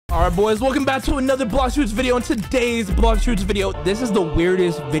All right, boys, welcome back to another Blox video. In today's Blox video, this is the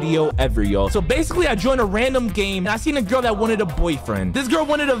weirdest video ever, y'all. So basically, I joined a random game and I seen a girl that wanted a boyfriend. This girl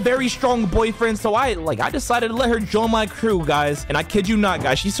wanted a very strong boyfriend, so I decided to let her join my crew, guys. And I kid you not,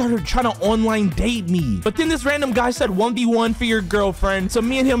 guys, she started trying to online date me. But then this random guy said 1v1 for your girlfriend. So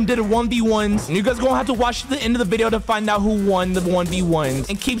me and him did a 1v1s, and you guys gonna have to watch the end of the video to find out who won the 1v1s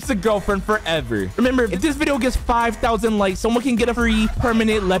and keeps the girlfriend forever. Remember, if this video gets 5,000 likes, someone can get a free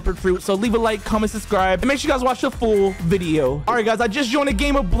permanent leopard fruit. So leave a like, comment, subscribe, and make sure you guys watch the full video. All right, guys, I just joined a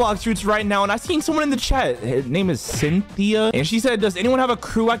game of Blox fruits right now, and I seen someone in the chat. Her name is Cynthia, and she said, does anyone have a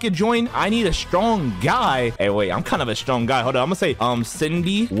crew I could join? I need a strong guy. Hey, wait, I'm kind of a strong guy. Hold on, I'm gonna say,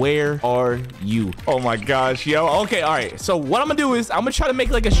 Cindy, where are you? Oh my gosh, yo. Okay, all right, so what I'm gonna do is I'm gonna try to make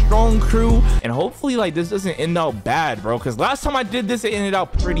like a strong crew, and hopefully like this doesn't end out bad, bro, because last time I did this, it ended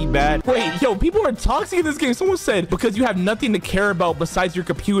out pretty bad. Wait, yo, people are toxic in this game. Someone said because you have nothing to care about besides your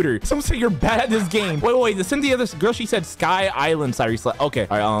computer. Someone said you're bad at this game. Wait, the Cynthia, this girl, she said Sky Island. Sorry, okay.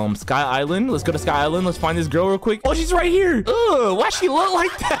 All right, Sky Island. Let's go to Sky Island. Let's find this girl real quick. Oh, she's right here. Ugh, why she look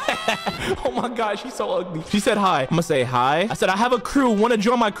like that? Oh my gosh, she's so ugly. She said hi. I'm gonna say hi. I said I have a crew. Want to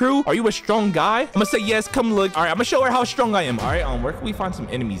join my crew? Are you a strong guy? I'm gonna say yes. Come look. All right, I'm gonna show her how strong I am. All right, where can we find some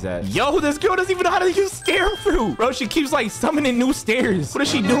enemies at? Yo, this girl doesn't even know how to use stair fruit, bro. She keeps like summoning new stairs. What is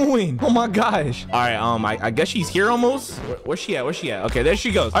she doing? Oh my gosh. All right, I guess she's here almost. Where's she at? Okay, there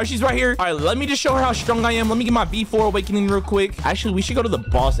she goes. All right, she's right here. All right, let me just show her how strong I am. Let me get my V4 awakening real quick. Actually, we should go to the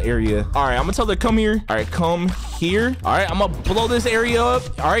boss area. All right, I'm gonna tell her come here. All right, come here. All right, I'm gonna blow this area up.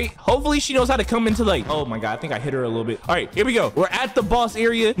 All right, hopefully she knows how to come into like, oh my god, I think I hit her a little bit. All right, here we go. We're at the boss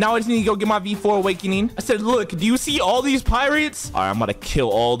area. Now I just need to go get my V4 awakening. I said, look, do you see all these pirates? All right, I'm about to kill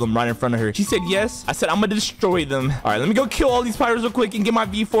all of them right in front of her. She said yes. I said I'm gonna destroy them. All right, let me go kill all these pirates real quick and get my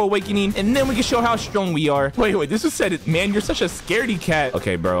V4 awakening, and then we can show how strong we are. Wait, this was said, man, you're such a scaredy cat.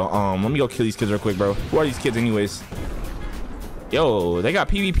 Okay, bro, let me go kill these kids real quick, bro. Who are these kids anyways? Yo, they got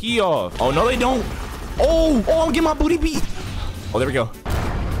PvP off. Oh no, they don't. Oh, I'm getting my booty beat. Oh, there we go.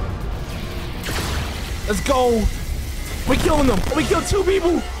 Let's go. We're killing them. We killed two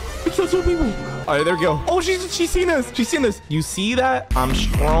people. All right, there we go. Oh, she's seen us. You see that? I'm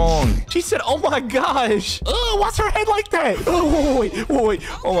strong. She said, oh my gosh. Ugh, why's her head like that? Oh, wait.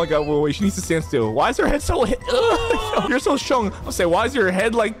 Oh my god, wait. She needs to stand still. Why is her head so... Ugh, you're so strong. I'll say, why is your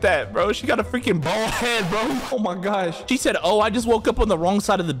head like that, bro? She got a freaking bald head, bro. Oh my gosh. She said, oh, I just woke up on the wrong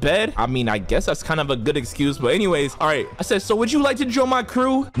side of the bed. I mean, I guess that's kind of a good excuse, but anyways. All right. I said, so would you like to join my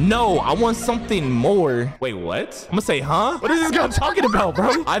crew? No, I want something more. Wait, what? I'm gonna say, huh? What is this girl talking about,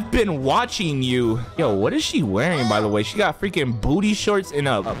 bro? I've been watching you. Yo, what is she wearing, by the way? She got freaking booty shorts and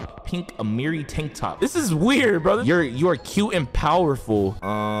a pink Amiri tank top. This is weird, brother. You're cute and powerful.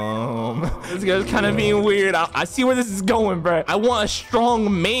 This guy's kind of being weird. I see where this is going, bro. I want a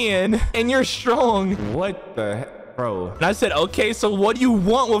strong man, and you're strong. What the heck? Bro. And I said, okay, so what do you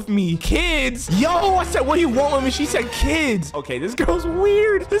want with me? Kids. Yo, I said, what do you want with me? She said kids. Okay, this girl's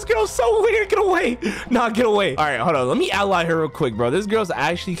weird. This girl's so weird. Get away. Nah, get away. All right, hold on. Let me ally her real quick, bro. This girl's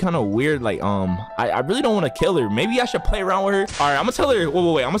actually kind of weird. Like, I really don't want to kill her. Maybe I should play around with her. All right, I'm gonna tell her,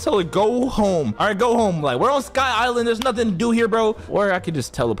 wait. I'm gonna tell her, go home. All right, go home. Like, we're on Sky Island. There's nothing to do here, bro. Or I could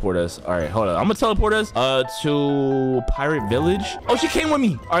just teleport us. All right, hold on. I'm gonna teleport us to Pirate Village. Oh, she came with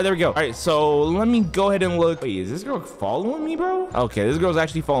me. All right, there we go. All right, so let me go ahead and look. Wait, is this girl following me, bro? Okay, this girl's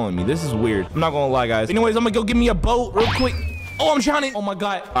actually following me. This is weird. I'm not gonna lie, guys. Anyways, I'm gonna go get me a boat real quick. Oh, I'm drowning. Oh my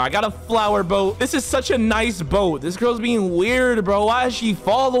god. All right, I got a flower boat. This is such a nice boat. This girl's being weird, bro. Why is she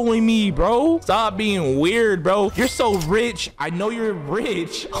following me, bro? Stop being weird, bro. You're so rich. I know you're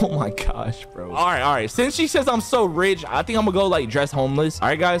rich. Oh my gosh, bro. All right. Since she says I'm so rich, I think I'm gonna go like dress homeless. All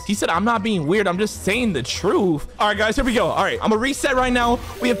right, guys. He said I'm not being weird. I'm just saying the truth. All right, guys, here we go. All right, I'm gonna reset right now.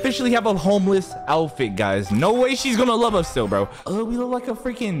 We officially have a homeless outfit, guys. No way she's gonna love us still, bro. We look like a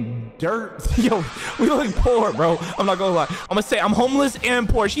freaking dirt. Yo, we look poor, bro. I'm not gonna lie. I'm gonna say I'm homeless and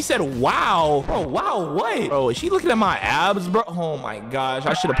poor. She said, wow. Bro, wow, what? Bro, is she looking at my abs, bro? Oh my gosh,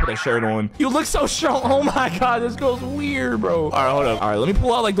 I should have put a shirt on. You look so strong. Oh my god, this girl's weird, bro. All right, hold up. All right, let me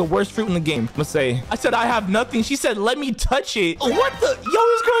pull out like the worst fruit in the game. I'm gonna say, I said I have nothing. She said, let me touch it. Oh, what the? Yo,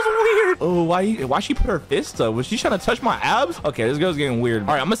 this girl's weird. Oh, why she put her fist up? Was she trying to touch my abs? Okay, this girl's getting weird. All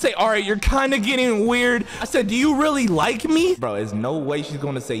right, I'm gonna say, all right, you're kind of getting weird. I said, do you really like me? Bro, there's no way she's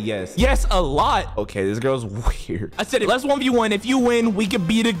gonna say yes. Yes, a lot. Okay, this girl's weird. I said, let's 1v1 1v1. If you win, we can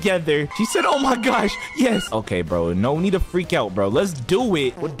be together. She said, oh my gosh, yes. Okay, bro, no need to freak out, bro. Let's do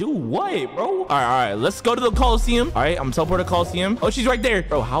it. Well, do what, bro? All right, let's go to the Coliseum. All right, I'm teleporting to Coliseum. Oh, she's right there.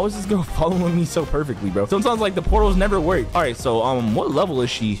 Bro, how is this girl following me so perfectly, bro? Sometimes like the portals never work. All right, so what level is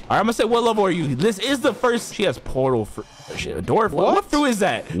she? All right, I'm gonna say, what level are you? This is the first. She has portal for shit. A dwarf. What fruit is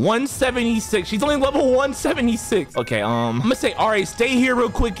that? 176. She's only level 176. Okay, I'm gonna say, all right, stay here real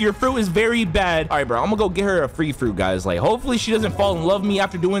quick. Your fruit is very bad. All right, bro, I'm gonna go get her a free fruit, guys. Like, hopefully she doesn't fall in love with me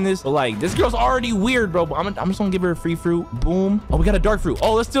after doing this. But like, this girl's already weird, bro. But I'm just gonna give her a free fruit. Boom. Oh, we got a dark fruit.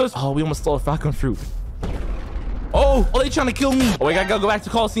 Oh, let's do this. Oh, we almost stole a falcon fruit. Oh, they trying to kill me. Oh, we gotta go back to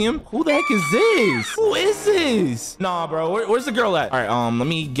Coliseum. Who the heck is this? Who is this? Nah, bro, where's the girl at? All right, let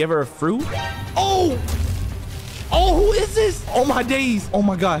me give her a fruit. Oh, who is this? Oh my days. Oh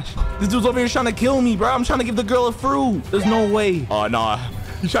my gosh, this dude's over here trying to kill me, bro. I'm trying to give the girl a fruit. There's no way. Oh, nah.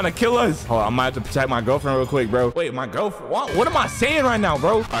 He's trying to kill us. Oh, I might have to protect my girlfriend real quick, bro. Wait, my girlfriend? What am I saying right now,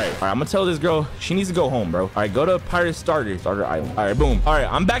 bro? All right, I'm gonna tell this girl she needs to go home, bro. All right, go to Pirate Starter Island. All right, boom. All right,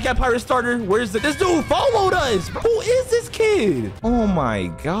 I'm back at Pirate Starter. Where's this dude followed us, bro? Who is this kid? Oh my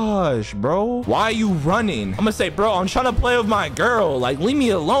gosh, bro. Why are you running? I'm gonna say, bro, I'm trying to play with my girl. Like, leave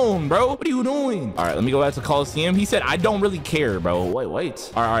me alone, bro. What are you doing? All right, let me go back to Coliseum. He said, I don't really care, bro.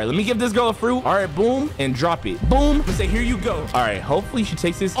 Wait. All right, let me give this girl a fruit. All right, boom, and drop it. Boom. I'm gonna say, here you go. All right, hopefully she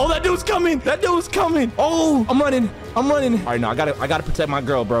takes this. Oh, that dude's coming. That dude's coming. Oh, I'm running. All right, no, I gotta protect my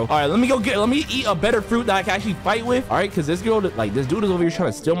girl, bro. All right, let me eat a better fruit that I can actually fight with. All right, because this dude is over here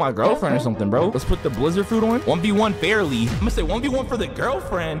trying to steal my girlfriend or something, bro. Let's put the blizzard fruit on. 1v1 fairly. I'm gonna say 1v1 for the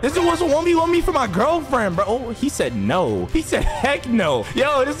girlfriend. This dude wants to 1v1 me for my girlfriend, bro. Oh, he said no. He said heck no.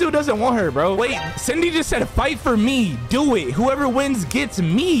 Yo, this dude doesn't want her, bro. Wait, Cindy just said fight for me. Do it. Whoever wins gets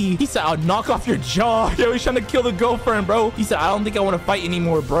me. He said I'll knock off your jaw. Yo, he's trying to kill the girlfriend, bro. He said I don't think I want to fight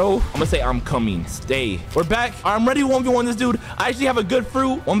anymore, bro. I'm gonna say I'm coming. Stay. We're back. I'm ready to 1v1 this dude. I actually have a good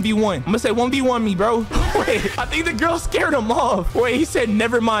fruit. 1v1. I'm gonna say 1v1 me, bro. Wait, I think the girl scared him off. Wait, he said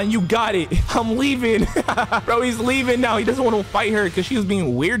never mind, you got it. I'm leaving. Bro, he's leaving now. He doesn't want to fight her because she was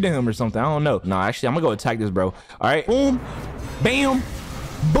being weird to him or something. I don't know. No, actually, I'm gonna go attack this, bro. All right, boom, bam,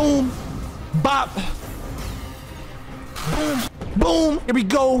 boom, bop, boom, boom. Here we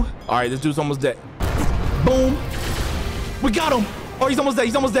go. All right, this dude's almost dead. Boom, we got him. Oh, he's almost dead.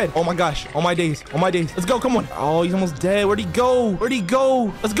 He's almost dead. Oh my gosh. Oh my days. Oh my days. Let's go. Come on. Oh, he's almost dead. Where'd he go? Where'd he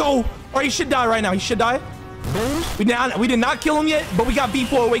go? Let's go. Oh, he should die right now. He should die. We did not kill him yet, but we got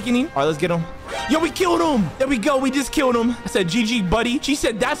V4 awakening. All right, let's get him. Yo, we killed him. There we go. We just killed him. I said, GG, buddy. She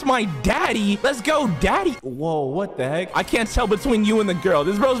said, that's my daddy. Let's go, daddy. Whoa, what the heck? I can't tell between you and the girl.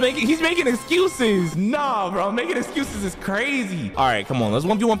 This bro's he's making excuses. Nah, bro. Making excuses is crazy. All right, come on. Let's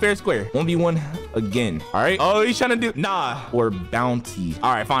 1v1 fair square. 1v1 again. All right. Oh, he's trying to do, nah. Or bounty.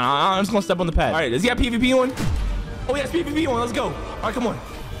 All right, fine. I'm just going to step on the pad. All right, does he have PvP on? Oh, he has PvP on. Let's go. All right, come on.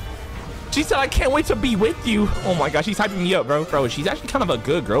 She said, I can't wait to be with you. Oh my gosh, she's hyping me up, bro. Bro, she's actually kind of a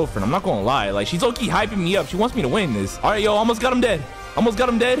good girlfriend. I'm not gonna lie. Like, she's low-key hyping me up. She wants me to win this. All right, yo, almost got him dead. Almost got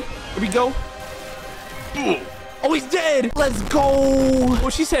him dead. Here we go. Oh, he's dead. Let's go. Oh,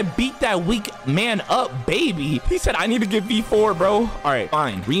 she said, beat that weak man up, baby. He said, I need to get V4, bro. All right,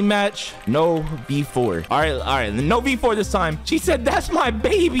 fine. Rematch, no V4. All right. No V4 this time. She said, that's my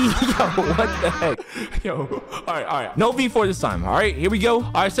baby. Yo, what the heck? Yo, all right. No V4 this time. All right, here we go.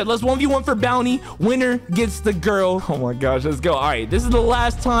 All right, I said, let's 1v1 for bounty. Winner gets the girl. Oh my gosh, let's go. All right, this is the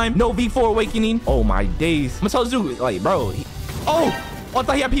last time. No V4 awakening. Oh my days. I'm gonna tell this dude, like, bro. Oh, I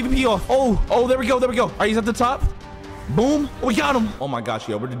thought he had PvP off. Oh, there we go. All right, he's at the top. Boom. Oh, we got him. Oh my gosh,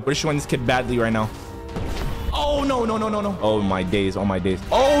 yo, we're showing this kid badly right now. Oh, no. Oh my days.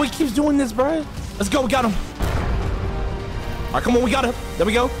 Oh, he keeps doing this, bro. Let's go. We got him. All right, come on. We got him. There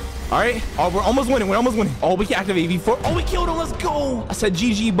we go. All right. Oh, we're almost winning. Oh, we can activate V4. Oh, we killed him. Let's go. I said,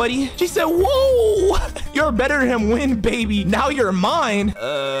 GG, buddy. She said, whoa, you're better than him. Win, baby. Now you're mine.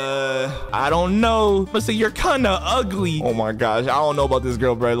 I don't know. But say you're kind of ugly. Oh my gosh. I don't know about this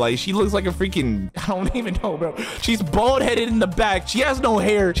girl, bro. Like, she looks like a freaking, I don't even know, bro. She's bald headed in the back. She has no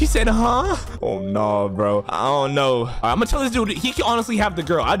hair. She said, huh? Oh no, bro. I don't know. All right, I'm gonna tell this dude he can honestly have the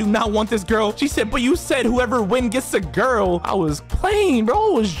girl. I do not want this girl. She said, but you said whoever wins gets the girl. I was playing,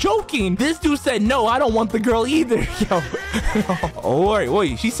 bro. I was joking. This dude said, no, I don't want the girl either. Yo. Oh, all right,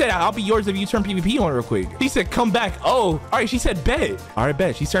 wait. She said, I'll be yours if you turn PvP on real quick. She said, come back. Oh, all right. She said, bet. All right,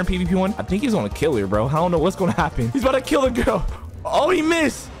 bet. She's turned PvP on. I think he's gonna kill her, bro. I don't know what's gonna happen. He's about to kill the girl. Oh, he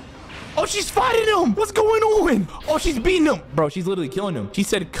missed. Oh, she's fighting him. What's going on? Oh, she's beating him. Bro, she's literally killing him. She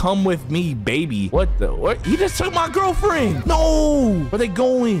said, come with me, baby. What? He just took my girlfriend. No. Where they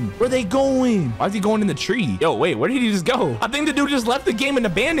going? Why is he going in the tree? Yo, wait, where did he just go? I think the dude just left the game and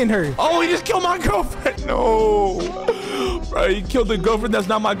abandoned her. Oh, he just killed my girlfriend. No. Bro, you killed the girlfriend that's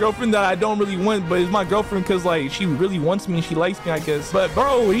not my girlfriend that I don't really want, but it's my girlfriend because, like, she really wants me and she likes me, I guess. But,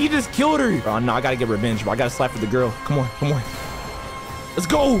 bro, he just killed her. Bro, no, I gotta get revenge, bro. I gotta slap for the girl. Come on, come on. Let's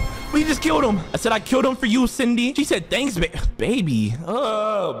go. We just killed him. I said I killed him for you, Cindy. She said, thanks, baby.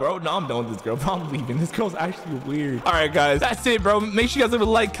 Oh, bro. No, I'm done with this girl. Bro, I'm leaving. This girl's actually weird. All right, guys. That's it, bro. Make sure you guys leave a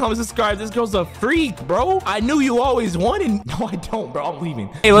like, comment, subscribe. This girl's a freak, bro. I knew you always wanted. No, I don't, bro. I'm leaving.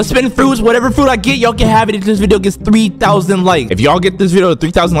 Hey, let's spin fruits. Whatever fruit I get, y'all can have it if this video gets 3,000 likes. If y'all get this video to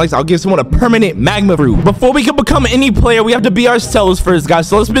 3,000 likes, I'll give someone a permanent magma fruit. Before we can become any player, we have to be ourselves first, guys.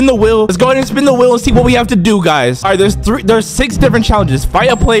 So let's spin the wheel. Let's go ahead and spin the wheel and see what we have to do, guys. All right, there's 6 different challenges. Fight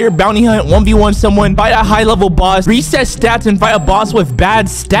a player, bounty hunt, 1v1 someone, fight a high level boss, reset stats, and fight a boss with bad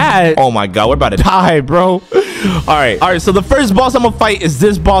stats. Oh my god, we're about to die, bro. All right, so the first boss I'm gonna fight is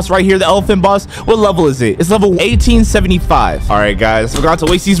this boss right here, the elephant boss. What level is it? It's level 1875. All right, guys, we're going to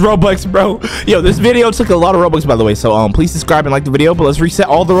waste these Robux, bro. Yo, this video took a lot of Robux, by the way, so please subscribe and like the video, but let's reset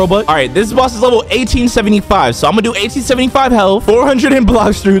all the Robux. All right, this boss is level 1875, so I'm gonna do 1875 health, 400 in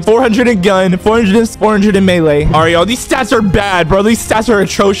block fruits, 400 in gun, 400 in melee. All right, y'all, these stats are bad, bro. These stats are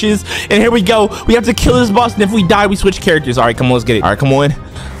atrocious, and here we go. We have to kill this boss, and if we die, we switch characters. All right, come on, let's get it. All right, come on.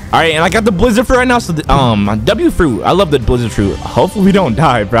 All right, and I got the blizzard fruit right now, so the W fruit. I love the blizzard fruit. Hopefully we don't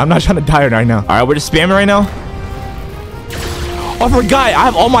die, bro. I'm not trying to die right now. All right, we're just spamming right now. Oh, I forgot. I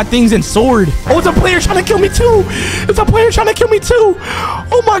have all my things in sword. Oh, it's a player trying to kill me too. It's a player trying to kill me too.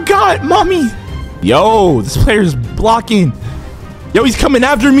 Oh my god, mommy. Yo, this player's blocking. Yo, he's coming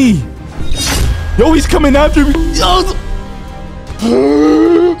after me. Yo, he's coming after me. Yo.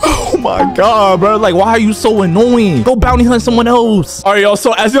 Oh my god, bro. Like, why are you so annoying? Go bounty hunt someone else. All right, y'all,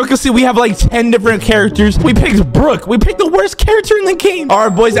 so as y'all can see, we have like 10 different characters. We picked Brooke. We picked the worst character in the game. All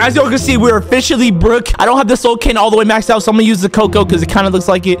right, boys, as y'all can see, we're officially Brooke. I don't have the soul cane all the way maxed out, so I'm gonna use the Coco because it kind of looks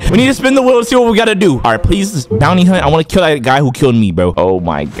like it. We need to spin the wheel and see what we gotta do. All right, please, bounty hunt. I want to kill that guy who killed me, bro. Oh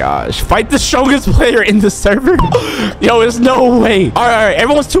my gosh. Fight the strongest player in the server. Yo, there's no way. All right,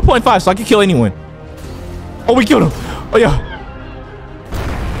 everyone's 2.5, so I can kill anyone. Oh, we killed him. Oh yeah.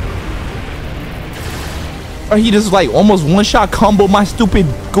 He just like almost one-shot combo my stupid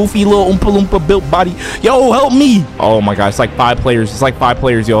goofy little Oompa Loompa built body. Yo, help me. Oh my god, it's like 5 players. It's like 5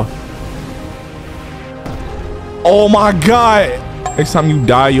 players, yo. Oh my god. Next time you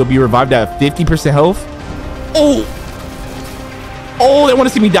die, you'll be revived at 50% health. Oh. Oh, they want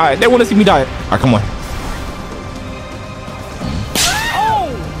to see me die. They want to see me die. All right, come on.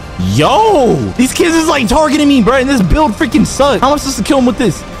 Yo, these kids is like targeting me, bro, and this build freaking sucks. How am I supposed to kill him with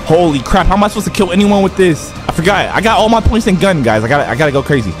this? Holy crap, how am I supposed to kill anyone with this? I forgot. I got all my points in gun, guys. I gotta go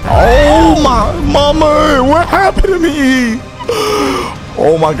crazy. Oh my mama, what happened to me?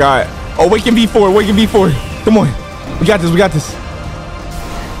 Oh my god. Oh, Waken V4, Waken V4. Come on. We got this, we got this.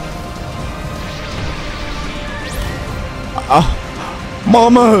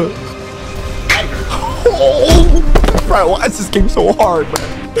 Mama. Oh, bro, why is this game so hard, bro?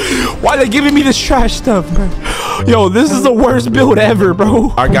 Why are they giving me this trash stuff, bro? Yo, this is the worst build ever, bro.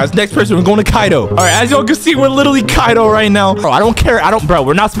 All right, guys, next person, we're going to Kaido. All right, as y'all can see, we're literally Kaido right now. Bro, I don't care. Bro,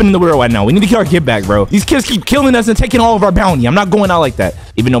 we're not spinning the wheel right now. We need to get our kid back, bro. These kids keep killing us and taking all of our bounty. I'm not going out like that,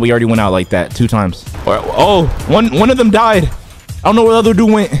 even though we already went out like that 2 times. All right, oh, one of them died. I don't know where the other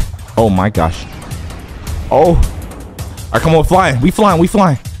dude went. Oh my gosh. Oh. All right, come on, flying. We flying, we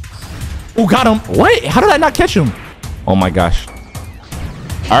flying. Oh, got him. What? How did I not catch him? Oh my gosh.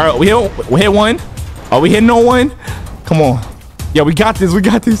 All right, we hit one. Are we hitting on one? Come on. Yeah, we got this. We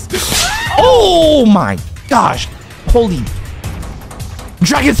got this. Oh my gosh. Holy.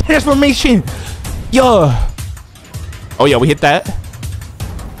 Dragon transformation. Yeah. Oh yeah, we hit that.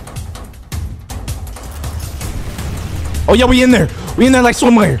 Oh yeah, we in there. We in there like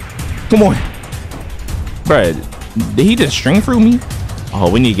swimwear. Come on. Bro, did he just string through me? Oh,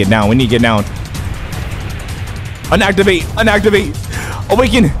 we need to get down. We need to get down. Unactivate. Unactivate.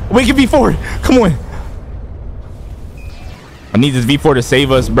 Awaken. Awaken V4. Come on. I need this V4 to save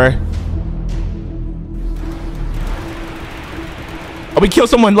us, bruh. Oh, we killed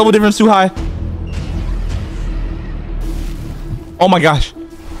someone. Level difference too high. Oh my gosh.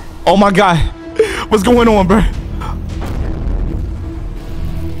 Oh my god. What's going on, bruh?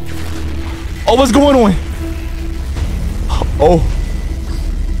 Oh, what's going on? Oh.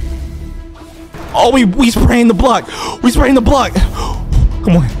 Oh, we spraying the block. We spraying the block.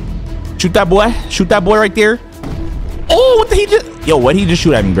 Come on. Shoot that boy. Shoot that boy right there. Oh, what did he just... Yo, what did he just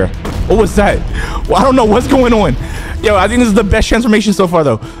shoot at me, bro? What was that? Well, I don't know what's going on. Yo, I think this is the best transformation so far,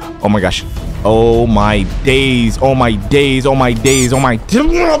 though. Oh, my gosh. Oh my days. Oh my days. Oh my days. Oh my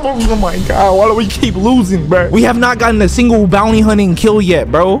god. Why do we keep losing, bro? We have not gotten a single bounty hunting kill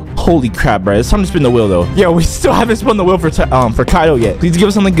yet, bro. Holy crap, bro. It's time to spin the wheel, though. Yeah, we still haven't spun the wheel for Kaido yet. Please give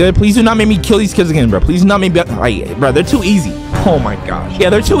us something good. Please do not make me kill these kids again, bro. Please do not make me... bro, they're too easy. Oh my gosh.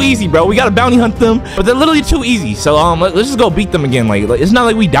 Yeah, they're too easy, bro. We gotta bounty hunt them, but they're literally too easy. So let's just go beat them again. Like it's not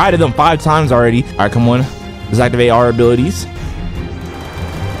like we died to them 5 times already. All right, come on. Let's activate our abilities.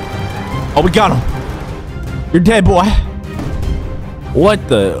 Oh, we got him. You're dead, boy.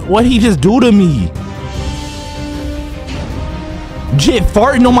 What he just do to me? Jit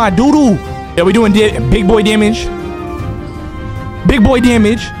farting on my doodle. Yeah, we doing big boy damage. Big boy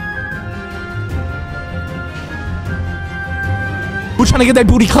damage. We're trying to get that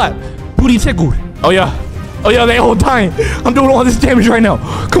booty clap. Booty tickled. Oh yeah. Oh yeah, they all dying. I'm doing all this damage right now.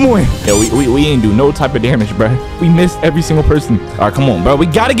 Come on. Yeah, we ain't do no type of damage, bro. We missed every single person. All right, come on, bro. We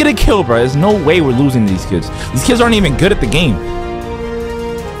gotta get a kill, bro. There's no way we're losing these kids. These kids aren't even good at the game.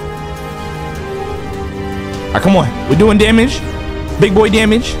 All right, come on. We're doing damage. Big boy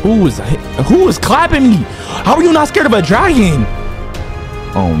damage. Who is clapping me? How are you not scared of a dragon?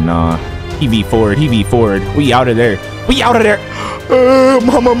 Oh nah. He V forward. He V forward. We out of there. We out of there. Oh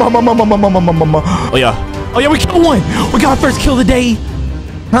yeah. Oh yeah, we killed one. We got our first kill of the day.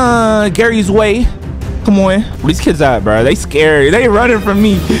 Gary's way. Come on. Where these kids at, bro? They scared. They running from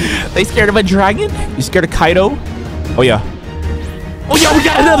me. They scared of a dragon? You scared of Kaido? Oh yeah. Oh yeah, we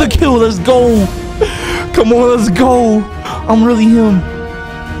got another kill. Let's go. Come on, let's go. I'm really him.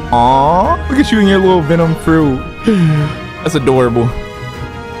 Aw, look at you and your little venom fruit. That's adorable.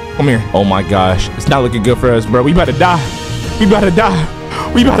 Come here. Oh my gosh. It's not looking good for us, bro. We about to die. We about to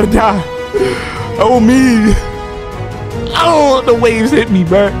die. We about to die. Oh me. Oh, the waves hit me,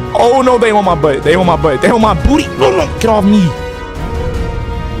 bro. Oh no, they on my butt. They on my butt. They on my booty. Get off me.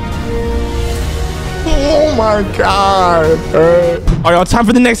 Oh my god. All right, time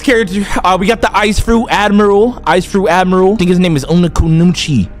for the next character. We got the Ice Fruit Admiral. Ice Fruit Admiral. I think his name is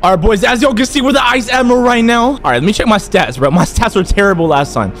Onakunuchi. All right, boys, as y'all can see, we're the Ice Admiral right now. All right, let me check my stats, bro. My stats were terrible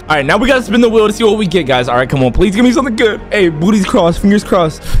last time. All right, now we gotta spin the wheel to see what we get, guys. All right, come on, please give me something good. Hey, booties crossed, fingers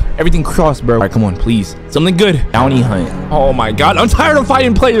crossed, everything crossed, bro. All right, come on, please, something good. Bounty hunt. Oh my god, I'm tired of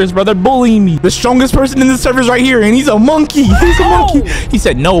fighting players, bro. They're bullying me. The strongest person in the server is right here, and he's a monkey. He's a monkey. He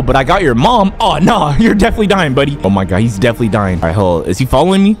said no, but I got your mom. Oh no, you're definitely dying, buddy. Oh my god, he's definitely dying. All right, hold on. Is he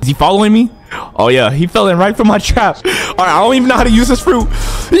following me? Is he following me? Oh yeah, he fell in right for my trap. All right, I don't even know how to use this fruit.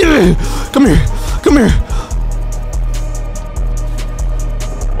 Come here, come here.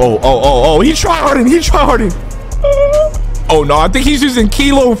 Oh, he tryharding, he tryharding. Oh no, I think he's using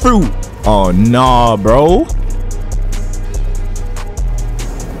kilo fruit. Oh nah, bro.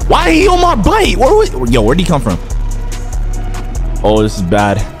 Why he on my bite? Yo, where'd he come from? Oh, this is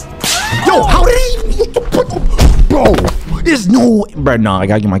bad. Yo, how did he? Bro, there's no, bro. Nah, I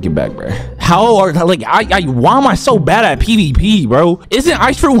gotta get my get back, bro. How are like why am I so bad at PvP, bro? Isn't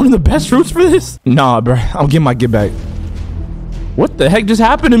ice fruit one of the best fruits for this? Nah, bro. I'm getting my get back. What the heck just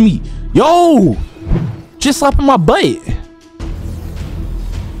happened to me? Yo, just slapping my butt.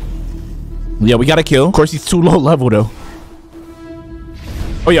 Yeah, we got to kill. Of course, he's too low level though.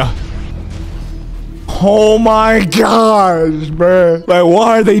 Oh yeah. Oh my gosh, bro. Like,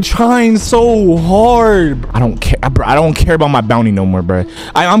 why are they trying so hard? I don't care, bro. I don't care about my bounty no more, bro.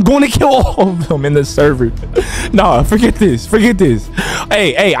 I'm going to kill all of them in the server. Nah, forget this. Forget this.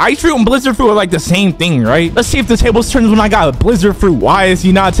 Hey, ice fruit and blizzard fruit are like the same thing, right? Let's see if the tables turns when I got a blizzard fruit. Why is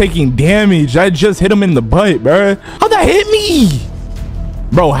he not taking damage? I just hit him in the butt, bro. How'd that hit me?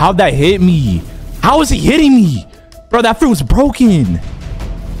 Bro, how'd that hit me? How is he hitting me? Bro, that fruit's broken.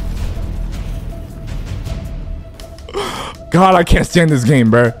 God, I can't stand this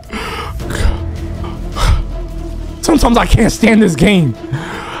game, bro. Sometimes I can't stand this game.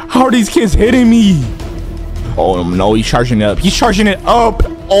 How are these kids hitting me? Oh no, he's charging it up. He's charging it up.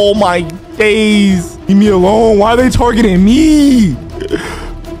 Oh my days. Leave me alone. Why are they targeting me?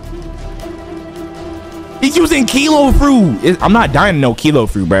 He's using kilo fruit. I'm not dying to no kilo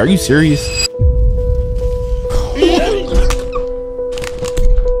fruit, bro. Are you serious?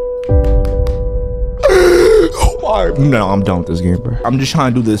 No, I'm done with this game, bro. I'm just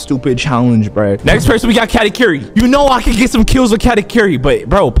trying to do this stupid challenge, bro. Next person, we got Katakuri. You know I can get some kills with Katakuri, but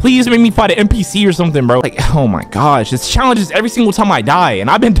bro, please make me fight an NPC or something, bro. Like, oh my gosh, this challenge is every single time I die, and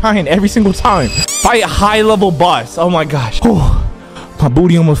I've been dying every single time. Fight a high-level boss. Oh my gosh. Oh, my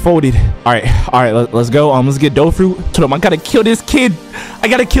booty almost folded. All right, let's go. Let's get dough fruit. I gotta kill this kid. I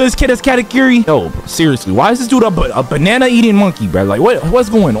gotta kill this kid as Katakuri. Yo, bro, seriously, why is this dude a banana-eating monkey, bro? Like, what's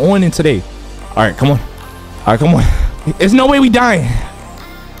going on in today? All right, come on. All right, come on. There's no way we dying.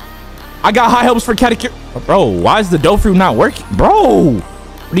 I got high hopes for catecure. Bro, why is the dough fruit not working? Bro,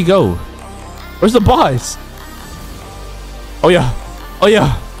 where'd he go? Where's the boss? Oh yeah. Oh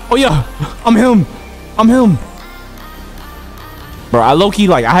yeah. Oh yeah. I'm him. I'm him. Bro, I low-key,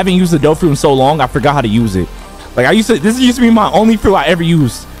 like, I haven't used the dough fruit in so long, I forgot how to use it. Like, this used to be my only fruit I ever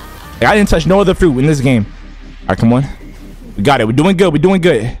used. Like, I didn't touch no other fruit in this game. All right, come on. We got it. We're doing good. We're doing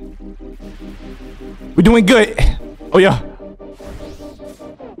good. We're doing good. Oh, yeah.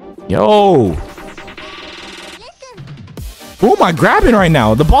 Yo. Who am I grabbing right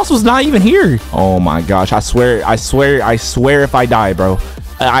now? The boss was not even here. Oh, my gosh. I swear if I die, bro.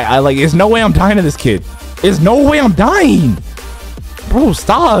 I like, there's no way I'm dying to this kid. There's no way I'm dying. Bro,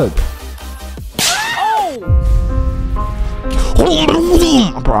 stop. Oh.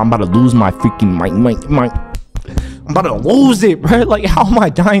 Bro, I'm about to lose my freaking I'm about to lose it, bro. Like, how am I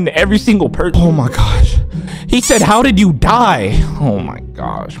dying to every single person? Oh my gosh. He said, how did you die? Oh my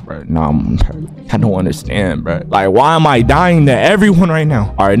gosh, bro. No, I don't understand, bro. Like, why am I dying to everyone right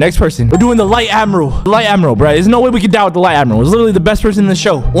now? All right, next person. We're doing the Light Admiral. The Light Admiral, bro. There's no way we can die with the Light Admiral. It's literally the best person in the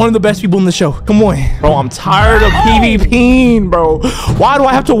show. One of the best people in the show. Come on. Bro, I'm tired of PvPing, bro. Why do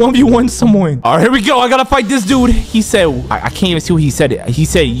I have to 1v1 someone? All right, here we go. I gotta fight this dude. He said, I can't even see what he said. He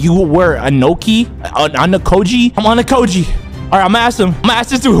said, you were Anoki? Anakoji? I'm Anakoji. All right, I'm gonna ask him. I'm gonna ask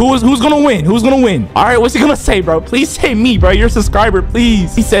this dude, who's gonna win? Who's gonna win? All right, what's he gonna say, bro? Please say me, bro. You're a subscriber,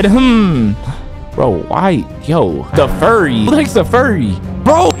 please. He said, Bro, why? Yo, the furry. Who the heck's the furry?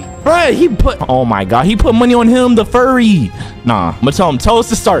 Bro, he put, oh my God, he put money on him, the furry. Nah, I'm gonna tell us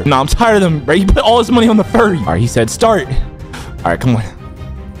to start. Nah, I'm tired of them, bro. He put all his money on the furry. All right, he said start. All right, come on.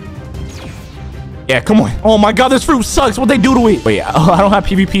 Yeah, come on. Oh my God, this fruit sucks. What they do to it? Wait, I don't have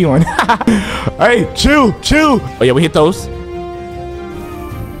PvP on. Hey, chill. Oh yeah, we hit those.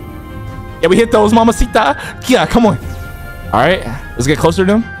 Yeah, we hit those, mamacita. Yeah, come on. All right, let's get closer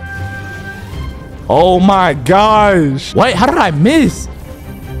to them. Oh my gosh. Wait, how did I miss?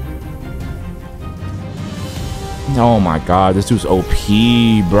 Oh my God, this dude's OP,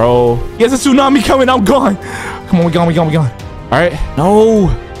 bro. He has a tsunami coming. I'm gone. Come on, we gone. All right, no.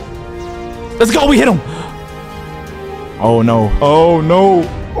 Let's go, we hit him. Oh no. Oh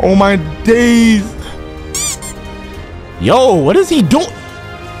my days. Yo, what is he doing?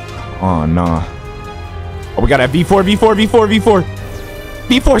 Oh, nah. Oh, we got a V4.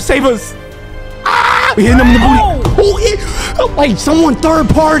 V4, save us. Ah! We hit him in the booty. Oh, like, someone third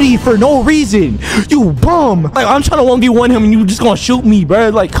party for no reason. You bum. Like, I'm trying to 1v1 him and you just gonna shoot me, bro.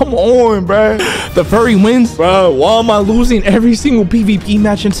 Like, come on, bro. The furry wins. Bro, why am I losing every single PvP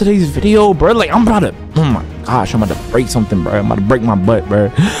match in today's video, bro? Like, I'm about to, oh my gosh, I'm about to break something, bro. I'm about to break my butt,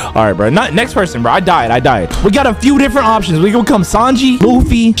 bro. All right, bro. Next person, bro. I died. We got a few different options. We can become Sanji,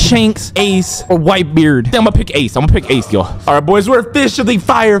 Luffy, Shanks, Ace, or Whitebeard. I'm gonna pick Ace. Y'all. All right, boys. We're officially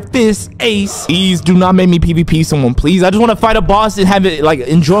Fire Fist Ace. Please do not make me PvP someone, please. I just want to fight a boss and have it, like,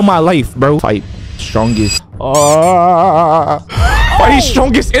 enjoy my life, bro. Fight strongest. Why he's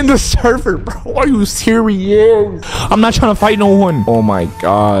strongest in the server, bro? Are you serious? I'm not trying to fight no one. Oh my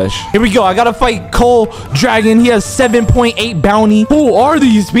gosh. Here we go. I gotta fight Cole Dragon. He has 7.8 bounty. Who are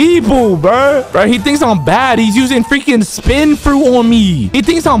these people, bro? Bro, he thinks I'm bad. He's using freaking spin fruit on me. He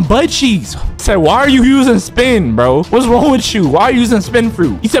thinks I'm butt cheeks. Said, why are you using spin, bro? What's wrong with you? Why are you using spin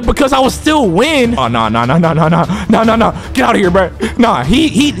fruit? He said, because I will still win. Oh, no. Get out of here, bro. Nah,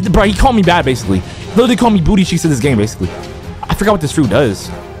 bro, he called me bad, basically. Literally called me booty cheeks in this game, basically. I forgot what this fruit does.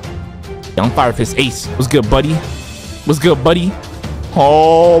 Young Fire Fist Ace. What's good, buddy?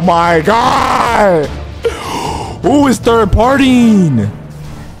 Oh my God. Who is third partying?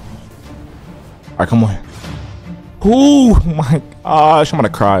 All right, come on. Oh my gosh, I'm gonna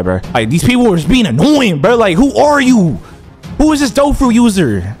cry, bro. Like, these people are just being annoying, bro. Like, who are you? Who is this dope fruit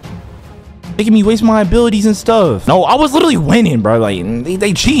user? Making me waste my abilities and stuff. No, I was literally winning, bro. Like,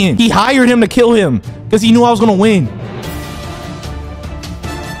 they cheating. He hired him to kill him because he knew I was gonna win.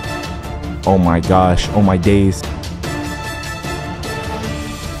 Oh my gosh. Oh my days.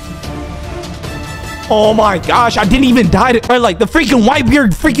 Oh my gosh, I didn't even die to, bro. Like, the freaking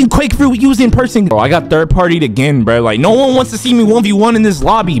Whitebeard freaking Quake fruit using person. Bro, I got third partied again, bro. Like, no one wants to see me 1v1 in this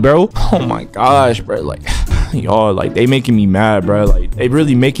lobby, bro. Oh my gosh, bro. Like, y'all, like, they making me mad, bro. Like, they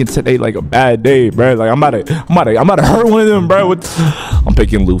really making today like a bad day, bro. Like, I'm about to hurt one of them, bro. I'm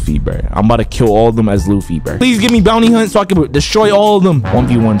picking Luffy, bro. I'm about to kill all of them as Luffy, bro. Please give me bounty hunt so I can destroy all of them.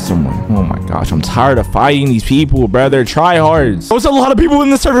 1v1 someone. Oh my gosh, I'm tired of fighting these people, bro. They're tryhards. There's a lot of people in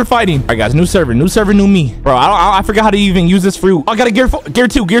the server fighting. All right, guys, new server, new me, bro. I forgot how to even use this fruit. I got a gear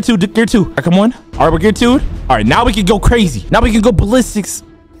two. All right, come on. All right, we're gear 2. All right, now we can go crazy. Now we can go ballistics.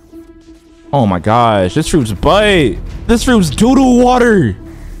 Oh my gosh, this fruit's butt. This fruit's doodle water.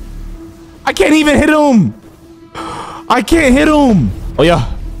 I can't even hit him. I can't hit him. Oh,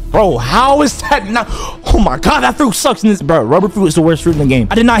 yeah. Bro, how is that not? Oh my god, that fruit sucks in this, bro. Rubber fruit is the worst fruit in the game.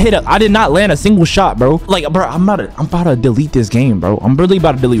 I did not hit it. I did not land a single shot, bro. Like, bro, I'm about to delete this game, bro. I'm really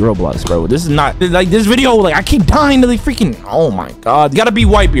about to delete Roblox, bro. This is not like this video. Like, I keep dying to the freaking. Oh my god, you gotta be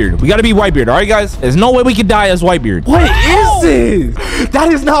Whitebeard. We gotta be Whitebeard. All right, guys. There's no way we could die as Whitebeard. What is this?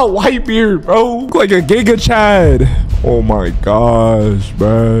 That is not Whitebeard, bro. Like a Giga Chad. Oh my gosh,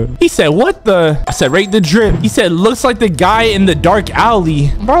 bro. He said, what the? I said, rate the drip. He said, looks like the guy in the dark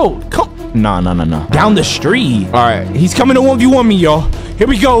alley. Bro, come. No. Down the street. All right. He's coming to 1v1 me, y'all. Here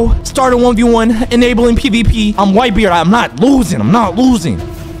we go. Start a 1v1. Enabling PvP. I'm Whitebeard. I'm not losing.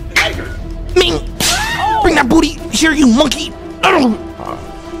 Ming. Bring that booty. Here, you monkey.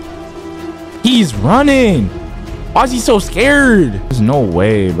 He's running. Why is he so scared? There's no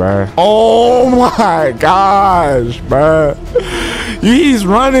way, bro. Oh my gosh, bro. He's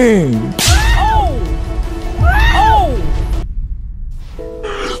running.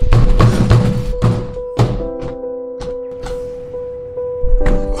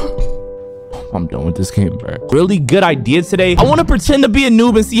 I'm done with this game, bro. Really good idea today. I want to pretend to be a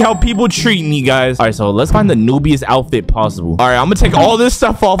noob and see how people treat me, guys. All right, so let's find the noobiest outfit possible. All right, I'm gonna take all this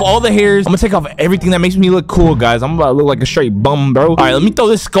stuff off, all the hairs. I'm gonna take off everything that makes me look cool, guys. I'm about to look like a straight bum, bro. All right, let me throw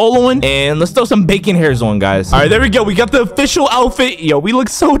this skull on and let's throw some bacon hairs on, guys. All right, there we go. We got the official outfit. Yo, we look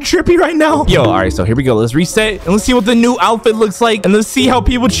so trippy right now. Yo, all right, so here we go. Let's reset and let's see what the new outfit looks like and let's see how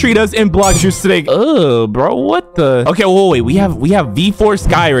people treat us in Blox Juice today. Oh, bro, what the? Okay, wait. We have V4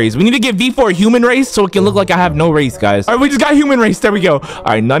 Sky Rays. We need to get V4 Human Race so it can look like I have no race, guys. All right, we just got Human Race. There we go. All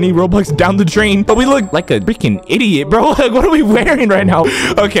right, Nani Roblox down the drain, but we look like a freaking idiot, bro. Like, what are we wearing right now?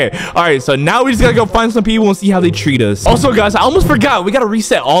 Okay, all right, so now we just gotta go find some people and see how they treat us. Also, guys, I almost forgot. We gotta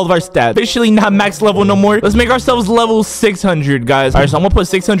reset all of our stats. Officially not max level no more. Let's make ourselves level 600, guys. All right, so I'm gonna put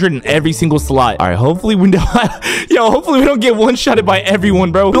 600 in every single slot. All right, hopefully we don't hopefully we don't get one-shotted by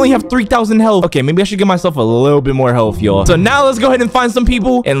everyone, bro. We only have 3,000 health. Okay, maybe I should give myself a little bit more health, y'all. So now let's go ahead and find some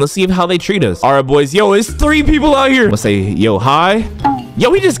people and let's see how they treat us. All right, boys. Yo, it's 3 people out here. Let's say, yo, hi. Yo,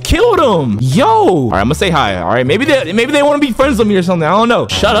 we just killed him. Yo. All right, I'm gonna say hi. All right, maybe they want to be friends with me or something. I don't know.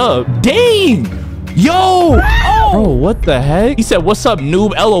 Shut up. Dang. Yo. Bro, what the heck? He said, what's up,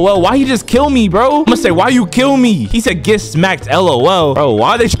 noob? LOL. Why he just kill me, bro? I'm gonna say, why you kill me? He said, get smacked. LOL. Bro,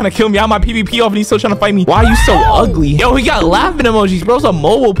 why are they trying to kill me? I have my PvP off and he's still trying to fight me. Why are you so ugly? Yo, he got laughing emojis. Bro's a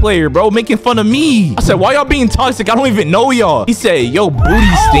mobile player, bro, making fun of me. I said, why y'all being toxic? I don't even know y'all. He said, yo,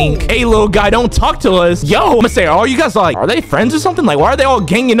 booty stink. Hey, little guy, don't talk to us. Yo, I'm gonna say, are you guys like, are they friends or something? Like, why are they all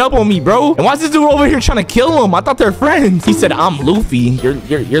ganging up on me, bro? And why is this dude over here trying to kill him? I thought they're friends. He said, I'm Luffy. You're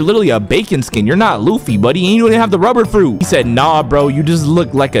literally a bacon skin. You're not Luffy, buddy. And you don't have the rubber fruit. He said, nah, bro, you just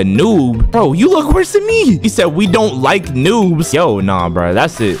look like a noob. Bro, you look worse than me. He said, we don't like noobs. Yo, nah, bro,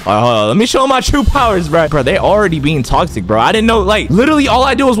 that's it. Let me show my true powers, bro. Bro, they already being toxic, bro. I didn't know, like, literally all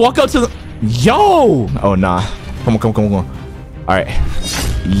I do is walk up to them. Yo. Oh, nah. Come on. All right.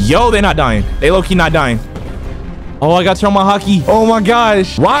 Yo, they're not dying. They low-key not dying. Oh, I got to throw my hockey. Oh, my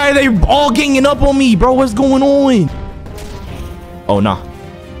gosh. Why are they all ganging up on me, bro? What's going on? Oh, nah.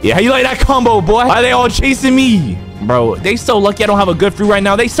 Yeah, how you like that combo, boy? Why are they all chasing me? Bro, they so lucky I don't have a good fruit right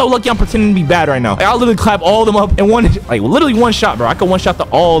now. They so lucky I'm pretending to be bad right now. Like, I'll literally clap all of them up in one, like literally one shot, bro. I could one shot to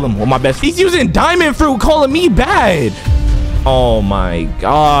all of them with my best. He's using diamond fruit, calling me bad. Oh my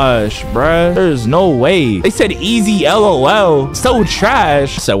gosh, bruh. There's no way. They said easy LOL. So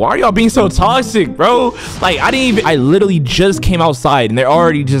trash. I said, why are y'all being so toxic, bro? Like, I literally just came outside and they're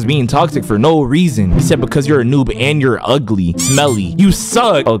already just being toxic for no reason. He said, because you're a noob and you're ugly, smelly. You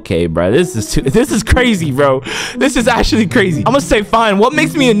suck. Okay, bro. This is crazy, bro. This is actually crazy. I'm gonna say, fine. What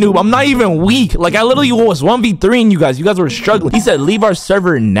makes me a noob? I'm not even weak. Like, I literally was 1v3ing you guys. You guys were struggling. He said, leave our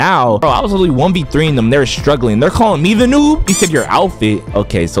server now. Bro, I was literally 1v3ing them. They're struggling. They're calling me the noob. He said, your outfit.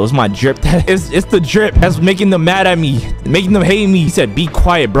 Okay, so it's my drip. It's the drip that's making them mad at me, making them hate me. He said, be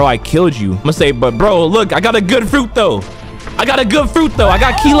quiet, bro. I killed you. I'm gonna say, but bro, look, I got a good fruit though. I got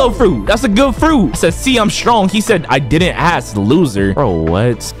kilo fruit. That's a good fruit. I said, see, I'm strong. He said, I didn't ask, loser. Bro,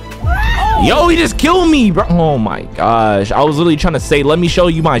 what? Yo, he just killed me, bro. Oh my gosh. I was literally trying to say, let me show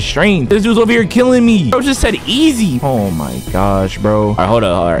you my strength. This dude's over here killing me. Bro just said easy. Oh my gosh, bro. All right, hold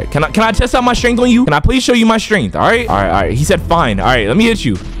up. All right. Can I test out my strength on you? Can I please show you my strength? All right. All right. He said, fine. All right, let me hit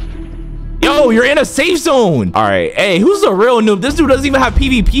you. Yo, you're in a safe zone. All right. Hey, who's the real noob? This dude doesn't even have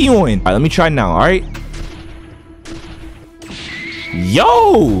PvP on. All right, let me try now. All right.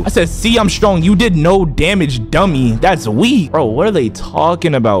 Yo, I said, see, I'm strong. You did no damage, dummy. That's weak. Bro, what are they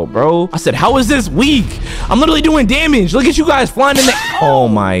talking about, bro? I said, how is this weak? I'm literally doing damage. Look at you guys flying in the... Oh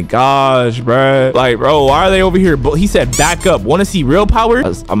my gosh, bro. Like, bro, why are they over here? But he said, back up. Want to see real power?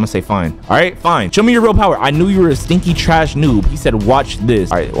 I'm gonna say fine. All right, fine. Show me your real power. I knew you were a stinky trash noob. He said, watch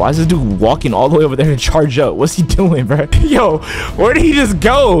this. All right, why is this dude walking all the way over there to charge up? What's he doing, bro? Yo, where did he just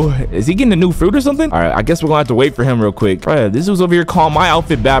go? Is he getting a new fruit or something? All right, I guess we're gonna have to wait for him real quick. Bro, this was over here calling my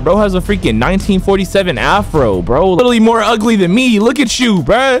outfit bad. Bro has a freaking 1947 afro, bro. Literally more ugly than me. Look at you,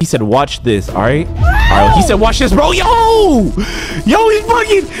 bro. He said, watch this. All right. All right, he said, watch this, bro. Yo, he's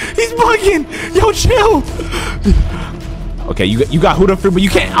bugging. He's bugging. Yo, chill. Okay, you got Huda fruit, but you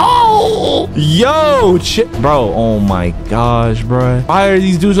can't. Oh, yo, bro. Oh my gosh, bro. Why are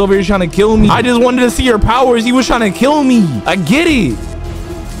these dudes over here trying to kill me? I just wanted to see your powers. He was trying to kill me. I get it.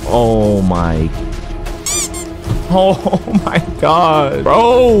 Oh my god,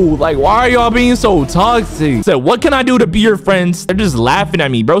 bro. Like, why are y'all being so toxic? Said, what can I do to be your friends? They're just laughing at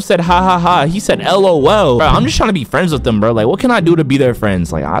me. Bro said, ha ha ha. He said, LOL. Bro, I'm just trying to be friends with them, bro. Like, what can I do to be their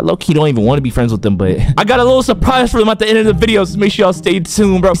friends? Like, I low-key don't even want to be friends with them, but I got a little surprise for them at the end of the video, so make sure y'all stay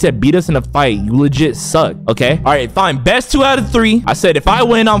tuned, bro. He said, beat us in a fight. You legit suck. Okay, all right, fine. Best 2 out of 3. I said, if I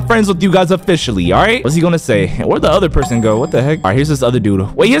win, I'm friends with you guys officially. All right, what's he gonna say? Where'd the other person go? What the heck? All right, here's this other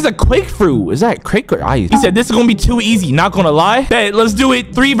dude. Wait, he has a quick fruit. Is that quick or ice? He said, this is gonna be too easy. Not gonna lie. Bet, let's do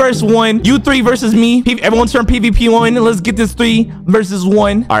it. 3 versus 1. You 3 versus me. Everyone turn PvP on. Let's get this 3 versus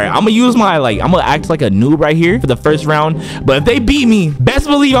 1. All right, I'm gonna use my I'm gonna act like a noob right here for the first round. But if they beat me, best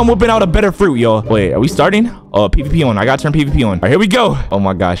believe I'm whipping out a better fruit, yo. Wait, are we starting? Oh, PvP on. I gotta turn PvP on. All right, here we go. Oh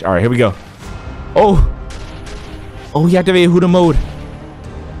my gosh. All right, here we go. Oh, he activated Huda mode.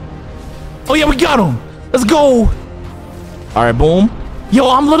 Oh yeah, we got him. Let's go. All right, boom. Yo,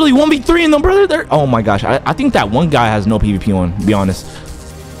 I'm literally 1v3 in them, brother. Oh my gosh. I think that one guy has no PvP on, to be honest.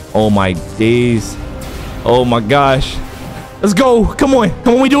 Oh my days. Oh my gosh. Let's go. Come on.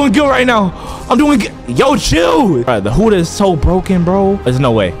 Come on. We doing good right now. I'm doing good. Yo, chill. All right, the Huda is so broken, bro. There's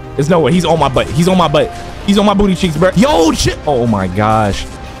no way. There's no way. He's on my butt. He's on my butt. He's on my booty cheeks, bro. Yo, chill. Oh my gosh.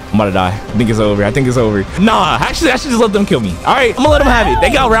 I'm about to die. I think it's over. I think it's over. Nah, actually, I should just let them kill me. All right, I'm gonna let them have it. They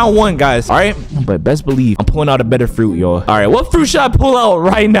got round 1, guys. All right, but best believe I'm pulling out a better fruit, y'all. All right, what fruit should I pull out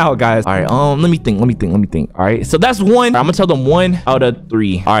right now, guys? All right, let me think. All right, so that's 1. I'm gonna tell them 1 out of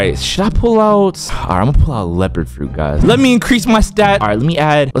 3. All right, should I pull out? All right, I'm gonna pull out leopard fruit, guys. Let me increase my stat. All right, let me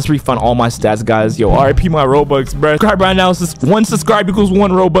add. Let's refund all my stats, guys. Yo, RIP my Robux, bro. Subscribe right now. So 1 subscribe equals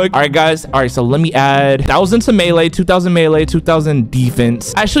 1 Robux. All right, guys. All right, so let me add 1,000 to melee, 2,000 melee, 2,000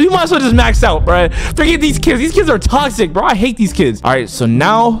 defense. Actually, you might as well just max out, bro. Forget these kids. These kids are toxic, bro. I hate these kids. All right, so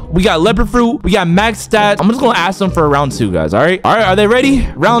now we got leopard fruit. We got max stats. I'm just gonna ask them for round 2, guys. All right, are they ready?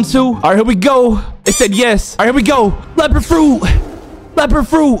 Round 2. All right, here we go. They said yes. All right, here we go. Leopard fruit.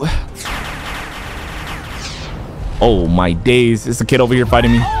 Oh my days. It's a kid over here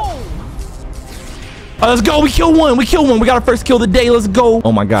fighting me. Let's go. We killed one. We got our first kill of the day. Let's go.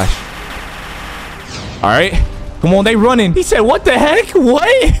 Oh my gosh. All right. Come on, they running. He said, what the heck?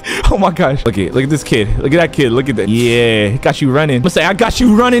 What? Oh my gosh. Look at this kid. Look at that kid. Look at that. Yeah, got you running. I'm gonna say, I got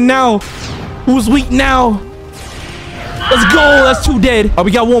you running now. Who's weak now? Let's go. That's 2 dead. Oh, we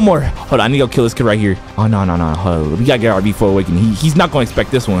got 1 more. Hold on, I need to go kill this kid right here. Oh, no. Hold on. We gotta get our V4 awakening. He's not gonna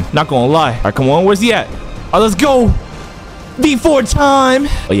expect this one. Not gonna lie. All right, come on. Where's he at? Oh, let's go. V4 time.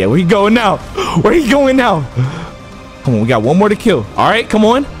 Oh yeah, where he going now? Where he going now? Come on, we got 1 more to kill. All right, come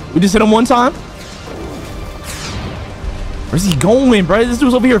on. We just hit him 1 time. Where's he going, bro? This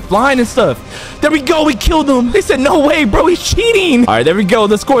dude's over here flying and stuff. There we go. We killed him. They said, no way, bro. He's cheating. All right, there we go.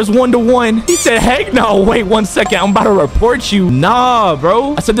 The score is 1-1. He said, heck no. Wait 1 second. I'm about to report you. Nah,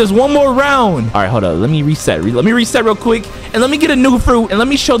 bro. I said there's 1 more round. All right, hold up. Let me reset. Let me reset real quick. And let me get a new fruit. And let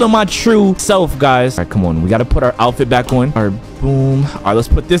me show them my true self, guys. All right, come on. We got to put our outfit back on. All right, boom. All right, let's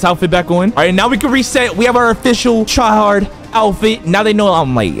put this outfit back on. All right, now we can reset. We have our official tryhard outfit. Now they know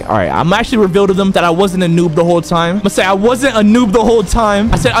I'm late. All right, I'm actually revealed to them that I wasn't a noob the whole time. I'm gonna say I wasn't a noob the whole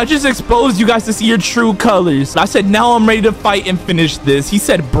time. I said I just exposed you guys to see your true colors. I said now I'm ready to fight and finish this. He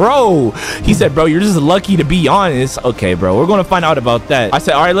said, bro, you're just lucky, to be honest. Okay, bro, we're gonna find out about that. I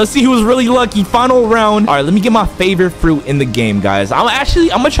said, all right, let's see who's really lucky. Final round. All right, let me get my favorite fruit in the game, guys. I'm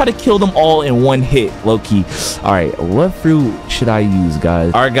gonna try to kill them all in 1 hit, low-key. All right, what fruit should I use,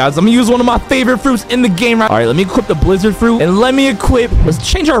 guys? All right, guys, I'm gonna use one of my favorite fruits in the game. All right, let me equip the blizzard fruit. And let me equip.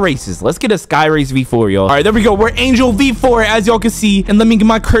 Let's change our races. Let's get a sky race V4, y'all. All right, there we go. We're angel V4, as y'all can see. And let me get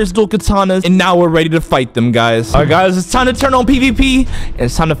my cursed dual katanas. And now we're ready to fight them, guys. All right, guys, it's time to turn on PvP. And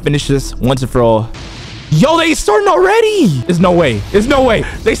it's time to finish this once and for all. Yo, they starting already. There's no way.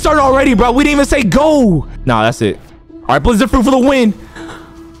 They started already, bro. We didn't even say go. Nah, that's it. All right, Blizzard Fruit for the win.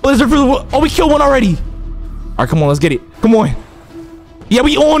 Blizzard Fruit for the win. Oh, we killed one already. All right, come on, let's get it. Come on. Yeah,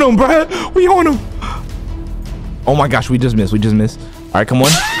 we on him, bro. We on him. Oh my gosh, we just missed. We just missed. All right, come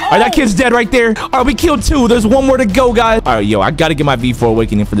on. All right, that kid's dead right there. All right, we killed 2. There's 1 more to go, guys. All right, yo, I got to get my V4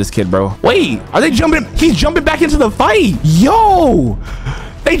 awakening for this kid, bro. Wait, are they jumping? He's jumping back into the fight. Yo,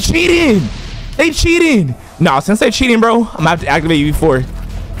 they cheating. They cheating. No, since they're cheating, bro, I'm going to have to activate V4.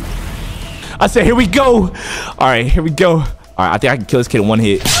 I said, here we go. All right, here we go. All right, I think I can kill this kid in 1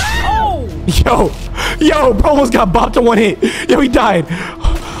 hit. Yo, bro almost got bopped in 1 hit. Yo, he died.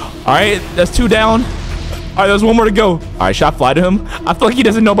 All right, that's 2 down. All right, there's 1 more to go. All right, should I fly to him? I feel like he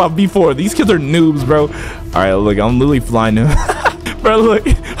doesn't know about V4. These kids are noobs, bro. All right, look, I'm literally flying to him. Bro, look,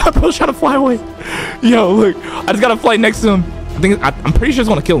 I'm trying to fly away. Yo, look, I just got to fly next to him. I'm pretty sure it's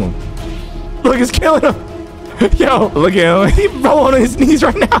going to kill him. Look, it's killing him. Yo, look at him. He's bro on his knees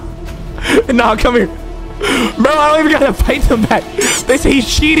right now. No, come here. Bro, I don't even gotta fight them back. They say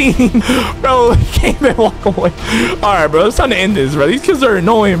he's cheating. Bro, he can't even walk away. All right, bro, it's time to end this, bro. These kids are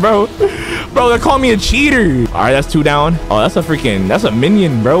annoying, bro. Bro, they're calling me a cheater. All right, that's 2 down. Oh, that's a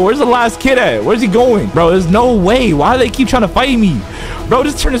minion, bro. Where's the last kid at? Where's he going? Bro, there's no way. Why do they keep trying to fight me? Bro,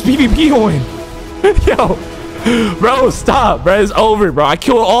 just turn this PvP on. Yo, bro, stop, bro. It's over, bro. I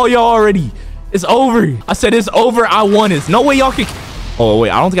killed all y'all already. It's over. I said it's over. I won. It's no way y'all can... Oh,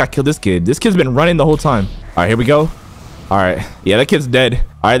 wait, I don't think I killed this kid. This kid's been running the whole time. All right, here we go. All right. Yeah, that kid's dead.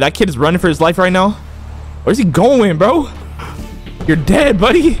 All right, that kid is running for his life right now. Where's he going, bro? You're dead,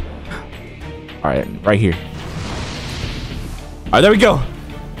 buddy. All right, right here. All right, there we go.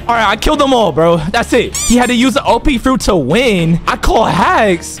 All right, I killed them all, bro. That's it. He had to use the OP fruit to win. I call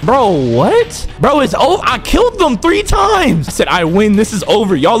hacks. Bro, what? Bro, it's over. I killed them 3 times. I said, I win. This is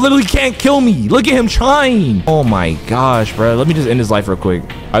over. Y'all literally can't kill me. Look at him trying. Oh, my gosh, bro. Let me just end his life real quick.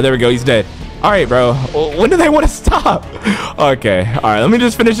 All right, there we go. He's dead. All right, bro. When do they want to stop? Okay. All right, let me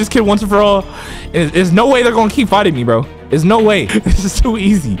just finish this kid once and for all. There's no way they're going to keep fighting me, bro. There's no way. This is too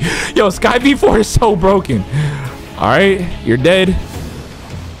easy. Yo, Sky V4 is so broken. All right, you're dead.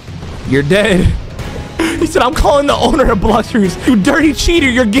 You're dead. He said, I'm calling the owner of Blox Fruits. You dirty cheater,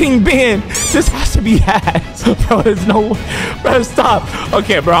 you're getting banned. This has to be hacks. Bro, there's no way. Bro, stop.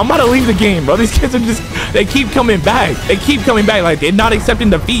 Okay, bro, I'm about to leave the game, bro. These kids are just, they keep coming back. They keep coming back like they're not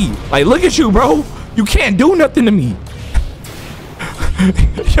accepting defeat. Like, look at you, bro. You can't do nothing to me.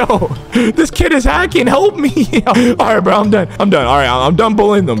 Yo, this kid is hacking. Help me. All right, bro, I'm done. All right, I'm done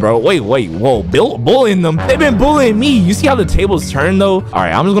bullying them, bro. Wait, whoa, bullying them. They've been bullying me. You see how the tables turn, though? All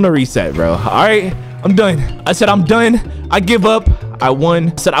right, I'm just gonna reset, bro. All right, I'm done. I said I'm done. I give up. I won.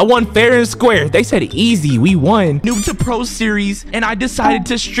 I said I won fair and square. They said easy. We won. Noob to Pro series, and I decided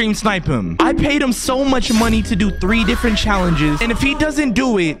to stream snipe him. I paid him so much money to do 3 different challenges, and if he doesn't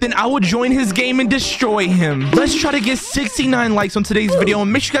do it, then I will join his game and destroy him. Let's try to get 69 likes on today's video,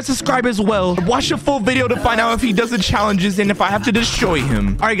 and make sure you guys subscribe as well. Watch the full video to find out if he does the challenges and if I have to destroy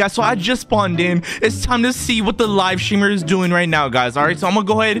him. All right, guys, so I just spawned in. It's time to see what the live streamer is doing right now, guys. All right, so I'm gonna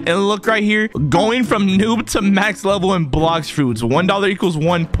go ahead and look right here. Going from noob to max level in Blox Fruits. $1 equals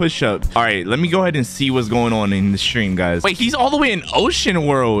 1 push-up. All right, let me go ahead and see what's going on in the stream, guys. Wait, he's all the way in Ocean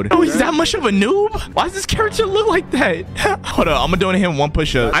World. Oh, he's that much of a noob? Why does this character look like that? Hold on, I'm gonna donate him 1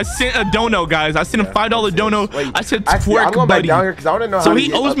 push-up. I sent a dono, guys. I sent him $5 dono. I said twerk, buddy. So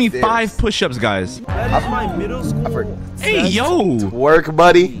he owes me 5 push-ups, guys. That's my middle school. Hey, yo. Twerk,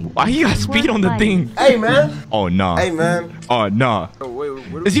 buddy. Why you got speed on the thing? Hey, man. Oh, nah. Hey, man. Oh, nah.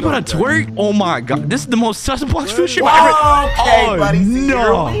 Is he about to twerk? Oh, my God. This is the most sus Blox Fruit shit I've ever. Okay, oh, buddy.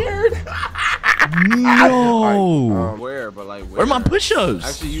 no. Weird. No. Where? But like, where are my push-ups?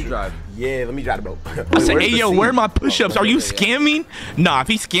 Actually, you drive. Yeah, let me drive the boat. I said, hey, yo, where are my push-ups? Are you scamming? Nah, if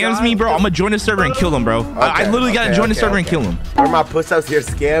he scams me, bro, I'm gonna join the server and kill him, bro. I literally gotta join the server and kill him. Where are my push-ups here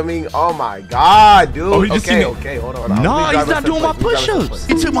scamming? Oh, my God, dude. Oh, he just okay, hold on. Nah, he's not doing my push-ups.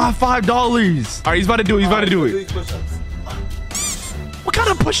 He took my $5. All right, he's about to do it. He's about to do it. What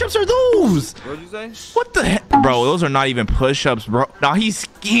kind of push-ups are those? What did you say? What the heck? Bro, those are not even push-ups, bro. Nah, he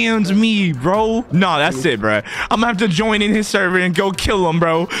scams me, bro. Nah, that's it, bro. I'm gonna have to join in his server and go kill him,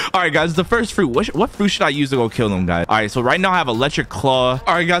 bro. All right, guys, the first fruit. What fruit should I use to go kill them, guys? All right, so right now I have Electric Claw.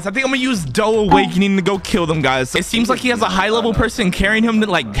 All right, guys, I think I'm gonna use Doe Awakening to go kill them, guys. It seems like he has a high-level person carrying him,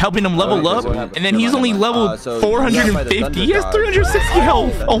 like helping him level up, and then he's only level 450. He has 360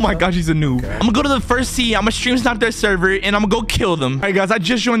 health. Oh my gosh, he's a noob. I'm gonna go to the first sea. I'm gonna stream snipe their server, and I'm gonna go kill them. All right, guys, I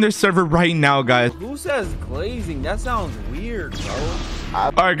just joined their server right now, guys. Who says glazing? That sounds weird, bro. All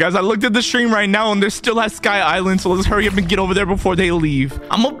right, guys, I looked at the stream right now, and they're still at Sky Island, so let's hurry up and get over there before they leave.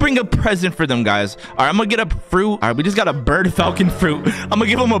 I'm gonna bring a present for them, guys. All right, I'm gonna get a fruit. All right, we just got a bird falcon fruit. I'm gonna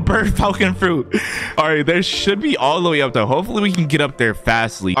give them a bird falcon fruit. All right, there should be all the way up there. Hopefully, we can get up there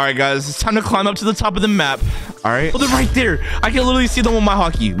fastly. All right, guys, it's time to climb up to the top of the map. All right, oh, they're right there. I can literally see them with my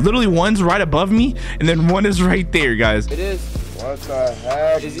hockey. Literally, one's right above me, and then one is right there, guys. It is. What the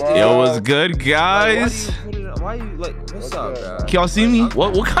heck, Yo, what's good, guys? Why you like, what's up, bro? Can y'all see me?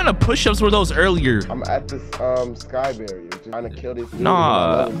 What kind of push-ups were those earlier? I'm at this sky barrier, just trying to kill this.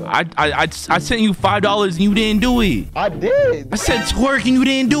 Nah, I sent you $5 and you didn't do it. I did. I said twerk and you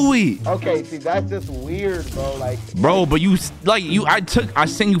didn't do it. Okay, see, that's just weird, bro. Like, bro, but I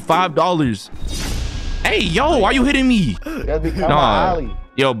sent you $5. Hey, yo, why you hitting me? That's because Nah, alley.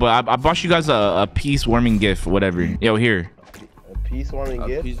 yo, but I bought you guys a peace warming gift, whatever. Yo, here. Peace warming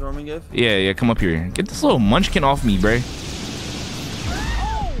gift. Peace warming gift. Yeah, come up here. Get this little munchkin off me, bro.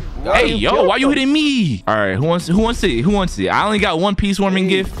 No, Hey, yo, why you hitting me? All right, who wants it? I only got one peace warming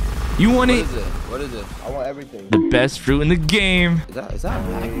gift. You want it? What is it? I want everything. The best fruit in the game. Is that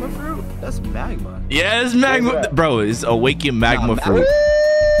magma fruit? That's magma. Yeah, it's magma. Bro, it's awakened magma Nah, fruit.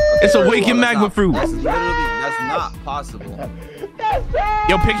 It's awakened magma fruit. That's not possible.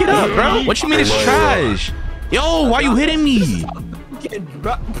 Yo, pick it up, bro. What you mean it's trash? Yo, why you hitting me?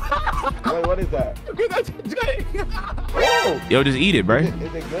 Wait, what is that? Oh, Yo, just eat it, bro.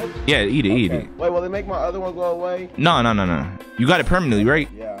 is it good? Yeah, eat it. Wait, will they make my other one go away? No. You got it permanently, right?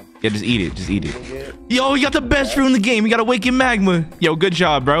 Yeah. Yeah, just eat it. Yo, you got the best fruit in the game. You got awakened magma. Yo, good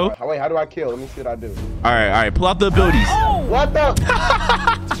job, bro. Wait, how do I kill? Let me see what I do. All right. Pull out the abilities. What the?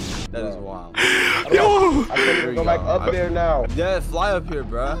 That is wild. Yo, I can't even go back up there now. Yeah, fly up here,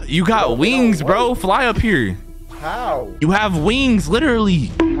 bro. you got wings, bro. Fly up here. How? You have wings, literally.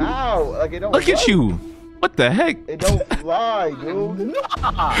 How? Like, it don't Look at work. you. What the heck? It don't fly, dude.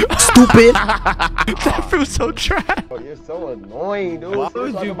 Stupid. That fruit's so trash. Oh, you're so annoying, dude. Why Seems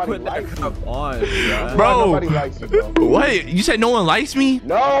would like you nobody put that likes you. cup on, Bro. Nobody likes you, bro. What? You said no one likes me?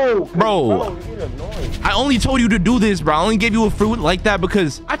 No, Bro. you're annoying. I only told you to do this, bro. I only gave you a fruit like that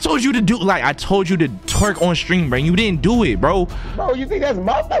because I told you to twerk on stream, bro. You didn't do it, bro. Bro, you think that's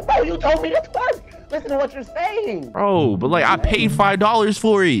my fault? Bro, you told me to twerk. Listen to what you're saying. Bro, but like I paid $5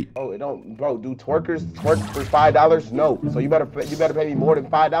 for it. Oh, it don't, bro. Do twerkers twerk for $5? No. So you better pay me more than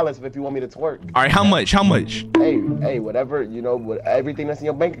 $5 if you want me to twerk. All right, how much? Hey, whatever, you know, everything that's in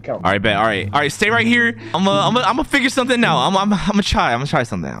your bank account. All right, bet. All right, stay right here. I'm gonna figure something out. I'm gonna try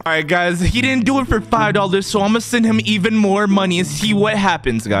something out. All right, guys, he didn't do it for $5, so I'm gonna send him even more money and see what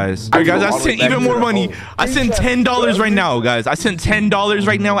happens, guys. All right, guys, I sent even more money. I sent $10 right now, guys. I sent $10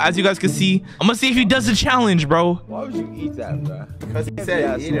 right now, as you guys can see. I'm gonna see if he does the challenge, bro. Why would you eat that, bro? Because he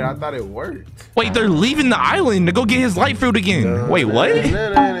said eat it. I thought it worked. Wait, they're leaving the island to go get his light fruit again. Wait, what? You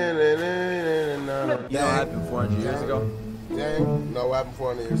know what happened 400 years ago? Dang. No, what happened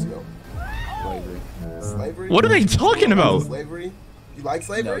 400 years ago? Slavery? What are they talking about? Slavery? You like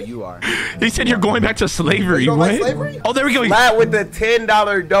slavery? No, you are. He said you're going back to slavery. You don't What? like slavery? Oh, there we go. Flat with the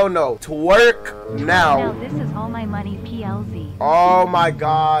 $10 dono. Twerk Now now. this is all my money, PLZ. Oh my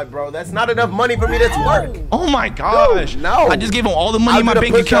God, bro. That's not enough money for me to twerk. Oh my gosh. No. I just gave him all the money in my do the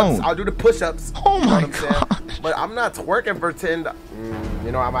bank push-ups. account. I'll do the push-ups. Oh You know my what I'm saying? gosh. But I'm not twerking for $10.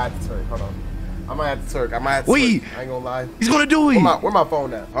 You know, I might have to twerk. Hold on. I might have to twerk. I might have to Wait. twerk. I ain't gonna lie. He's gonna do it. Where my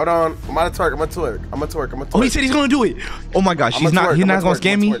phone at? Hold on. I'm about to twerk. I'm gonna twerk. Oh, he said he's gonna do it. Oh my gosh, he's not gonna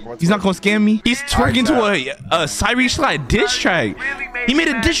scam me. He's not gonna scam me. He's twerking to a Cyrus Slide diss track. He made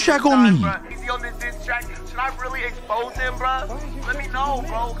a diss track on me. Is he on this diss track? Should I really expose him, bro? Let me know,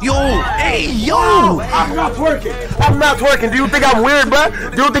 bro. Yo, hey, yo. I'm not twerking. Do you think I'm weird, bro?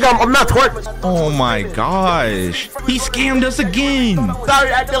 Do you think I'm not twerking? Oh my gosh, he scammed us again. Sorry,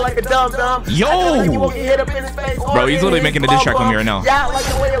 acting like a dumb. Yo. You won't get hit up in his face. Bro, he's literally making a diss track on me right now. Yeah, like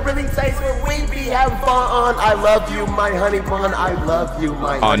the way it really tastes when we be having fun. I love you, my honey bun. I love you,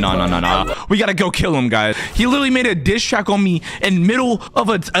 my Oh honey bun. no. We gotta go kill him, guys. He literally made a diss track on me in middle of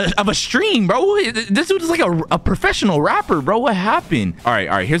a stream, bro. This dude is like a professional rapper, bro. What happened? All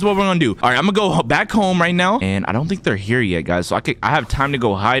right. Here's what we're gonna do. All right, I'm gonna go back home right now, and I don't think they're here yet, guys. So I have time to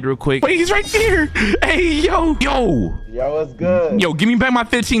go hide real quick. Wait, he's right there. Hey, yo. Yo, what's good? Yo, give me back my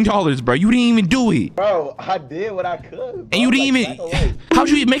 $15, bro. You didn't even do it. Bro, I did what I could. Bro. And you didn't even. How'd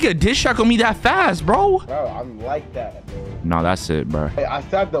you make a diss track on me that fast, bro? Bro, I'm like that, bro. No, that's it, bro. Hey, I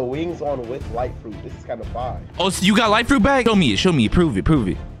still have the wings on with light fruit. This is kind of fine. Oh, so you got light fruit back? Show me. Prove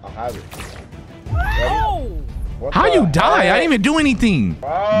it. I have it. Ready? What How the you die? I heck? didn't even do anything. Bro,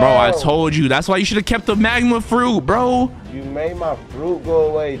 I told you. That's why you should have kept the magma fruit, bro. You made my fruit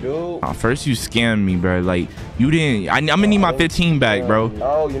go away, dude. First you scammed me, bro. Like you didn't. I'm gonna need my 15 back, bro.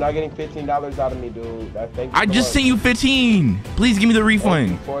 No, you're not getting $15 out of me, dude. Thank you I just sent you 15. Please give me the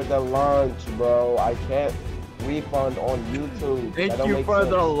refund. For the lunch, bro. I can't refund on YouTube. Thank you for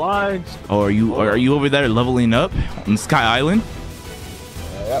the lunch. Oh, are you over there leveling up on Sky Island?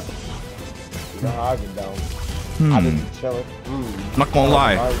 Yep. You know how I get down. I just be chilling. I'm not gonna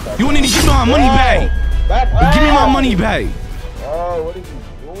lie. You need to give me my money back. Give me my money back. Oh, what are you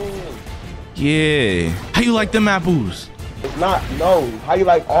doing? Yeah. How you like them apples? It's not, no. How you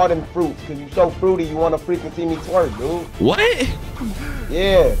like all them fruits? Because you so fruity, you want to freaking see me twerk, dude. What?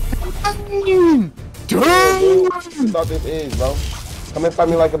 Yeah. Dude. What you thought this is, bro? Come and fight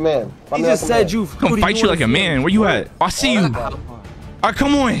me like a man. He just said you. Come fight you like a man. Where you at? I see you. All right,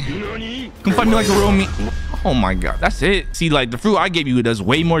 come on. Come fight me like a real man. Oh my God, that's it. See, like the fruit I gave you does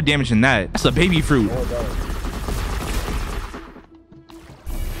way more damage than that. That's a baby fruit.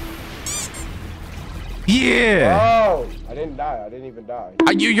 Yeah. Oh, I didn't die. I didn't even die.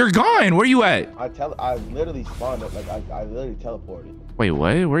 You're gone. Where you at? I literally spawned up. Like I literally teleported. Wait,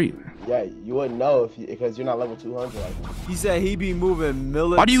 what? Where are you? Yeah, you wouldn't know because you're not level 200. He said he be moving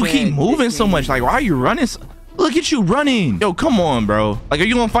militant. Why do you keep moving so much? Like, why are you running? Look at you running. Yo, come on, bro. Like, are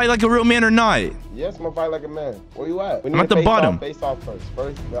you gonna fight like a real man or not? Yes, I'm gonna fight like a man. Where you at? I'm at the bottom. Face off first.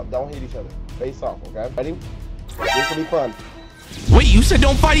 Don't hit each other. Face off, okay? Ready? This will be fun. Wait, you said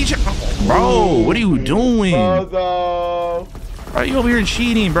don't fight each other. Bro, what are you doing? Bozo. Are you over here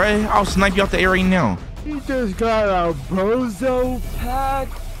cheating, bro? I'll snipe you out the air right now. He just got a bozo pack.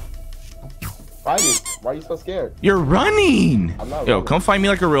 Fight me. Why are you so scared? You're running. I'm not Yo, running. come fight me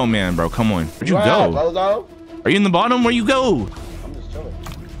like a real man, bro. Come on. Where'd you Where go? at, Bozo? Are you in the bottom? Where you go? I'm just chilling.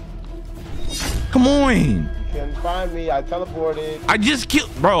 Come on. You couldn't find me. I teleported. I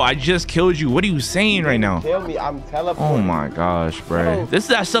just killed you. What are you saying right now? Kill me. I'm teleporting. Oh my gosh, bro. This is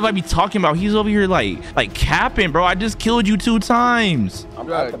that stuff I be talking about. He's over here like capping, bro. I just killed you 2 times.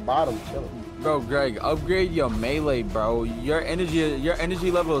 I'm at the bottom chilling. Bro, Greg, upgrade your melee, bro. Your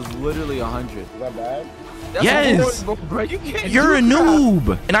energy level is literally 100. Is that bad? That's Yes. bro. You can't. You're a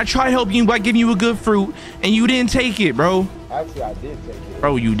noob. And I tried helping you by giving you a good fruit, and you didn't take it, bro. Actually, I did take it.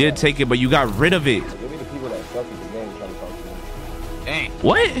 Bro, you did take it, but you got rid of it. It be the people that suck at the game trying to talk to me. Dang.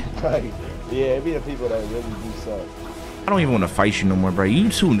 What? Like, yeah, it be the people that really do suck. I don't even want to fight you no more, bro. You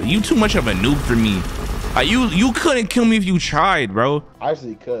too much of a noob for me. You couldn't kill me if you tried, bro. I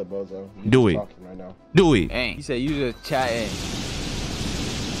actually could, Bozo. You Do just it. talking right now. Do it. Dang. He said you just chatting.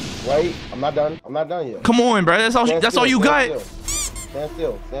 Wait, I'm not done. I'm not done yet. Come on, bro. That's all you got. Stand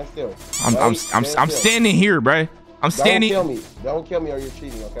still. Stand still. I'm standing here, bro. I'm standing. Don't kill me. Don't kill me or you're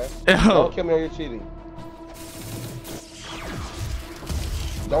cheating, okay? Ew. Don't kill me or you're cheating.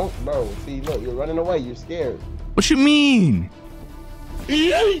 Don't, bro. See, look, you're running away. You're scared. What you mean?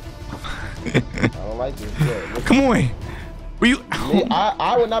 I don't like this. Yeah, Come on. Were you?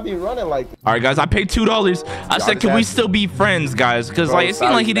 I would not be running like this. All right, guys. I paid $2. I said, can we still be friends, guys? Because like it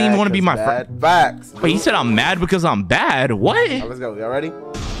seemed like he didn't even want to be my friend. Facts. Wait, he said I'm mad because I'm bad. What? Let's go. Y'all ready?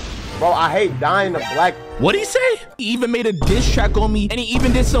 Bro, I hate dying to black. What'd he say? He even made a diss track on me, and he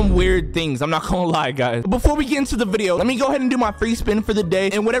even did some weird things. I'm not gonna lie, guys. But before we get into the video, let me go ahead and do my free spin for the day.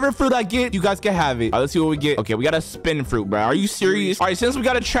 And whatever fruit I get, you guys can have it. All right, let's see what we get. Okay, we got a spin fruit, bro. Are you serious? All right, since we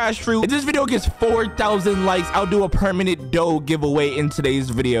got a trash fruit, if this video gets 4,000 likes, I'll do a permanent dough giveaway in today's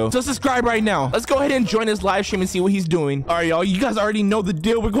video. So subscribe right now. Let's go ahead and join this live stream and see what he's doing. All right, y'all. You guys already know the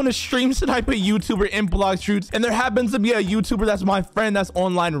deal. We're going to stream tonight with a YouTuber in Blox Fruits, and there happens to be a YouTuber that's my friend that's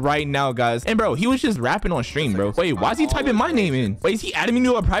online right now, guys. And bro, he was just rapping on stream, bro. Wait, why is he typing my name in? Wait, is he adding me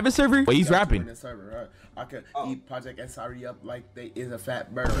to a private server? Wait, he's rapping. I could eat Project SRE up like they is a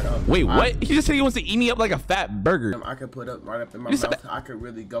fat burger. Wait, what? He just said he wants to eat me up like a fat burger. I could put up right up in my mouth. I could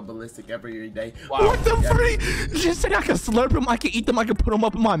really go ballistic every day. Wow. What the freak? You just said I could slurp him, I could eat them, I could put them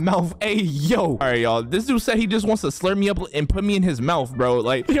up in my mouth. Hey, yo. All right, y'all. This dude said he just wants to slurp me up and put me in his mouth, bro.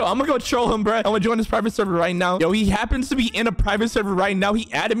 Like, yo, I'm gonna go troll him, bro. I'm gonna join this private server right now. Yo, he happens to be in a private server right now.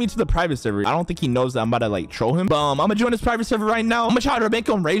 He added me to the private server. I don't think he knows that I'm about to like troll him. But I'm gonna join this private server right now. I'm gonna try to make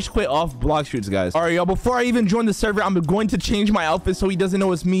him rage quit off Blox Fruits, guys. All right, y'all. Before I even join the server, I'm going to change my outfit so he doesn't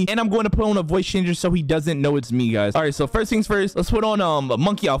know it's me, and I'm going to put on a voice changer so he doesn't know it's me, guys. All right, so first things first, let's put on a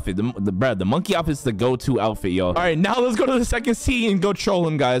monkey outfit. The monkey outfit's the go-to outfit, y'all. All right, now let's go to the second sea and go troll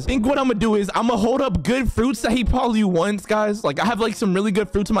him, guys. I think what I'm gonna do is I'm gonna hold up good fruits that he probably wants, guys. Like I have like some really good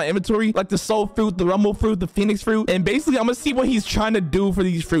fruits in my inventory, like the soul fruit, the rumble fruit, the phoenix fruit, and basically I'm gonna see what he's trying to do for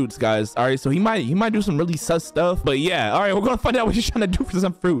these fruits, guys. All right, so he might do some really sus stuff, but yeah. All right, we're gonna find out what he's trying to do for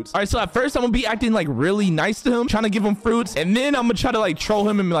some fruits. All right, so at first I'm gonna be acting like real really nice to him, trying to give him fruits, and then I'm gonna try to like troll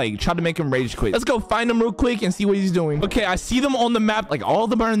him and like try to make him rage quit. Let's go find him real quick and see what he's doing. Okay, I see them on the map. Like all of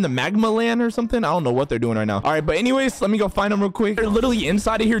them are in the magma land or something. I don't know what they're doing right now. All right, but anyways, let me go find them real quick. They're literally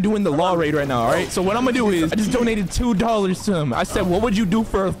inside of here doing the law raid right now. All right, so what I'm gonna do is I just donated $2 to him. I said, what would you do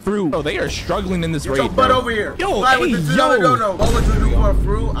for a fruit? Oh, they are struggling in this raid. Your butt over here. Yo, Fly hey, with the yo. $2. What would you do for a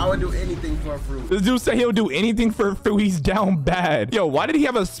fruit? I would do anything for a fruit. This dude said he'll do anything for a fruit. He's down bad. Yo, why did he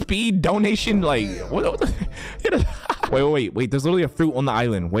have a speed donation? Like, what the wait. There's literally a fruit on the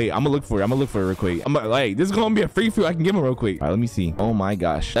island. Wait, I'm gonna look for it. Real quick. I'm like, this is gonna be a free fruit I can give him real quick. All right, let me see. Oh my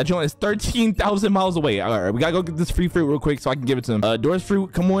gosh. That joint is 13,000 miles away. All right, we gotta go get this free fruit real quick so I can give it to him. Doors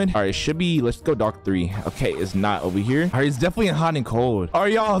fruit, come on. All right, it should be, let's go dock 3. Okay, it's not over here. All right, it's definitely in hot and cold. All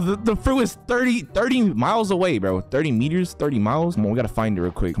right, y'all, the fruit is 30 miles away, bro. 30 meters, 30 miles. Come on, we gotta find it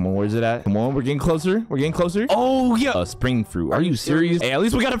real quick. Come on, where's it at? Come on, we're getting closer. Oh, yeah. Spring fruit. Are you serious? Hey, at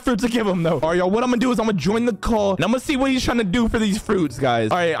least we got a fruit to give him, though. All right, y'all, what I'm gonna do is I'm gonna join the call, and I'm gonna see what he's trying to do for these fruits,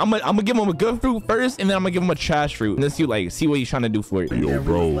 guys. All right, I'm gonna give him a good fruit first, and then I'm gonna give him a trash fruit, and then see what he's trying to do for it. Yo,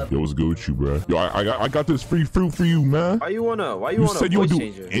 bro, yo, what's good with you, bro? Yo, I got this free fruit for you, man. Why you wanna You said you would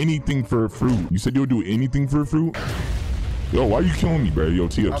do anything for a fruit. You said you would do anything for a fruit. Yo, why are you killing me, bro? Yo,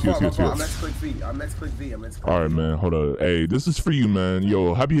 T up. I'm at click V. All right, man. Hold up. Hey, this is for you, man.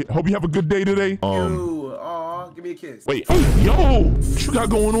 Yo, hope you have a good day today. Give me a kiss. Wait. Hey, yo, what you got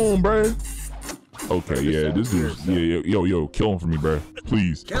going on, bro? Okay, yeah, this dude's, yo, kill him for me, bro.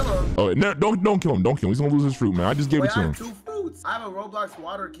 Please. Kill him? Oh, no, don't kill him. Don't kill him. He's gonna lose his fruit, man. I just gave it to him. I have 2 fruits. I have a Roblox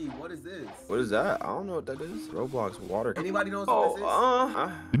water key. What is this? What is that? I don't know what that is. Roblox water. Anybody knows what this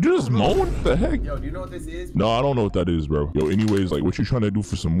is? Did you just moan? What the heck? Yo, do you know what this is? No, I don't know what that is, bro. Yo, anyways, like, what you trying to do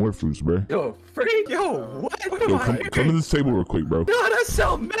for some more fruits, bro? Yo, freak. Yo, what? Yo, come to this table real quick, bro. No, that's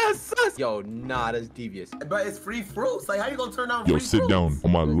so mess. Yo, nah, that's devious. But it's free fruits. Like, how you gonna turn down Yo, free sit fruits? down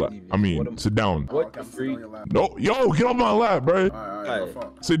on my lap. I mean, sit down. What the freak? No, yo, get off my lap, bro. All right.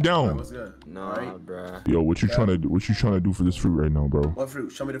 Sit down. What's good? Nah, bruh. Yo, what you trying to do for this fruit right now, bro? What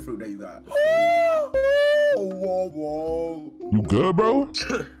fruit? Show me the fruit that you got. You good, bro?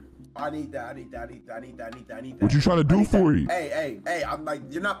 I need that. What you trying to do for it? Hey, I'm like,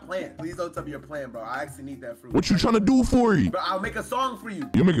 you're not playing. Please don't tell me you're playing, bro. I actually need that fruit. What you trying to do for it? Bro, I'll make a song for you.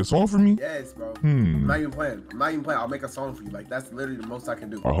 You make a song for me? Yes, bro. I'm not even playing. I'll make a song for you. Like, that's literally the most I can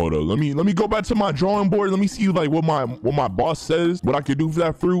do. All right, hold up. Let me go back to my drawing board. Let me see like what my boss says, what I can do for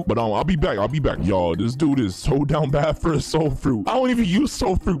that fruit. But I'll be back. Y'all, this dude is so down bad for a soul fruit. I don't even use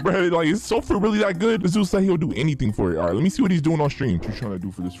soul fruit, bro. Like, is soul fruit really that good? This dude said he'll do anything for it. All right, let me see what he's doing on stream. What you trying to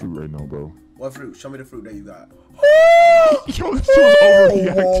do for this fruit right now, bro? What fruit? Show me the fruit that you got. Yo, this was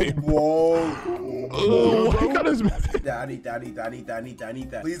overreacting, bro. He got his... I need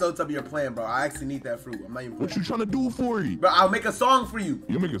that. Please don't tell me you're playing, bro. I actually need that fruit. I'm not even playing. What you trying to do for it? Bro, I'll make a song for you.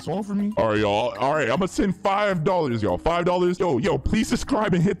 You make a song for me? All right, y'all. All right, I'm gonna send $5, y'all. $5. Yo, please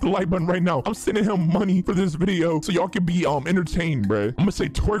subscribe and hit the like button right now. I'm sending him money for this video so y'all can be entertained, bro. I'm gonna say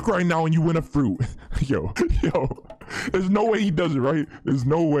twerk right now and you win a fruit. Yo. There's no way he does it, right? There's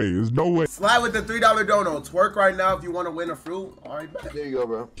no way. Slide with the $3 dono. Twerk right now if you want to win a fruit. All right, bet. There you go,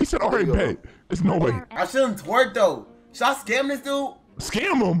 bro. He said, all right, bet. There's no way. I shouldn't twerk, though. Should I scam this dude?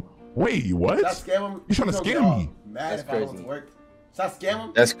 Scam him? Wait, what? Should I scam him? You trying to scam me? Mad if I don't twerk. Should I scam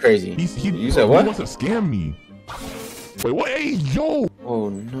him? That's crazy. You said what? He wants to scam me. Wait, what? Hey, yo. Oh,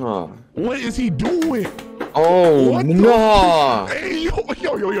 no. What is he doing? Oh, what no. Hey, yo. No.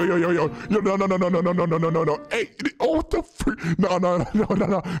 Hey, oh, what the freak? No.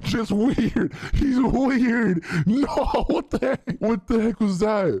 Just weird. He's weird. No, what the heck was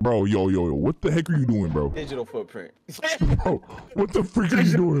that? Bro, yo. What the heck are you doing, bro? Digital footprint. Bro, what the freak are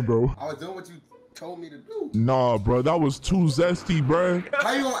you doing, bro? I was doing what you told me to do. Nah, bro, that was too zesty, bro.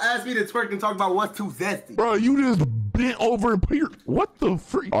 How you gonna ask me to twerk and talk about what's too zesty? Bro, you just bent over and put your... What the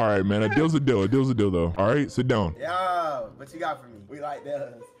freak? All right, man, a deal's a deal. A deal's a deal, though. All right, sit down. Yo, what you got for me? We like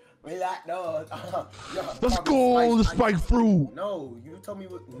those. Let's go, the spike fruit. No, you told me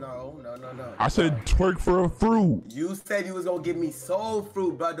what. No. I said twerk for a fruit. You said you was gonna give me soul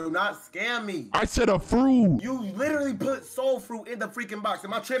fruit, but do not scam me. I said a fruit. You literally put soul fruit in the freaking box.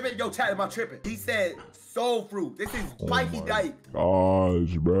 Am I tripping? Yo, chat, am I tripping? He said soul fruit. This is spiky dyke.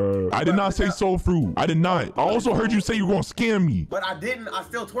 Gosh, bro. I did not say soul fruit. I did not. I also heard you say you were gonna scam me. But I didn't. I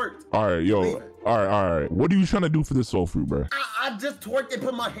still twerked. All right, yo. All right. What are you trying to do for this soul fruit, bro? I just twerked and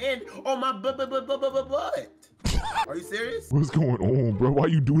put my hand on my butt. Are you serious? What's going on, bro? Why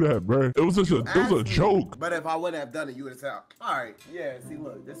you do that, bro? It was just it was a joke. But if I wouldn't have done it, you would have said, all right, yeah, see,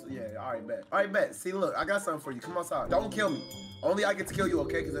 look, all right, bet. All right, bet. See, look, I got something for you. Come outside. Don't kill me. Only I get to kill you,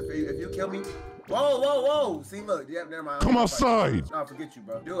 okay? Because if you kill me, whoa. See, look, yeah, never mind. Come outside. Nah, forget you,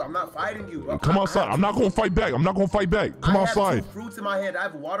 bro. Dude, I'm not fighting you, bro. Come outside. I'm not gonna fight back. Come I outside. have 2 fruits in my hand. I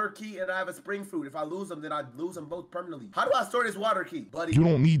have a water key and I have a spring fruit. If I lose them, then I lose them both permanently. How do I store this water key, buddy? You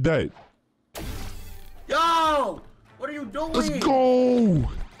don't need that. Yo! What are you doing? Let's go.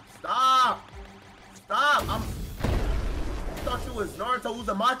 Stop! I thought you was Naruto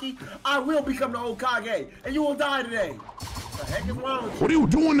Uzumaki. I will become the Hokage, and you will die today. What the heck is wrong with you? What are you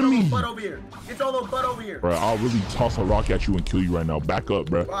doing to me? Butt over here. Get your little butt over here. Bro, I'll really toss a rock at you and kill you right now. Back up,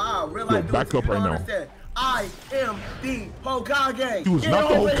 bro. Wow, real Yo, life back dudes, up you right don't now. understand. I am the Hokage. You was Get not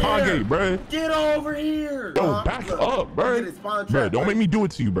the over Hokage, here. bro. Get over here. Yo, back up, bro. Bro, don't make me do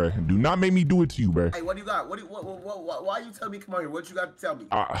it to you, bro. Do not make me do it to you, bro. Hey, what do you got? Why you tell me come on here? What you got to tell me?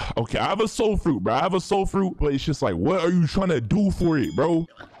 Okay, I have a soul fruit, bro. I have a soul fruit, but it's just like, what are you trying to do for it, bro?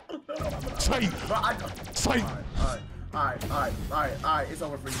 Sight. Sight. All right. It's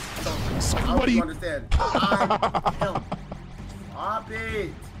over for you. It's over for you. Sight, I don't buddy. think you understand. I'm him. Stop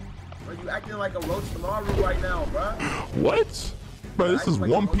it. Bro, you acting like a roach tomorrow right now, bro. What? Bro, this is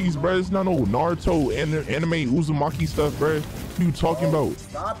One Piece, bro. It's not no Naruto anime Uzumaki stuff, bro. What are you talking about?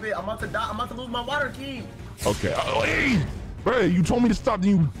 Stop it. I'm about to die. I'm about to lose my water key. Okay. Oh, hey. Bro, you told me to stop,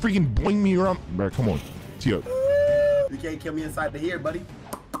 then you freaking boing me around. Bro, come on. Tee up. You can't kill me inside the here, buddy.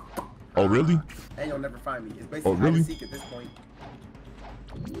 Oh, really? And you'll never find me. It's basically really? hide and seek at this point.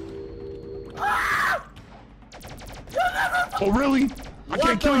 Ah! Oh, really? I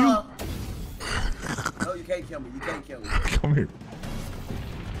can't kill you. No, you can't kill me. You can't kill me. Come here.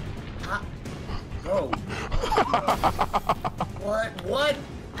 Bro. What?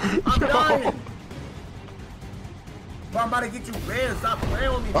 I'm dying. Bro, I'm about to get you banned. Stop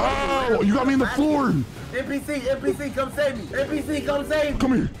playing with me. Oh, you got me in the floor. NPC, come save me. NPC, come save me.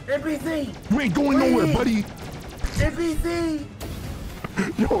 Come here. NPC. You ain't going nowhere, buddy. NPC.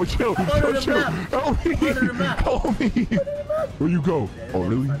 Yo, chill. Under the Chill. map. Help me. Under the map. Help me. Where you go? Oh,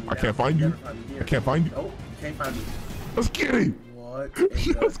 really? I can't find you? I can't find you? Nope, you can't find me. Let's get it. What in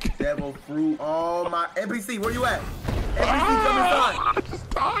the devil fruit? Oh my. NPC, where you at? NPC, come inside. I just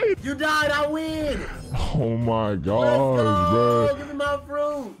died. You died, I win. Oh my Let's gosh, go. bro. Give me my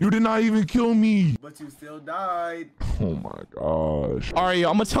fruit. You did not even kill me. But you still died. Oh my gosh. All right,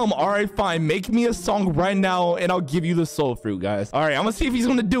 I'm gonna tell him, all right, fine, make me a song right now and I'll give you the soul fruit, guys. All right, I'm gonna see if he's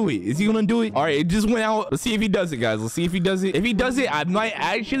gonna do it. Is he gonna do it? All right, it just went out. Let's see if he does it, guys. Let's see if he does it. If he does it, I might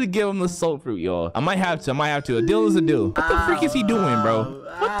actually give him the soul fruit, y'all. I might have to. A deal is a deal. What the freak is he doing, bro?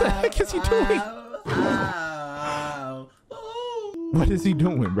 What the heck is he doing? What is he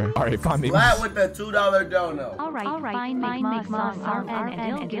doing, bro? All right, fine. Flat with the $2 dono. All right, fine, make my song, and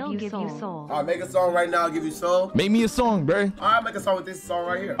it'll give you soul. All right, make a song right now, I'll give you soul. Make me a song, bro. All right, make a song with this song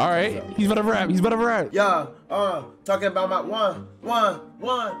right here. All right, he's about to rap. Yeah, talking about my one.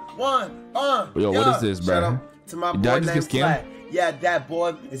 Yo, what is this, bro? Shout out to my Did boy I just named get scammed? Flat. Yeah, that boy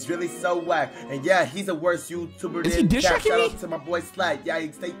is really so whack. And yeah, he's the worst YouTuber. Is he diss tracking Shout me? out to my boy Slack. Yeah, he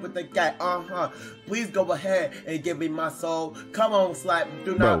stayed with the guy. Please go ahead and give me my soul. Come on, Slack.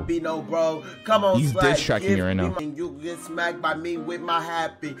 Do Bro. not be no bro. Come on, He's Slack. diss tracking me right now. You get smacked by me with my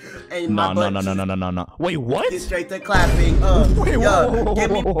happy. And my No. Wait, what? Get straight to clapping. Wait, yeah, whoa.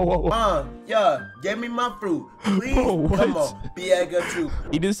 give me, give me my fruit. Please, What? come on, be a good truth.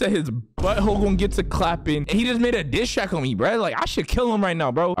 He just said his butthole gonna get to clapping, and he just made a diss track on me, bro. Like, I should kill him right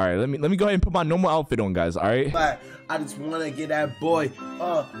now, bro. All right, let me go ahead and put my normal outfit on, guys. All right. But I just wanna get that boy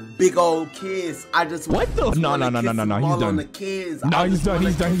big old kiss. I just What the? No. He's done. The kids. No, I he's just done. wanna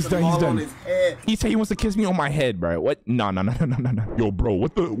He's done. kiss He's them done. He's all on done. his head. He said he wants to kiss me on my head, bro. What? No. Yo, bro,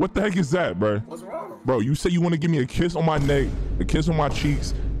 what the heck is that, bro? What's wrong? Bro, you say you want to give me a kiss on my neck, a kiss on my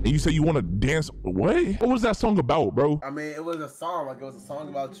cheeks, and you say you want to dance. What? What was that song about, bro? I mean, it was a song. Like, it was a song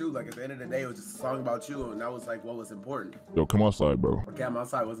about you. Like, at the end of the day, it was just a song about you. And that was, like, what was important. Yo, come outside, bro. Okay, I'm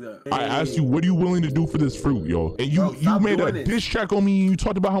outside. What's good? I asked you, what are you willing to do for this fruit, yo? And Bro, you stop made a doing it. diss track on me, and you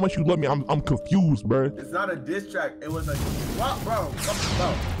talked about how much you love me. I'm confused, bro. It's not a diss track. It was a... What, bro?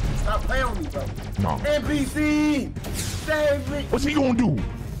 Bro, stop playing with me, bro. No. NPC! Save me! What's he gonna do?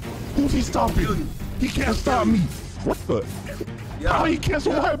 Who's he stopping? He can't stop me. What the? How he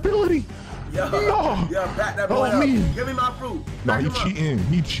cancel my ability? Yeah, No. yeah, back that boy Help up. me. Give me my fruit. No, Back he him up. cheating.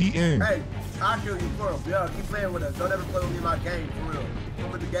 He cheating. Hey, I'll kill you for him. Yeah, keep playing with us. Don't ever play with me in my game, for real.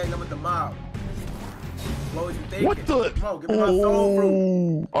 I'm with the gang, I'm with the mob. What was you thinking? What the? Come on, give me my soul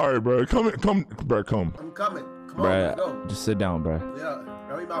fruit. All right, bro. Come, bro. Come. I'm coming. Come on, Bro, let's go. just sit down, bro. Yeah,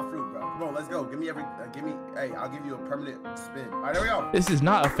 Don't eat my fruit, bro. Come on, let's go. Give me, hey, I'll give you a permanent spin. All right, there we go. This is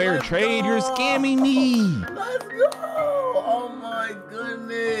not a fair Let's trade. go. You're scamming me. Let's go. Oh my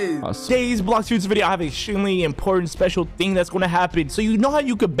goodness. Today's Blox Fruits video, I have an extremely important special thing that's going to happen. So you know how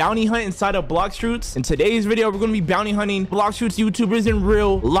you could bounty hunt inside of Blox Fruits? In today's video, we're going to be bounty hunting Blox Fruits YouTubers in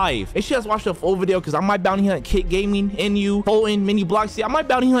real life. Make sure you guys watch the full video because I might bounty hunt Kit Gaming, NU, Fulton, Mini Bloxy. I might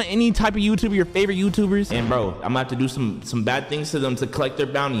bounty hunt any type of YouTuber, your favorite YouTubers. And bro, I'm gonna have to do some bad things to them to collect their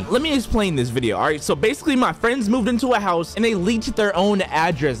bounty. Let me explain this video. All right, so basically my friends moved into a house and they leaked their own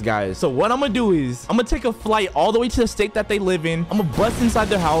address, guys. So what I'm gonna do is I'm gonna take a flight all the way to the state that they live in. I'm gonna bust inside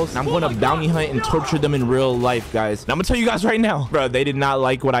their house and I'm gonna bounty hunt and torture them in real life, guys. And I'm gonna tell you guys right now, bro, they did not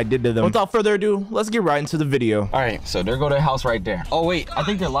like what I did to them. Without further ado, let's get right into the video. All right, so there go their house right there. Oh wait, I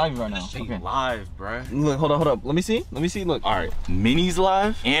think they're live right now. Okay. Live, bro. Look, hold up. Let me see. Look. All right, Mini's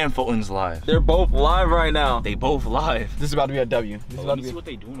live and Fulton's live. They're both live right now. They both live. This is about to be a W. This is about to be. What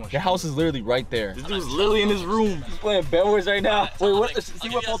they doing? Their house is literally right there. This dude's literally in his room. He's playing Bedwars right now. Wait, what? See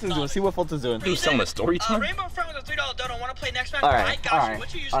what Fulton's doing. See what Fulton's doing. Dude, selling a story time. Rainbow friend with a $3 dono. Want to play next match? All I right, got all you. right,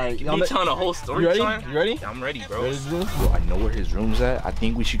 What you all using? right. You telling a whole story You ready? time? You ready? Yeah, I'm ready, bro. Ready to do this? Bro, I know where his room's at. I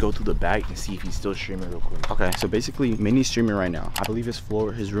think we should go through the back and see if he's still streaming real quick. Okay, so basically Mini's streaming right now. I believe his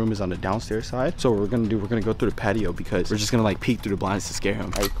room is on the downstairs side. So what we're gonna go through the patio because we're just gonna like peek through the blinds to scare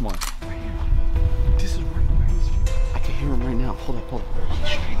him. All right, come on. This is right where he's streaming. I can hear him right now. Hold up.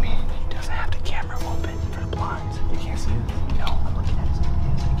 He's streaming. He doesn't have the camera open for the blinds. You can't see it? No, I'm looking at his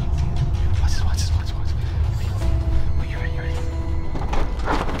hands. I can't see it. Watch this. Wait, you ready?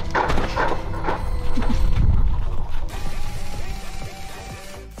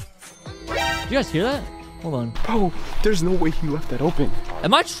 Did you guys hear that? Hold on. Bro, there's no way he left that open.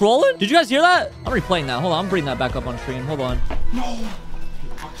 Am I trolling? Did you guys hear that? I'm replaying that. Hold on. I'm bringing that back up on stream. Hold on. No.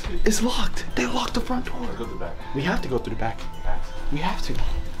 It's locked. They locked the front door. Go through the back. We have to go through the back. We have to.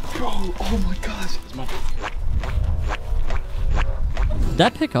 Bro, oh my gosh. Did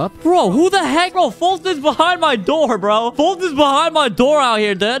that pick up? Bro, who the heck? Bro, Fulton's behind my door, bro. Fulton's behind my door out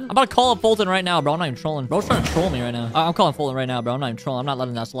here, dude. I'm about to call up Fulton right now, bro. I'm not even trolling. Bro's trying to troll me right now. I'm calling Fulton right now, bro. I'm not even trolling. I'm not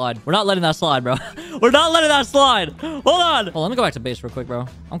letting that slide. We're not letting that slide, bro. We're not letting that slide. Hold on. Hold on, let me go back to base real quick, bro.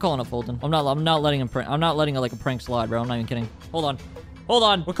 I'm calling up Fulton. I'm not letting him prank. I'm not letting like a prank slide, bro. I'm not even kidding. Hold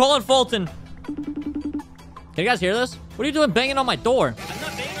on. We're calling Fulton. Can you guys hear this? What are you doing banging on my door? I'm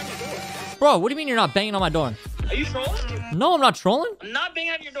not banging on your door. Bro, what do you mean you're not banging on my door? Are you trolling? No, I'm not trolling. I'm not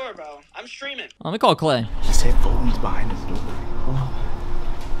banging on your door, bro. I'm streaming. Let me call Clay. He said Fulton's behind his door.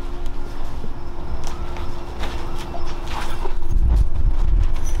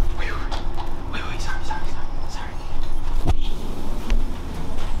 Wait, sorry.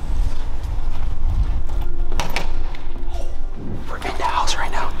 We're in the house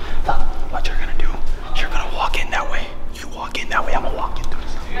right now. What you're gonna do, you're gonna walk in that way. You walk in that way, I'm gonna walk in through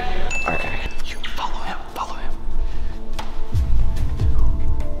this. All right, you follow him.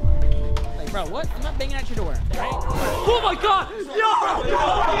 Like, bro, what? I'm not banging at your door, right? Oh my god! Yo,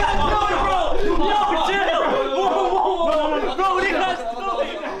 chill! Bro, what are you guys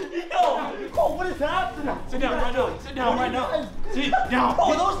doing? Yo, what is happening? Sit down right now. Sit down.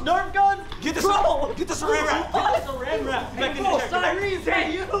 Oh, those Nerf guns? Get the saran wrap. Get the saran wrap. Get back in the chair. Cyrene, say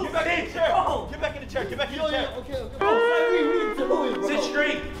you. Get back in the chair. Get back in the chair. Okay. Bro, Cyrene, what are you doing, bro? Sit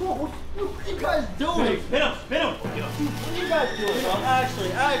straight. Bro, what are you guys doing? Spin him. What are you guys doing, bro?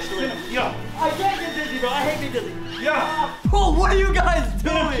 Actually. Yo. I can't get dizzy, bro. I hate being dizzy. Yeah. Bro, what are you guys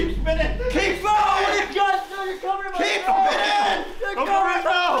doing? Keep spinning. Keep spinning. What are you guys doing? You're covering my Keep spinning. You're covering his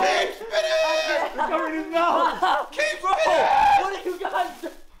mouth. Keep spinning. You're covering his mouth. Keep spinning. What are you guys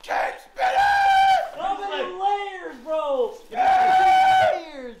doing? Keep spinning. How many layers, bro?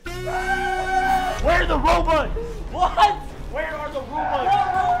 Layers. Where are the robots? What? Where are the robots? What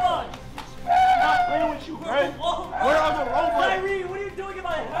robots? I'm not playing with you, bro. Where are the robots? Cyrene, what are you doing in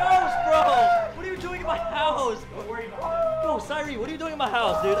my house, bro? What are you doing in my house? Don't worry about it. Bro, Cyrene, what are you doing in my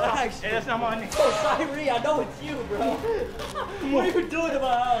house, dude? Actually. Hey, that's not my name. Bro, Cyrene, I know it's you, bro. What are you doing in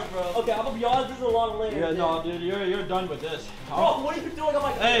my house, bro? Okay, I'm gonna be honest, this is a lot of layers. Yeah, no, dude, you're done with this. Bro, what are you doing? I'm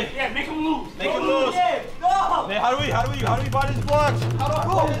like, hey, yeah, make him lose. Make him lose. No. Hey, how do we buy this block?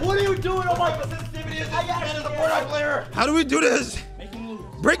 Bro, what are you doing? I'm like, the sensitivity is as a Fortnite player. How do we do this? Make him lose.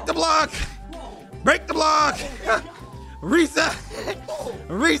 Break the block. Break the block. Reset.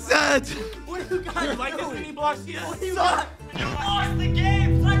 Reset. What are you guys doing? Like this Mini Blox? Yes. What are you guys? You lost the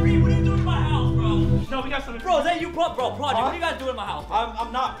game. Cyrene, what are you doing in my house, bro? No, we got something. Bro, is that you, bro? Project, what are you guys doing in my house?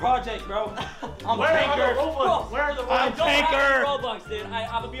 I'm not Project, bro. I'm Where Tanker. Where are the Robux? I'm Tanker. Robux, dude.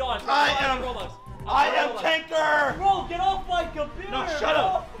 I'm gonna be honest. I am Robux. Tanker. Bro, get off my computer. No, shut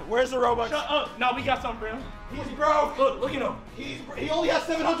up. Where's the Robux? Shut up. No, we got something for him. He's broke. Look at him. He only has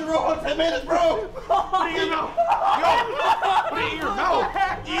 700 Robux. That man is broke. Put it in your mouth. Yo, put it in your mouth.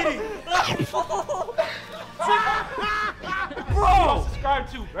 Eat it. Bro, subscribe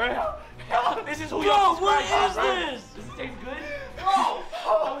to, bro. This is who y'all subscribe to, bro. This Does it taste good? Bro!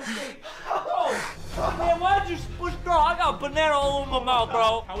 Man, why'd you push, bro? I got banana all over my mouth,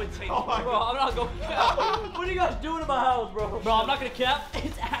 bro. How it tastes. Bro, I'm not gonna cap. What are you guys doing in my house, bro? Bro, I'm not gonna cap.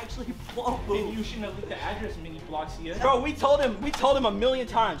 It's actually plum. Maybe you shouldn't have leaked the address, Mini Blox here. Bro, we told him a million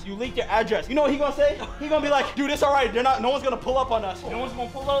times. You leaked your address. You know what he gonna say? He gonna be like, dude, it's all right. No one's gonna pull up on us. No one's gonna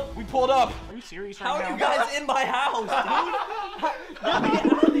pull up? We pulled up. Are you serious right How now? are you guys in my house, dude? Get me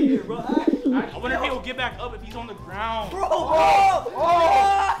out of here, bro. I wonder if he'll get back up if he's on the ground. Bro! Yeah.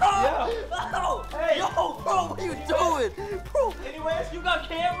 Hey! Yo, bro, what are you doing? Bro, Anyways, you got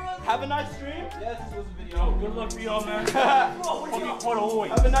cameras? have a nice stream. Yes, this was a video. Yo, good luck for y'all, man. Bro, what are you Hold on,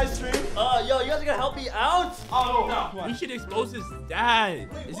 wait. Have a nice stream. Yo, you guys are gonna help me out? Oh, No, we should expose his dad.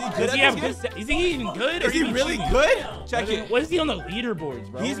 Is he good Does at he have this good? Is he even good? Or Is he really cheating? good? Check it. What is he on the leaderboards,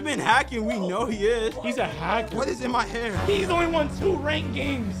 bro? He's been hacking. We know he is. He's a hacker. What is in my hair? He's only won 2 ranked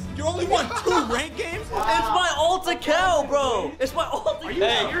games. You only won 2 ranked games? It's my alt account, bro. It's my alt Are you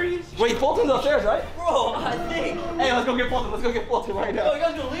account. serious? Wait, Fulton's upstairs, right? Bro, I think. Hey, let's go get Fulton. Let's go get Fulton right Yo, now. you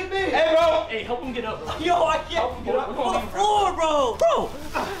guys gonna leave me? Hey, bro. Hey, help him get up, bro. Yo, I can't. Get up. On the floor, bro. Bro.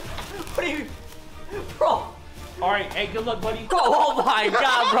 What are you? Bro. All right, hey, good luck, buddy. Bro, oh my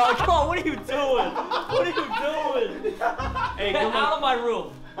God, bro. Bro, what are you doing? What are you doing? Hey, Get good out luck. of my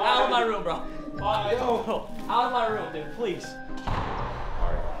room. Out of my room, bro. Bye. Bro, out of my room, dude, please.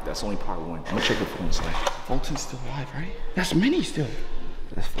 That's only part 1. I'm gonna check the phone side. Fulton's still alive, right? That's Minnie still.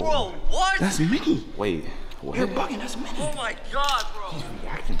 That's Fulton. Bro, what? That's Minnie. Wait, what? You're bugging. That's Minnie. Oh my God, bro. He's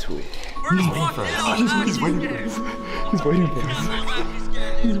reacting to it. Where's Walker? He's waiting for us. He's waiting for us.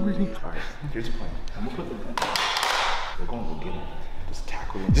 He's waiting. All right, here's the plan. I'm gonna put them in. We're gonna go get him. Just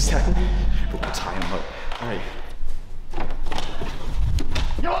tackle him. Just tackle him. We're gonna tie him up. All right.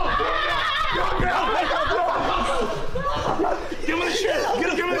 Give him the chair. Get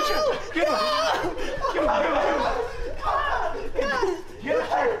him. Give him the chair. Get him. Give him. Get him. Get him. Get him.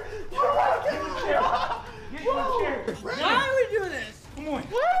 Get him a chair. Why are we doing this? Come on. Why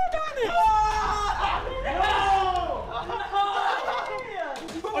are we doing this?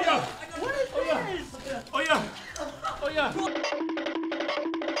 Oh yeah. What is this? Oh yeah. Oh yeah.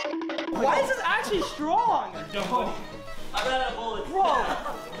 Why is this actually strong? Dumb buddy. I ran out of bullets. Bro,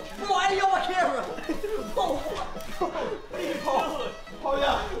 why are you on my camera? Bro, what are you doing? Oh,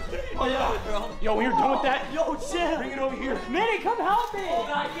 yeah. Oh, yeah. Bro. Yo, when you're done with that, Yo, chill. bring it over here. Minnie, come help me. Oh,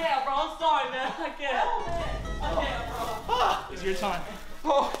 I can't, bro. I'm sorry, man. I can't. I can't, bro. It's your time.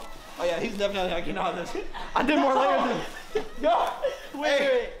 Oh, yeah, he's definitely hacking out of this. I did more layers than. Yo.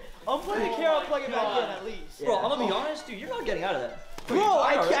 Wait. I'm putting the camera plug it back in at least. Bro, I'm gonna be honest, dude. You're not getting out of that. Bro,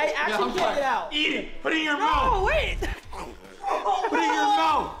 I actually can't get out. Eat it. Put it in your mouth. Oh, wait. Put it in your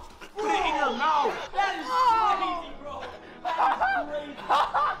mouth. Put it in your mouth. That is crazy, bro. That is crazy.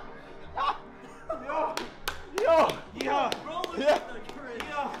 Yo. Yeah. Bro, look Yeah. at the crazy.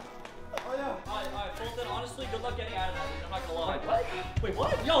 Yeah. Alright, Fulton, honestly, good luck getting out of that. I'm not gonna lie. What? Wait,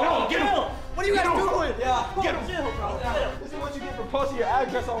 what? Yo, get him. chill. What are you guys Get him. doing? Yeah. Get him. Chill, bro. Chill. This is what you get for posting your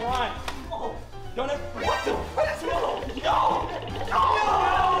address online. Oh. Don't ever. What the? What is wrong? Yo.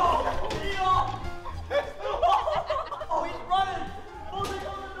 Oh, he's running. Fulton,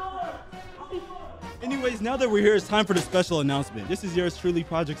 open the door. Anyways, now that we're here, it's time for the special announcement. This is yours truly,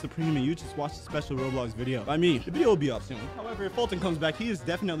 Project Supreme, and you just watched the special Roblox video by me. The video will be up soon. However, if Fulton comes back, he is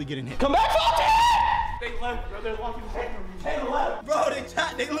definitely getting hit. Come back, Fulton! They left, bro. They're locking the room. They left. Bro,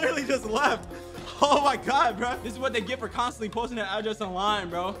 they literally just left. Oh my God, bro. This is what they get for constantly posting their address online,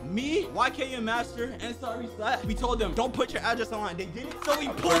 bro. Me, YKM Master, and Sorry Slash. We told them, don't put your address online. They did it, so we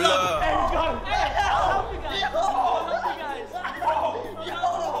pulled up. Hey, we got him. Hey, help you guys. Help you guys.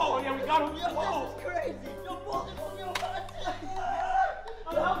 Oh, yeah, we got him. Yo, this is crazy. Yo, Fulton, yo, I'm helping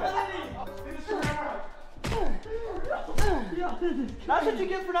That's what you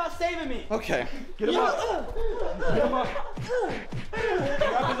get for not saving me. Okay. Get him up. Get him up.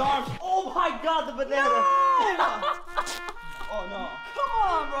 Grab his arms. Oh my God, the banana. Oh no. Come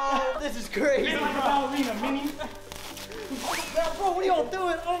on, bro. This is crazy. Mini like a ballerina, Mini. Bro, what are y'all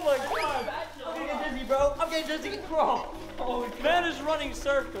doing? Oh my God. I'm getting dizzy, bro. I'm getting dizzy. Bro. Oh, man is running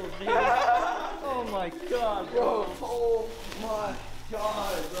circles, dude. Oh my God, bro. Oh my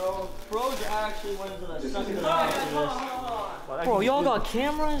God, bro. Bros actually went to the second round for this. Bro, y'all got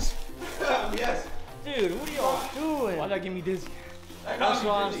cameras? Yes. Dude, what are y'all doing? Why'd that get me dizzy? That's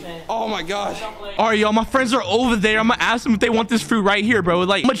what I'm saying. Oh my gosh. All right, y'all, my friends are over there. I'm gonna ask them if they want this fruit right here, bro.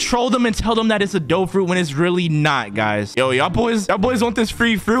 Like, I'm gonna troll them and tell them that it's a dough fruit when it's really not, guys. Yo, y'all boys want this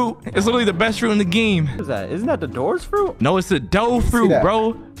free fruit. It's literally the best fruit in the game. What is that? Isn't that the door's fruit? No, it's the dough fruit,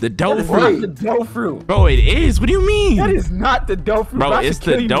 bro. The dough fruit. Not the dough fruit. Bro, it is. What do you mean? That is not the dough fruit. Bro, it's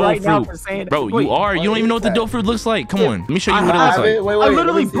the dough fruit. Bro, you are. You don't even know what the dough fruit looks like. Come on. Let me show you what it looks like. I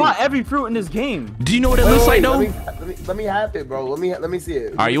literally bought every fruit in this game. Do you know what it looks like, though? Let me have it, bro. Let me see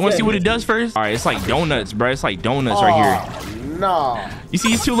it. All right, you want to see what it does first? All right, it's like donuts, bro. It's like donuts right here. Nah. You see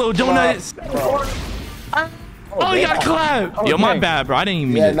these two little donuts? Oh, you gotta clap. Okay. Yo, my bad, bro. I didn't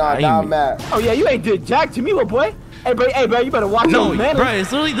even mean it. I'm mad. Oh, yeah, you ain't did jack to me, little boy. Hey, bro, you better watch your manners. Bro,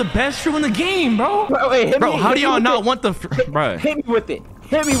 it's literally the best fruit in the game, bro. Bro, how do y'all not want the fruit? Bro. Hit me with it.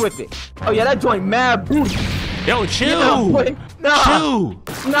 Hit me with it. Oh, yeah, that joint mad booty. Yo, chill. Nah. Chill.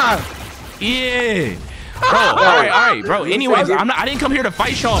 Nah. Yeah. Bro, all right, bro. Anyways, I didn't come here to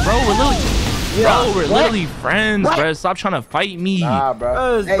fight y'all, bro. We're literally friends, bro. Stop trying to fight me. Nah,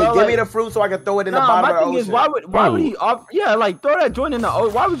 bro. Hey, give me the fruit so I can throw it in the bottom of the ocean. My thing is, why would he offer? Yeah, like throw that joint in the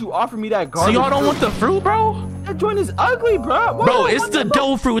ocean. Why would you offer me that garbage? So y'all don't want the fruit, bro? That joint is ugly, bro. Bro, it's the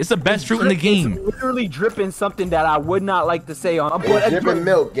dough fruit. It's the best fruit in the game. It's literally dripping something that I would not like to say on. It's dripping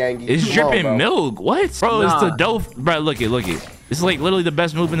milk, gangy. It's dripping milk. What? Bro, it's the dough. Bro, look it. It's like literally the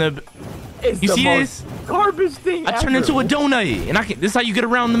best move in the. You see this garbage thing? I turned into a donut, and this is how you get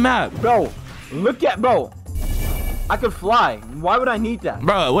around the map, bro. Look at I could fly. Why would I need that?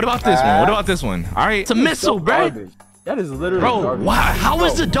 Bro, what about this one? What about this one? All right, it's a missile, bro. That is literally garbage. Wow, how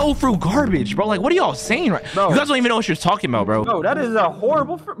is the dough fruit garbage, bro? Like, what are y'all saying right? You guys don't even know what you're talking about, bro. Bro, that is a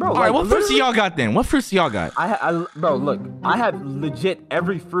horrible fruit, bro. All right, what fruits do y'all got then? What fruits do y'all got? Bro, look, I have legit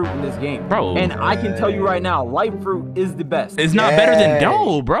every fruit in this game, bro. And I can tell you right now, light fruit is the best. It's not better than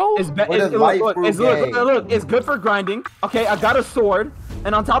dough, bro. It's good for grinding. Okay, I got a sword,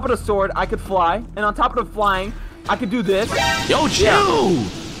 and on top of the sword, I could fly, and on top of the flying, I could do this. Yo, chill.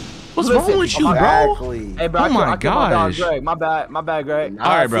 What's wrong with you, bro? Hey, bro, oh my gosh. My bad, Greg. All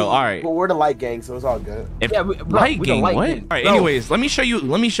right, bro. All right. Well, we're the light gang, so it's all good. Light gang, what? All right. Anyways, let me show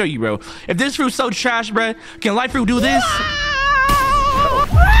you, bro. If this fruit's so trash, bro, can light fruit do this? Oh,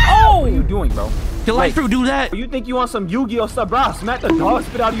 what are you doing, bro? Can light fruit do that? You think you want some Yu-Gi-Oh stuff, bro? Smack the dog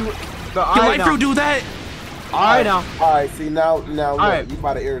spit out of you. Can light fruit do that? All right, now. All right, see, now, look, you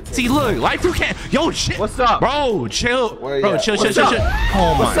about to irritate. See, look, light fruit can't. Yo, shit. What's up? Bro, chill. Bro, chill.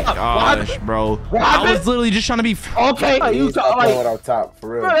 Oh my gosh, bro. I was literally just trying to be. Okay. You talking on top, for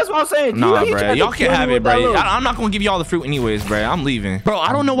real. Bro, that's what I'm saying. Nah, bro. Y'all can have it, bro. I'm not going to give y'all the fruit anyways, bro. I'm leaving. Bro,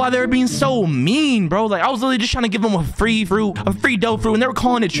 I don't know why they were being so mean, bro. Like, I was literally just trying to give them a free fruit, a free dough fruit, and they were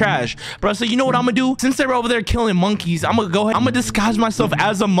calling it trash. Bro, so you know what I'm going to do? Since they were over there killing monkeys, I'm going to go ahead. I'm going to disguise myself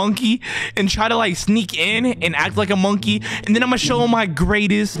as a monkey and try to, like, sneak in and act like a monkey. And then I'm gonna show them my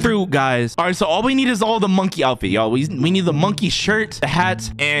greatest fruit, guys. All right, so all we need is all the monkey outfit, y'all. We need the monkey shirt, the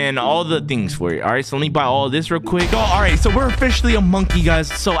hat, and all the things for it. All right, so let me buy all this real quick. Oh, all right, so we're officially a monkey,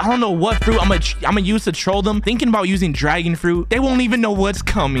 guys. So I don't know what fruit I'm gonna use to troll them. Thinking about using dragon fruit. They won't even know what's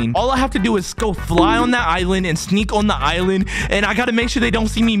coming. All I have to do is go fly on that island and sneak on the island, and I gotta make sure they don't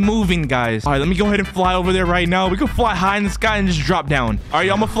see me moving, guys. All right, let me go ahead and fly over there right now. We can fly high in the sky and just drop down. All right,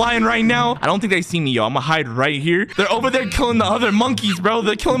 y'all, I'm flying right now. I don't think they see me, y'all. I'm gonna hide right here. They're over there killing the other monkeys, bro.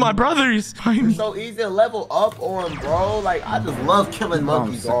 They're killing my brothers. It's so easy to level up on, bro. Like, I just love killing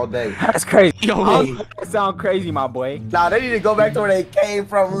monkeys all day. That's crazy. Yo, that sound crazy, my boy. Nah, they need to go back to where they came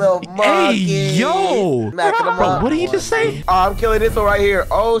from, little monkey. Hey, yo. Bro, what did you just say? Oh, I'm killing this one right here.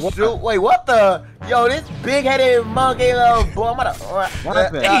 Oh, shoot. Wait, what the? Yo, this big-headed monkey little boy. I'm gonna...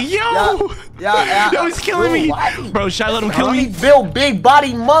 Hey, yo. Yo, he's killing me. Bro, should I let him kill me? Build big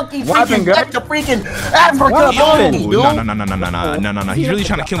body monkey freaking back to freaking Africa. No. He's really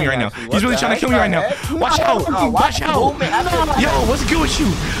trying to kill me right now. He's really trying to kill me right now. Watch out. Watch out. Yo, what's good with you?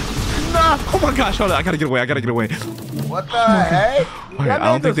 Oh my gosh, hold on. I gotta get away. What the heck? All right,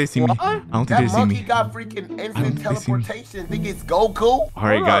 I don't think they see me. I don't think they see me. That monkey got freaking instant teleportation. Think it's Goku? All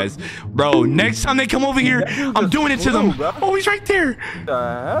right, guys. Bro, next time they come over here, I'm doing it to them. Oh, he's right there.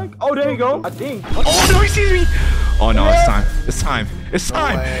 The heck? Oh, there you go. I think. Oh, no, he sees me. Oh, no, it's time.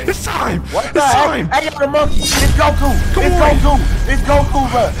 What the heck? Hey, yo, the monkey. It's Goku. It's Goku,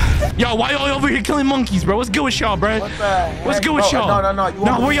 bro. Yo, why y'all over here killing monkeys, bro? What's good with y'all, bro? What the heck? What's good with y'all? No,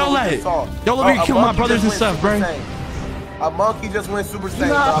 where y'all at? Y'all over here killing my brothers and stuff, bro. A monkey just went Super Saiyan,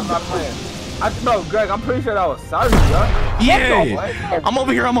 bro. I'm not playing. Bro, Greg, I'm pretty sure that was sorry, bro. Yeah. I'm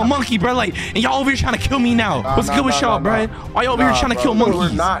over here. I'm a monkey, bro. Like, and y'all over here trying to kill me now. What's good with y'all, bro? Why y'all over here trying to kill monkeys?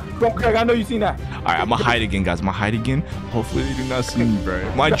 We're not. Bro, Greg, I know you seen that. All right, I'm gonna hide again, guys. I'm gonna hide again. Hopefully they do not see me, bro.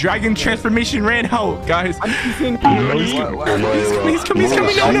 My dragon transformation ran out, guys. He's coming. He's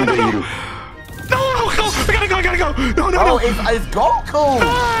coming. No. No, go. I gotta go. No. It's Goku.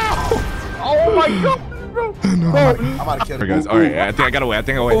 Oh my God. Bro. I'm about to kill him. Guys, all right, I think I got away.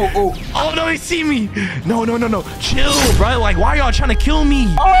 Oh no, they see me. No. Chill, bro. Like, why are y'all trying to kill me?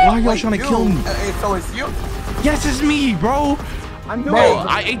 Why are y'all trying to kill me? So it's you? Yes, it's me, bro.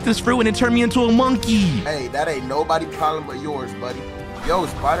 I ate this fruit and it turned me into a monkey. Hey, that ain't nobody problem but yours, buddy. Yo,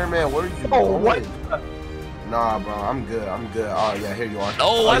 Spider-Man, where are you going? What? Nah, bro, I'm good. Oh, yeah, here you are.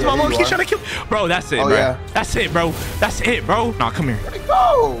 Oh, why's my monkey trying to kill? Bro, that's it, bro. Yeah. That's it, bro. Nah, come here. Where'd it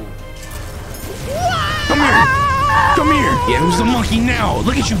go? Come here. Yeah, who's the monkey now?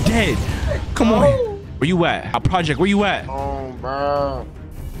 Look at you dead. Come on. Where you at? Our project, where you at? Oh, bro.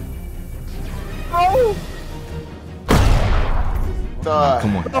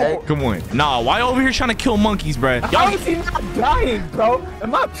 Come on. Nah, why over here trying to kill monkeys, bro? Y'all is he not dying, bro?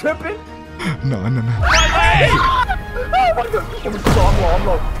 Am I tripping? No. Hey! Oh my God. I'm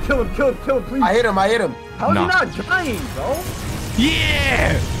low. Kill him, please. I hit him. How's he not dying, bro?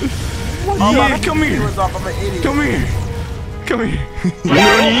 Yeah. Come here.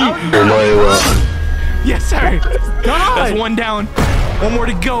 Yes, sir. That's one down. One more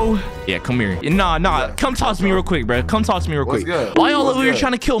to go. Yeah, come here. Nah. Come talk to me real quick, bro. What's good? Why y'all over here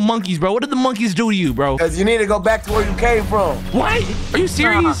trying to kill monkeys, bro? What did the monkeys do to you, bro? Because you need to go back to where you came from. What? Are you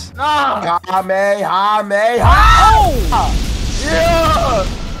serious? Nah. Yeah.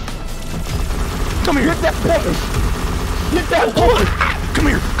 Come here. Get that boy. Come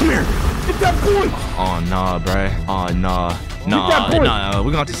here. Get that boy. Oh, nah, bruh. Oh, nah. Nah. We're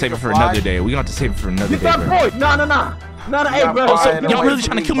gonna have to save it for another day. Get that boy. Nah. Hey, bro. Oh, so y'all really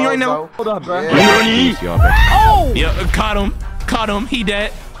trying to kill me right now? Hold up, bro. Oh! Yeah, caught him. He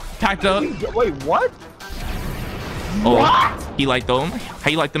dead. Packed up. Wait, what? Oh, what? He like them.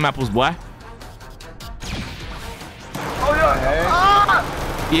 How you like them apples, boy? Oh,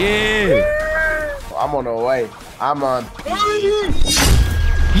 yeah. Yeah. I'm on the way. I'm on.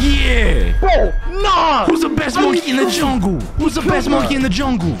 Yeah. Bro, nah. Who's the best monkey in the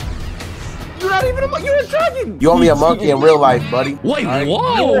jungle? You're not even you're a dragon. You only a monkey in real life, buddy. Wait,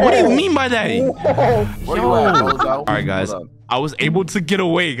 whoa. What do you mean by that? Where you at, Bozo? All right, guys. I was able to get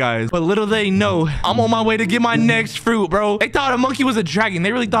away, guys. But little they know, I'm on my way to get my next fruit, bro. They thought a monkey was a dragon.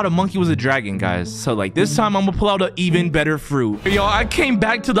 They really thought a monkey was a dragon, guys. So, like, this time I'm gonna pull out an even better fruit. Y'all, I came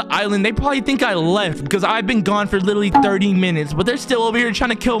back to the island. They probably think I left because I've been gone for literally 30 minutes. But they're still over here trying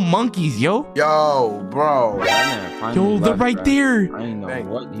to kill monkeys, yo. Yo, bro. Yo, they're right there. I didn't know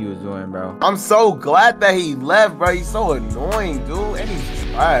what he was doing, bro. I'm so glad that he left, bro. He's so annoying, dude. And he's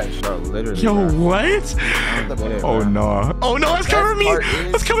trash, bro. Literally. Yo, bro. What? Oh, no. Oh, no, it's coming for me.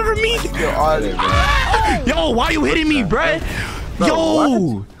 It's coming for me. Yo, why you hitting me, bruh?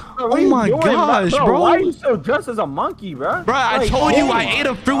 Yo. Oh my gosh, bro. Why are you so dressed as a monkey, bro? Bro, I told you I ate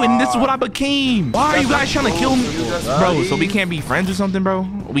a fruit and this is what I became. Why are you guys trying to kill me? Bro, so we can't be friends or something, bro?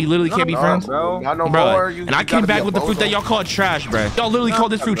 We literally can't be friends? Bro. And I came back with the fruit that y'all called trash, bro. Y'all literally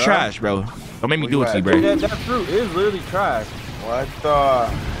called this fruit trash, bro. Don't make me do it to you, bro. That fruit is literally trash. What the?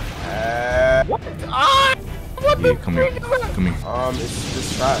 What? Yeah, come here. It's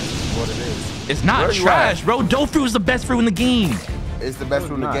just trash. What it is. It's not trash, bro. Dough fruit is the best fruit in the game. It's the best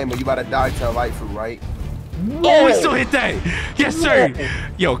fruit in the game, but you about to die to a light fruit, right? Oh, we still hit that. Yes, sir.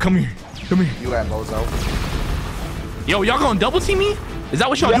 Yo, come here. You at Bozo. Yo, y'all gonna double team me? Is that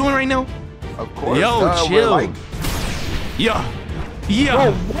what y'all doing right now? Of course. Yo, chill. Yeah.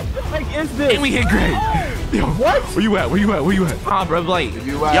 Bro, what the heck is this? And we hit Greg. Yo, what? Where you at? Ah, bro, like,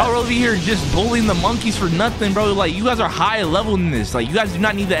 y'all over here just bullying the monkeys for nothing, bro. Like, you guys are higher level than this. Like, you guys do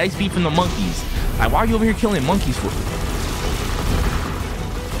not need the XP from the monkeys. Like, why are you over here killing monkeys for?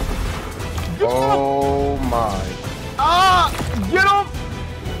 Oh my. Get him!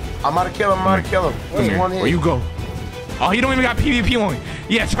 I'm about to kill him. Wait, where you go? Oh, he don't even got PvP on.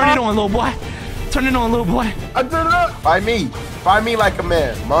 Yeah, turn it on, little boy. I did it. Find me like a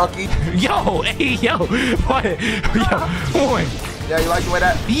man, monkey. Yo, hey, yo. What? Yo, come on. Yeah, you like the way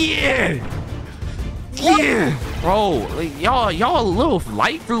that? Yeah. Bro, like, y'all little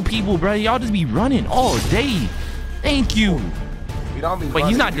light fruit people, bro. Y'all just be running all day. Thank you. We don't be Wait,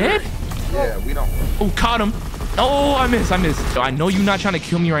 he's not dead? Yeah, we don't. Oh, caught him. Oh, I missed. Yo, I know you're not trying to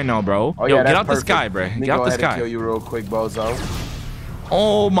kill me right now, bro. Oh, yo, yeah, get out perfect. the sky, bro. Get out the sky. Kill you real quick, Bozo.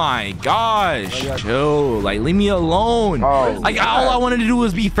 Oh my gosh. Chill. Like, leave me alone. Oh, like, all I wanted to do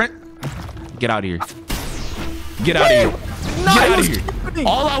was be friend. Get out of here. Get out of here. Get out of here.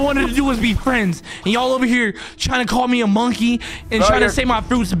 All I wanted to do was be friends, and y'all over here trying to call me a monkey and trying to say my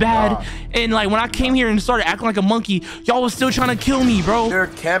fruit's bad. And like when I came here and started acting like a monkey, y'all was still trying to kill me, bro. You're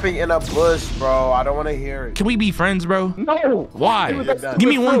camping in a bush, bro. I don't want to hear it. Can we be friends, bro? No. Why? Give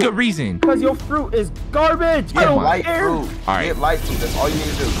me one good reason. Because your fruit is garbage. Get light care. fruit. All right. Get light fruit. That's all you need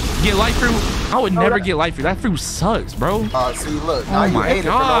to do. Get light fruit? I would never get light fruit. That fruit sucks, bro. See, look. Now Oh you my hate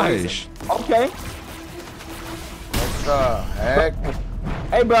gosh. it for no reason. Okay. What the heck?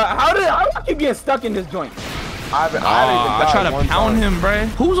 Hey, bro, how do I keep getting stuck in this joint? I try to pound him, bruh.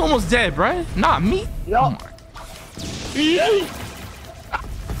 Who's almost dead, bruh? Not me. Yo.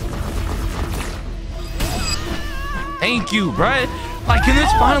 Thank you, bruh. Like, can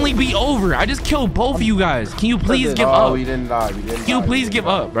this finally be over? I just killed both of you guys. Can you please give up? We didn't die. We didn't Can you please give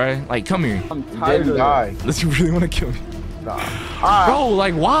up, bruh? Like, come here. I'm You tired didn't of die. Does you really want to kill me? Nah. Bro,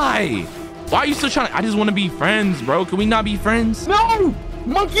 like, why? Why are you still trying to? I just want to be friends, bro. Can we not be friends? No!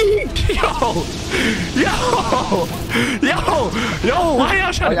 Monkey! Yo! Why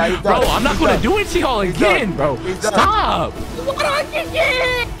y'all trying to? Bro, I'm not going to do it to y'all again, bro. Stop! What I can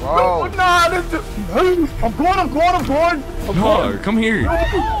get? Bro. Nah, I'm going. No, come here.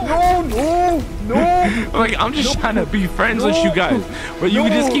 No. Like, I'm just trying to be friends with you guys, but you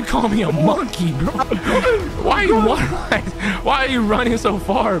just keep calling me a monkey, bro. Why are you running so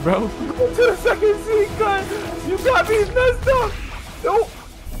far, bro? Go to the second seat, guys. You got me messed up. No.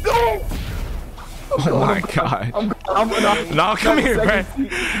 Oh my god. No, come here, bro.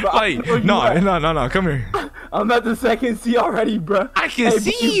 Like, no, come here. I'm at the second seat already, bro. I can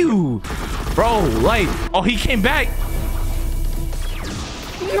see you, bro. Like, oh, he came back.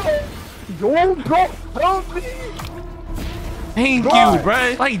 Yo, bro, help me. Thank you,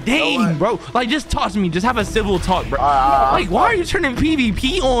 bro. Like, dang, bro. Like, just talk to me. Just have a civil talk, bro. Like, why are you turning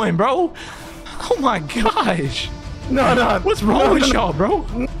PvP on, bro? Oh my gosh. No. What's wrong with y'all, bro?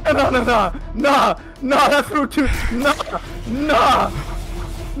 No, that's fruit too.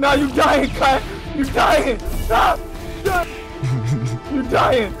 No, you dying, Kai. You dying. Stop. You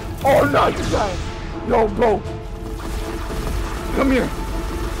dying. Oh no, you dying. Yo, bro. Come here.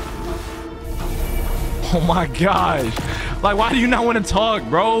 Oh my gosh. Like, why do you not want to talk,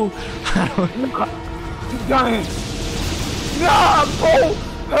 bro? You dying. Nah, bro.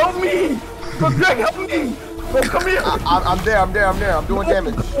 Help me. Bro, Greg, help me. Bro, come here. I'm there. I'm doing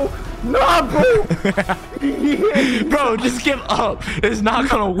damage. Nah, bro. Bro, just give up. It's not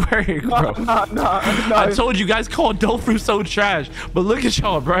gonna work, bro. Nah. I told you guys called Dofru so trash, but look at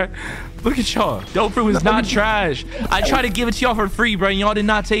y'all, bro. Look at y'all. Dofru is not trash. I tried to give it to y'all for free, bro, and y'all did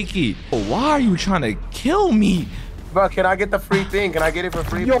not take it. Why are you trying to kill me? Bro, can I get the free thing? Can I get it for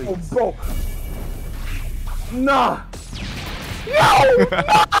free, please? Yo, bro. Nah. No!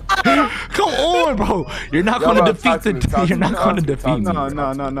 Come on, bro. You're not going to defeat the. You're not going to defeat me. No.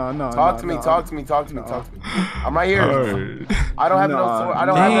 Talk to me. I'm right here. I don't have no sword. I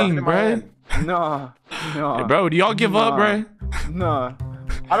don't have nothing in my hand. No. Hey, bro, do y'all give up, bro? No.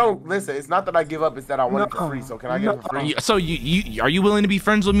 I don't listen. It's not that I give up. It's that I want it for free. So can I get it for free? So are you willing to be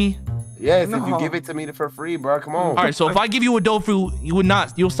friends with me? Yes, if you give it to me for free, bro. Come on. All right. So if I give you a Dofru,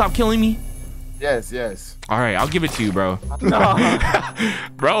 you'll stop killing me? Yes. All right, I'll give it to you, bro. No.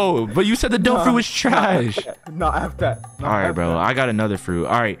 Bro, but you said the Dofru was trash. No, F that. All right, bro. I got another fruit.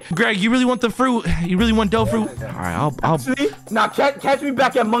 All right, Greg, you really want the fruit? You really want Dofru? All right, I'll. See? Now catch me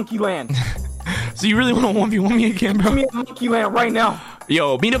back at Monkey Land. So you really want to 1v1 me again, bro? Catch me at Monkey Land right now.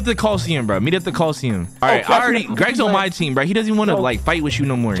 Yo, meet up at the Coliseum, bro. Meet up at the Coliseum. All right, Greg's on my team, bro. He doesn't want to like fight with you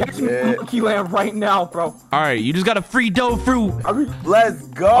no more. Catch me at Monkey Land right now, bro. All right, you just got a free Dofru. Let's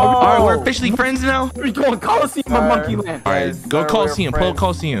go. All right, we're officially friends now. We going Coliseum or Monkey Land? All right, go Coliseum. Pull up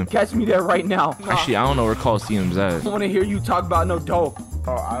Coliseum. Catch me there right now. Actually, I don't know where Coliseum's at. I don't want to hear you talk about no dope.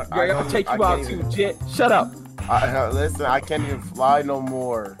 I'll take you out too, Jit. Shut up. Listen, I can't even fly no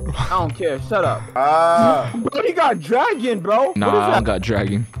more. I don't care. Shut up. Bro, you got dragon, bro. Nah, I don't got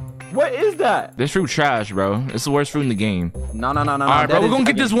dragon. What is that? This fruit trash, bro. It's the worst fruit in the game. No. All right, bro, we're gonna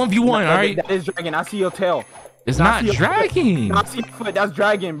get this 1v1, all right? That is dragon. I see your tail. It's not dragon. I see your foot. That's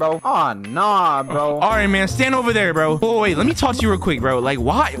dragon, bro. Oh, nah, bro. All right, man. Stand over there, bro. Oh, wait. Let me talk to you real quick, bro. Like,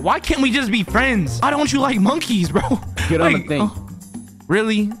 why can't we just be friends? Why don't you like monkeys, bro? Get on the thing.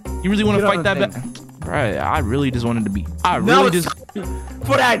 Really? You really want to fight that bad? Bro, I really just wanted to be.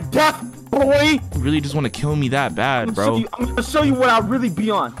 For that death, boy. You really just want to kill me that bad, bro. I'm gonna show you what I really be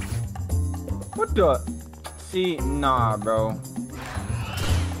on. What the? See, nah, bro.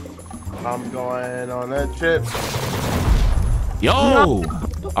 I'm going on a trip. Yo. All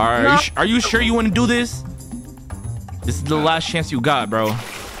right. Are you sure you want to do this? This is the last chance you got, bro.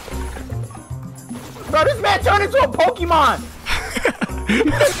 Bro, this man turned into a Pokemon.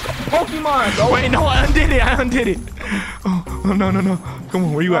 Pokemon, bro. Wait, no, I undid it. Oh, no. Come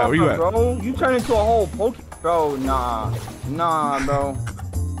on, where you at? Bro, you turned into a whole Pokemon. Bro, nah, bro.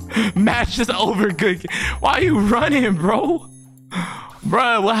 Match is over, good. Why are you running, bro?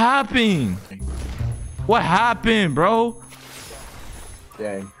 Bro, what happened? What happened, bro?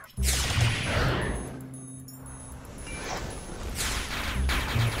 Dang.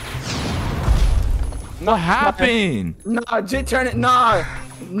 What happened? Nah, Jit turn it. Nah.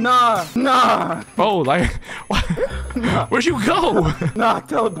 Bro, like, what? Where'd you go? Nah,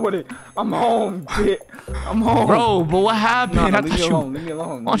 teleported. I'm home, Jit. I'm home. Bro, but what happened? Nah, I leave me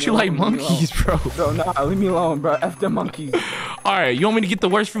alone. Why don't you like monkeys, bro? Bro, nah, leave me alone, bro. F them monkeys. All right, you want me to get the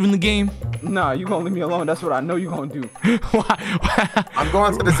worst fruit in the game? Nah, you gonna leave me alone. That's what I know you gonna do. Why? I'm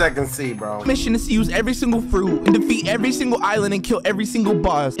going to the second sea, bro. Mission is to use every single fruit and defeat every single island and kill every single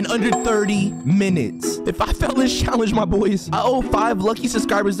boss in under 30 minutes. If I fail this challenge, my boys, I owe 5 lucky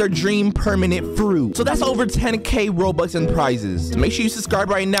subscribers their dream permanent fruit. So that's over 10K Robux and prizes. So make sure you subscribe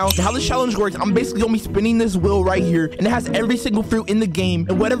right now. How the challenge works, I'm basically gonna be spinning this wheel right here, and it has every single fruit in the game,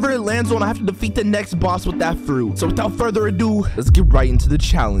 and whatever it lands on, I have to defeat the next boss with that fruit. So without further ado, let's get right into the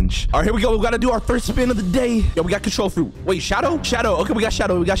challenge. All right, here we go. We gotta do our first spin of the day. Yo, we got control fruit. Wait, shadow? Okay, we got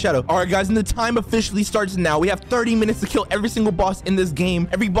shadow. All right, guys, and the time officially starts now. We have 30 minutes to kill every single boss in this game.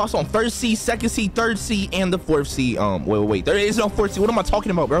 Every boss on first sea, second sea, third sea, and the fourth sea. Wait. There is no fourth sea. What am I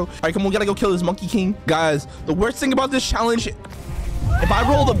talking about, bro? All right, come on, we gotta go kill this monkey king. Guys, the worst thing about this challenge, if I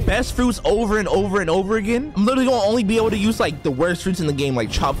roll the best fruits over and over again, I'm literally gonna only be able to use like the worst fruits in the game, like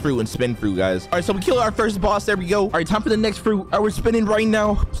chop fruit and spin fruit, guys. All right, so we kill our first boss. There we go. All right, time for the next fruit. All right, we're spinning right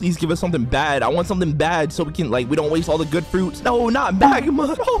now. Please give us something bad. I want something bad so we can we don't waste all the good fruits. No, not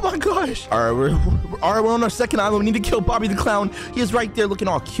magma. Oh my gosh. All right, we're on our second island. We need to kill Bobby the Clown. He is right there looking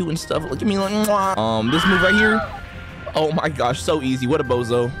all cute and stuff. Look at me like, mwah. This move right here. Oh my gosh, so easy. What a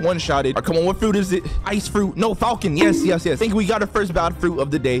bozo. One-shotted. Come on, what fruit is it? Ice fruit. No, falcon. Yes. I think we got our first bad fruit of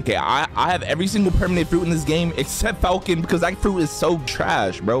the day. Okay, I have every single permanent fruit in this game except falcon because that fruit is so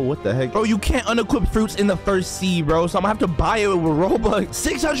trash, bro. What the heck? Bro, you can't unequip fruits in the first sea, bro. So I'm gonna have to buy it with Robux.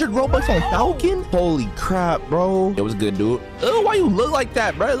 600 Robux on falcon? Holy crap, bro. It was good, dude. Oh, why you look like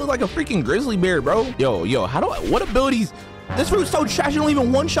that, bro? It look like a freaking grizzly bear, bro. Yo, what abilities? This fruit's so trash, you don't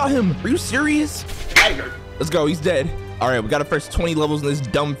even one-shot him. Are you serious? Tiger. Let's go, he's dead. All right, we got our first 20 levels in this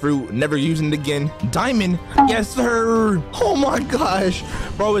dumb fruit. Never using it again. Diamond. Yes, sir. Oh my gosh.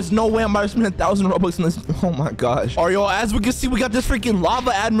 Bro, there's no way I'm about to spend 1,000 Robux in this. Oh my gosh. All right, yo, as we can see, we got this freaking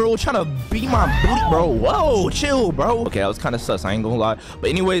lava admiral trying to beat my booty, bro. Whoa, chill, bro. Okay, that was kind of sus. I ain't gonna lie. But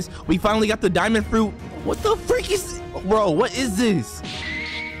anyways, we finally got the diamond fruit. What the freak is, bro, what is this?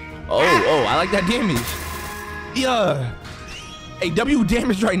 Oh, I like that damage. Yeah. Hey, W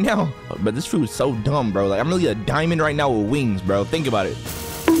damage right now. But this fruit is so dumb, bro. Like, I'm really a diamond right now with wings, bro. Think about it.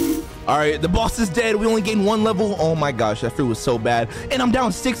 All right, the boss is dead. We only gained 1 level. Oh my gosh, that fruit was so bad. And I'm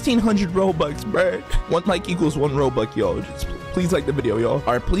down 1,600 Robux, bro. 1 like equals 1 Robux, yo. Just please like the video, y'all.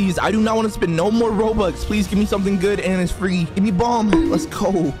 All right, please. I do not want to spend no more Robux. Please give me something good and it's free. Give me bomb. Let's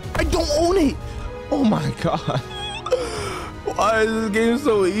go. I don't own it. Oh my God. Why is this game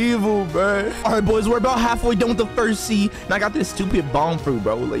so evil, bro? All right, boys, we're about halfway done with the first sea, and I got this stupid bomb fruit,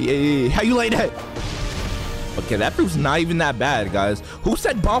 bro. Like, yeah. How you like that? Okay, that fruit's not even that bad, guys. Who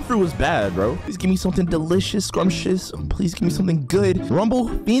said bomb fruit was bad, bro? Please give me something delicious, scrumptious. Please give me something good. Rumble,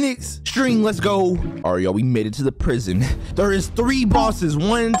 Phoenix, String, let's go. All right, y'all, we made it to the prison. There is 3 bosses.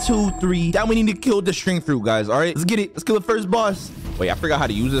 1, 2, 3. Now we need to kill the string fruit, guys. All right, let's get it. Let's kill the first boss. Wait, I forgot how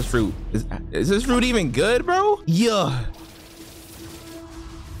to use this fruit. Is this fruit even good, bro? Yeah.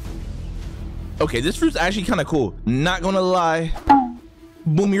 Okay, this fruit's actually kind of cool. Not gonna lie.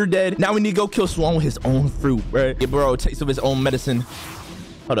 Boom, you're dead. Now we need to go kill Swan with his own fruit, right? Yeah, bro, taste of his own medicine.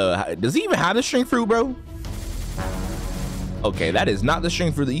 Hold up, does he even have the string fruit, bro? Okay, that is not the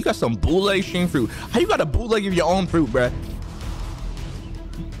string fruit. You got some bootleg string fruit. How you got a bootleg of your own fruit, bro?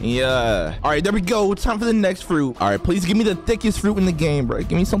 Yeah. All right, there we go. Time for the next fruit. All right, please give me the thickest fruit in the game, bro.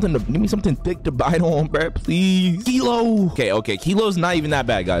 Give me something thick to bite on, bro. Please. Kilo. Okay. Kilo's not even that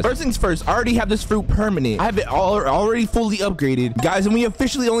bad, guys. First things first, I already have this fruit permanent. I have it already fully upgraded, guys, and we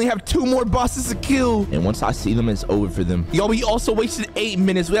officially only have 2 more bosses to kill. And once I see them, it's over for them. Yo, we also wasted 8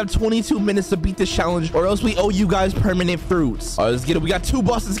 minutes. We have 22 minutes to beat this challenge, or else we owe you guys permanent fruits. All right, let's get it. We got 2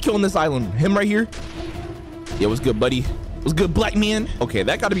 bosses to kill on this island. Him right here. Yeah, what's good, buddy? What's good, black man? Okay,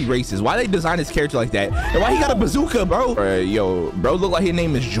 that gotta be racist. Why they design his character like that? And why he got a bazooka, bro? Yo, bro, look like his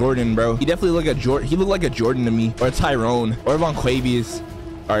name is Jordan, bro. He definitely look like a Jordan. He look like a Jordan to me, or a Tyrone, or Von Quavius.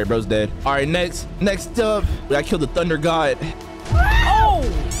 All right, bro's dead. All right, next up, we gotta kill the Thunder God. Oh!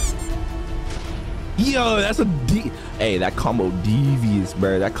 Yo, that's a hey, that combo devious,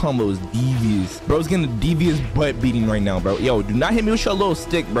 bro. That combo is devious. Bro's getting a devious butt beating right now, bro. Yo, do not hit me with your little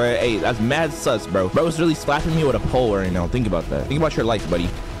stick, bro. Hey, that's mad sus, bro. Bro's really slapping me with a pole right now. Think about that. Think about your life, buddy.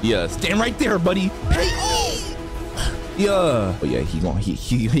 Yeah, stand right there, buddy. Hey. Yeah. Oh yeah, he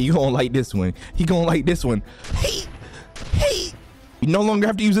gonna like this one. He gonna like this one. Hey. You no longer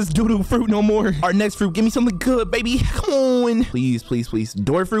have to use this doo-doo fruit no more. Our next fruit, give me something good, baby. Come on. Please, please, please.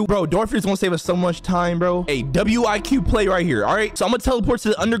 Door fruit. Bro, door fruit's gonna save us so much time, bro. Hey, WIQ play right here, all right? So I'm gonna teleport to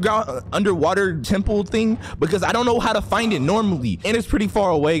the underwater temple thing because I don't know how to find it normally. And it's pretty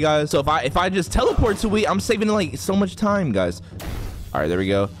far away, guys. So if I just teleport to it, I'm saving like so much time, guys. All right, there we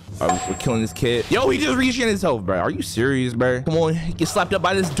go. We're killing this kid. Yo, he just reached in his health, bro. Are you serious, bro? Come on, get slapped up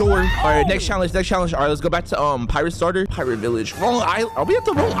by this door. All right, next challenge. All right, let's go back to Pirate Starter, Pirate Village. Wrong island. Are we at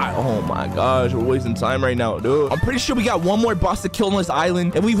the wrong island? Oh my gosh, we're wasting time right now, dude. I'm pretty sure we got one more boss to kill on this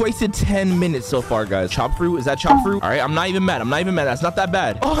island, and we've wasted 10 minutes so far, guys. Chop fruit? Is that chop fruit? All right, I'm not even mad. That's not that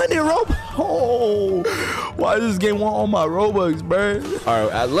bad. 100 Robux. Oh, why does this game want all my Robux, bro? All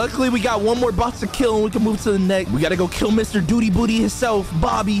right, luckily we got one more boss to kill, and we can move to the next. We gotta go kill Mr. Duty Booty himself,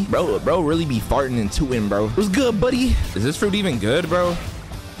 Bobby. Bro really be farting and tooting, bro. What's good, buddy? Is this fruit even good, bro?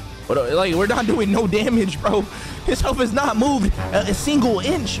 But like, we're not doing no damage, bro. His health has not moved a single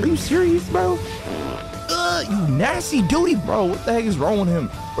inch. Are you serious, bro? You nasty duty, bro. What the heck is wrong with him?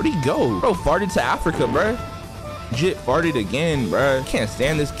 Where'd he go? Bro farted to Africa, bro. Legit farted again, bro. Can't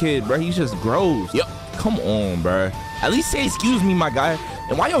stand this kid, bro. He's just gross. Yup. Come on, bro. At least say excuse me, my guy.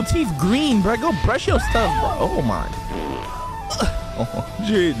 And why your teeth green, bro? Go brush your stuff, bro. Oh my. Oh,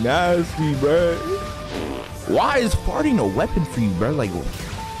 shit, nasty, bro. Why is farting a weapon for you, bro? Like,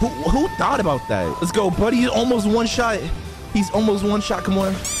 who thought about that? Let's go, buddy. He's almost one shot. Come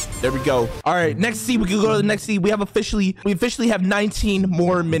on. There we go. All right, next seed. We can go to the next seed. We officially have 19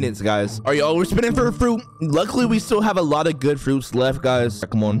 more minutes, guys. All right, y'all. We're spinning for a fruit. Luckily, we still have a lot of good fruits left, guys.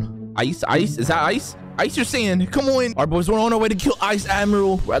 Come on. Ice. Is that ice? Ice or sand? Come on. Our boys, we're on our way to kill Ice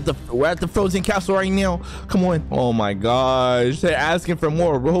Admiral. We're at the frozen castle right now. Come on. Oh my gosh. They're asking for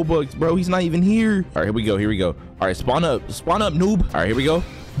more Robux, bro. He's not even here. All right, here we go. All right, spawn up, noob. All right, here we go.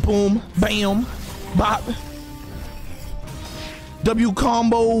 Boom, bam, bop. W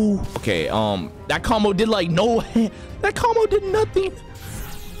combo. Okay, that combo did like no. That combo did nothing.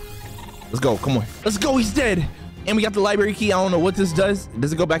 Let's go. Come on. Let's go. He's dead. And we got the library key. I don't know what this does.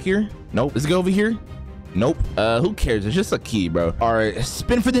 Does it go back here? Nope. Does it go over here? Nope. Who cares? It's just a key, bro. All right,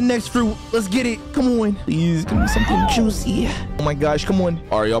 spin for the next fruit. Let's get it. Come on. Please, give me something juicy. Oh my gosh, come on.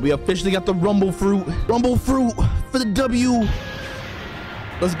 All right, y'all, we officially got the rumble fruit. Rumble fruit for the W.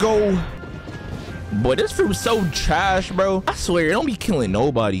 Let's go. Boy, this fruit's so trash, bro. I swear, it don't be killing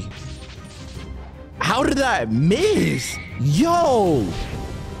nobody. How did I miss? Yo.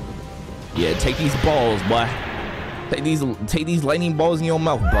 Yeah, take these balls, boy. Take these lightning balls in your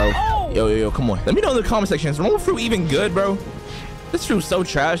mouth, bro. Yo, come on. Let me know in the comment section. Is rumble fruit even good, bro? This fruit's so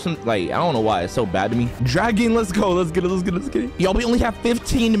trash. Like, I don't know why it's so bad to me. Dragon, let's go. Let's get it. Y'all, we only have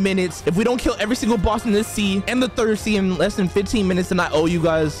 15 minutes. If we don't kill every single boss in this sea and the third sea in less than 15 minutes, then I owe you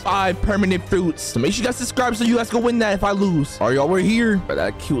guys 5 permanent fruits. So make sure you guys subscribe so you guys can win that if I lose. All right, y'all, we're here. But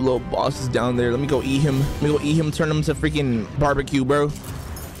that cute little boss is down there. Let me go eat him. Turn him to freaking barbecue, bro.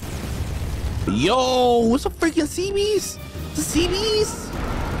 Yo, what's a freaking sea beast? The sea beast?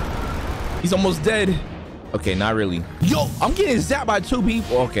 He's almost dead. Okay, not really. Yo, I'm getting zapped by 2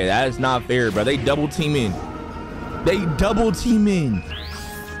 people. Okay, that is not fair, bro. They double teaming.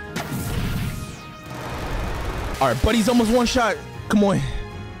 All right, buddy's almost one shot. Come on.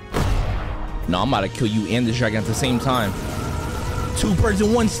 No, I'm about to kill you and the dragon at the same time. 2 birds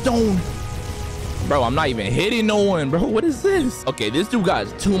in 1 stone. Bro, I'm not even hitting no one, bro. What is this? Okay, this dude got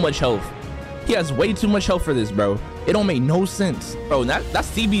too much health. He has way too much health for this, bro. It don't make no sense. Bro, that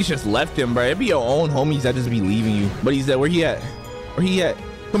CB's just left him, bro. It be your own homies that just be leaving you. But he's there. Where he at?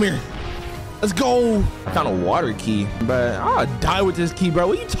 Come here. Let's go. I found a water key, bro. I'll die with this key, bro.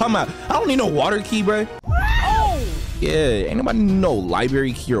 What are you talking about? I don't need no water key, bro. Oh! Yeah, ain't nobody need no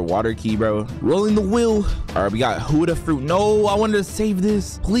library key or water key, bro. Rolling the wheel. All right, we got Huda fruit. No, I wanted to save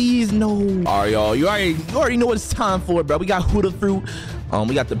this. Please, no. All right, y'all. You already know what it's time for, bro. We got Huda fruit.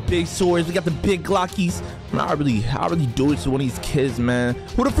 We got the big swords. We got the big Glockies. Man, I really do it to one of these kids, man.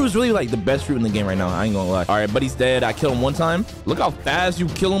 Huda fruit's really like the best fruit in the game right now. I ain't gonna lie. All right, buddy's dead. I killed him 1 time. Look how fast you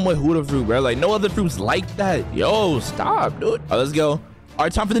kill him with Huda fruit, bro. Like no other fruits like that. Yo, stop, dude. All right, let's go. All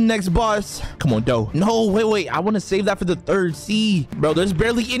right, time for the next boss. Come on, dough. No, wait. I want to save that for the 3rd sea. Bro, there's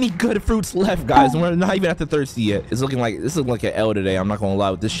barely any good fruits left, guys. We're not even at the 3rd sea yet. This looks like an L today. I'm not going to lie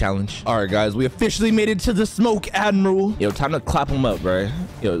with this challenge. All right, guys. We officially made it to the Smoke Admiral. Yo, time to clap him up, bro.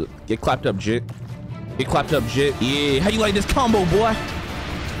 Yo, get clapped up, jit. Get clapped up, Jit. Yeah, how you like this combo, boy?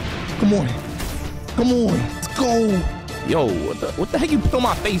 Come on. Come on. Let's go. Yo, what the heck you put on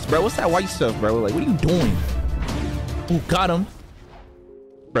my face, bro? What's that white stuff, bro? Like, what are you doing? Oh, got him.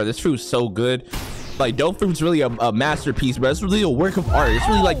 Bro, this fruit's so good. Like, dope fruit's really a masterpiece, bro. It's really a work of art. It's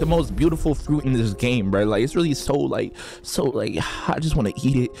really like the most beautiful fruit in this game, bro. Like, it's really so like I just want to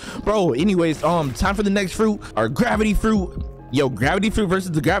eat it, bro. Anyways, time for the next fruit, our gravity fruit. Yo, gravity fruit versus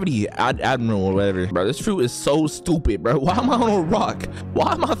the gravity admiral or whatever. Bro, this fruit is so stupid, bro. Why am I on a rock?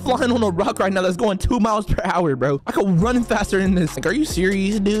 Why am I flying on a rock right now that's going 2 miles per hour, bro? I could run faster than this. Like, are you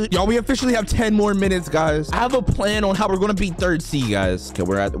serious, dude? Y'all, we officially have 10 more minutes, guys. I have a plan on how we're gonna beat 3rd C, guys. Okay,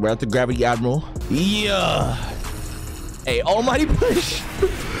 we're at the gravity admiral. Yeah. Hey, almighty push.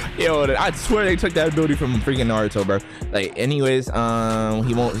 Yo, I swear they took that ability from freaking Naruto, bro. Like, anyways,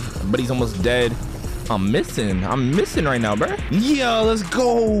 he won't, but he's almost dead. I'm missing right now, bro. Yeah, let's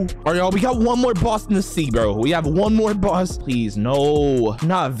go. All right, y'all, we got one more boss in the sea, bro. We have one more boss. Please, no,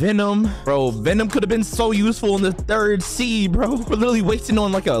 not Venom, bro. Venom could have been so useful in the 3rd C, bro. We're literally wasting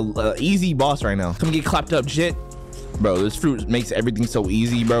on like a easy boss right now. Come get clapped up, Jit. Bro, this fruit makes everything so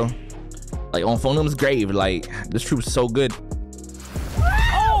easy, bro. Like on Phonem's grave, like this fruit's so good.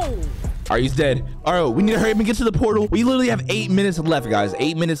 All right, he's dead. All right, we need to hurry up and get to the portal. We literally have 8 minutes left, guys.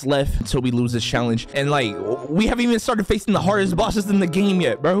 8 minutes left until we lose this challenge. And like, we haven't even started facing the hardest bosses in the game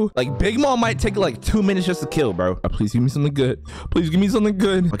yet, bro. Like, Big Mom might take like 2 minutes just to kill, bro. Please give me something good. Please give me something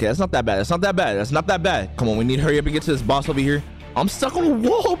good. Okay, that's not that bad. That's not that bad. That's not that bad. Come on, we need to hurry up and get to this boss over here. I'm stuck on a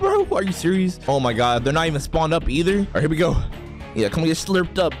wall, bro. Are you serious? Oh my God, they're not even spawned up either. All right, here we go. Yeah, come and get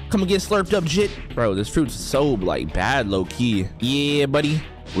slurped up. Come and get slurped up, Jit. Bro, this fruit's so like bad, low key. Yeah, buddy.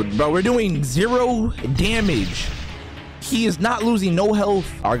 Bro, we're doing 0 damage. He is not losing no health.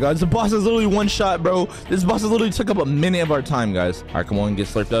 All right, guys, the boss is literally one shot, bro. This boss literally took up a minute of our time, guys. All right, come on, get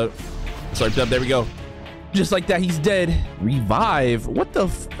slurped up. Slurped up, there we go. Just like that, he's dead. Revive? What the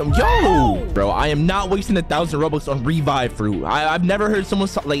yo, bro, I am not wasting 1,000 Robux on revive fruit. I've never heard someone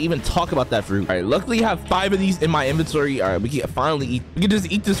like even talk about that fruit. All right, luckily I have 5 of these in my inventory. All right, we can finally eat. We can just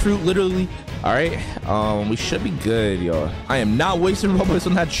eat this fruit literally. All right, we should be good, yo. I am not wasting Robux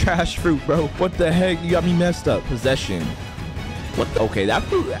on that trash fruit, bro. What the heck? You got me messed up. Possession. What the, okay,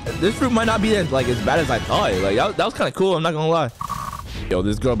 this fruit might not be as like as bad as I thought. Like that was kind of cool, I'm not gonna lie. Yo,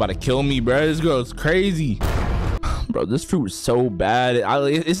 this girl about to kill me, bro. This girl's crazy. Bro, this fruit is so bad.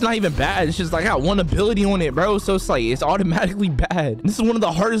 It's not even bad. It's just like I got 1 ability on it, bro. So it's like, it's automatically bad. This is one of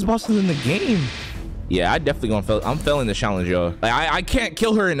the hardest bosses in the game. Yeah, I definitely gonna fail. I'm failing the challenge, yo. Like, I can't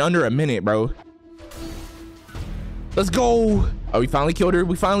kill her in under a minute, bro. Let's go. Oh, we finally killed her.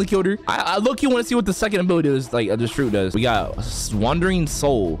 We finally killed her. I look, you want to see what the second ability is, like this fruit does. We got Wandering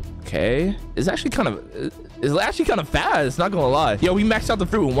Soul. Okay. It's actually kind of fast, not gonna lie. Yo, we maxed out the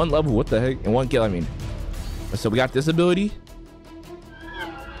fruit in 1 level. What the heck? In 1 kill, I mean. So we got this ability.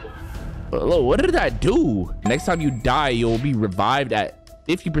 Hello, what did that do? Next time you die, you'll be revived at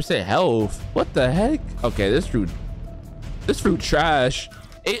 50% health. What the heck? Okay, this fruit trash.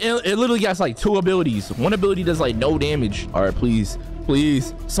 It literally got like 2 abilities. 1 ability does like no damage. All right, please,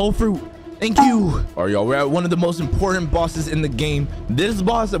 soul fruit. Thank you. All right, y'all, we're at one of the most important bosses in the game. This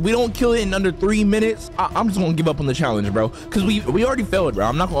boss, if we don't kill it in under 3 minutes, I'm just gonna give up on the challenge, bro. Cause we already failed, bro.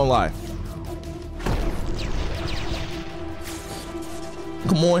 I'm not gonna lie.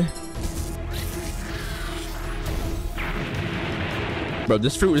 Come on. Bro,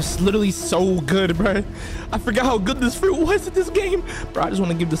 this fruit is literally so good, bro. I forgot how good this fruit was in this game. Bro, I just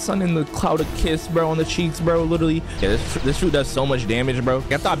want to give the sun and the cloud a kiss, bro, on the cheeks, bro, literally. Yeah, this fruit does so much damage, bro.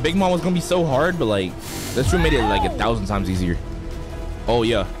 I thought Big Mom was going to be so hard, but, like, this fruit made it, like, 1,000 times easier. Oh,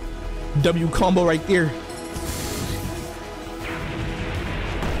 yeah. W combo right there.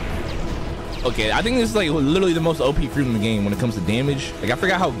 Okay, I think this is, like, literally the most OP fruit in the game when it comes to damage. Like, I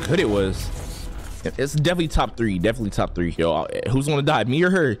forgot how good it was. It's definitely top 3. Definitely top 3. Yo, who's gonna die? Me or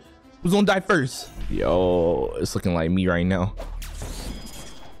her? Who's gonna die first? Yo, it's looking like me right now.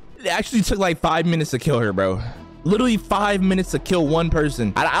 It actually took like 5 minutes to kill her, bro. Literally 5 minutes to kill 1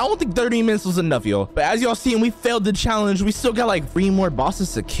 person. I don't think 30 minutes was enough, yo. But as y'all seen, we failed the challenge. We still got like 3 more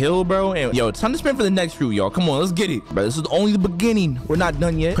bosses to kill, bro. And yo, time to spend for the next fruit, y'all. Come on, let's get it. Bro, this is only the beginning. We're not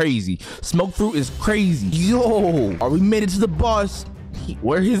done yet. Crazy. Smoke fruit is crazy. Yo, we made it to the boss.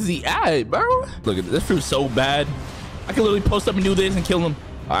 Where is he at, bro? Look at this fruit so bad. I can literally post up and do this and kill him.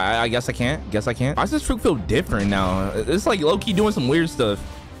 I guess I can't. Why does this fruit feel different now? It's like low-key doing some weird stuff.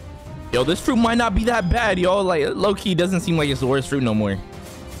 Yo, this fruit might not be that bad, yo. Like, low-key doesn't seem like it's the worst fruit no more.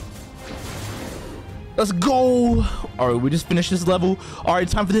 Let's go. All right, we just finished this level. All right,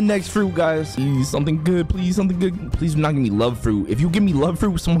 time for the next fruit, guys. Please, something good. Please, something good. Please do not give me love fruit. If you give me love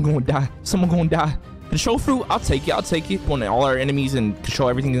fruit, someone gonna die. Someone gonna die. Control fruit, I'll take it. I'll take it. Want all our enemies and control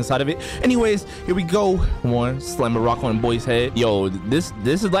everything inside of it. Anyways, here we go. Come on, slam a rock on boy's head. Yo, this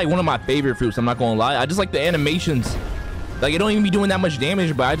is like one of my favorite fruits. I'm not gonna lie. I just like the animations. Like, it don't even be doing that much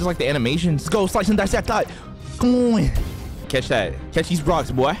damage, but I just like the animations. Let's go, slice and dice that thought. Come on. Catch that. Catch these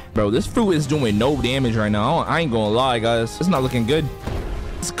rocks, boy. Bro, this fruit is doing no damage right now. I ain't gonna lie, guys. It's not looking good.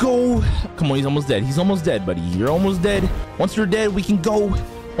 Let's go. Come on, he's almost dead. He's almost dead, buddy. You're almost dead. Once you're dead, we can go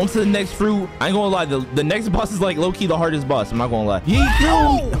on to the next fruit. I ain't gonna lie. The next boss is like low-key the hardest boss. I'm not gonna lie.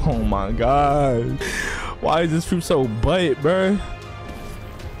 Oh my god. Why is this fruit so butt, bro?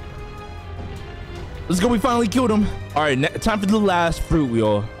 Let's go. We finally killed him. All right, time for the last fruit,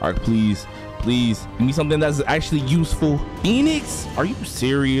 y'all. All right, please. Please, give me something that's actually useful. Phoenix? Are you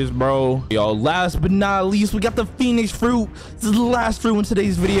serious, bro? Yo, last but not least, we got the Phoenix fruit. This is the last fruit in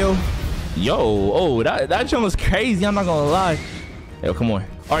today's video. Yo, oh, that jump was crazy. I'm not gonna lie. Yo, come on.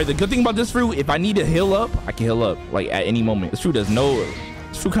 All right, the good thing about this fruit, if I need to heal up, I can heal up like at any moment. This fruit does no.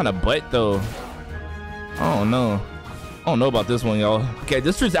 This fruit kind of butt though. I don't know. I don't know about this one, y'all. Okay,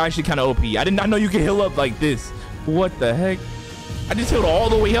 this fruit's actually kind of OP. I did not know you could heal up like this. What the heck? I just healed all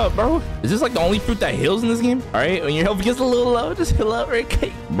the way up, bro. Is this like the only fruit that heals in this game? All right, when your health gets a little low, just heal up right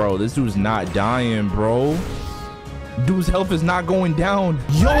quick. Bro, this dude's not dying, bro. Dude's health is not going down.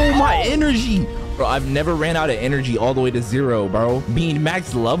 Yo, my energy. Bro, I've never ran out of energy all the way to 0, bro. Being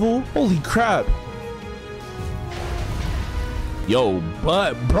max level? Holy crap. Yo,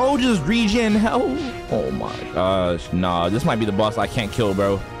 but bro just regen health. Oh my gosh. Nah, this might be the boss I can't kill,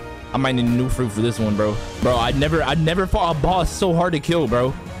 bro. I might need a new fruit for this one, bro. Bro, I'd never fought a boss so hard to kill,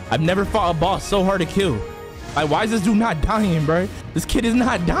 bro. I've never fought a boss so hard to kill. Like, why is this dude not dying, bro? This kid is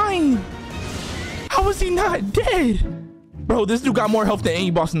not dying. How is he not dead? Bro, this dude got more health than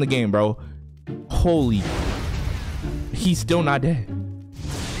any boss in the game, bro. Holy. He's still not dead.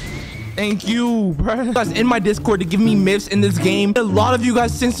 Thank you, bro. Guys, in my Discord to give me myths in this game. A lot of you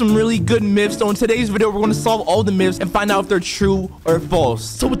guys sent some really good myths. So in today's video, we're going to solve all the myths and find out if they're true or false.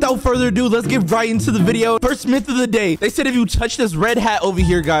 So without further ado, let's get right into the video. First myth of the day. They said if you touch this red hat over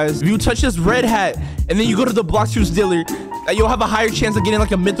here, guys, if you touch this red hat and then you go to the Blox fruit dealer, that you'll have a higher chance of getting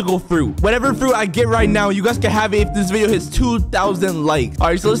like a mythical fruit. Whatever fruit I get right now, you guys can have it if this video hits 2,000 likes. All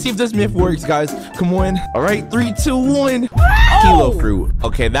right, so let's see if this myth works, guys. Come on. All right, 3, 2, 1. Kilo fruit.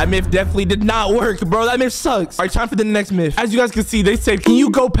 Okay, that myth definitely did not work, bro. That myth sucks. All right, time for the next myth. As you guys can see, they said, can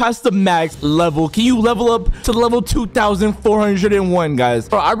you go past the max level? Can you level up to level 2,401, guys?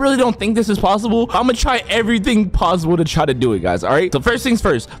 Bro, I really don't think this is possible. I'm gonna try everything possible to try to do it, guys. All right, so first things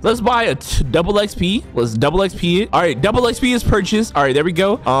first, let's buy a double XP. Let's double XP it. All right, double XP is purchased. All right, there we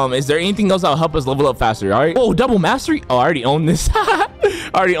go. Is there anything else that'll help us level up faster? All right. Oh, double mastery. Oh, I already own this. I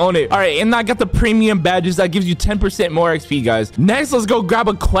already own it. All right, and I got the premium badges that gives you 10% more XP, guys. Next, let's go grab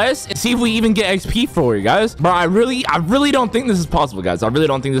a quest and see if we even get XP for it, guys. Bro, I really don't think this is possible, guys. I really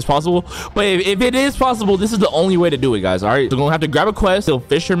don't think this is possible. But if it is possible, this is the only way to do it, guys. All right, so we're gonna have to grab a quest. Still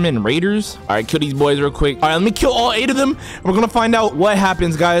fishermen raiders. All right, kill these boys real quick. All right, let me kill all 8 of them. We're gonna find out what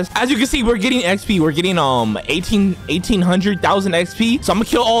happens, guys. As you can see, we're getting XP. We're getting 1,800,000 XP. So I'm gonna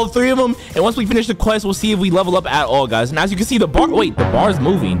kill all 3 of them, and once we finish the quest, we'll see if we level up at all, guys. And as you can see, the bar. Wait, the bar's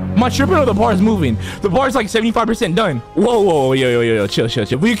moving. Am I tripping or the bar's moving? The bar's like 75% done. Whoa, yo, chill.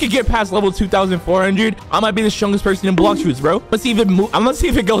 If we could get past level 2,400, I might be the strongest person in Blox fruits, bro. Let's see if it I'm gonna see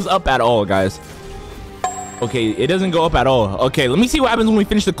if it goes up at all, guys. Okay, it doesn't go up at all. Okay, let me see what happens when we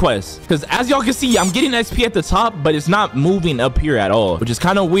finish the quest. Because as y'all can see, I'm getting XP at the top, but it's not moving up here at all, which is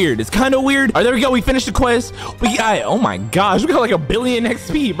kind of weird. It's kind of weird. All right, there we go. We finished the quest. We got, oh my gosh, we got like 1 billion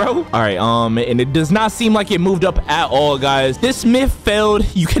XP, bro. All right, and it does not seem like it moved up at all, guys. This myth failed.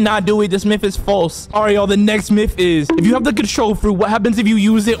 You cannot do it. This myth is false. All right, y'all, the next myth is if you have the control fruit, what happens if you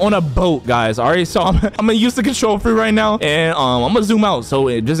use it on a boat, guys? All right, so I'm gonna use the control fruit right now, and I'm gonna zoom out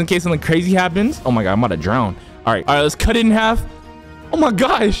so just in case something crazy happens. Oh my god, I'm about to drown. All right, let's cut it in half. Oh my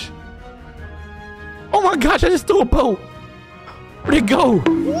gosh, I just threw a boat. Where'd it go?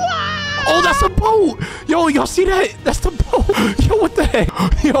 Wow. Oh, that's a boat. Yo, y'all see that? That's the boat. Yo, what the heck?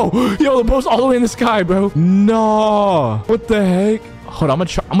 Yo, the boat's all the way in the sky, bro. No, what the heck? Hold on, I'm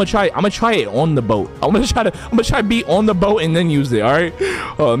gonna try it on the boat. I'm gonna try to be on the boat and then use it. All right,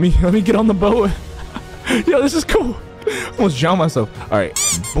 let me get on the boat. Yo, this is cool. I almost drowned myself. All right,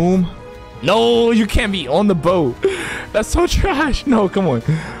 boom. No, you can't be on the boat. That's so trash. No, come on.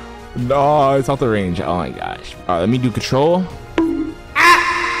 No, it's out the range. Oh my gosh. All right, let me do control.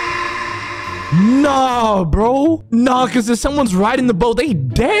 No, bro. No, because if someone's riding the boat, they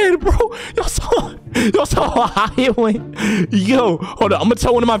dead, bro. Y'all saw. Yo, so high it went. Yo, hold on. I'm gonna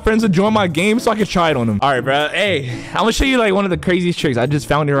tell one of my friends to join my game so I can try it on him. All right, bro. Hey, I'm gonna show you like one of the craziest tricks. I just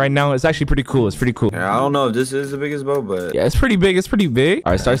found it right now. It's actually pretty cool. It's pretty cool. Yeah, I don't know if this is the biggest boat, but yeah, it's pretty big. It's pretty big.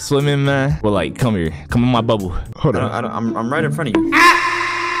 All right, start swimming, man. Well, like, come here. Come in my bubble. Hold on. I'm right in front of you.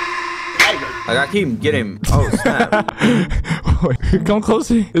 Like, I keep getting. Oh snap! Wait, come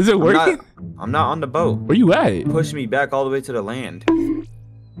closer. Is it working? I'm not on the boat. Where you at? Push me back all the way to the land.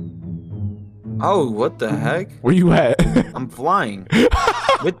 Oh, what the heck? Where you at? I'm flying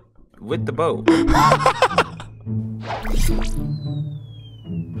with the boat.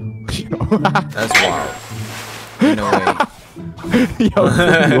 That's wild. No way.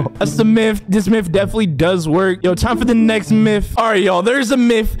 Yo, that's the myth. This myth definitely does work. Yo, time for the next myth. All right, y'all, there's a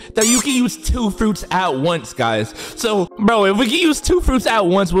myth that you can use 2 fruits at once, guys. So, bro, if we can use 2 fruits at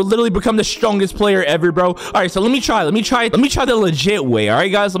once, we'll literally become the strongest player ever, bro. All right, so let me try the legit way. All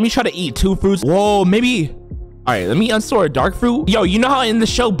right, guys, let me try to eat 2 fruits. Whoa, maybe. All right, let me unstore a dark fruit. Yo, you know how in the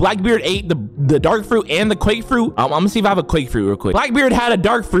show Blackbeard ate the dark fruit and the quake fruit? I'm gonna see if I have a quake fruit real quick. Blackbeard had a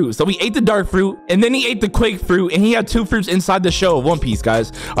dark fruit, so we ate the dark fruit, and then he ate the quake fruit, and he had 2 fruits inside the show of One Piece,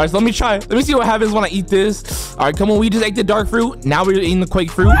 guys. All right, so let me try. Let me see what happens when I eat this. All right, come on, we just ate the dark fruit. Now we're eating the quake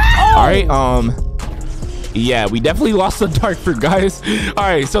fruit. All right, yeah, we definitely lost the dark fruit, guys. All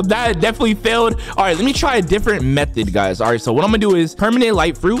right, so that definitely failed. All right, let me try a different method, guys. All right, so what I'm gonna do is permanent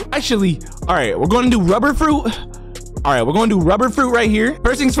light fruit. Actually, all right, we're gonna do rubber fruit. All right, we're going to do rubber fruit right here.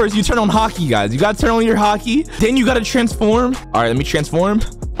 First things first, you turn on hockey, guys. You got to turn on your hockey. Then you got to transform. All right, let me transform.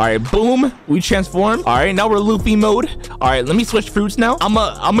 All right, boom. We transform. All right, now we're Luffy mode. All right, let me switch fruits now. I'm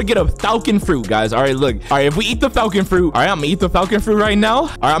gonna get a falcon fruit, guys. All right, look. All right, if we eat the falcon fruit. All right, I'm gonna eat the falcon fruit right now. All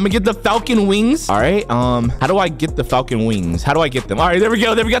right, I'm gonna get the falcon wings. All right, how do I get the falcon wings? How do I get them? All right, there we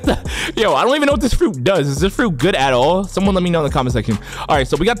go. There we got the, yo, I don't even know what this fruit does. Is this fruit good at all? Someone let me know in the comment section. All right,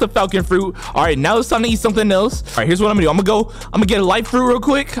 so we got the falcon fruit. All right, now it's time to eat something else. All right, here's what I'm gonna do. I'm gonna get a light fruit real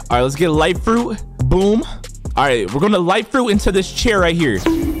quick. All right, let's get a light fruit. Boom. All right, we're gonna light fruit into this chair right here.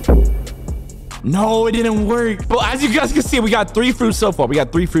 No, it didn't work. But as you guys can see, we got 3 fruits so far. All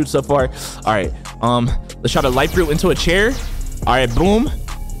right, let's try to light fruit into a chair. All right, boom.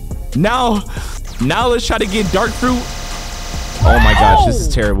 Now let's try to get dark fruit. Oh my gosh, this is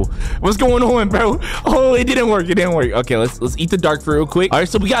terrible. What's going on, bro? Oh, it didn't work. Okay, let's eat the dark fruit real quick. All right,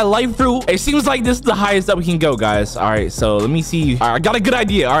 so we got light fruit. It seems like this is the highest that we can go, guys. All right, so let me see. All right, I got a good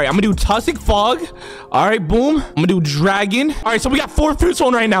idea. All right, I'm gonna do toxic fog. All right, boom. I'm gonna do dragon. All right, so we got 4 fruits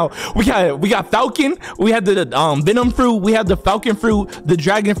on right now. We got falcon. We had the venom fruit. We have the falcon fruit, the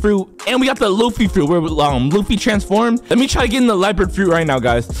dragon fruit, and we got the Luffy fruit where Luffy transformed. Let me try to get in the leopard fruit right now,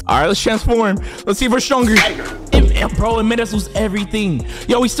 guys. All right, let's transform. Let's see if we're stronger. Bro, it made us lose everything.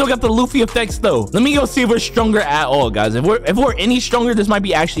 Yo, we still got the Luffy effects though. Let me go see if we're stronger at all, guys. If we're any stronger, this might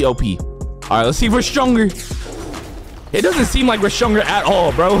be actually OP. All right, let's see if we're stronger. It doesn't seem like we're stronger at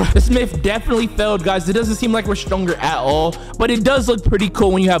all, bro. This myth definitely failed, guys. It doesn't seem like we're stronger at all, but it does look pretty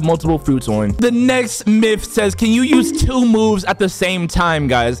cool when you have multiple fruits on. The next myth says, can you use 2 moves at the same time,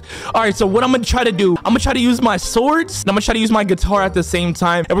 guys? All right, so what I'm gonna try to do, I'm gonna try to use my swords, and I'm gonna try to use my guitar at the same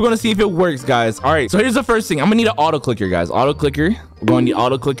time, and we're gonna see if it works, guys. All right, so here's the first thing. I'm gonna need an auto clicker, guys. Auto clicker. We're going to the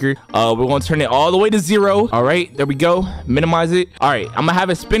auto clicker. We're going to turn it all the way to 0. All right, there we go. Minimize it. All right, I'm gonna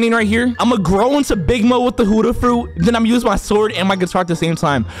have it spinning right here. I'm gonna grow into big mode with the Huda fruit. Then I'm gonna use my sword and my guitar at the same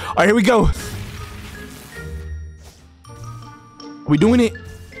time. All right, here we go. We doing it?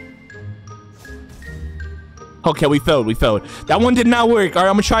 Okay, we failed. That one did not work. All right,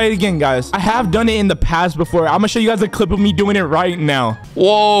 I'm gonna try it again, guys. I have done it in the past before. I'm gonna show you guys a clip of me doing it right now.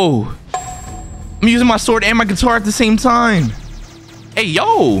 Whoa. I'm using my sword and my guitar at the same time. Hey,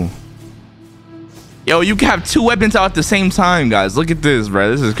 yo, you can have 2 weapons out at the same time, guys. Look at this,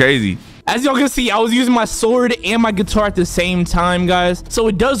 bro. This is crazy. As y'all can see, I was using my sword and my guitar at the same time, guys. So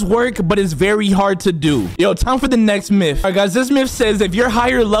it does work, but it's very hard to do. Yo, time for the next myth. All right, guys, this myth says if you're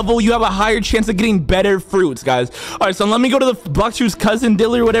higher level, you have a higher chance of getting better fruits, guys. All right, so let me go to the Blox Juice cousin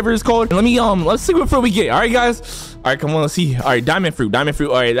Dilly or whatever it's called. And let me let's see what fruit we get. All right, guys. All right, come on, let's see. All right, diamond fruit.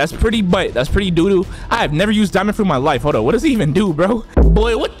 All right, that's pretty doo-doo. I have never used diamond fruit in my life. Hold on, what does it even do, bro?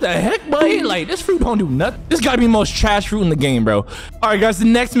 Boy, what the heck, boy? Like, this fruit don't do nothing. This gotta be the most trash fruit in the game, bro. All right, guys, the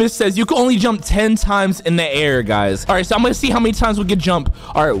next myth says you can only jump 10 times in the air, guys. All right, so I'm gonna see how many times we can jump.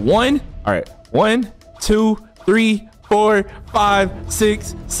 All right, 1. All right, 1, 2, 3, 4, 5,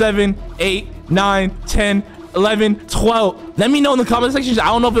 6, 7, 8, 9, 10, 11, 12. Let me know in the comment section. I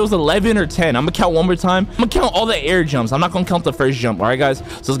don't know if it was 11 or 10. I'm gonna count one more time. I'm gonna count all the air jumps. I'm not gonna count the first jump. All right, guys,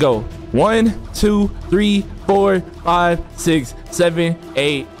 so let's go. 1, 2, 3, 4, 5, 6, 7,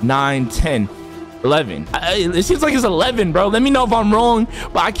 8, 9, 10. 11. It seems like it's 11, bro. Let me know if I'm wrong,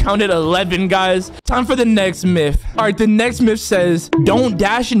 but I counted 11, guys. Time for the next myth. All right, the next myth says, don't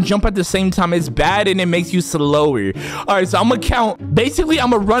dash and jump at the same time. It's bad and it makes you slower. All right, so I'm gonna count. Basically, I'm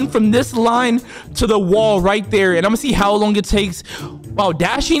gonna run from this line to the wall right there, and I'm gonna see how long it takes while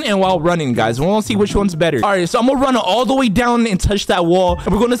dashing and while running, guys. We're gonna see which one's better. All right, so I'm gonna run all the way down and touch that wall,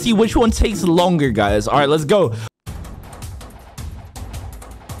 and we're gonna see which one takes longer, guys. All right, let's go.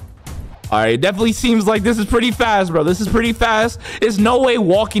 All right, it definitely seems like this is pretty fast, bro. This is pretty fast. There's no way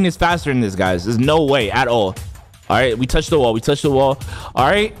walking is faster than this, guys. There's no way at all. All right, we touched the wall. We touched the wall. All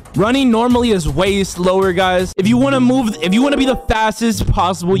right, running normally is way slower, guys. If you want to move, if you want to be the fastest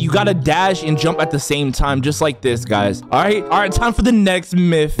possible, you got to dash and jump at the same time, just like this, guys. All right, time for the next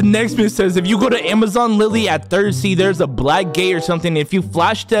myth. The next myth says, if you go to Amazon Lily at 3rd Sea, there's a black gate or something. If you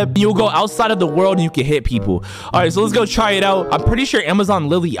flash step, you'll go outside of the world and you can hit people. All right, so let's go try it out. I'm pretty sure Amazon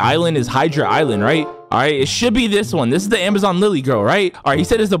Lily Island is Hydra Island, right? All right, it should be this one. This is the Amazon Lily girl, right? All right, he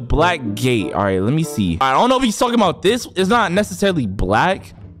said it's a black gate. All right, let me see. I don't know if he's talking about this. It's not necessarily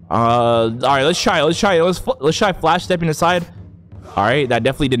black. All right, let's try it. Let's try flash stepping aside. All right, that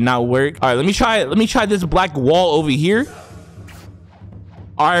definitely did not work. All right, let me try it. Let me try this black wall over here.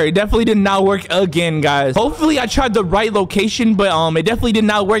 All right, definitely did not work again, guys. Hopefully I tried the right location, but it definitely did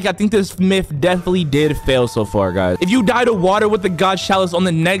not work. I think this myth definitely did fail so far, guys. If you die to water with the God Chalice on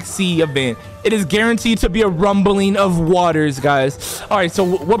the next sea event, it is guaranteed to be a rumbling of waters, guys. All right, so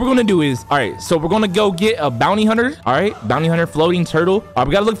what we're gonna do is, all right, so we're gonna go get a bounty hunter. All right, bounty hunter, floating turtle. All right,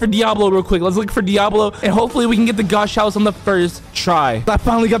 we gotta look for Diablo real quick. Let's look for Diablo, and hopefully we can get the God Chalice on the first try. I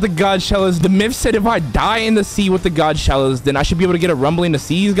finally got the God Chalice. The myth said if I die in the sea with the God Chalice, then I should be able to get a rumbling to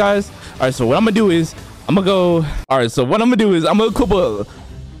seas, guys. All right, so what I'm gonna do is, I'm gonna go, all right, so what I'm gonna do is, I'm gonna equip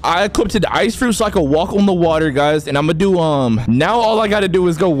I equipped the ice fruit so I could walk on the water, guys, and I'm gonna do now all I gotta do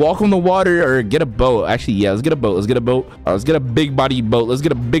is go walk on the water or get a boat. Actually, yeah, let's get a boat. Let's get a boat. All right, let's get a big body boat. Let's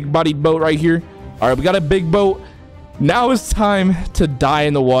get a big body boat right here. All right, we got a big boat. Now it's time to die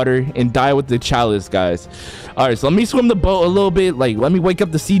in the water and die with the chalice, guys. All right, so let me swim the boat a little bit. Like, let me wake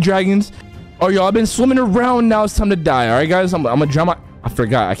up the sea dragons. Oh, y'all, I've been swimming around. Now it's time to die. All right, guys, I'm gonna drown I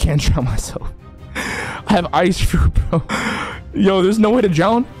forgot, I can't drown myself. I have ice fruit, bro. Yo, there's no way to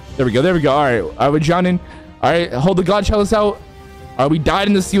drown. There we go. There we go. All right. All right, we're drowning. All right. Hold the God Chalice out. All right. We died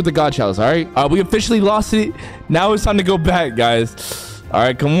in the sea with the God Chalice. All right. We officially lost it. Now it's time to go back, guys. All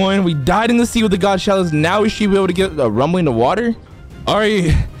right. Come on. We died in the sea with the God Chalice. Now we should be able to get a rumbling of water. All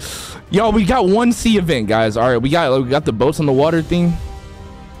right. Yo, we got one sea event, guys. All right. We got the boats on the water thing.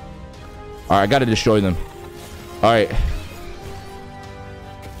 All right. I got to destroy them. All right.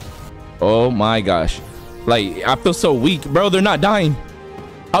 Oh, my gosh. Like, I feel so weak, bro. They're not dying.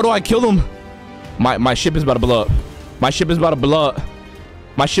 How do I kill them? My ship is about to blow up. My ship is about to blow up.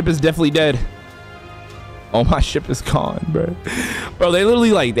 My ship is definitely dead. Oh, my ship is gone, bro. Bro, they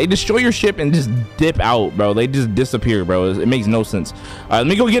literally, like, they destroy your ship and just dip out, bro. They just disappear, bro. It makes no sense. All right, let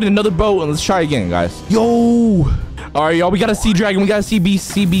me go get another boat and let's try again, guys. Yo. All right, y'all. We got a sea dragon. We got a sea beast.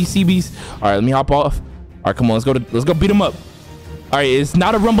 Sea beast. All right, let me hop off. All right, come on. Let's go beat him up. All right, it's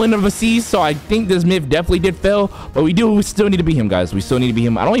not a rumbling of a sea, so I think this myth definitely did fail, but we still need to beat him, guys. We still need to beat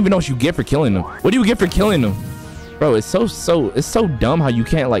him. I don't even know what you get for killing him. What do you get for killing him? Bro, it's so dumb how you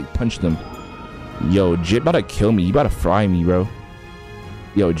can't, like, punch them. Yo, Jit about to kill me. You about to fry me, bro.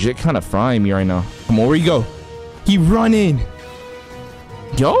 Yo, Jit kind of frying me right now. Come on, where you go? He running.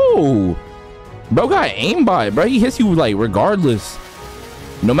 Yo. Bro got aimbot, bro. He hits you, like, regardless.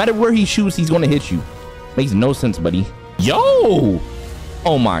 No matter where he shoots, he's going to hit you. Makes no sense, buddy. Yo.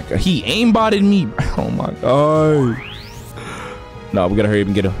 Oh, my God. He aimbotted me. Oh, my God. No, we got to hurry up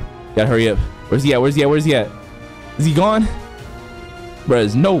and get him. Got to hurry up. Where's he at? Where's he at? Where's he at? Is he gone? Bro,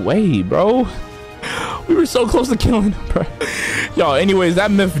 there's no way, bro. We were so close to killing him, bro. Yo, anyways,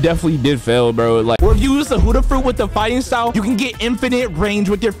 that myth definitely did fail, bro. Like, if you use the Huda fruit with the fighting style, you can get infinite range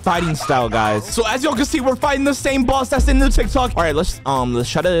with your fighting style, guys. So as y'all can see, we're fighting the same boss that's in the TikTok. All right, let's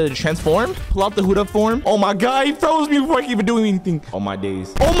try to transform. Pull out the Huda form. Oh my God, he froze me before I can even do anything. Oh my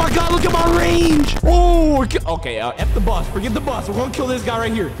days. Oh my God, look at my range. Oh, okay. F the boss. Forget the boss. We're gonna kill this guy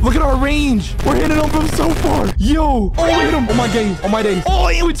right here. Look at our range. We're hitting him from so far. Yo. Oh, we hit him. Oh my days. Oh my days. Oh,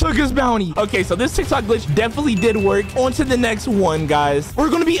 and we took his bounty. Okay, so this TikTok glitch definitely did work. On to the next one. one, guys, we're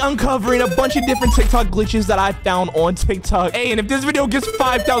gonna be uncovering a bunch of different TikTok glitches that I found on TikTok. Hey, and if this video gets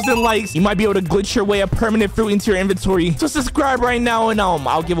 5,000 likes, you might be able to glitch your way a permanent fruit into your inventory. So subscribe right now, and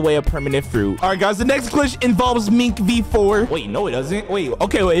I'll give away a permanent fruit. All right, guys, the next glitch involves Mink V4. Wait, no, it doesn't. Wait,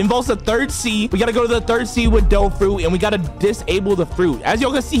 okay, well, it involves the third C. We gotta go to the third C with dough fruit, and we gotta disable the fruit. As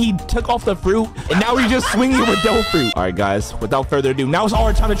y'all can see, he took off the fruit, and now we're just swinging with dough fruit. All right, guys, without further ado, now it's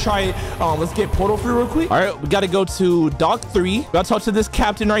our time to try it. Let's get portal fruit real quick. All right, we gotta go to Dock 3. We gotta talk to this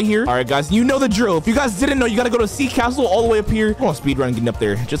captain right here. All right, guys, you know the drill. If you guys didn't know, you gotta go to Sea Castle all the way up here. We're gonna speed run getting up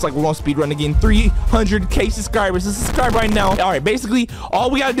there, just like we're gonna speed run again 300K subscribers. So subscribe right now. All right, basically, all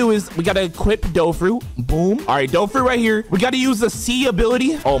we gotta do is we gotta equip dough fruit. Boom. All right, dough fruit right here. We gotta use the C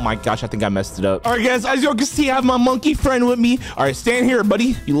ability. Oh my gosh, I think I messed it up. All right, guys, as y'all can see, I have my monkey friend with me. All right, stand here,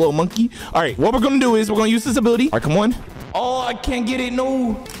 buddy, you little monkey. All right, what we're gonna do is we're gonna use this ability. All right, come on. Oh, I can't get it.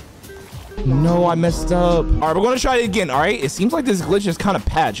 No, I messed up. All right, we're gonna try it again. All right, it seems like this glitch is kind of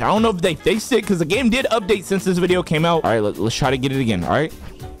patched. I don't know if they fixed it because the game did update since this video came out. All right, let's try to get it again. All right.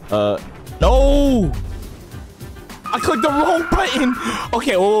 No, I clicked the wrong button.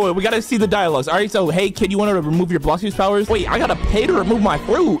 Okay, wait, we gotta see the dialogues. All right, so hey kid, you want to remove your Blox powers? Wait, I gotta pay to remove my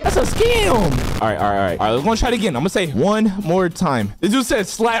fruit. That's a scam. All right, we're gonna try it again. I'm gonna say one more time. This dude said,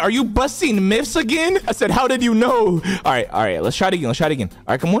 Slat, are you busting myths again? I said, how did you know? All right, let's try it again. All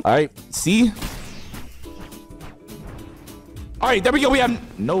right, come on. All right, see. All right, there we go. We have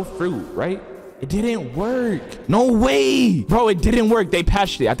no fruit, right? It didn't work. No way. Bro, it didn't work. They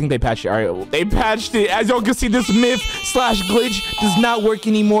patched it. I think they patched it. All right, they patched it. As y'all can see, this myth/glitch does not work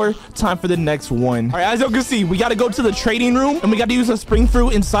anymore. Time for the next one. All right, as y'all can see, we got to go to the trading room, and we got to use a spring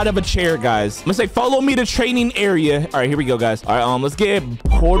fruit inside of a chair, guys. I'm going to say, follow me to trading area. All right, here we go, guys. All right, let's get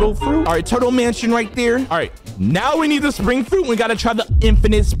portal fruit. All right, turtle mansion right there. All right, now we need the spring fruit. We got to try the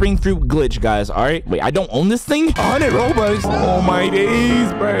infinite spring fruit glitch, guys. All right. Wait, I don't own this thing? 100 Robux. Oh, my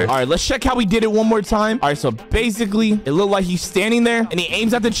days, bro. All right, let's check how we did it one more time. All right, so basically it looked like he's standing there and he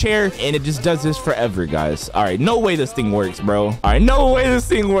aims at the chair and it just does this forever, guys. All right, no way this thing works, bro. All right, no way this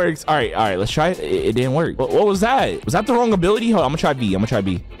thing works. All right, let's try it. It didn't work. What was that? Was that the wrong ability? Hold on, I'm gonna try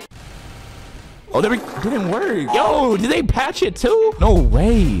B. Oh, there we didn't work. Yo, did they patch it too? No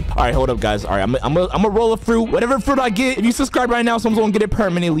way. All right, hold up, guys. All right, I'm gonna roll a fruit. Whatever fruit I get, if you subscribe right now, someone's gonna get it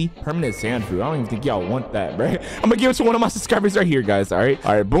permanently. Permanent sand fruit. I don't even think y'all want that, bro. I'm gonna give it to one of my subscribers right here, guys. All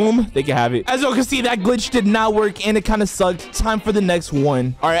right, boom. They can have it. As y'all can see, that glitch did not work and it kind of sucked. Time for the next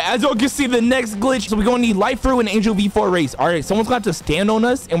one. All right, as y'all can see, the next glitch. So we're gonna need light fruit and angel V4 race. All right, someone's gonna have to stand on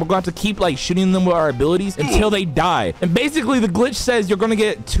us and we're gonna have to keep like shooting them with our abilities until they die. And basically, the glitch says you're gonna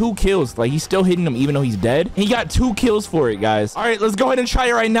get 2 kills. Like he's still hitting them even though he's dead. He got 2 kills for it, guys. All right, let's go ahead and try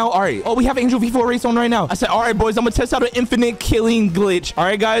it right now. All right. Oh, we have Angel V4 race on right now. I said, all right, boys, I'm gonna test out an infinite killing glitch. All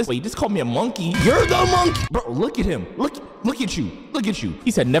right, guys. Wait, you just called me a monkey. You're the monkey. Bro, look at him. Look at you. Look at you.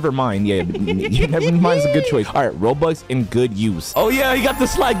 He said, never mind. Yeah, never mind is a good choice. All right, Robux in good use. Oh, yeah, he got the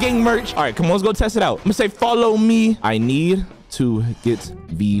Slide Gang merch. All right, come on, let's go test it out. I'm gonna say, follow me. I need to get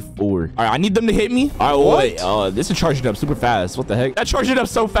V4. All right, I need them to hit me. All right, wait. Oh, this is charging up super fast. What the heck? That charged it up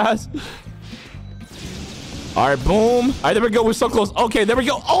so fast. All right, boom. All right, there we go. We're so close. Okay, there we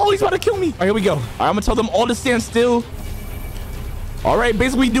go. Oh, he's about to kill me. All right, here we go. All right, I'm gonna tell them all to stand still. All right,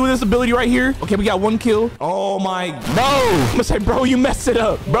 basically doing this ability right here. Okay, we got 1 kill. Oh my, bro. I'm gonna say, bro, you messed it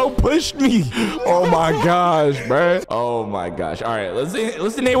up. Bro pushed me. Oh my gosh, bro. Oh my gosh. All right,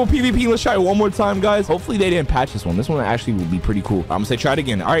 let's enable PvP. Let's try it one more time, guys. Hopefully they didn't patch this one. This one actually will be pretty cool. I'm gonna say try it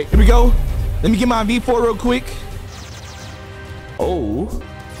again. All right, here we go. Let me get my V4 real quick.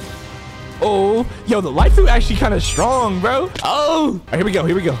 Oh, yo, the light fruit actually kind of strong, bro. Oh, all right, here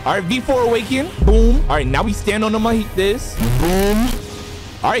we go. All right, V4 awaken. Boom. All right, now we stand on him like this. Boom.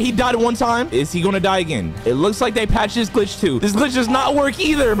 All right, he died 1 time. Is he gonna die again? It looks like they patched this glitch too. This glitch does not work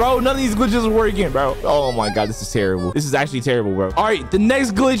either, bro. None of these glitches are working, bro. Oh my god, this is terrible. This is actually terrible, bro. All right, the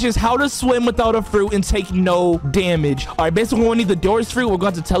next glitch is how to swim without a fruit and take no damage. All right, basically we're gonna need the doors fruit. We're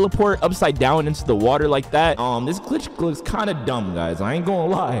going to teleport upside down into the water like that. This glitch looks kind of dumb, guys. I ain't gonna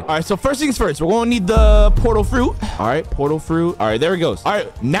lie. All right, so first things first, we're gonna need the portal fruit. All right, portal fruit. All right, there it goes. All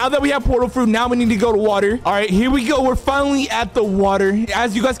right, now that we have portal fruit, now we need to go to water. All right, here we go. We're finally at the water.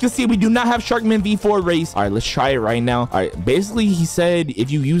 As you guys can see, we do not have Sharkman V4 race. All right, let's try it right now. All right, basically he said if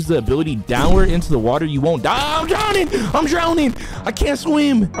you use the ability downward into the water, you won't die. I'm drowning. I can't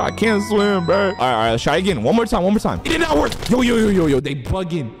swim, bro. All right, let's try again. One more time. It did not work. Yo, they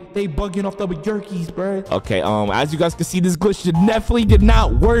bugging off the yerkies, bro. Okay, as you guys can see, this glitch definitely did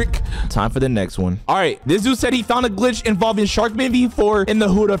not work. Time for the next one. All right, this dude said he found a glitch involving Sharkman V4 and the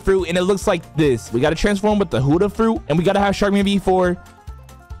Huda fruit, and it looks like this. We got to transform with the Huda fruit, and we got to have Sharkman V4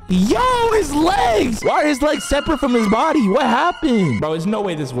 Yo, his legs. Why are his legs separate from his body? What happened? Bro, there's no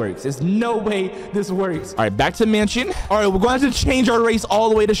way this works. There's no way this works. All right, back to mansion. All right, we're going to have to change our race all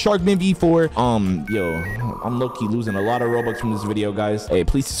the way to Sharkman V4. Yo, I'm low-key losing a lot of Robux from this video, guys. Hey,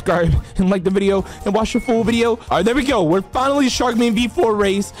 please subscribe and like the video and watch the full video. All right, there we go. We're finally Sharkman V4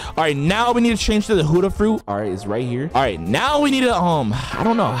 race. All right, now we need to change to the Huda fruit. All right, it's right here. All right, now we need to, I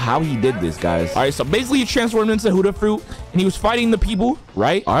don't know how he did this, guys. All right, so basically he transformed into Huda fruit and he was fighting the people,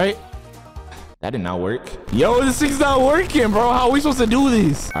 right? All right. That did not work. Yo, this thing's not working, bro. How are we supposed to do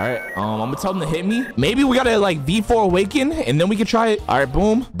this? All right, I'm gonna tell them to hit me. Maybe we gotta like V4 awaken and then we can try it. All right,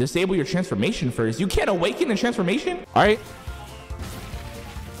 boom. Disable your transformation first. You can't awaken in transformation? All right.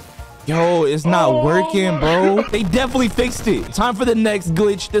 Yo, it's not working, bro. They definitely fixed it. Time for the next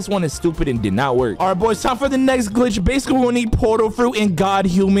glitch. This one is stupid and did not work. All right, boys, time for the next glitch. Basically, we're gonna need portal fruit and god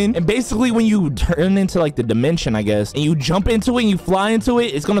human. And basically, when you turn into like the dimension, I guess, and you jump into it and you fly into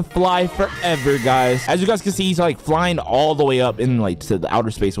it, it's gonna fly forever, guys. As you guys can see, he's like flying all the way up in like to the outer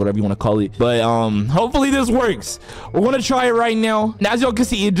space, whatever you want to call it. But hopefully this works. We're gonna try it right now. And as y'all can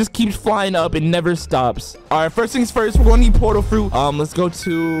see, it just keeps flying up and never stops. All right, first things first, we're gonna need portal fruit. Let's go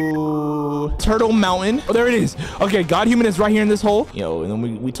to Turtle Mountain. Oh, there it is. Okay, god human is right here in this hole. Yo, and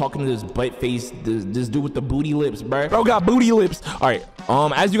then we talking to this butt face, this dude with the booty lips, bro. Bro got booty lips. All right,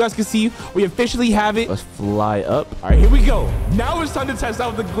 as you guys can see, we officially have it. Let's fly up. All right, here we go. Now it's time to test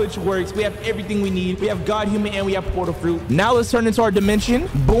out if the glitch works. We have everything we need. We have god human and we have portal fruit. Now let's turn into our dimension.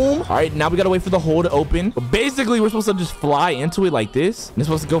 Boom. All right, now we gotta wait for the hole to open. But basically, we're supposed to just fly into it like this, and it's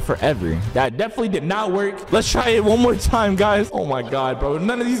supposed to go forever. That definitely did not work. Let's try it one more time, guys. Oh my god, bro,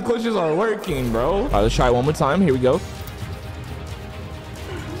 none of these glitches are working, bro. All right, let's try it one more time. Here we go.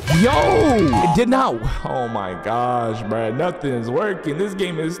 Yo, it did not. Oh my gosh, bro, nothing is working. This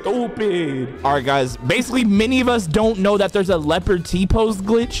game is stupid. All right, guys, basically many of us don't know that there's a leopard T-pose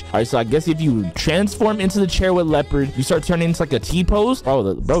glitch. All right, so I guess if you transform into the chair with leopard, you start turning into like a T-pose. Oh,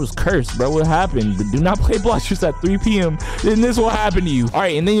 the bro's cursed, bro. What happened? Do not play Blox at 3 p.m. Then this will happen to you. All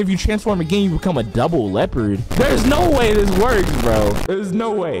right, and then if you transform again, you become a double leopard. There's no way this works, bro. There's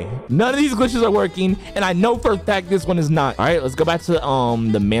no way. None of these glitches are working, and I know for a fact this one is not. All right, let's go back to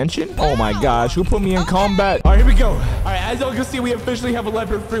the mansion. Oh my gosh, who put me in combat? All right, here we go. All right, as y'all can see, we officially have a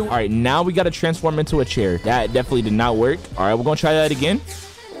leopard fruit. All right, now we got to transform into a chair. That definitely did not work. All right, we're gonna try that again.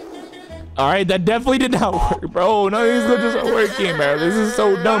 All right, that definitely did not work, bro. None of these glitches are working, man. This is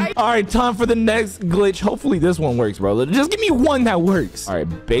so dumb. All right, time for the next glitch. Hopefully this one works, bro. Just give me one that works. All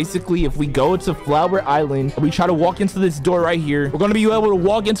right, basically, if we go to Flower Island and we try to walk into this door right here, we're gonna be able to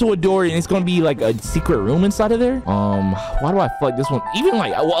walk into a door and it's gonna be like a secret room inside of there. Why do I feel like this one, even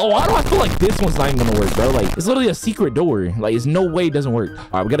like, why do I feel like this one's not even gonna work, bro? Like, it's literally a secret door. Like, there's no way it doesn't work.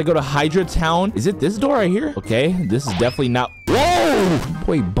 All right, we gotta go to Hydra Town. Is it this door right here? Okay, this is definitely not. Whoa!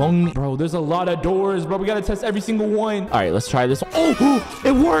 Boy, bung me. Bro, there's a lot of doors, bro. We gotta test every single one. All right, let's try this one. Oh,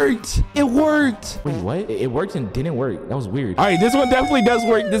 it worked. It worked. Wait, what? It worked and didn't work. That was weird. All right, this one definitely does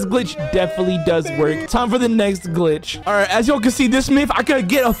work. This glitch definitely does work. Time for the next glitch. All right, as y'all can see, this myth, I could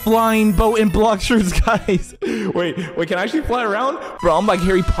get a flying boat in Bloxers, guys. Wait, can I actually fly around? Bro, I'm like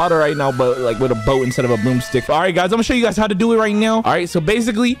Harry Potter right now, but like with a boat instead of a broomstick. All right, guys, I'm gonna show you guys how to do it right now. All right, so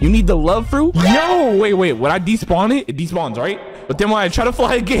basically, you need the love fruit. Yo, wait. When I despawn it, it despawns, right? But then when I try to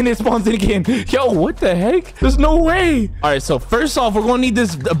fly again, it spawns it again. Yo, what the heck? There's no way. All right, so first off, we're gonna need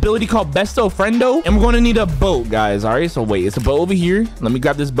this ability called Besto Friendo, and we're gonna need a boat, guys. All right, so wait, it's a boat over here. Let me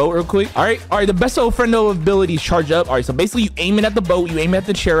grab this boat real quick. All right, the Besto Friendo ability is charged up. All right, so basically you aim it at the boat, you aim at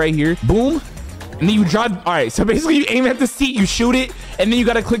the chair right here, boom. And then you drive. All right, so basically you aim at the seat, you shoot it, and then you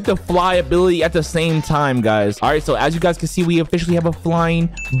got to click the fly ability at the same time, guys. All right, so as you guys can see, we officially have a flying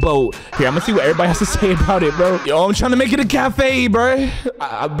boat. Here, I'm gonna see what everybody has to say about it, bro. Yo, I'm trying to make it a cafe, bro.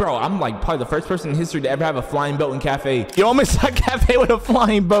 Bro, I'm like probably the first person in history to ever have a flying boat in cafe. Yo, I'm inside a cafe with a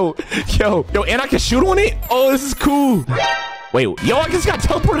flying boat. Yo, and I can shoot on it? Oh, this is cool. Wait, yo, I just got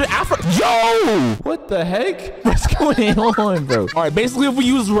teleported to Africa. Yo, what the heck? What's going on, bro? All right, basically, if we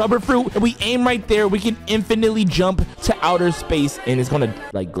use rubber fruit and we aim right there, we can infinitely jump to outer space, and it's gonna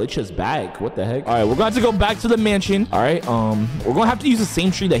like glitch us back. What the heck? All right, we're going to go back to the mansion. All right, we're gonna have to use the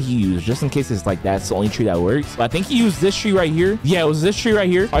same tree that he used, just in case it's like that's the only tree that works. But I think he used this tree right here. Yeah, it was this tree right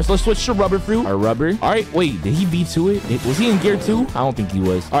here. All right, so let's switch to rubber fruit. Our rubber. All right, wait, did he V2 it? Was he in gear 2? I don't think he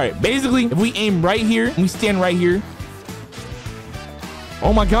was. All right, basically, if we aim right here and we stand right here.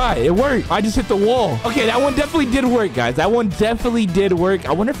 Oh my god, it worked. I just hit the wall. Okay, that one definitely did work, guys. That one definitely did work.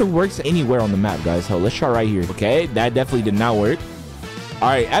 I wonder if it works anywhere on the map, guys. So let's try right here. Okay, that definitely did not work. All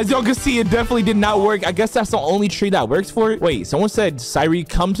right, as y'all can see, it definitely did not work. I guess that's the only tree that works for it. Wait, someone said, Syrie,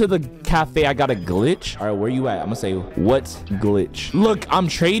 come to the cafe. I got a glitch. All right, where you at? I'm gonna say, what glitch? Look, I'm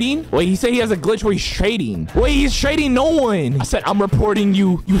trading. Wait, he said he has a glitch where he's trading. Wait, he's trading no one. I said, I'm reporting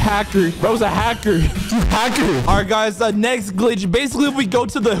you, you hacker. Bro's a hacker. You hacker. All right, guys, the next glitch. Basically, if we go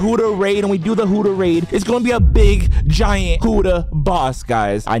to the Huda raid and we do the Huda raid, it's gonna be a big, giant Huda boss,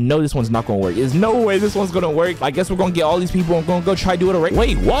 guys. I know this one's not gonna work. There's no way this one's gonna work. I guess we're gonna get all these people and gonna go try to do it already.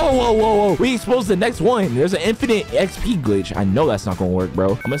 Wait, whoa. We exposed the next one. There's an infinite XP glitch. I know that's not gonna work, bro.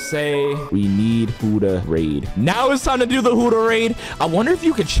 I'm gonna say we need Huda raid. Now it's time to do the Huda raid. I wonder if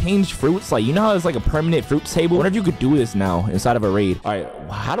you could change fruits. Like, you know how it's like a permanent fruit table? I wonder if you could do this now inside of a raid. All right,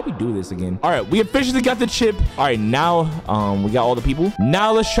 how do we do this again? All right, we officially got the chip. All right, now we got all the people.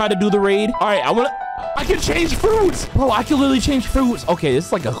 Now let's try to do the raid. All right, I can change fruits. Bro, I can literally change fruits. Okay, this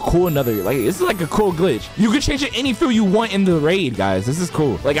is like a cool this is like a cool glitch. You can change any fruit you want in the raid, guys. This is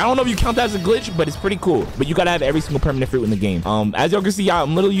cool. Like, I don't know if you count that as a glitch, but it's pretty cool. But you gotta have every single permanent fruit in the game. As y'all can see,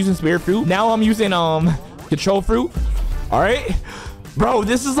 I'm literally using spirit fruit. Now I'm using control fruit. All right. Bro,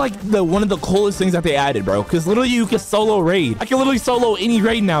 this is like one of the coolest things that they added, bro. Because literally you can solo raid. I can literally solo any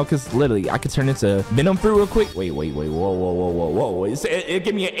raid now because literally I can turn into venom fruit real quick. Wait. Whoa. It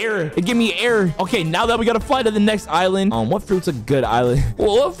gave me an error. It gave me an error. Okay, now that we got to fly to the next island. What fruit's a good island?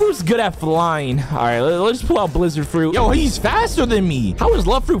 Well, what fruit's good at flying? All right, let's just pull out blizzard fruit. Yo, he's faster than me. How is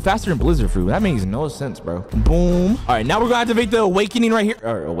love fruit faster than blizzard fruit? That makes no sense, bro. Boom. All right, now we're going to activate the awakening right here.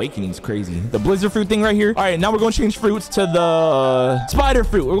 Or awakening's crazy. The blizzard fruit thing right here. All right, now we're going to change fruits to the spider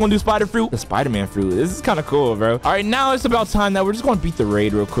fruit. We're gonna do spider fruit, the Spider-Man fruit. This is kind of cool, bro. All right, now it's about time that we're just gonna beat the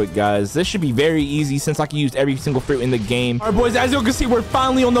raid real quick, guys. This should be very easy since I can use every single fruit in the game. All right, boys, as you can see, we're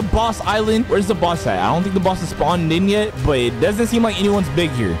finally on the boss island. Where's the boss at? I don't think the boss is spawned in yet, but it doesn't seem like anyone's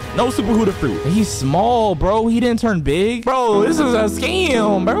big here. No super Huda fruit. He's small, bro. He didn't turn big. Bro, this is a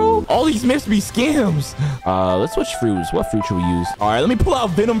scam, bro. All these myths be scams. Let's switch fruits. What fruit should we use? All right, let me pull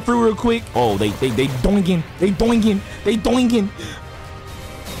out venom fruit real quick. Oh, they doinging.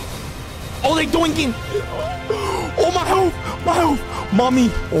 Oh, they doinking. Oh, my health.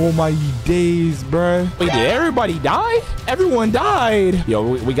 Mommy. Oh, my days, bro. Wait, did everybody die? Everyone died. Yo,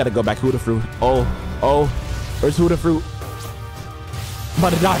 we got to go back. Huda fruit. Oh. Where's Huda fruit? I'm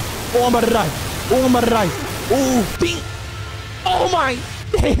about to die. Oh, I'm about to die. Oh, ding. Oh, my.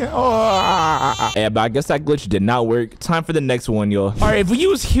 Yeah, but I guess that glitch did not work. Time for the next one, y'all. All right, if we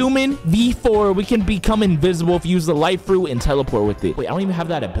use human V4, we can become invisible if you use the light fruit and teleport with it. Wait, I don't even have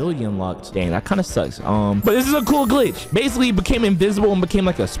that ability unlocked. Dang, that kind of sucks. But this is a cool glitch. Basically, he became invisible and became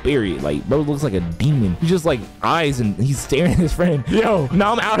like a spirit. Like, bro looks like a demon. He's just like eyes and he's staring at his friend. Yo,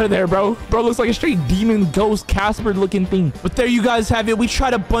 now I'm out of there, bro. Bro looks like a straight demon ghost Casper looking thing. But there you guys have it. We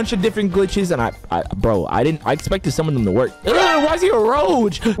tried a bunch of different glitches and I expected some of them to work. Ugh, why is he a rogue?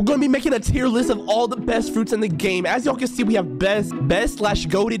 We're going to be making a tier list of all the best fruits in the game. As y'all can see, we have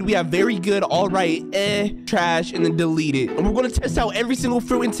best/goated. We have very good, all right, trash, and then deleted. And we're going to test out every single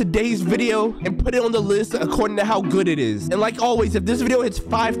fruit in today's video and put it on the list according to how good it is. And like always, if this video hits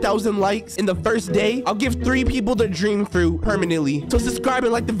 5,000 likes in the first day, I'll give 3 people the dream fruit permanently. So subscribe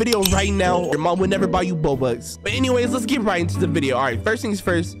and like the video right now. Your mom would never buy you Robux. But anyways, let's get right into the video. All right, first things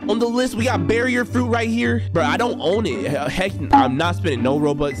first. On the list, we got barrier fruit right here. Bro, I don't own it. Heck, I'm not spending no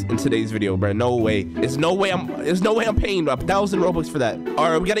Robux in today's video, bro. No way. There's no way I'm paying 1,000 Robux for that.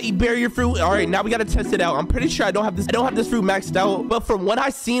 All right, we gotta eat barrier fruit. All right, now we gotta test it out. I'm pretty sure I don't have this fruit maxed out, but from what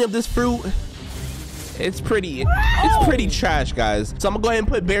I've seen of this fruit, it's pretty trash, guys. So I'm gonna go ahead and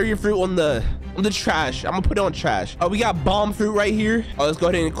put barrier fruit on the trash. I'm gonna put it on trash. We got bomb fruit right here. Let's go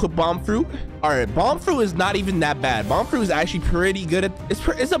ahead and equip bomb fruit. All right, bomb fruit is not even that bad. Bomb fruit is actually pretty good.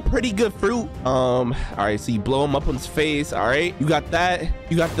 It's a pretty good fruit. All right, so you blow him up on his face. All right, you got that.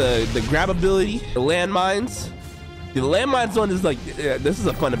 You got the grab ability, the landmines. The landmines one is like, this is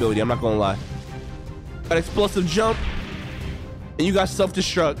a fun ability. I'm not gonna lie. Got explosive jump, and you got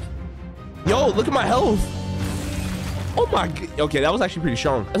self-destruct. Yo, look at my health. Oh my god. Okay, that was actually pretty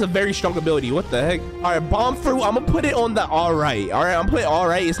strong. That's a very strong ability. What the heck? All right, bomb fruit. I'm gonna put it on the all right. All right, I'm putting all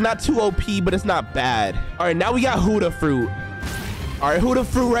right. It's not too OP, but it's not bad. All right, now we got Huda fruit. All right, Huda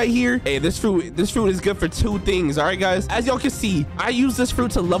fruit right here. Hey, this fruit is good for 2 things. All right, guys. As y'all can see, I use this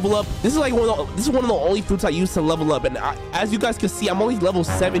fruit to level up. This is like one of the only fruits I use to level up. And as you guys can see, I'm only level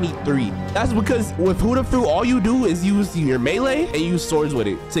 73. That's because with Huda fruit, all you do is use your melee and use swords with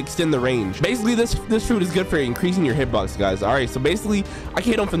it to extend the range. Basically, this fruit is good for increasing your hitbox, guys. All right, so basically, I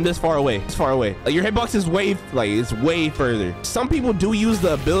can hit them from this far away. Like, your hitbox is it's way further. Some people do use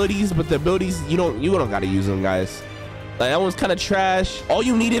the abilities, but the abilities you don't gotta use them, guys. Like, that one's kind of trash. All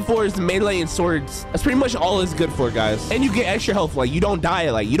you need it for is melee and swords. That's pretty much all it's good for, guys. And you get extra health. Like, you don't die.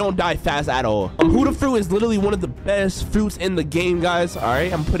 Like, you don't die fast at all. Huda fruit is literally one of the best fruits in the game, guys. All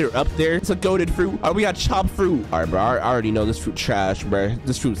right, I'm gonna put it up there. It's a goated fruit. All right, we got chopped fruit. All right, bro. I already know this fruit trash, bro.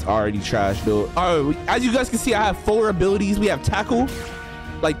 This fruit's already trash, dude. All right, as you guys can see, I have 4 abilities. We have tackle,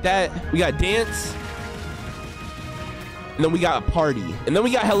 like that. We got dance. And then we got a party. And then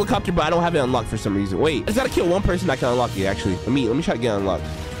we got helicopter, but I don't have it unlocked for some reason. Wait, I just gotta kill 1 person that can unlock it, actually. Let me try to get it unlocked.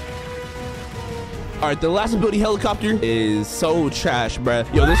 All right, the last ability, helicopter, is so trash, bro.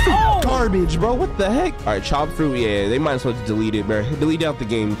 Yo, this fruit garbage, bro. What the heck? All right, chopped fruit. Yeah, they might as well just delete it, bro. Delete out the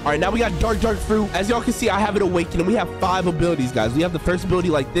game. All right, now we got dark fruit. As y'all can see, I have it awakened, and we have 5 abilities, guys. We have the first ability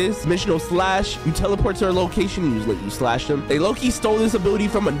like this, missional slash. You teleport to a location, you slash them. They low-key stole this ability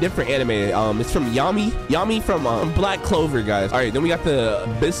from a different anime. It's from Yami from Black Clover, guys. All right, then we got the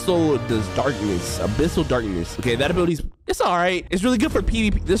abyssal darkness. Okay, that ability's, it's all right. It's really good for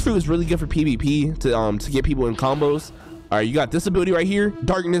PvP. This fruit is really good for PvP to get people in combos. All right, you got this ability right here,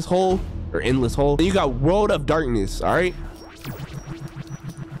 darkness hole or endless hole. Then you got world of darkness. All right,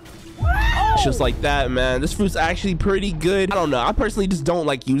 just like that, man. This fruit's actually pretty good. I don't know, I personally just don't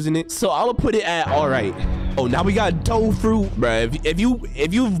like using it, so I'm gonna put it at all right. Oh, now we got dough fruit, bro.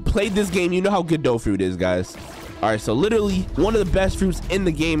 If you've played this game, you know how good dough fruit is, guys. All right, so literally one of the best fruits in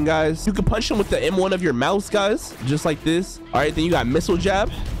the game, guys. You can punch them with the M1 of your mouse, guys, just like this. All right, then you got missile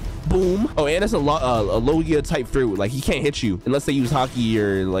jab, boom. Oh, and it's a Logia type fruit. Like, he can't hit you unless they use hockey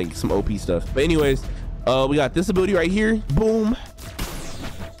or like some OP stuff. But anyways, we got this ability right here, boom.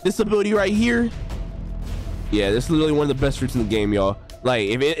 This ability right here. Yeah, this is literally one of the best fruits in the game, y'all. Like,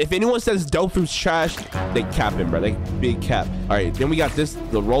 if anyone says dough fruit's trash, they capping, bro. They big cap. All right, then we got this,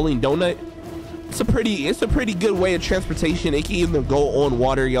 the rolling donut. It's a pretty good way of transportation. It can even go on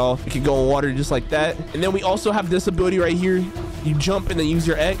water, y'all. It can go on water just like that. And then we also have this ability right here. You jump and then use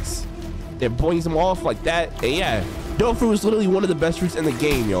your X. It boings them off like that. And yeah, dough fruit is literally one of the best fruits in the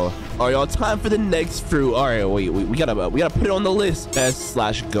game, y'all. All right, y'all, time for the next fruit. All right, wait, we gotta put it on the list.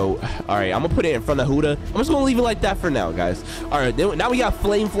 S/goat. All right, I'm gonna put it in front of Huda. I'm just gonna leave it like that for now, guys. All right, then now we got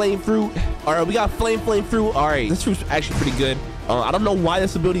flame fruit. All right, we got flame fruit. All right, this fruit's actually pretty good. I don't know why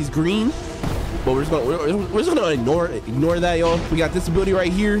this ability is green, but we're just gonna ignore that, y'all. We got this ability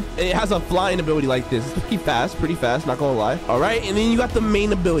right here, and it has a flying ability like this. It's pretty fast, not gonna lie. All right, and then you got the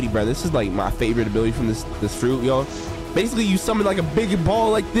main ability, bro. This is like my favorite ability from this fruit, y'all. Basically, you summon like a big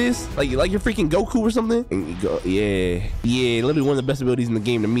ball like this, like you're freaking Goku or something, and you go, yeah, literally one of the best abilities in the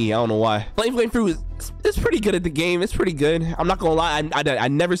game to me. I don't know why. Flame fruit it's pretty good at the game. It's pretty good. I'm not gonna lie. I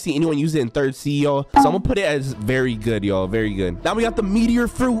never see anyone use it in 3rd C, y'all. So I'm gonna put it as very good, y'all. Very good. Now we got the meteor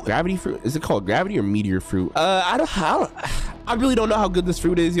fruit, gravity fruit. Is it called gravity or meteor fruit? I really don't know how good this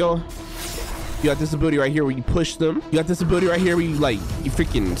fruit is, y'all. You got this ability right here where you push them. You got this ability right here where you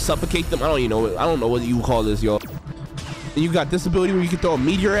freaking suffocate them. I don't know what you call this, y'all. And you got this ability where you can throw a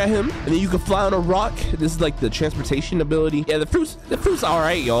meteor at him, and then you can fly on a rock. This is like the transportation ability. Yeah, the fruit's all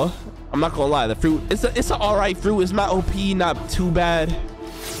right, y'all. I'm not gonna lie, the fruit, it's an all right fruit. It's not OP, not too bad.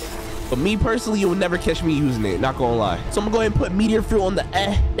 But me personally, you will never catch me using it, not gonna lie. So I'm gonna go ahead and put meteor fruit on the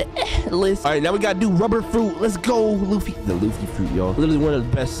list. All right, now we gotta do rubber fruit. Let's go, Luffy. The Luffy fruit, y'all. Literally one of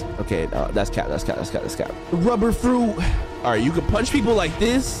the best. Okay, that's cap. Rubber fruit. All right, you can punch people like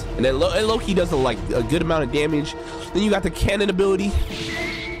this, and then Loki does a good amount of damage. Then you got the cannon ability,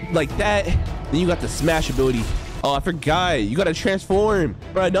 like that. Then you got the smash ability. Oh, I forgot. You gotta transform,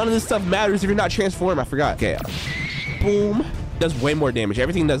 bro. None of this stuff matters if you're not transformed. I forgot. Okay, boom. Does way more damage.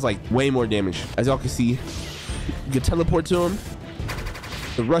 Everything does like way more damage. As y'all can see, you can teleport to him.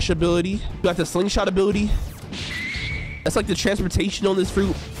 The rush ability. You got the slingshot ability. That's like the transportation on this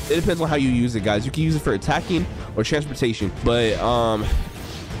fruit. It depends on how you use it, guys. You can use it for attacking or transportation. But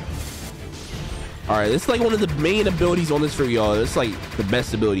all right, this is like one of the main abilities on this fruit, y'all. It's like the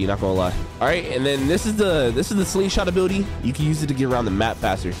best ability, not gonna lie. All right, and then this is the slingshot ability. You can use it to get around the map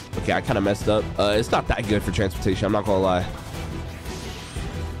faster. Okay, I kind of messed up. It's not that good for transportation, I'm not gonna lie.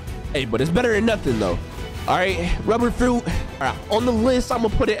 Hey, but it's better than nothing though. All right, rubber fruit. All right, on the list, I'm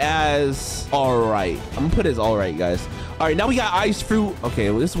gonna put it as all right. I'm gonna put it as all right, guys. All right, now we got ice fruit. Okay,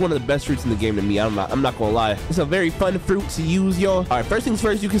 well, this is one of the best fruits in the game to me. I'm not gonna lie. It's a very fun fruit to use, y'all. All right, first things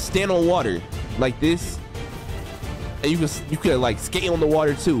first, you can stand on water like this, and you can like skate on the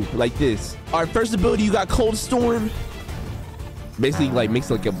water too, like this. All right, first ability, you got cold storm. Basically, like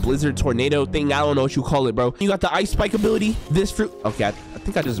makes like a blizzard tornado thing. I don't know what you call it, bro. You got the ice spike ability. This fruit. Okay, I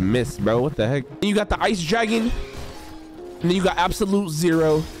think I just missed, bro. What the heck? And you got the ice dragon, and then you got absolute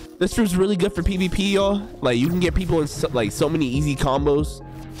zero. This fruit's really good for PvP, y'all. Like, you can get people in so many easy combos.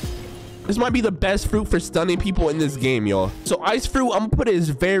 This might be the best fruit for stunning people in this game, y'all. So ice fruit, I'm gonna put it as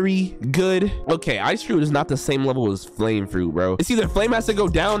very good. Okay, ice fruit is not the same level as flame fruit, bro. It's either flame has to go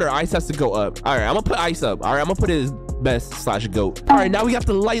down or ice has to go up. All right, I'm gonna put ice up. All right, I'm gonna put it as best slash goat. All right, now we got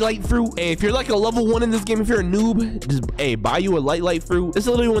the light fruit. Hey, if you're like a level 1 in this game, if you're a noob, just buy you a light fruit. This is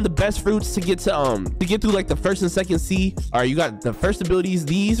literally one of the best fruits to get through like the first and second sea. All right, you got the first abilities,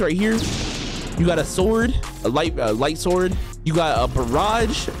 these right here. You got a sword, a light sword. You got a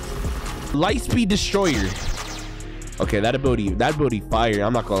barrage, light speed destroyer. Okay, that ability fire.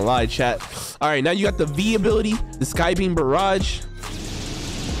 I'm not gonna lie, chat. All right, now you got the V ability, the sky beam barrage.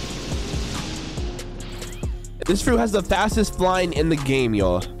 This fruit has the fastest flying in the game,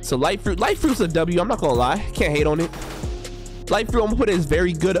 y'all. So light fruit's a W. I'm not gonna lie, can't hate on it. Light fruit, I'm gonna put it as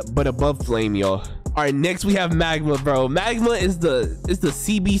very good, but above flame, y'all. All right, next we have magma, bro. Magma is the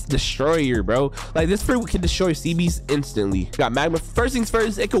sea beast destroyer, bro. Like this fruit can destroy sea beasts instantly. Got magma. First things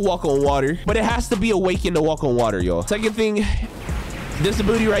first, it can walk on water, but it has to be awakened to walk on water, y'all. Second thing, this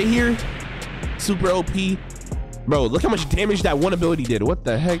ability right here, super OP. Bro, look how much damage that one ability did. What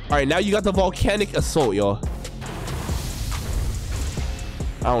the heck? All right, now you got the volcanic assault, y'all.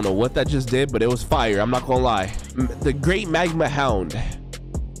 I don't know what that just did, but it was fire. I'm not gonna lie. The great magma hound.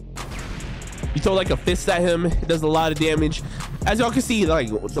 You throw like a fist at him, it does a lot of damage. As y'all can see, like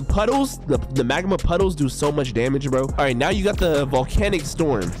the puddles, the magma puddles do so much damage, bro. All right, now you got the volcanic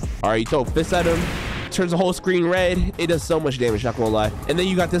storm. All right, you throw a fist at him, turns the whole screen red. It does so much damage, not gonna lie. And then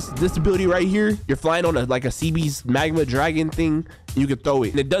you got this ability right here. You're flying on like a sea beast magma dragon thing. You can throw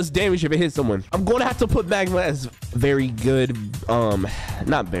it and it does damage if it hits someone. I'm gonna have to put magma as very good.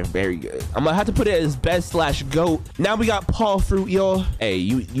 Not very good. I'm gonna have to put it as best slash goat. Now we got paw fruit, y'all. Hey,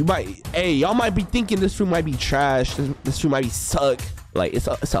 y'all might be thinking this fruit might be trash. This fruit might be suck. Like it's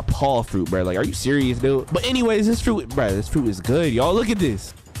a paw fruit, bro. Like, are you serious, dude? But anyways, this fruit is good, y'all. Look at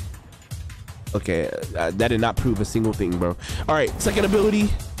this. Okay, that did not prove a single thing, bro. All right, second ability,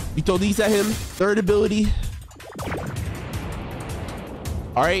 you throw these at him. Third ability.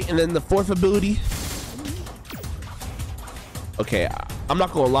 All right, and then the fourth ability. Okay, I'm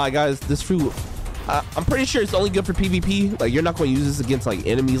not gonna lie, guys. This fruit, I'm pretty sure it's only good for PvP. Like, you're not gonna use this against like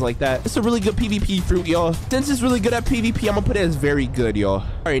enemies like that. It's a really good PvP fruit, y'all. Since it's really good at PvP, I'm gonna put it as very good, y'all. All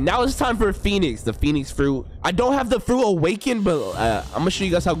right, now it's time for Phoenix, the Phoenix fruit. I don't have the fruit awakened, but I'm gonna show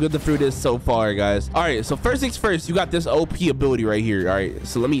you guys how good the fruit is so far, guys. All right, so first things first, you got this OP ability right here. All right,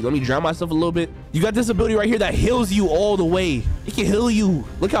 so let me drown myself a little bit. You got this ability right here that heals you all the way. It can heal you.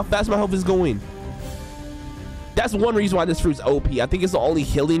 Look how fast my health is going. That's one reason why this fruit's OP. I think it's the only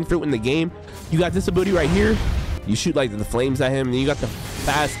healing fruit in the game. You got this ability right here. You shoot like the flames at him. And then you got the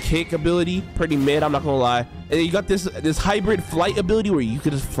fast kick ability, pretty mid, I'm not gonna lie. And then you got this hybrid flight ability where you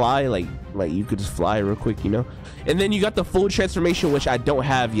could just fly, like you could just fly real quick, you know. And then you got the full transformation, which I don't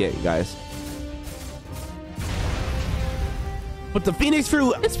have yet, guys. But the Phoenix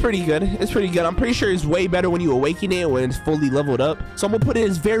fruit, it's pretty good. It's pretty good. I'm pretty sure it's way better when you awaken it, when it's fully leveled up. So I'm gonna put it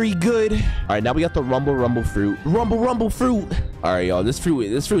as very good. All right, now we got the rumble fruit. Rumble fruit. All right, y'all, this fruit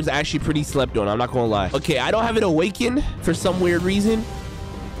is actually pretty slept on. I'm not gonna lie. Okay, I don't have it awakened for some weird reason.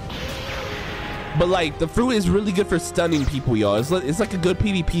 But like, the fruit is really good for stunning people, y'all. It's like a good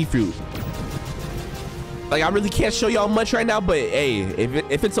PvP fruit. Like, I really can't show y'all much right now, but hey,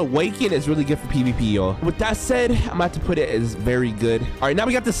 if it's awakened, it's really good for PvP, y'all. With that said, I'm about to put it as very good. All right, now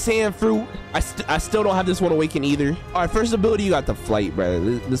we got the sand fruit. I still don't have this one awakened either. All right, first ability, you got the flight, bro.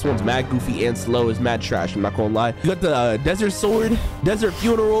 This one's mad goofy and slow. It's mad trash, I'm not gonna lie. You got the desert sword, desert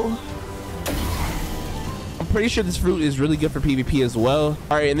funeral. I'm pretty sure this fruit is really good for PvP as well.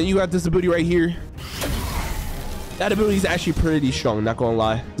 All right, and then you got this ability right here. That ability is actually pretty strong, not gonna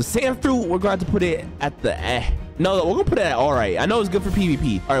lie. The sand fruit, we're going to put it at the No, we're gonna put it at all right. I know it's good for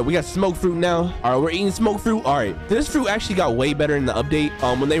PvP. All right, we got smoke fruit now. All right, we're eating smoke fruit. All right, this fruit actually got way better in the update.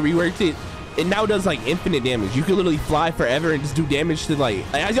 When they reworked it, it now does like infinite damage. You can literally fly forever and just do damage to like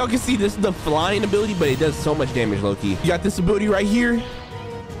as y'all can see, this is the flying ability, but it does so much damage, low-key. You got this ability right here,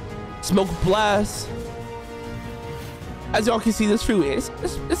 smoke blast. As y'all can see, this fruit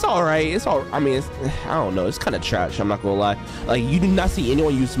it's all right. I mean, I don't know, it's kind of trash, I'm not gonna lie. Like, you do not see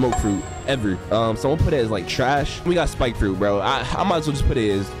anyone use smoke fruit ever. So we'll put it as like trash. We got spike fruit, bro. I might as well just put it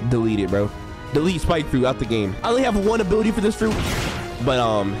as delete it, bro. Delete spike fruit out the game. I only have one ability for this fruit,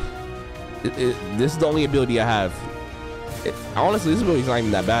 but this is the only ability I have. Honestly, this ability's not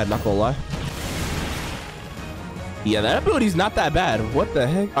even that bad, not gonna lie. Yeah, that ability's not that bad. What the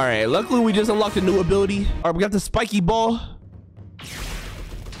heck? All right, luckily we just unlocked a new ability. All right, we got the spiky ball.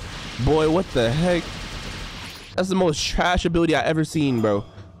 Boy, what the heck? That's the most trash ability I ever seen, bro.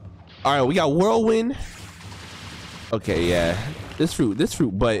 All right, we got whirlwind. Okay, yeah, This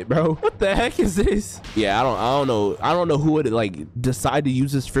fruit butt, bro. What the heck is this? Yeah, I don't know who would like decide to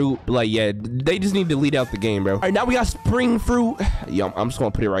use this fruit, but like, yeah, they just need to delete out the game, bro. All right, now we got spring fruit. Yo, I'm just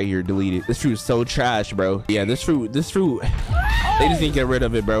gonna put it right here, delete it. This fruit is so trash, bro. Yeah, this fruit, they just need to get rid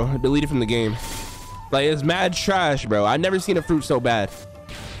of it, bro. Delete it from the game. Like, it's mad trash, bro. I've never seen a fruit so bad.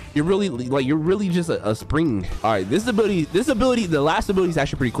 You're really just a spring. All right, this ability, the last ability is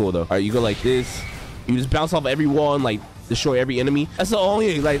actually pretty cool though. All right, you go like this. You just bounce off every wall and like destroy every enemy. That's the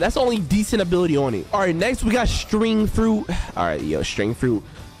only decent ability on it. All right, next we got string fruit. All right, yo, string fruit.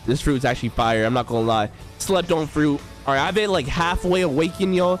 This fruit's actually fire. I'm not gonna lie. Slept on fruit. All right, I've been like halfway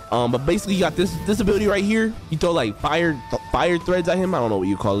awakened, y'all. But basically you got this ability right here. You throw like fire threads at him. I don't know what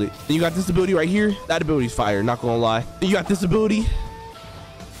you call it. Then you got this ability right here. That ability's fire, not gonna lie. Then you got this ability.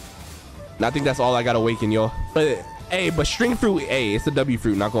 And I think that's all I got awakened, y'all. But hey, but string fruit, hey, it's a W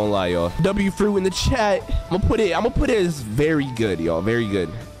fruit, not gonna lie, y'all. W fruit in the chat. I'm gonna put it as very good, y'all. Very good.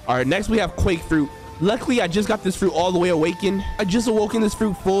 All right, next we have quake fruit. Luckily, I just got this fruit all the way awakened. I just awoken this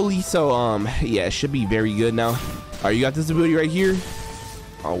fruit fully, so yeah, it should be very good now. All right, you got this ability right here.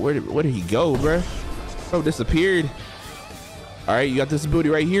 Oh, where did he go, bro? Bro disappeared. All right, you got this ability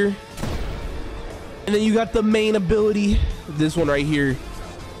right here. And then you got the main ability, this one right here.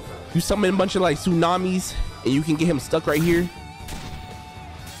 You summon a bunch of like tsunamis and you can get him stuck right here.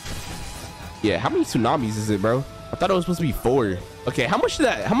 Yeah, how many tsunamis is it, bro? I thought it was supposed to be 4. Okay, how much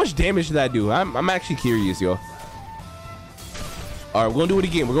damage did that do? I'm actually curious, yo. All right, we're gonna do it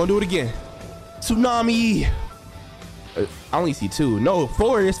again. We're gonna do it again. Tsunami. I only see 2. No,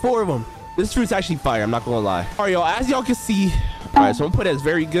 4. There's 4 of them. This fruit's actually fire. I'm not gonna lie. All right, y'all. As y'all can see, all right, so I'm gonna put it as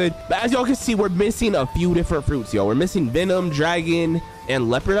very good. But as y'all can see, we're missing a few different fruits, y'all. We're missing venom, dragon, and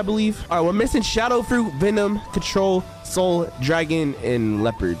leopard, I believe. All right, we're missing shadow fruit, venom, control, soul, dragon, and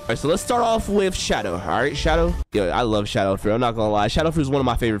leopard. All right, so let's start off with shadow. All right, shadow. Yo, I love shadow fruit. I'm not gonna lie. Shadow fruit is one of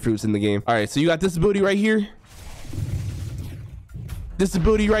my favorite fruits in the game. All right, so you got this ability right here. This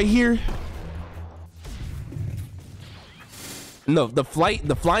ability right here. No, the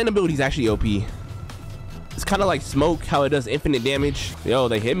flying ability is actually OP. It's kind of like smoke, how it does infinite damage. Yo,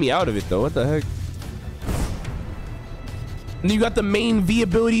 they hit me out of it though. What the heck? And then you got the main V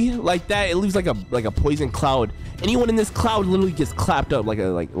ability like that. It leaves like a poison cloud. Anyone in this cloud literally gets clapped up like a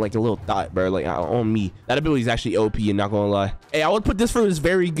little dot, bro. Like on me. That ability is actually OP, and not gonna lie. Hey, I would put this fruit as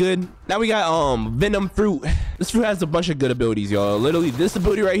very good. Now we got venom fruit. This fruit has a bunch of good abilities, y'all. Literally, this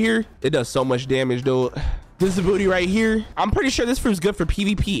ability right here, it does so much damage, though. This ability right here, I'm pretty sure this fruit's good for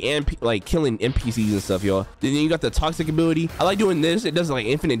PvP and like killing NPCs and stuff, y'all. Then you got the toxic ability. I like doing this. It does like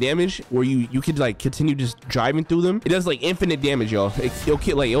infinite damage where you could like continue just driving through them. It does like infinite damage, y'all. It'll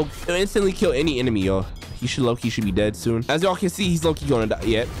instantly kill any enemy, y'all. He should be dead soon. As y'all can see, he's low-key gonna die.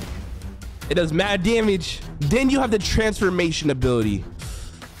 Yep. It does mad damage. Then you have the transformation ability.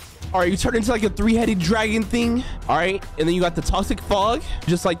 All right, you turn into like a 3-headed dragon thing. All right, and then you got the toxic fog,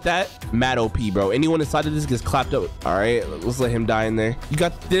 just like that. Mad OP, bro. Anyone inside of this gets clapped up. All right, let's let him die in there. You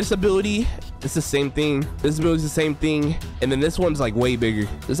got this ability. It's the same thing. This ability is the same thing, and then this one's like way bigger.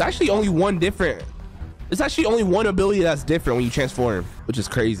 There's actually only one different. There's actually only one ability that's different when you transform, which is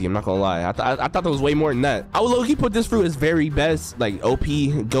crazy. I'm not gonna lie. I thought there was way more than that. I would low-key put this fruit as very best, like OP,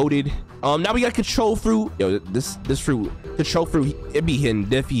 goated. Now we got control fruit. Yo, this fruit, control fruit, it be hitting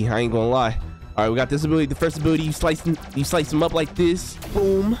diffy. I ain't gonna lie. All right, we got this ability. The first ability, you slice them up like this.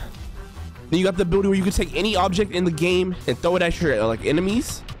 Boom. Then you got the ability where you can take any object in the game and throw it at your like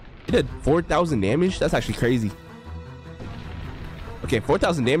enemies. It did 4,000 damage. That's actually crazy. Okay,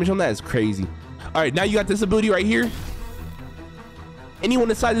 4,000 damage on that is crazy. All right, now you got this ability right here. Anyone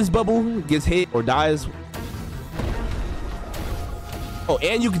inside this bubble gets hit or dies. Oh,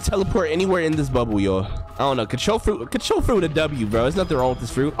 and you can teleport anywhere in this bubble, yo. I don't know. Control fruit a W, bro. There's nothing wrong with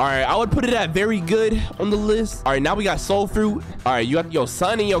this fruit. All right, I would put it at very good on the list. All right, now we got soul fruit. All right, you got your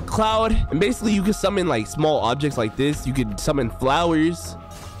sun and your cloud, and basically you can summon like small objects like this. You could summon flowers.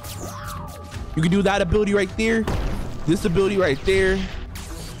 You can do that ability right there. This ability right there.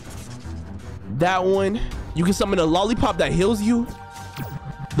 That one. You can summon a lollipop that heals you.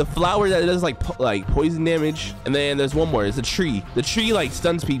 The flower that does like poison damage, and then there's one more. It's a tree. The tree like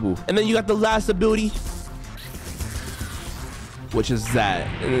stuns people, and then you got the last ability, which is that,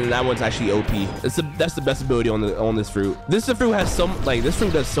 and that one's actually OP. That's the best ability on this fruit. This fruit has this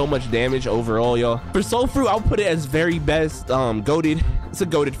fruit does so much damage overall, y'all. For soul fruit, I'll put it as very best goated. It's a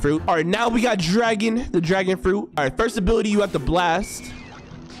goated fruit. All right, now we got dragon, the dragon fruit. All right, first ability, you have the blast,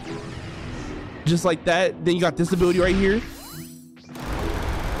 just like that. Then you got this ability right here.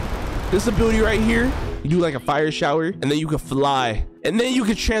 This ability right here, you do like a fire shower, and then you can fly. And then you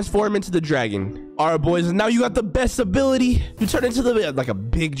can transform into the dragon. All right, boys. Now you got the best ability. You turn into like a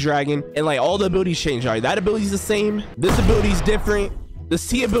big dragon, and like all the abilities change. All right, that ability is the same. This ability is different. The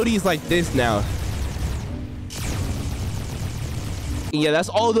C ability is like this now. Yeah, that's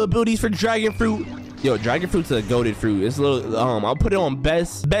all the abilities for dragon fruit. Yo, dragon fruit's a goated fruit. It's a little I'll put it on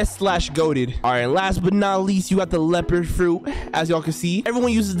best / goated. All right, last but not least, you got the leopard fruit. As y'all can see,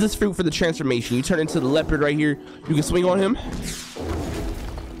 everyone uses this fruit for the transformation. You turn into the leopard right here. You can swing on him.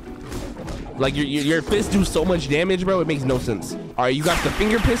 Like your fists do so much damage, bro. It makes no sense. All right, you got the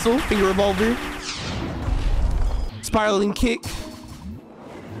finger pistol, finger revolver, spiraling kick,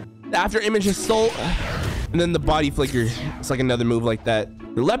 the after image assault, and then the body flicker. It's like another move like that.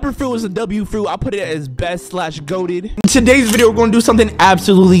 The leopard fruit is a W fruit. I'll put it as best / goated. In today's video, we're going to do something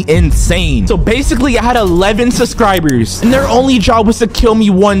absolutely insane. So basically, I had 11 subscribers, and their only job was to kill me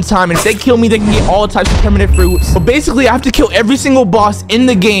one time. And if they kill me, they can get all types of permanent fruits. But basically, I have to kill every single boss in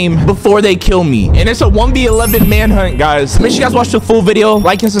the game before they kill me. And it's a 1v11 manhunt, guys. Make sure you guys watch the full video,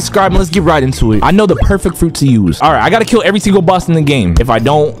 like and subscribe, and let's get right into it. I know the perfect fruit to use. All right, I got to kill every single boss in the game. If I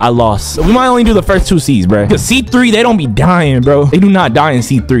don't, I lost. So we might only do the first 2 C's, bro. Because C3, they don't be dying, bro. They do not die in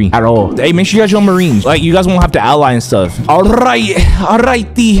C3 at all. Hey, make sure you guys join Marines. Like, you guys won't have to ally and stuff. All righty,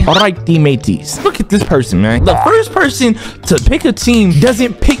 mateys. Look at this person, man. The first person to pick a team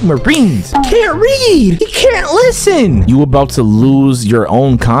doesn't pick Marines. Can't read. He can't listen. You about to lose your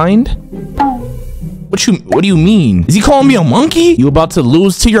own kind? What do you mean? Is he calling me a monkey? You about to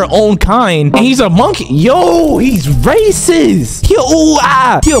lose to your own kind, and he's a monkey. Yo, he's racist. He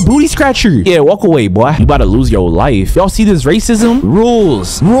a booty scratcher. Yeah, walk away, boy. You about to lose your life. Y'all see this racism?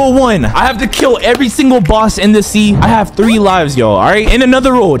 Rules. Rule 1. I have to kill every single boss in the sea. I have 3 lives, y'all. All right. And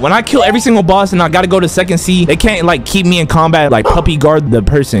another rule. When I kill every single boss and I gotta go to second sea, they can't like keep me in combat, like puppy guard the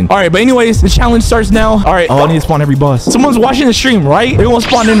person. All right. But anyways, the challenge starts now. All right. Oh, I need to spawn every boss. Someone's watching the stream, right? They're gonna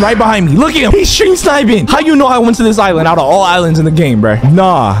spawn in right behind me. Look at him. He's stream sniping. How you know I went to this island out of all islands in the game, bro?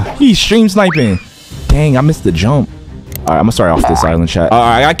 Nah, he's stream sniping. Dang, I missed the jump. All right, I'm gonna start off this island, chat. All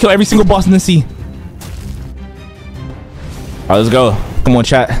right, I gotta kill every single boss in the sea. All right, let's go. Come on,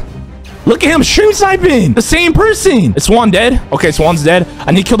 chat. Look at him stream sniping. The same person. Is Swan dead? Okay, Swan's dead.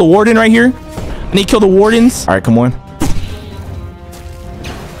 I need to kill the warden right here. I need to kill the wardens. All right, come on.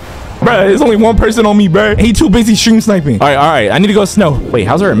 Bro, there's only one person on me, bro. He too busy stream sniping. All right. I need to go snow. Wait,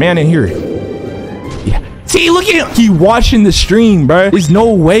 how's there a man in here? Yeah. See, look at him. He watching the stream, bro. There's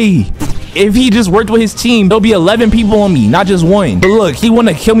no way. If he just worked with his team, there'll be 11 people on me, not just one. But look, he want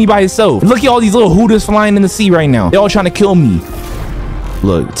to kill me by himself. Look at all these little hooters flying in the sea right now. They're all trying to kill me.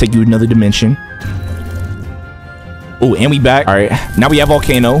 Look, take you another dimension. Oh, and we back. All right, now we have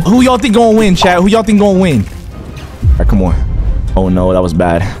Volcano. Who y'all think gonna win, chat? Who y'all think gonna win? All right, come on. Oh no, that was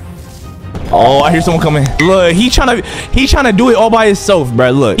bad. Oh, I hear someone coming. Look, he trying to do it all by himself,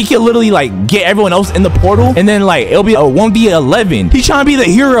 bro. Look, he can literally like get everyone else in the portal, and then like it'll be a 1v11. He's trying to be the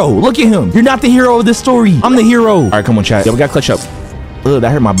hero. Look at him. You're not the hero of this story. I'm the hero. All right, come on, chat. Yo, we got clutch up. Ugh, that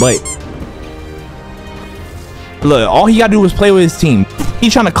hurt my butt. Look, all he gotta do is play with his team.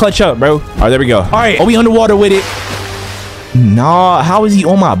 He's trying to clutch up, bro. All right, there we go. All right, are we underwater with it? Nah, how is he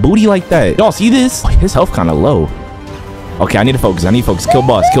on my booty like that? Y'all see this? Oh, his health kind of low. Okay, I need to focus. Kill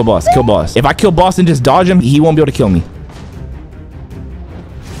boss, kill boss, kill boss. If I kill boss and just dodge him, he won't be able to kill me.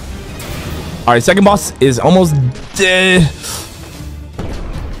 All right, second boss is almost dead.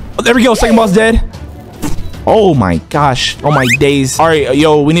 Oh, there we go. Second boss dead. Oh my gosh. Oh my days. All right,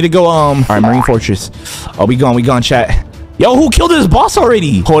 yo, we need to go. All right, Marine Fortress. Oh, we gone, chat. Yo, who killed this boss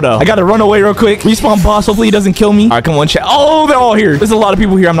already? Hold up. I gotta run away real quick. Respawn boss. Hopefully he doesn't kill me. All right, come on, chat. Oh, they're all here. There's a lot of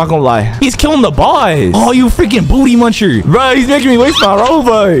people here. I'm not gonna lie. He's killing the boss. Oh, you freaking booty muncher. Bro, he's making me waste my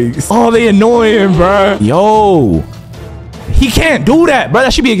Robux. Oh, they annoying, bro. Yo. He can't do that, bro.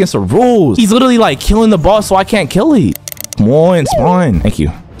 That should be against the rules. He's literally like killing the boss so I can't kill it. Come on, spawn. Thank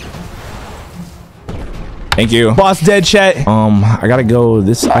you. Thank you. Boss dead, chat. I gotta go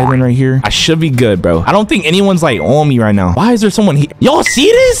this island right here. I should be good, bro. I don't think anyone's like on me right now. Why is there someone here? Y'all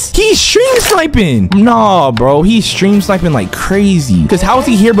see this? He's stream sniping. Nah, bro. He's stream sniping like crazy. Because how was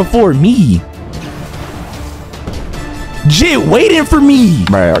he here before me? Jit waiting for me.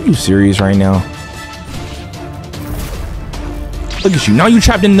 Bro, are you serious right now? Look at you. Now you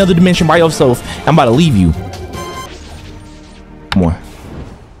trapped in another dimension by yourself. I'm about to leave you. Come on.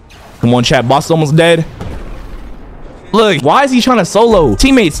 Come on, chat. Boss is almost dead. Look, why is he trying to solo?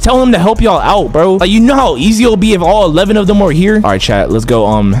 Teammates, tell him to help y'all out, bro. Like, you know how easy it'll be if all 11 of them were here? All right, chat, let's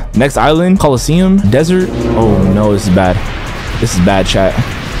go. Next island, Coliseum, desert. Oh no, this is bad. This is bad, chat.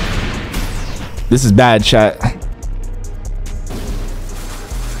 This is bad, chat.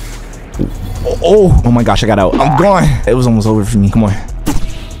 Oh my gosh, I got out. I'm gone. It was almost over for me. Come on.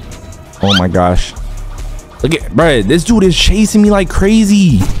 Oh my gosh. Look at, bro, this dude is chasing me like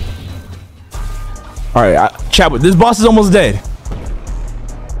crazy. All right, chat, this boss is almost dead.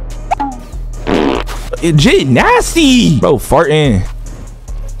 It nasty. Bro, farting.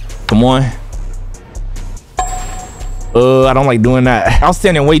 Come on. I don't like doing that. I was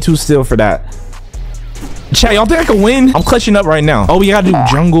standing way too still for that. Chat, y'all think I can win? I'm clutching up right now. Oh, we gotta do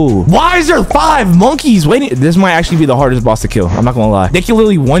jungle. Why is there 5 monkeys waiting? This might actually be the hardest boss to kill. I'm not gonna lie. They can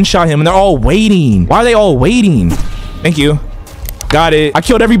literally one-shot him and they're all waiting. Why are they all waiting? Thank you. Got it. I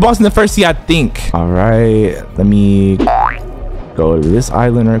killed every boss in the first sea, I think. All right, let me go to this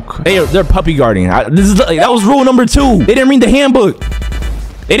island real quick. They're puppy guarding. That was rule number 2. They didn't read the handbook.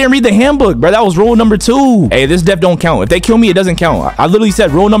 They didn't read the handbook, bro. That was rule number 2. Hey, this death don't count. If they kill me, it doesn't count. I literally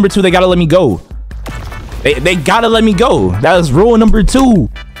said rule number 2. They gotta let me go. They gotta let me go. That is rule number 2.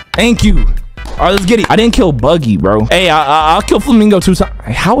 Thank you. All right, let's get it. I didn't kill Buggy, bro. Hey, I'll kill Flamingo 2 times.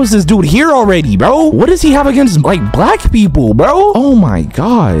 How is this dude here already, bro? What does he have against like black people, bro? Oh my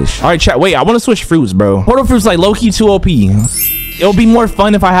gosh. All right, chat. Wait, I want to switch fruits, bro. Portal fruit's like low-key 2 OP. It'll be more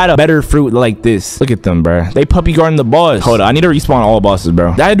fun if I had a better fruit like this. Look at them, bro. They puppy guarding the boss. Hold on, I need to respawn all bosses,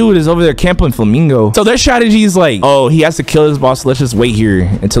 bro. That dude is over there camping Flamingo. So their strategy is like, oh, he has to kill his boss. Let's just wait here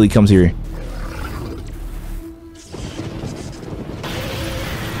until he comes here.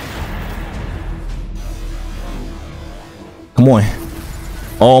 Come on.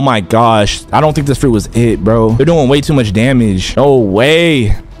 Oh my gosh. I don't think this fruit was it, bro. They're doing way too much damage. No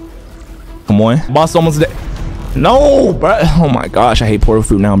way. Come on. Boss almost dead. No, bro. Oh my gosh. I hate portal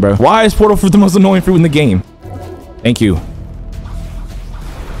fruit now, bro. Why is portal fruit the most annoying fruit in the game? Thank you.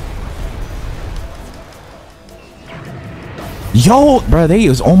 Yo, bro, they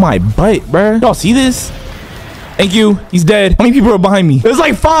is on my butt, bro. Y'all see this? Thank you. He's dead. How many people are behind me? There's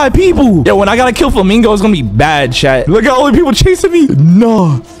like 5 people. Yo, when I gotta kill Flamingo, it's gonna be bad, chat. Look at all the people chasing me.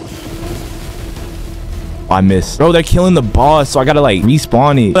 No. I missed. Bro, they're killing the boss, so I gotta like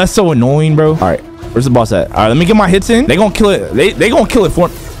respawn it. That's so annoying, bro. All right, where's the boss at? All right, let me get my hits in. They gonna kill it. They gonna kill it for...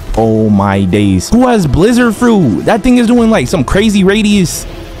 Oh my days. Who has blizzard fruit? That thing is doing like some crazy radius.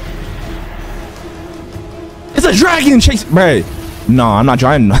 It's a dragon chase, bro. No, I'm not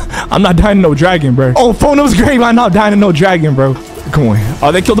dying. I'm not dying to no dragon, bro. Oh, Phono's grave. I'm not dying to no dragon, bro. Come on.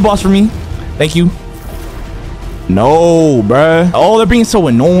 Oh, they killed the boss for me. Thank you. No, bro. Oh, they're being so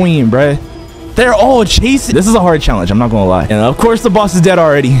annoying, bro. They're all chasing. This is a hard challenge. I'm not gonna lie. And of course, the boss is dead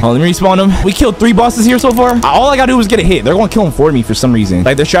already. Oh, let me respawn him. We killed 3 bosses here so far. All I gotta do is get a hit. They're gonna kill him for me for some reason.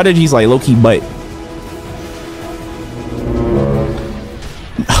 Like their strategy is like low-key butt.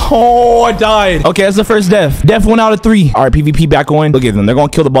 Oh, I died. Okay, that's the first death. Death 1 out of 3. All right, PvP back on. Look at them. They're gonna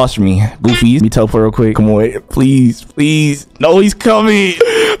kill the boss for me. Goofies. Let me teleport real quick. Come on, please, please. No, he's coming.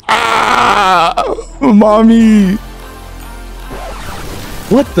 Ah, mommy.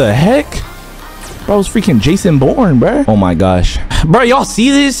 What the heck? Bro, it's freaking Jason Bourne, bro. Oh my gosh. Bro, y'all see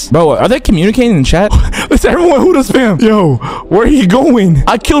this? Bro, are they communicating in chat? It's everyone who to spam. Yo, where are you going?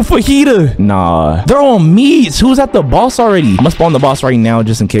 I killed Fajita. Nah. They're on meats. Who's at the boss already? I'm gonna spawn the boss right now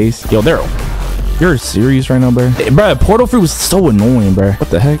just in case. Yo, you're serious right now, bro? Hey, bro, portal fruit was so annoying, bro.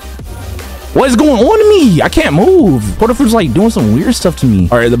 What the heck? What is going on to me? I can't move. Portal fruit's like doing some weird stuff to me.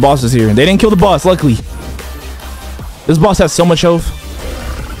 All right, the boss is here. They didn't kill the boss, luckily. This boss has so much health.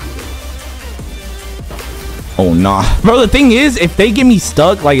 Oh, nah. Bro, the thing is, if they get me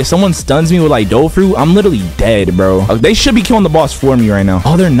stuck, like if someone stuns me with like dough fruit, I'm literally dead, bro. Like, they should be killing the boss for me right now.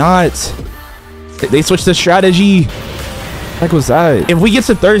 Oh, they're not. They switched the strategy. What was that? If we get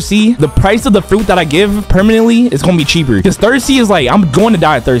to 3rd sea, the price of the fruit that I give permanently is gonna be cheaper. Because 3rd sea is like, I'm going to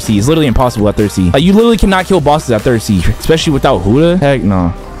die at 3rd sea. It's literally impossible at 3rd sea. Like, you literally cannot kill bosses at 3rd sea, especially without Huda. Heck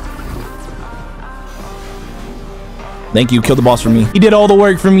no. Thank you. Kill the boss for me. He did all the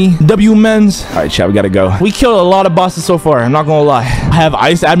work for me. W men's. All right, chat, we gotta go. We killed a lot of bosses so far. I'm not gonna lie. I have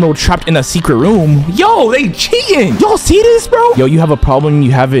Ice Admiral trapped in a secret room. Yo, they cheating. Y'all see this, bro? Yo, you have a problem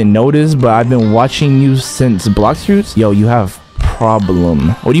you haven't noticed, but I've been watching you since Blox Fruits. Yo, you have problem.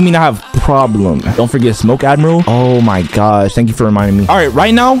 What do you mean I have problem? Don't forget Smoke Admiral. Oh my gosh. Thank you for reminding me. All right,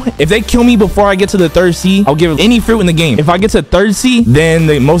 right now, if they kill me before I get to the 3rd sea, I'll give any fruit in the game. If I get to 3rd sea, then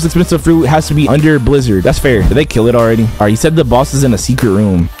the most expensive fruit has to be under Blizzard. That's fair. Did they kill it already? All right, he said the boss is in a secret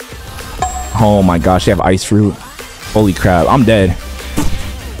room. Oh my gosh, they have ice fruit. Holy crap, I'm dead.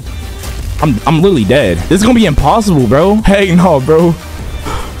 I'm literally dead. This is gonna be impossible, bro. Hey, no, bro.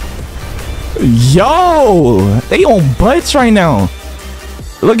 Yo, they on butts right now.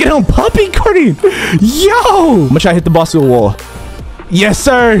 Look at him puppy guarding. Yo, I'm gonna try to hit the boss with a wall. Yes,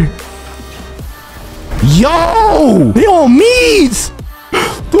 sir. Yo, they on meats.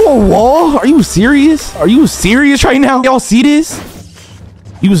 Through a wall? Are you serious? Are you serious right now? Y'all see this?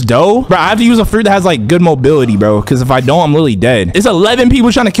 Use dough? Bro, I have to use a fruit that has like good mobility, bro. Because if I don't, I'm literally dead. It's 11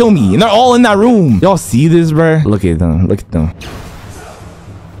 people trying to kill me and they're all in that room. Y'all see this, bro? Look at them. Look at them.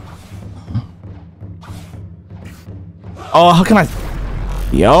 Oh, how can I?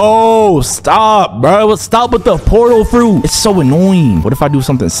 Yo, stop, bro. Stop with the portal fruit. It's so annoying. What if I do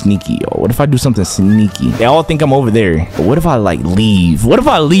something sneaky, yo? What if I do something sneaky? They all think I'm over there. But what if I like leave? What if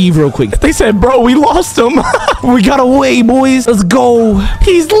I leave real quick? They said, bro, we lost him. We got away, boys. Let's go.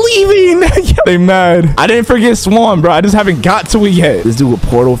 He's leaving. Yeah, they mad. I didn't forget Swan, bro. I just haven't got to it yet. This dude with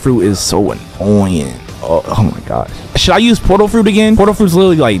portal fruit is so annoying. Oh my gosh. Should I use portal fruit again? Portal fruit's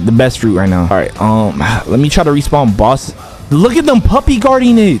literally like the best fruit right now. All right, let me try to respawn boss. Look at them puppy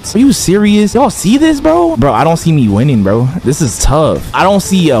guarding it. Are you serious? Y'all see this, bro? Bro, I don't see me winning, bro. This is tough. I don't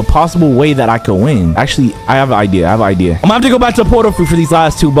see a possible way that I could win. Actually, I have an idea. I'm gonna have to go back to portal fruit for these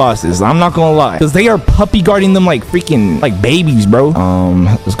last 2 bosses. I'm not gonna lie, because they are puppy guarding them like freaking like babies, bro.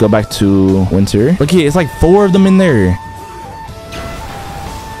 Let's go back to winter. Look here, it's like 4 of them in there.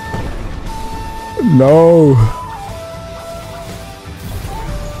 No.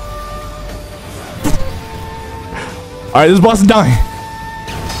 All right, this boss is dying.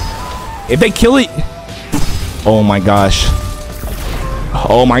 If they kill it, oh my gosh.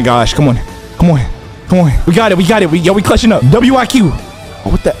 Oh my gosh, come on. Come on. Come on. We got it. We got it. We clutching up. WIQ. Oh,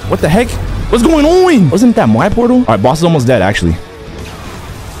 what the heck? What's going on? Wasn't that my portal? All right, boss is almost dead, actually.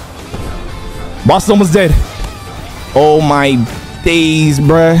 Boss is almost dead. Oh my days,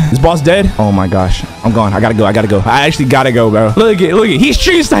 bruh. Is boss dead? Oh my gosh. I'm gone. I gotta go. I actually gotta go, bro. Look at he's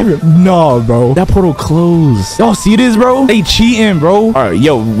stream sniping. No, bro. That portal closed. Y'all see this, bro? They cheating, bro. All right,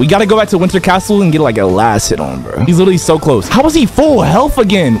 yo, we gotta go back to Winter Castle and get like a last hit on, bro. He's literally so close. How is he full health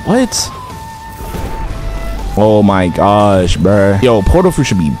again? What? Oh my gosh, bro. Yo, portal fruit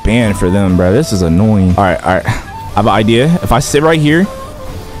should be banned for them, bro. This is annoying. All right. I have an idea. If I sit right here.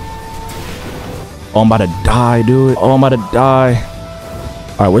 Oh, I'm about to die, dude. Oh, I'm about to die.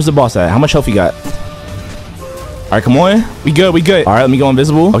 All right, where's the boss at? How much health he got? All right, come on. We good. All right, let me go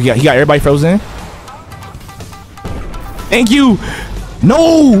invisible. Oh, he got everybody frozen. Thank you.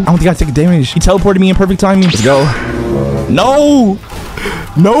 No. I don't think I take damage. He teleported me in perfect timing. Let's go. No.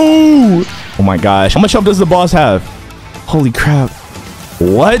 Oh my gosh. How much health does the boss have? Holy crap.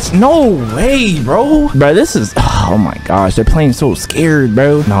 What? No way, bro. Bro, this is... Oh my gosh. They're playing so scared,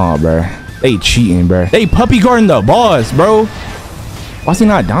 bro. Nah, bro. They cheating, bro. They puppy guarding the boss, bro. Why is he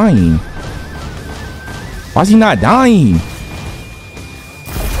not dying?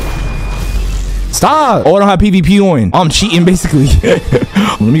 Stop. Oh, I don't have PvP on. I'm cheating, basically.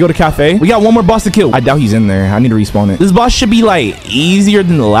 Let me go to cafe. We got 1 more boss to kill. I doubt he's in there. I need to respawn it. This boss should be like easier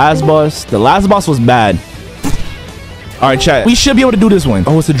than the last boss. The last boss was bad. All right, chat. We should be able to do this one.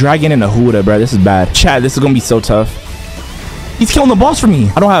 Oh, it's a dragon and a Huda, bro. This is bad. Chat, this is gonna be so tough. He's killing the boss for me.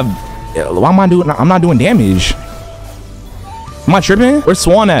 I don't have... Why am I doing... I'm not doing damage. Am I tripping? Where's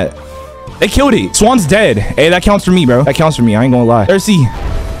Swan at? They killed it. Swan's dead. Hey, that counts for me, bro. That counts for me. I ain't gonna lie. 3rd C.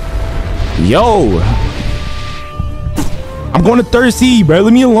 Yo. I'm going to 3rd C, bro.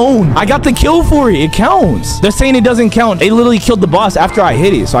 Leave me alone. I got the kill for it. It counts. They're saying it doesn't count. They literally killed the boss after I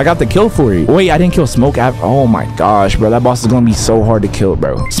hit it, so I got the kill for it. Wait, I didn't kill Smoke Admiral. Oh my gosh, bro. That boss is gonna be so hard to kill,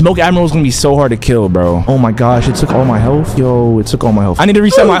 bro. Smoke Admiral is gonna be so hard to kill, bro. Oh my gosh, it took all my health. Yo, it took all my health. I need to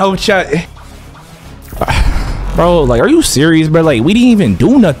reset my health, chat. Bro, like, are you serious, bro? Like, we didn't even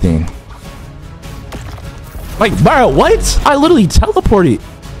do nothing. Like, bro, what? I literally teleported.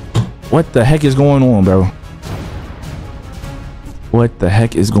 What the heck is going on, bro? What the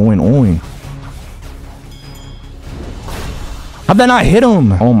heck is going on? How'd that not hit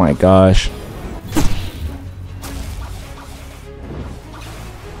him? Oh my gosh.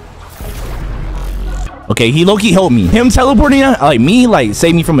 Okay, he low-key helped me. Him teleporting, like me, like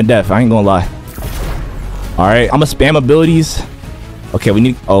saved me from a death. I ain't gonna lie. All right, I'm gonna spam abilities. Okay, we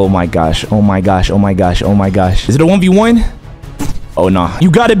need... Oh my gosh. Oh my gosh. Oh my gosh. Oh my gosh. Is it a 1v1? Oh, nah.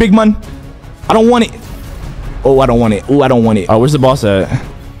 You got it, big man. I don't want it. Oh, I don't want it. Oh, I don't want it. Oh, where's the boss at?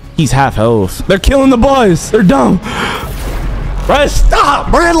 He's half health. They're killing the boss. They're dumb. Bro, stop,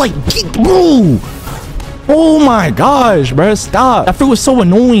 bro. Like, bro. Oh my gosh, bro. Stop. That fruit was so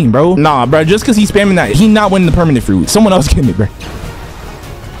annoying, bro. Nah, bro. Just because he's spamming that, he not winning the permanent fruit. Someone else getting it, bro.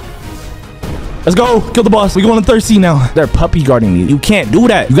 Let's go. Kill the boss. We going to 3rd C now. They're puppy guarding me. You can't do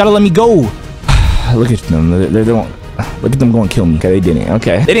that. You got to let me go. Look at them. They don't... Look at them going to kill me. Okay, they didn't.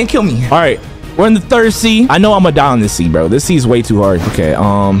 Okay. They didn't kill me. All right. We're in the 3rd C. I know I'm going to die on this C, bro. This C is way too hard. Okay.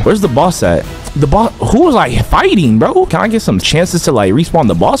 Where's the boss at? The boss... Who was like fighting, bro? Can I get some chances to like respawn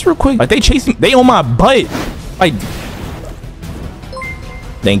the boss real quick? Like they chasing... They on my butt. Like...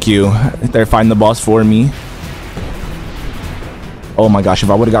 Thank you. They're fighting the boss for me. Oh my gosh, if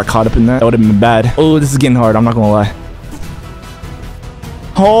I would have got caught up in that, that would have been bad. Oh, this is getting hard. I'm not gonna lie.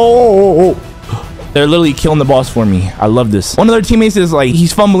 Oh, they're literally killing the boss for me. I love this. One of their teammates is like,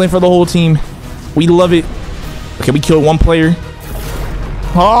 he's fumbling for the whole team. We love it. Okay, we killed one player.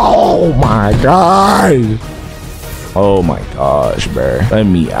 Oh my god. Oh my gosh, bro. Let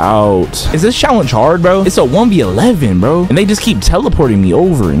me out. Is this challenge hard, bro? It's a 1v11, bro. And they just keep teleporting me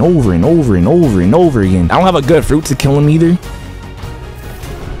over and over and over and over and over again. I don't have a good fruit to kill him either.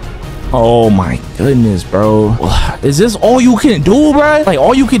 Oh my goodness, bro. Is this all you can do, bro? Like,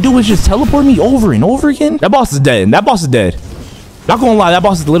 all you can do is just teleport me over and over again? That boss is dead. That boss is dead. Not gonna lie, that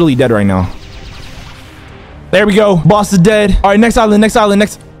boss is literally dead right now. There we go. Boss is dead. All right, next island, next island,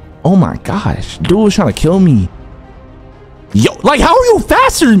 next. Oh my gosh. Dude was trying to kill me. Yo, like, how are you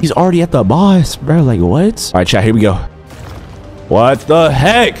faster? He's already at the boss, bro. Like, what? All right, chat, here we go. What the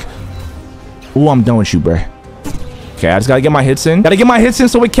heck? Oh, I'm done with you, bro. Okay, I just gotta get my hits in. Gotta get my hits in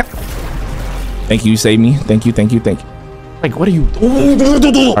so we can. Thank you, you saved me. Thank you, thank you, thank you. Like, what are you?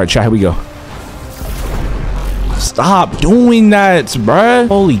 All right, chat, here we go. Stop doing that, bruh.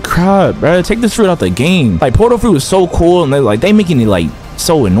 Holy crap, bruh. Take this fruit out the game. Like, portal fruit is so cool, and they making it like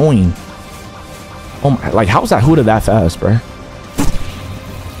so annoying. Oh my, like, how's that Huda that fast, bruh?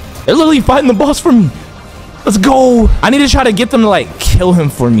 They're literally fighting the boss for me. Let's go. I need to try to get them to like kill him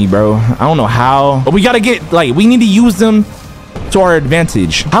for me, bro. I don't know how, but we gotta get, like, we need to use them to our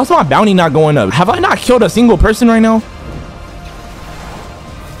advantage. How's my bounty not going up? Have I not killed a single person right now?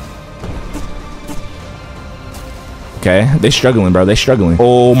 Okay, they struggling, bro. They struggling.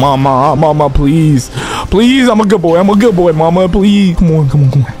 Oh, mama, please. Please, I'm a good boy. I'm a good boy, mama, please. Come on, come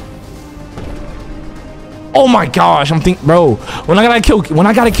on, come on. Oh my gosh, I'm thinking, bro, when I gotta kill Cake. When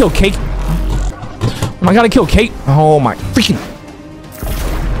I gotta kill Cake. Oh my freaking.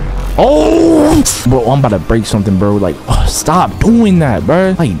 Oh, bro, I'm about to break something, bro. Like, oh, stop doing that,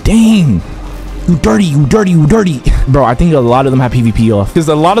 bro. Like, dang. You dirty, you dirty, you dirty. Bro, I think a lot of them have PvP off. Because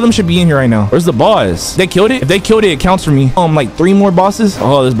a lot of them should be in here right now. Where's the boss? They killed it? If they killed it, it counts for me. Like 3 more bosses.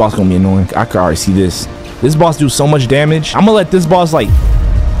 Oh, this boss gonna be annoying. I can already see this. This boss do so much damage. I'm gonna let this boss like...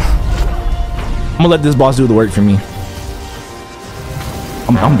 I'm gonna let this boss do the work for me.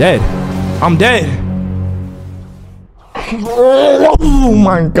 I'm dead. I'm dead. Oh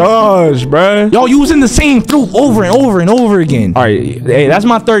my gosh, bro. Y'all using the same fruit over and over and over again. All right, hey, that's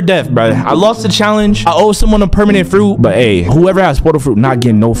my 3rd death, bro. I lost the challenge. I owe someone a permanent fruit, but hey, whoever has portal fruit not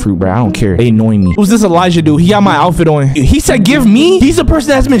getting no fruit, bro. I don't care. They annoying me. Who's this Elijah dude? He got my outfit on. He said give me. He's the person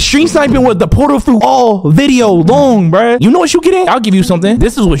that's been stream sniping with the portal fruit all video long, bro. You know what you getting? I'll give you something.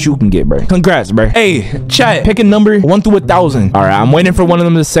 This is what you can get, bro. Congrats, bro. Hey, chat, pick a number 1 through 1,000. All right, I'm waiting for one of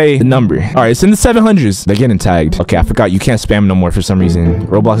them to say the number. All right, it's in the 700s. They're getting tagged. Okay, I forgot. You can't spam no more for some reason.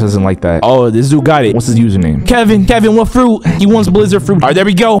 Roblox doesn't like that. Oh, this dude got it. What's his username? Kevin, what fruit? He wants blizzard fruit. All right, there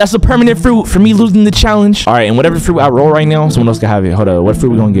we go. That's a permanent fruit for me losing the challenge. All right, and whatever fruit I roll right now, someone else can have it. Hold up, what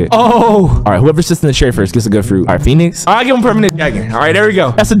fruit we gonna get? Oh, all right, whoever sits in the chair first gets a good fruit. All right, Phoenix. All right, I give him permanent dragon. All right, there we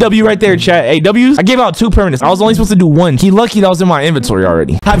go. That's a W right there, chat. Hey, W's. I gave out 2 permanents. I was only supposed to do 1. He lucky that was in my inventory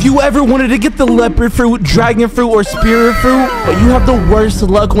already. Have you ever wanted to get the leopard fruit, dragon fruit, or spirit fruit, but you have the worst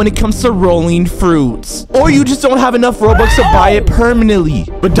luck when it comes to rolling fruits, or you just don't have enough Robux to buy it permanently?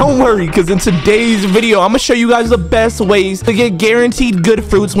 But don't worry, because in today's video, I'm gonna show you guys the best ways to get guaranteed good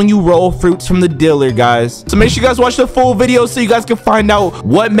fruits when you roll fruits from the dealer, guys. So make sure you guys watch the full video so you guys can find out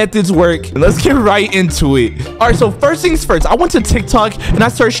what methods work, and let's get right into it. All right, so first things first, I went to TikTok and I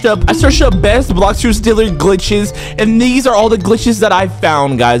searched up best Blox Fruit dealer glitches, and these are all the glitches that I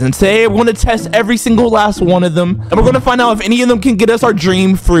found, guys. And today we're going to test every single last one of them, and we're going to find out if any of them can get us our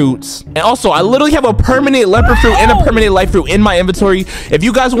dream fruits. And also, I literally have a permanent leopard fruit and a permanent light fruit in my inventory. If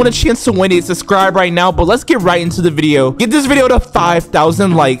you guys want a chance to win it, subscribe right now. But let's get right into the video. Get this video to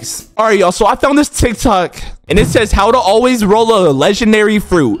 5,000 likes. All right, y'all, so I found this TikTok and it says how to always roll a legendary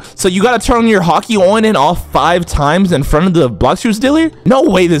fruit. So you got to turn your hockey on and off 5 times in front of the Blox Fruit dealer. No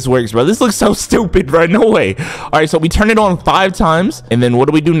way this works, bro. This looks so stupid, bro. No way. All right, so we turn it on 5 times, and then what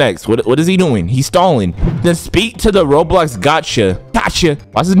do we do next? What is he doing? He's stalling. Then speak to the Roblox gotcha.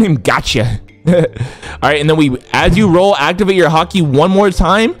 Why's his name gotcha? All right, and then as you roll, activate your hockey 1 more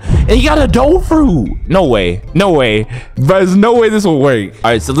time, and you got a dough fruit. No way, bro. There's no way this will work.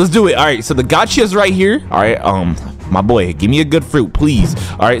 All right, so let's do it. All right, so the gotcha is right here. All right, my boy, give me a good fruit, please.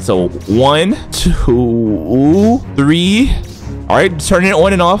 All right, so 1, 2, 3. All right, turn it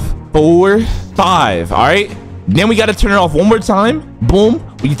on and off. 4, 5. All right, then we got to turn it off 1 more time. Boom,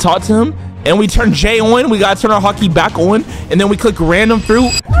 we talk to him. And we turn J on. We gotta turn our hockey back on, and then we click random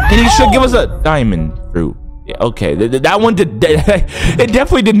fruit, and he should give us a diamond fruit. Okay, that one did. It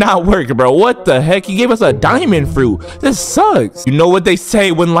definitely did not work, bro. What the heck? He gave us a diamond fruit. This sucks. You know what they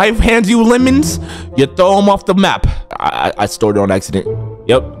say? When life hands you lemons, you throw them off the map. I stored it on accident.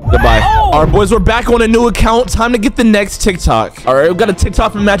 Yep. Goodbye. All right, boys, we're back on a new account. Time to get the next TikTok. All right, we got a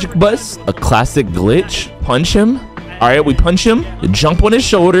TikTok from Magic Bus. A classic glitch. Punch him. All right, we punch him, jump on his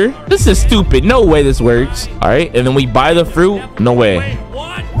shoulder. This is stupid. No way this works. All right, and then we buy the fruit. No way.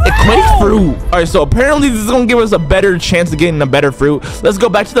 It quake fruit. All right, so apparently this is gonna give us a better chance of getting a better fruit. Let's go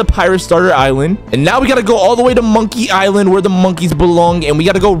back to the Pirate Starter Island. And now we gotta go all the way to Monkey Island where the monkeys belong. And we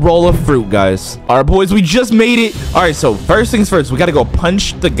gotta go roll a fruit, guys. All right, boys, we just made it. All right, so first things first, we gotta go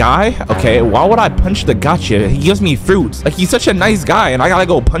punch the guy. Okay, why would I punch the gotcha? He gives me fruits. Like, he's such a nice guy and I gotta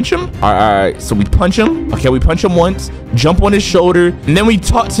go punch him. All right, so we punch him. Okay, we punch him once, jump on his shoulder, and then we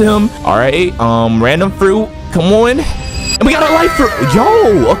talk to him. All right, random fruit, come on. And we got a life fruit.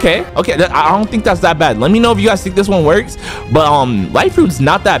 Yo, okay. I don't think that's that bad. Let me know if you guys think this one works. But life fruit's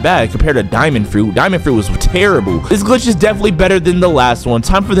not that bad compared to diamond fruit. Diamond fruit was terrible. This glitch is definitely better than the last one.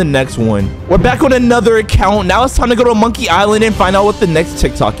 Time for the next one. We're back on another account. Now it's time to go to Monkey Island and find out what the next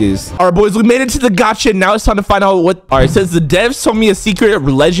TikTok is. All right, boys, we made it to the gotcha. Now it's time to find out what. All right, it says the devs told me a secret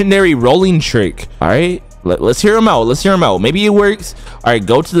legendary rolling trick. All right. Let's hear him out. Let's hear him out. Maybe it works. All right,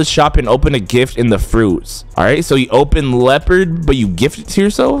 go to the shop and open a gift in the fruits. All right, so you open leopard, but you gift it to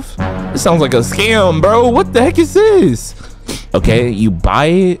yourself? This sounds like a scam, bro. What the heck is this? Okay, you buy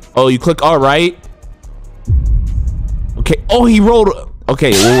it. Oh, you click all right. Okay. Oh, he rolled.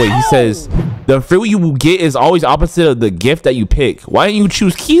 Okay, wait. He says the fruit you will get is always opposite of the gift that you pick. Why didn't you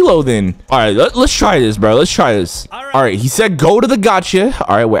choose kilo then? All right, let's try this, bro. Let's try this. All right, he said go to the gotcha.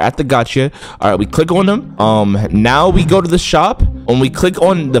 All right, we're at the gotcha. All right, we click on them. Now we go to the shop and we click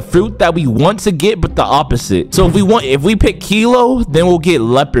on the fruit that we want to get, but the opposite. So if we pick kilo, then we'll get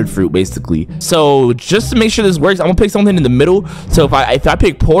leopard fruit basically. So just to make sure this works, I'm gonna pick something in the middle. So if I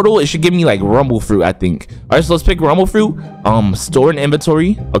pick portal, it should give me like rumble fruit, I think. All right, so let's pick rumble fruit. Store in inventory.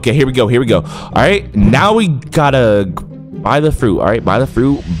 Okay, here we go. All right, now we gotta buy the fruit. All right, buy the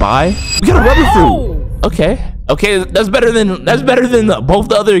fruit. Buy. We got a rubber fruit. Okay, that's better than both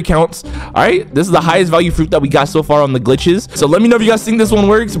the other accounts. All right, this is the highest value fruit that we got so far on the glitches. So let me know if you guys think this one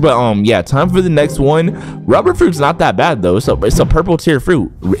works. But yeah, time for the next one. Rubber fruit's not that bad though. It's a purple tier fruit.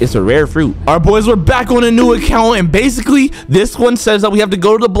 It's a rare fruit. All right, boys, we're back on a new account, and basically this one says that we have to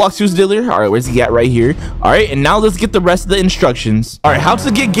go to the Blox dealer. All right, where's he at? Right here. All right, and now let's get the rest of the instructions. All right, how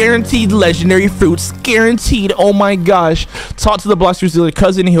to get guaranteed legendary fruits. Guaranteed. Oh my gosh. Talk to the Blox dealer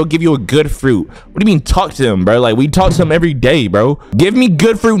cousin, and he'll give you a good fruit. What do you mean talk to him, bro? Like, we talk to him every day, bro. Give me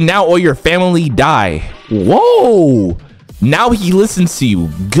good fruit now or your family die. Whoa. Now he listens to you.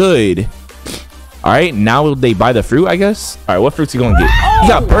 Good. All right, now they buy the fruit, I guess. All right, what fruit's he gonna get? He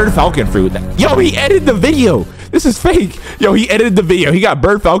got bird falcon fruit. Yo, he edited the video. This is fake. Yo, he edited the video. He got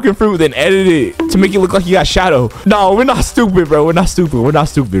bird falcon fruit, then edited it to make it look like he got shadow. No, we're not stupid, bro. We're not stupid,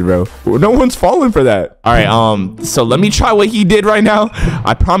 bro. No one's falling for that. All right, so let me try what he did right now.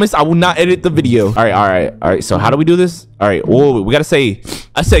 I promise I will not edit the video. All right. So how do we do this? All right, whoa, we gotta say,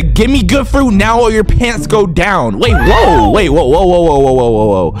 I said, give me good fruit now or your pants go down. Wait, whoa.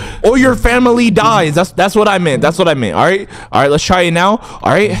 Or your family dies. That's what I meant. All right, let's try it now.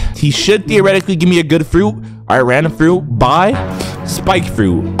 All right, he should theoretically give me a good fruit. All right, random fruit, buy, spike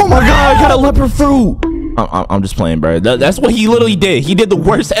fruit. Oh my God, I got a leopard fruit. I'm just playing, bro. That's what he literally did. He did the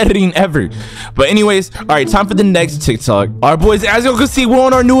worst editing ever. But anyways, all right, time for the next TikTok. All right, boys, as you can see, we're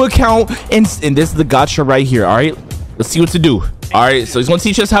on our new account, and this is the gotcha right here. All right, let's see what to do. All right, so he's gonna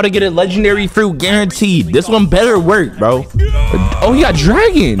teach us how to get a legendary fruit guaranteed. This one better work, bro. Oh, he got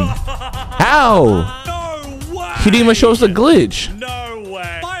dragon. How? He didn't even show us the glitch.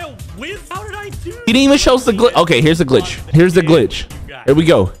 He didn't even show us the glitch. Okay, here's the glitch. Here we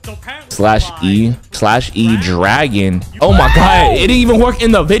go. /E dragon. Oh my God, it didn't even work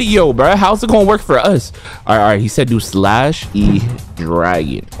in the video, bro. How's it gonna work for us? All right, he said do /E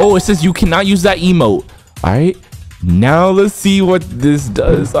dragon. Oh, it says you cannot use that emote. All right, now let's see what this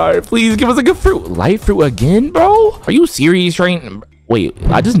does. All right, please give us a good fruit. Light fruit again, bro? Are you serious right now? Wait,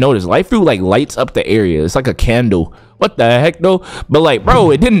 I just noticed light fruit like lights up the area. It's like a candle. What the heck though? But like,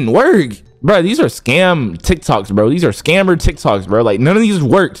 bro, it didn't work. Bro, these are scam TikToks, bro. These are scammer TikToks, bro. Like, none of these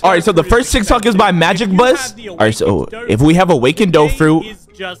worked. All right, so the first TikTok is by Magic Bus. All right, so if we have awakened dough fruit,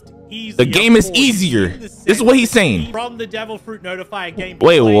 just easier. The game is for you easier. in the This is what he's saying. From the Devil Fruit Notifier game.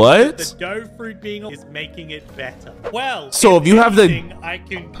 Wait, what? The dough fruit being is making it better. Well, So if you have the I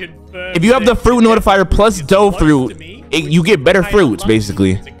can confirm if you have the fruit notifier plus dough fruit, you get better fruits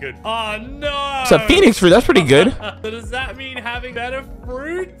basically. Oh no! It's a phoenix fruit. That's pretty good. So does that mean having better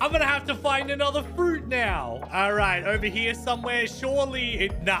fruit? I'm gonna have to find another fruit now. All right, over here somewhere. Surely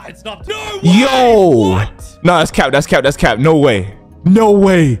nah, it's not. No way! Yo! What? No, that's cap. That's cap. That's cap. No way. No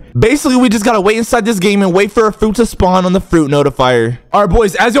way. Basically, we just gotta wait inside this game and wait for a fruit to spawn on the fruit notifier. All right,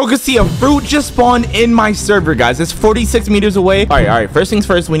 boys, as y'all can see, a fruit just spawned in my server, guys. It's 46 meters away. All right. First things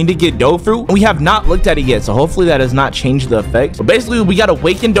first, we need to get dough fruit. We have not looked at it yet, so hopefully that does not change the effect. But basically, we got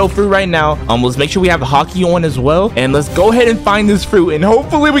awakened dough fruit right now. Let's make sure we have hockey on as well. And let's go ahead and find this fruit. And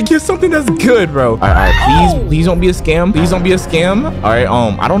hopefully we get something that's good, bro. All right. Please don't be a scam. Please don't be a scam. All right.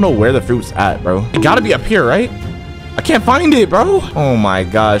 I don't know where the fruit's at, bro. It gotta be up here, right? I can't find it, bro. Oh my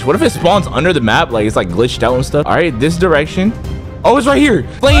gosh. What if it spawns under the map? Like it's like glitched out and stuff. All right, this direction. Oh, it's right here.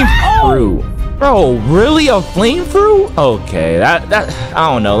 Flame fruit. Bro, really? A flame fruit? Okay, that I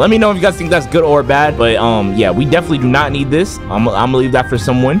don't know. Let me know if you guys think that's good or bad. But yeah, we definitely do not need this. I'm gonna leave that for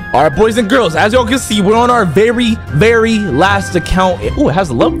someone. All right, boys and girls, as y'all can see, we're on our very last account. Oh, it has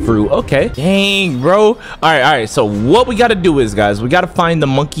a love fruit. Okay. Dang, bro. All right. So what we gotta do is, guys, we gotta find the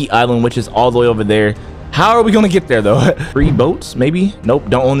monkey island, which is all the way over there. How are we gonna get there though? Free boats, maybe? Nope,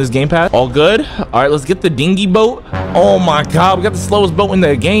 don't own this game pass. All good. All right, let's get the dinghy boat. Oh my god, we got the slowest boat in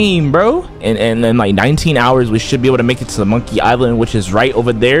the game, bro. And in like 19 hours, we should be able to make it to the monkey island, which is right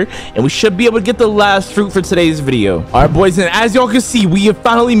over there. And we should be able to get the last fruit for today's video. All right, boys, and as y'all can see, we have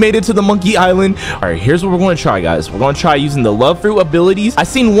finally made it to the monkey island. All right, here's what we're gonna try, guys. We're gonna try using the love fruit abilities. I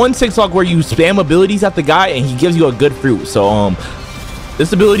seen one TikTok where you spam abilities at the guy and he gives you a good fruit. So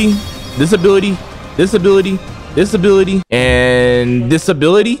this ability, this ability, this ability, this ability, and this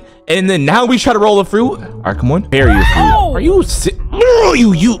ability, and then now we try to roll a fruit. All right, come on, bury your fruit. Are you sick? You know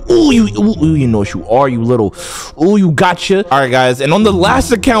what you are, you little. Oh, you gotcha. All right, guys, and on the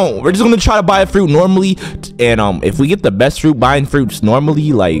last account, we're just gonna try to buy a fruit normally, and if we get the best fruit buying fruits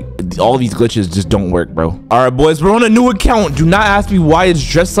normally, like all these glitches just don't work, bro. All right, boys, we're on a new account. Do not ask me why it's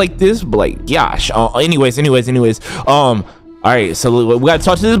dressed like this, but like, gosh. Anyways. All right, so we gotta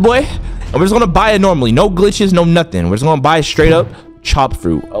talk to this boy. And we're just gonna buy it normally. No glitches, no nothing. We're just gonna buy it straight up. Chop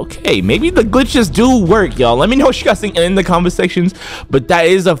fruit. Okay, maybe the glitches do work, y'all. Let me know what you guys think in the comment sections. But that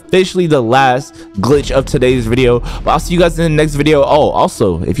is officially the last glitch of today's video. But I'll see you guys in the next video. Oh,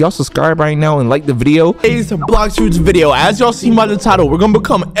 also, if y'all subscribe right now and like the video, today's Blox Fruits video. As y'all see by the title, we're gonna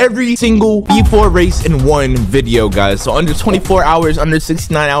become every single V4 race in one video, guys. So under 24 hours, under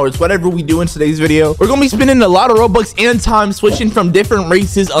 69 hours, whatever we do in today's video, we're gonna be spending a lot of Robux and time switching from different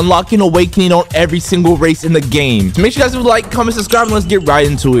races, unlocking awakening on every single race in the game. So make sure you guys like, comment, subscribe, and let's get right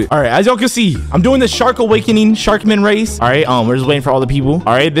into it. All right, as y'all can see, I'm doing the shark awakening sharkman race. All right, we're just waiting for all the people.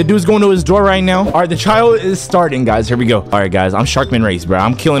 All right, the dude's going to his door right now. All right, the trial is starting, guys. Here we go. All right, guys, I'm sharkman race, bro.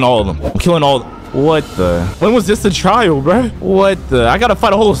 I'm killing all of them. I'm killing all. What the? When was this the trial, bro? What the? I gotta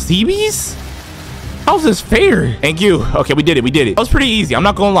fight a whole sea beast? How's this fair? Thank you. Okay, we did it. That was pretty easy. I'm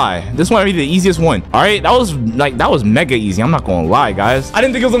not gonna lie. This one might be the easiest one. All right, that was mega easy. I'm not gonna lie, guys. I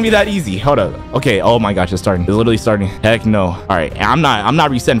didn't think it was gonna be that easy. Hold up. Okay. Oh my gosh, it's starting. It's literally starting. Heck no. All right, I'm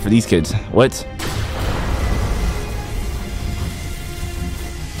not resetting for these kids. What?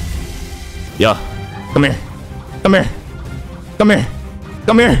 Yeah. Come here.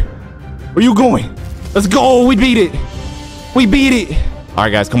 Where you going? Let's go. We beat it. All right,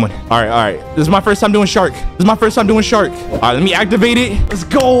 guys, come on. All right. This is my first time doing shark. All right, let me activate it. Let's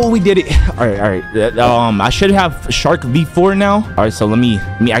go. We did it. All right. I should have shark V4 now. All right, so let me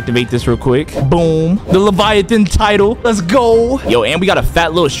activate this real quick. Boom. The Leviathan title. Let's go. Yo, and we got a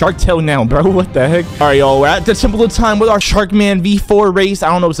fat little shark tail now, bro. What the heck? All right, y'all. We're at the Temple of Time with our Sharkman V4 race. I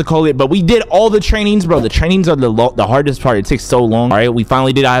don't know what to call it, but we did all the trainings, bro. The trainings are the hardest part. It takes so long. All right, we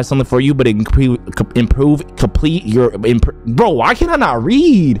finally did. I have something for you, but bro, why can I not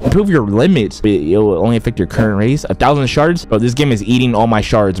read? Improve your limits. It will only affect your current race. 1,000 shards. Bro, this game is eating all my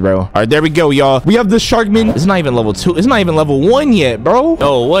shards, bro. All right, there we go, y'all. We have the Sharkman. It's not even level 2. It's not even level 1 yet, bro.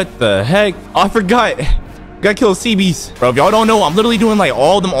 Oh, what the heck? Oh, I forgot. Gotta kill a sea beast. Bro, if y'all don't know, I'm literally doing like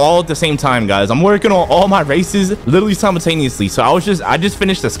all of them all at the same time, guys. I'm working on all my races literally simultaneously. So I just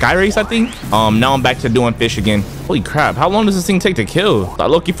finished the sky race, I think. Now I'm back to doing fish again. Holy crap, how long does this thing take to kill? I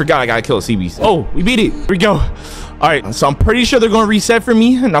low-key forgot I gotta kill a sea beast. Oh, we beat it. Here we go. All right, so I'm pretty sure they're gonna reset for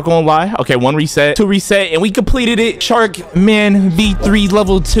me. I'm not gonna lie. Okay, 1 reset, 2 reset, and we completed it. Sharkman V3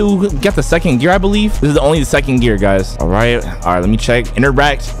 level 2. Got the 2nd gear, I believe. This is only the 2nd gear, guys. All right, let me check.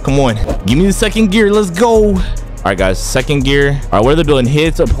 Interact. Come on, give me the 2nd gear. Let's go. All right, guys, second gear. All right, what are they doing?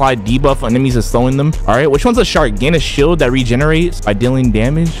 Hits, apply debuff on enemies and slowing them. All right, which one's a shark? Gain a shield that regenerates by dealing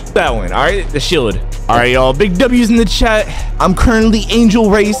damage. That one. All right, the shield. All right, y'all, big W's in the chat. I'm currently Angel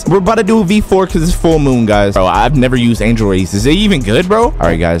Race. We're about to do a V4 because it's full moon, guys. Bro, I've never used Angel Race. Is it even good, bro? All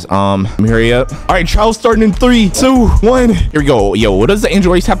right, guys, let me hurry up. All right, trial starting in 3, 2, 1. Here we go. Yo, what does the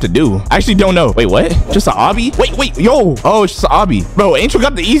Angel Race have to do? I actually don't know. Wait, what? Just an obby? Wait, yo. Oh, it's just an obby. Bro, Angel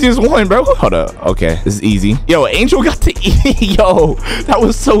got the easiest one, bro. Hold up. Okay, this is easy. Yo, Angel got the yo, that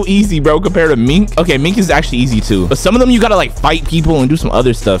was so easy, bro, compared to Mink. Okay, Mink is actually easy too, but some of them you gotta like fight people and do some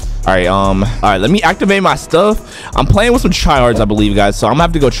other stuff. All right, let me activate my stuff. I'm playing with some tryhards, I believe, guys, so I'm gonna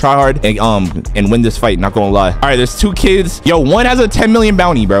have to go try hard and win this fight, not gonna lie. All right, there's 2 kids. Yo, one has a 10 million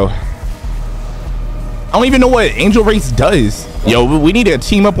bounty, bro. I don't even know what Angel Race does. Yo, we need to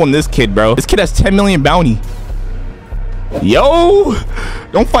team up on this kid, bro. This kid has 10 million bounty. Yo,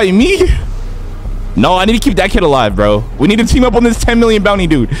 don't fight me. No, I need to keep that kid alive, bro. We need to team up on this 10 million bounty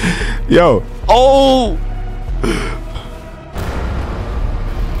dude. Yo. Oh.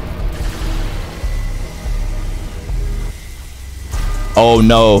 Oh,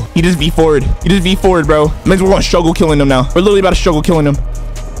 no. He just V4'd. He just V4'd, bro. Means we're going to struggle killing him now. We're literally about to struggle killing him.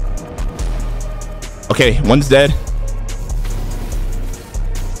 Okay, one's dead.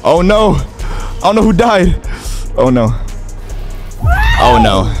 Oh, no. I don't know who died. Oh, no. Oh,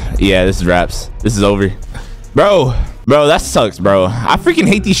 no. Yeah, this is wraps. This is over. Bro, that sucks, bro. I freaking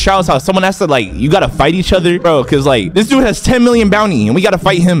hate these trials how someone has to, like, you gotta fight each other, bro, because, like, this dude has 10 million bounty and we gotta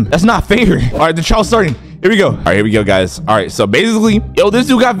fight him. That's not fair. All right, the trial's starting. Here we go. All right, here we go, guys. All right, so basically, yo, this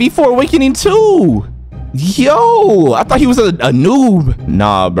dude got V4 Awakening too. Yo, I thought he was a noob.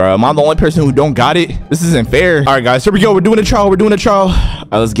 Nah, bro, am I the only person who don't got it? This isn't fair. All right, guys, here we go. We're doing a trial. All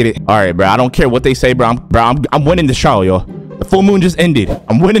right, let's get it. All right, bro, I don't care what they say, bro. I'm winning this trial, yo. The full moon just ended.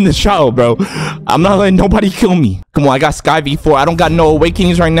 I'm winning this trial, bro. I'm not letting nobody kill me. Come on, I got Sky V4. I don't got no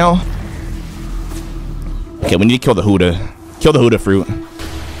awakenings right now. Okay, we need to kill the Huda. Kill the Huda fruit.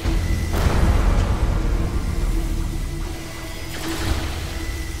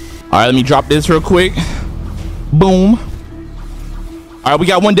 All right, let me drop this real quick. Boom. All right, we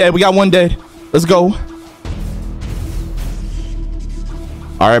got one dead. Let's go.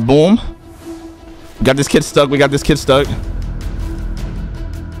 All right, boom. We got this kid stuck.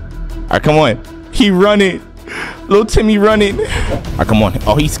 All right, come on. He running. Little Timmy running. All right, come on.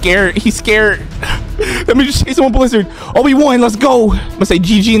 Oh, he's scared. Let me just chase him with Blizzard. Oh, we won. Let's go. I'm gonna say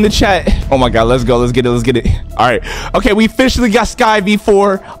GG in the chat. Oh my God, let's go. Let's get it. All right. Okay, we officially got Sky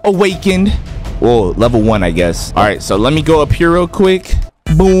V4 awakened. Whoa, level 1, I guess. All right, so let me go up here real quick.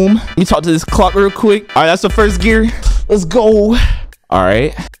 Boom. Let me talk to this clock real quick. All right, that's the first gear. Let's go. All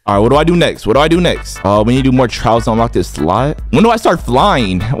right, what do I do next? We need to do more trials to unlock this slot. When do I start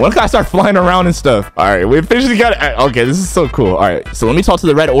flying? When can I start flying around and stuff? All right, we officially got it. Okay, this is so cool. All right, so let me talk to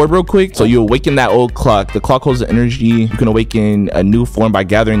the red orb real quick. So you awaken that old clock. The clock holds the energy. You can awaken a new form by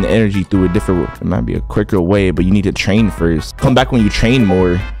gathering the energy through a different, it might be a quicker way, but you need to train first. Come back when you train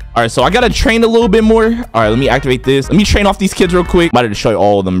more. All right, so I gotta train a little bit more. All right, let me activate this. Let me train off these kids real quick. I'm about to show you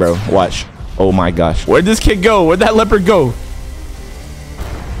all of them, bro. Watch. Oh my gosh. Where'd this kid go? Where'd that leopard go?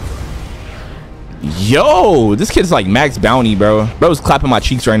 Yo, this kid's like max bounty, bro. Bro's clapping my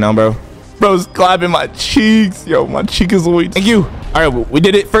cheeks right now, bro. Bro's clapping my cheeks. Yo, my cheek is weak. Thank you. All right, we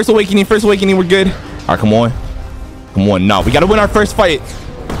did it. First awakening. We're good. All right, come on. No, we gotta win our first fight.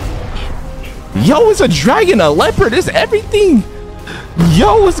 Yo, it's a dragon, a leopard. It's everything.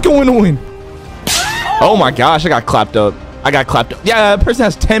 Yo, what's going on? Oh my gosh, I got clapped up. Yeah, that person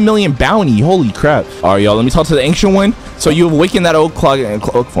has 10 million bounty. Holy crap. All right, y'all, let me talk to the ancient one. So you awaken that old clock and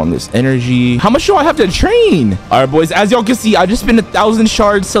cloak form this energy. How much do I have to train? All right, boys, as y'all can see, I just spent 1,000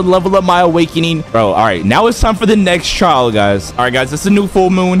 shards to level up my awakening. Bro, all right, now it's time for the next trial, guys. All right, guys, this is a new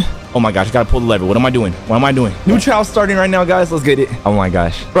full moon. Oh my gosh, I gotta pull the lever. What am I doing? New trial starting right now, guys. Let's get it. Oh my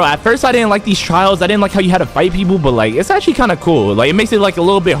gosh. Bro, at first I didn't like these trials. I didn't like how you had to fight people, but like, it's actually kind of cool. Like, it makes it like a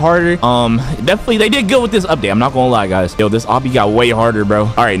little bit harder. Definitely, they did good with this update. I'm not gonna lie, guys. Yo, this obby got way harder, bro.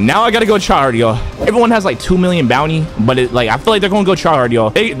 All right, now I gotta go try hard, y'all. Everyone has like 2 million bounty, but I feel like they're gonna go try hard,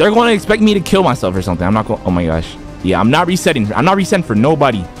 y'all. They're gonna expect me to kill myself or something. I'm not gonna, oh my gosh. Yeah, I'm not resetting for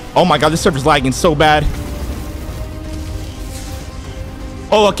nobody. Oh my God, this server's lagging so bad.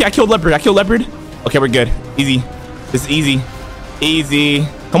 Oh, okay, I killed leopard. Okay, we're good. Easy. This is easy.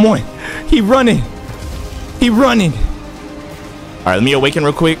 Come on. He running. All right, let me awaken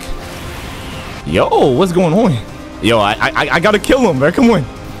real quick. Yo, what's going on? Yo, I gotta kill him, bro. Come on.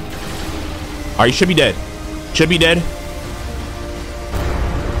 All right, you should be dead.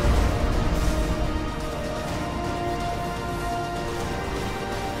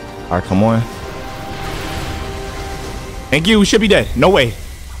 All right, come on. Thank you. We should be dead. No way.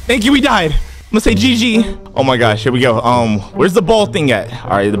 Thank you. We died. I'm gonna say GG. Oh my gosh. Here we go. Where's the ball thing at?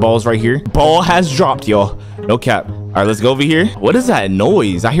 All right, the ball's right here. Ball has dropped, y'all. No cap. All right, let's go over here. What is that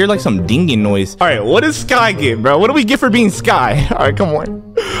noise? I hear like some dinging noise. All right, what does Sky get, bro? What do we get for being Sky? All right, come on.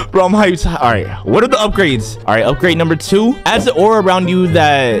 Bro, I'm hyped. All right, what are the upgrades? All right, upgrade number 2. Adds an aura around you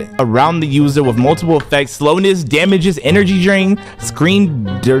that around the user with multiple effects. Slowness, damages, energy drain, screen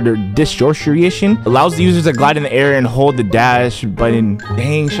distortion. Allows the user to glide in the air and hold the dash button.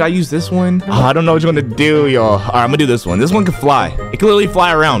 Dang, should I use this one? Oh, I don't know what you're gonna do, y'all. All right, I'm gonna do this one. This one can fly. It can literally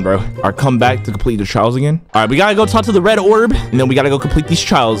fly around, bro. All right, come back to complete the trials again. All right, we gotta go talk to the red orb, and then we gotta go complete these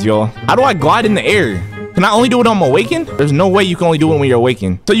trials, y'all. How do I glide in the air? Can I only do it when I'm awakened? There's no way you can only do it when you're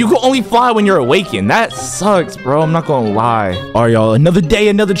awakened. So you can only fly when you're awakened. That sucks, bro. I'm not gonna lie. All right, y'all. Another day,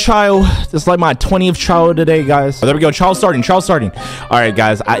 another trial. This is like my 20th trial today, guys. Oh, there we go. Trial starting. Trial starting. All right,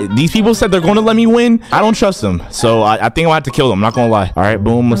 guys. These people said they're going to let me win. I don't trust them. So I think I'm gonna have to kill them. I'm not gonna lie. All right,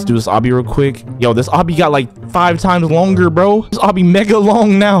 boom. Let's do this obby real quick. Yo, this obby got like 5 times longer, bro. This obby mega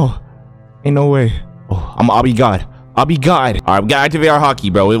long now. Ain't no way. Oh, I'm obby god. I'll be God. All right, we gotta activate our hockey,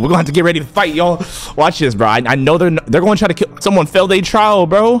 bro. We're gonna have to get ready to fight, y'all. Watch this, bro. I know they're going to try to kill someone. Failed a trial,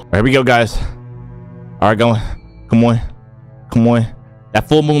 bro. Here we go, guys. All right, going. Come on, come on. That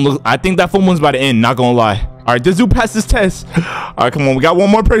full moon. I think that full moon's about to end. Not gonna lie. All right, this dude passed this test. All right, come on. We got one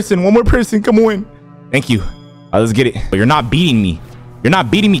more person. One more person. Come on. Thank you. All right, let's get it. But you're not beating me. You're not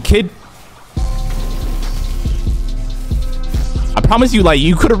beating me, kid. I promise you, like,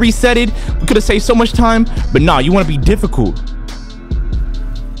 you could have reset it. We could have saved so much time. But nah, you want to be difficult.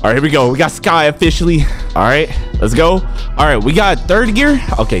 All right, here we go. We got Sky officially. All right, let's go. All right, we got 3rd gear.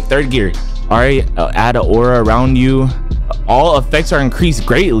 Okay, 3rd gear. All right, add an aura around you. All effects are increased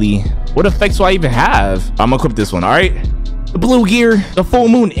greatly. What effects do I even have? I'm gonna equip this one. All right, the blue gear. The full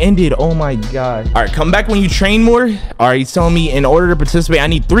moon ended. Oh my god. All right, come back when you train more. All right, he's telling me in order to participate, I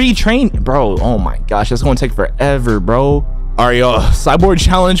need 3 train. Bro, oh my gosh, that's gonna take forever, bro. All right, y'all. Cyborg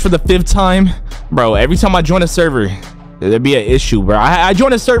challenge for the 5th time. Bro, every time I join a server, there'd be an issue, bro. I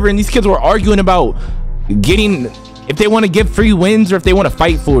joined a server and these kids were arguing about getting, if they want to get free wins or if they want to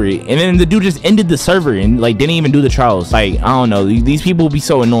fight for it. And then the dude just ended the server and like didn't even do the trials. Like, I don't know. These people will be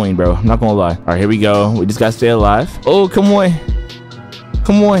so annoying, bro. I'm not gonna lie. All right, here we go. We just gotta stay alive. Oh, come on.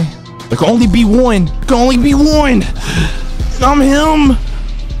 Come on. There can only be one. There can only be one. I'm him.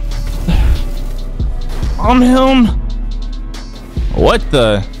 I'm him. What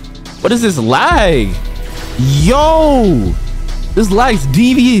is this lag? Yo, this lag's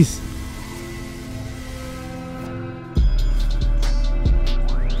devious.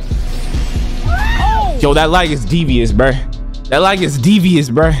 Yo, that lag is devious, bruh. That lag is devious,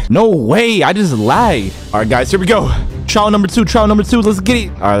 bruh. No way, I just lagged. All right, guys, here we go. Trial number 2, trial number 2. Let's get it.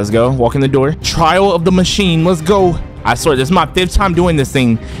 All right, let's go. Walk in the door. Trial of the machine. Let's go. I swear, this is my 5th time doing this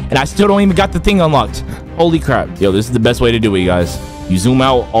thing, and I still don't even got the thing unlocked. Holy crap. Yo, this is the best way to do it, guys. You zoom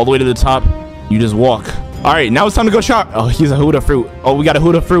out all the way to the top. You just walk. All right, now it's time to go shop. Oh, he's a Huda fruit. Oh, we got a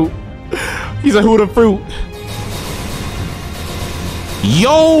Huda fruit. He's a Huda fruit.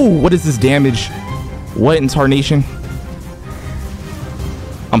 Yo, what is this damage? What in tarnation?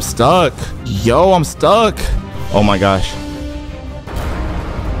 I'm stuck. Yo, I'm stuck. Oh my gosh.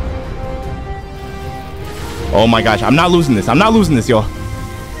 Oh my gosh, I'm not losing this. I'm not losing this, y'all.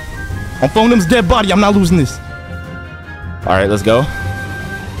 I'm throwing him's dead body. I'm not losing this. All right, let's go.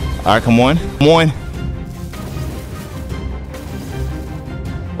 All right, come on. Come on.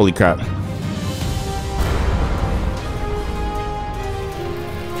 Holy crap.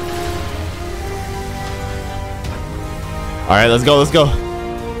 All right, let's go. Let's go.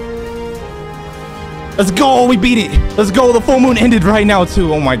 Let's go. We beat it. Let's go. The full moon ended right now,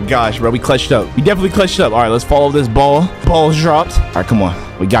 too. Oh my gosh, bro. We clutched up. We definitely clutched up. All right, let's follow this ball. Ball's dropped. All right, come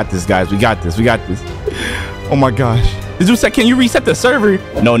on. We got this, guys. We got this. We got this. Oh my gosh. This dude said, can you reset the server?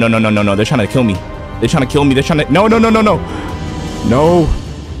 No, no, no, no, no, no. They're trying to kill me. They're trying to kill me. They're trying to. No, no, no, no, no. No.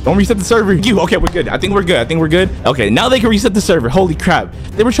 Don't reset the server. Okay, we're good. I think we're good. I think we're good. Okay, now they can reset the server. Holy crap.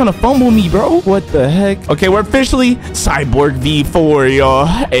 They were trying to fumble me, bro. What the heck? Okay, we're officially Cyborg V4, y'all.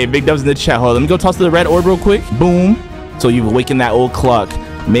 Hey, big dubs in the chat. Hold on. Let me go toss to the red orb real quick. Boom. So you've awakened that old clock.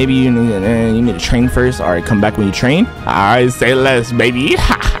 Maybe you need to train first. All right, come back when you train. All right, say less, baby.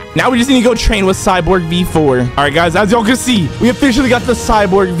 Now we just need to go train with Cyborg V4. All right, guys, as y'all can see, we officially got the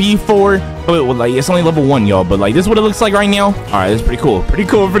Cyborg V4. Oh, well, like, it's only level 1, y'all, but like this is what it looks like right now. All right, this is pretty cool. Pretty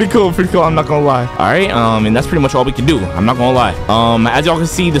cool, pretty cool, pretty cool. I'm not gonna lie. All right, and that's pretty much all we can do. I'm not gonna lie. As y'all can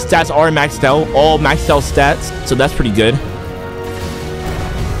see, the stats are maxed out, all maxed out stats, so that's pretty good.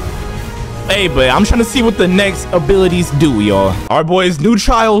 Hey, but I'm trying to see what the next abilities do, y'all. All right, boys, new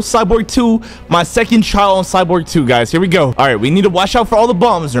trial, Cyborg 2. My second trial on Cyborg 2, guys. Here we go. All right, we need to watch out for all the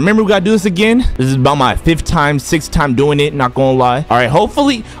bombs. Remember, we gotta do this again. This is about my 5th time, 6th time doing it, not gonna lie. All right,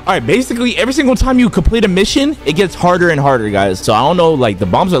 hopefully, all right, basically, every single time you complete a mission, it gets harder and harder, guys. So I don't know, like, the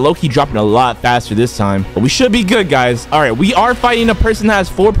bombs are low-key dropping a lot faster this time. But we should be good, guys. All right, we are fighting a person that has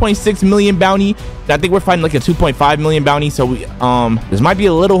 4.6 million bounty. I think we're fighting like a 2.5 million bounty, so we this might be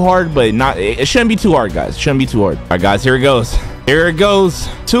a little hard, but not, it shouldn't be too hard, guys. It shouldn't be too hard. All right, guys, here it goes. Here it goes.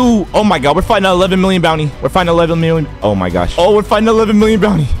 2. Oh my god, we're fighting an 11 million bounty. We're fighting 11 million. Oh my gosh. Oh, we're fighting 11 million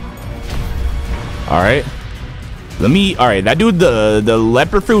bounty. All right, all right, that dude, the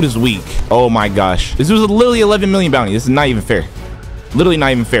leopard fruit is weak. Oh my gosh, this was literally 11 million bounty. This is not even fair. Literally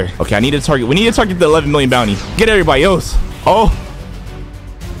not even fair. Okay, we need to target the 11 million bounty. Get everybody else. Oh,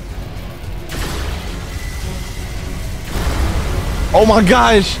 oh my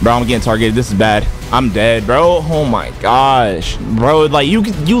gosh, bro, I'm getting targeted. This is bad. I'm dead, bro. Oh my gosh, bro. Like, you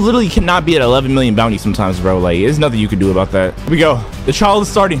literally cannot be at 11 million bounty sometimes, bro. Like, there's nothing you can do about that. Here we go. The trial is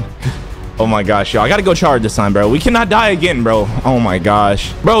starting. Oh my gosh, y'all, I gotta go charge this time, bro. We cannot die again, bro. Oh my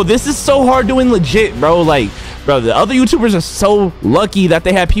gosh, bro, this is so hard doing legit, bro. Like, bro, the other YouTubers are so lucky that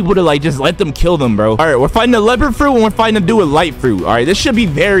they have people to like just let them kill them, bro. All right, we're fighting a leopard fruit and we're fighting a dude with light fruit. All right, this should be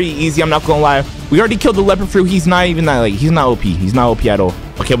very easy. I'm not gonna lie. We already killed the leopard fruit. He's not even that, like, he's not OP. He's not OP at all.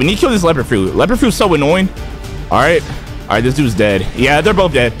 Okay, we need to kill this leopard fruit. Leopard fruit's so annoying. All right, this dude's dead. Yeah, they're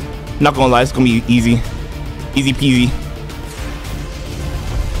both dead. Not gonna lie, it's gonna be easy peasy.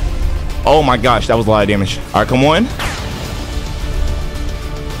 Oh my gosh, that was a lot of damage. All right, come on.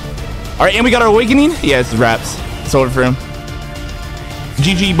 All right, and we got our awakening. Yeah, it's wraps. It's over for him.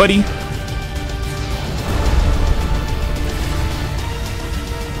 GG, buddy.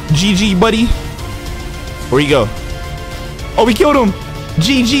 GG, buddy. Where you go? Oh, we killed him.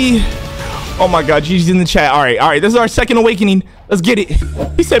 GG. Oh my god, GG's in the chat. All right, this is our second awakening. Let's get it.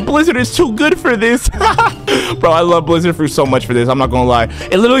 He said Blizzard is too good for this. Bro, I love Blizzard fruit so much for this. I'm not gonna lie.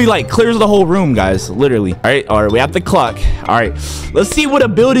 It literally like clears the whole room, guys. Literally. All right, we have the clock. All right, let's see what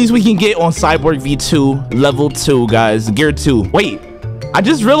abilities we can get on Cyborg V2 level 2, guys. Gear 2. Wait, I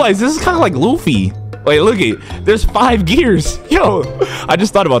just realized this is kind of like Luffy. Wait, look at, there's 5 gears. Yo, I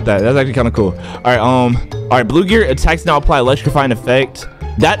just thought about that. That's actually kind of cool. All right, blue gear, attacks now apply electrifying effect.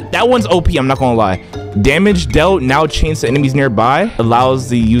 That one's OP, I'm not gonna lie. Damage dealt now chains to enemies nearby. Allows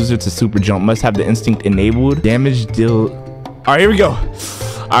the user to super jump. Must have the instinct enabled. Damage dealt. All right, here we go.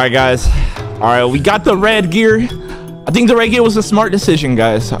 All right, guys. All right, we got the red gear. I think the red gear was a smart decision,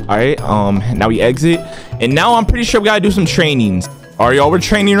 guys. All right, now we exit. And now I'm pretty sure we gotta do some trainings. All right, y'all, we're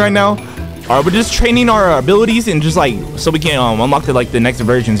training right now. All right, we're just training our abilities and just like, so we can unlock the next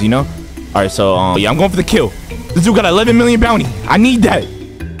versions, you know? All right, so yeah, I'm going for the kill. This dude got 11 million bounty. I need that.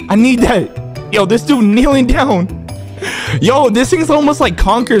 I need that. Yo, this dude kneeling down. Yo, this thing's almost like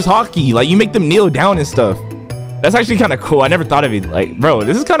Conker's hockey. Like, you make them kneel down and stuff. That's actually kind of cool. I never thought of it. Like, bro,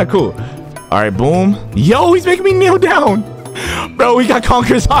 this is kind of cool. All right, boom. Yo, he's making me kneel down. Bro, we got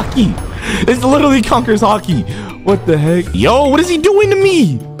Conker's hockey. It's literally Conker's hockey. What the heck? Yo, what is he doing to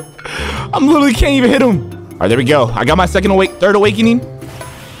me? I'm literally can't even hit him. All right, there we go. I got my third awakening.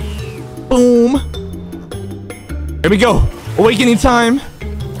 Boom. There we go. Awakening time.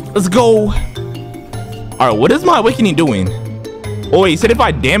 Let's go. All right, what is my awakening doing? Oh, wait, he said if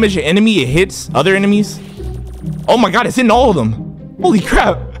I damage an enemy, it hits other enemies. Oh my god, it's hitting all of them. Holy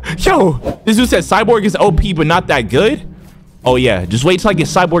crap. Yo, this dude said Cyborg is OP, but not that good. Oh yeah, just wait till I get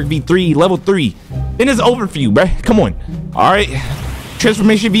Cyborg V3, level 3. Then it's over for you, bruh. Come on. All right,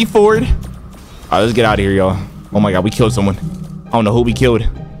 transformation V forward. All right, let's get out of here, y'all. Oh my god, we killed someone. I don't know who we killed.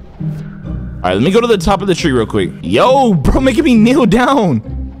 All right, let me go to the top of the tree real quick. Yo, bro, making me kneel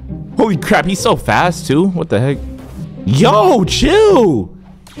down. Holy crap, he's so fast too. What the heck? Yo, chill.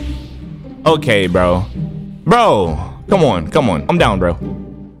 Okay, bro. Bro, come on. I'm down, bro.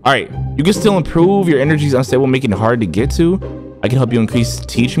 All right, you can still improve. Your energy is unstable, making it hard to get to. I can help you increase.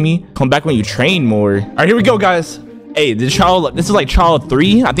 Teach me. Come back when you train more. All right, here we go, guys. Hey, this is like trial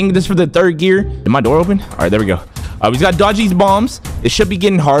 3. I think this is for the 3rd gear. Did my door open? All right, there we go. We just got dodge these bombs. It should be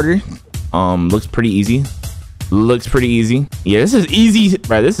getting harder. Looks pretty easy. Yeah, this is easy,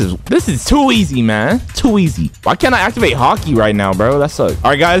 bro. This is too easy, man. Too easy. Why can't I activate hockey right now, bro? That sucks. All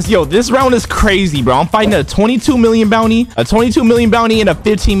right, guys. Yo, this round is crazy, bro. I'm fighting a 22 million bounty, and a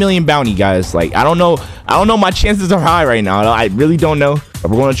 15 million bounty, guys. Like, I don't know. My chances are high right now. I really don't know.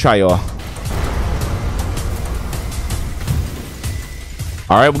 But we're gonna try, y'all.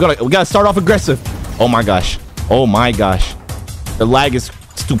 All right, we gotta start off aggressive. Oh my gosh. The lag is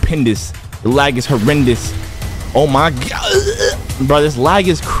stupendous. The lag is horrendous. Oh my God. Bro, this lag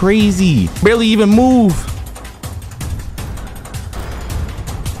is crazy. Barely even move.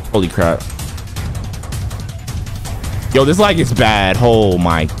 Holy crap. Yo, this lag is bad. Oh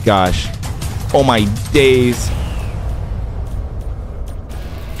my gosh. Oh my days.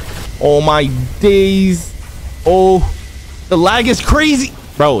 Oh my days. Oh, the lag is crazy.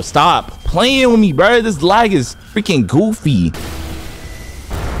 Bro, stop playing with me, bro. This lag is freaking goofy.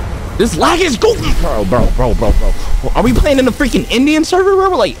 This lag is goofy. Bro. Are we playing in the freaking Indian server, bro?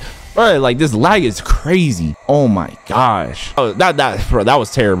 Like this lag is crazy. Oh my gosh. Oh, that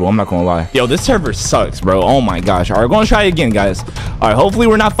was terrible. I'm not gonna lie. Yo, this server sucks, bro. Oh my gosh. All right, we're gonna try it again, guys. All right, hopefully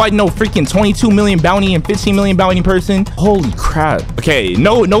we're not fighting no freaking 22 million bounty and 15 million bounty person. Holy crap. Okay,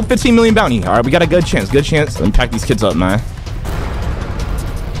 no 15 million bounty. All right, we got a good chance. Let me pack these kids up, man.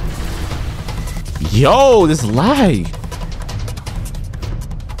 Yo, this lag.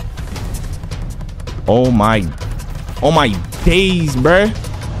 Oh my days, bruh.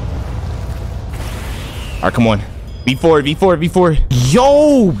 All right, come on. V4.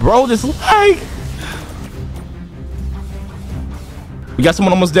 Yo, bro, this lag. We got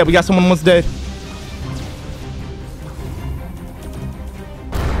someone almost dead.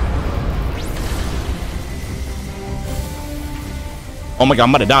 Oh my God, I'm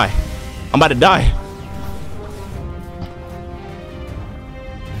about to die.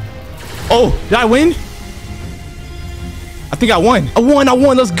 Oh, did I win? I think I won.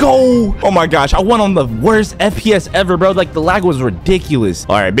 Let's go. Oh my gosh, I won on the worst FPS ever, bro. Like, the lag was ridiculous.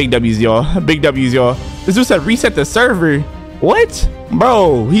 All right, big W's, y'all. This dude said reset the server. What?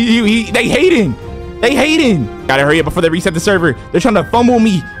 Bro, they hating. Gotta hurry up before they reset the server. They're trying to fumble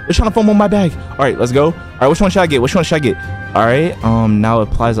me. They're trying to fumble my bag. All right, let's go. All right, which one should I get? All right, now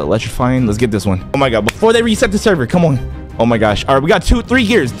applies electrifying. Let's get this one. Oh my God, before they reset the server, come on. Oh my gosh. All right, we got three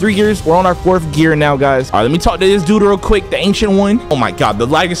gears. We're on our 4th gear now, guys. All right, let me talk to this dude real quick, the ancient one. Oh my God, the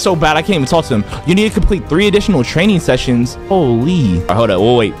lag is so bad I can't even talk to him. You need to complete 3 additional training sessions. Holy. All right, hold up.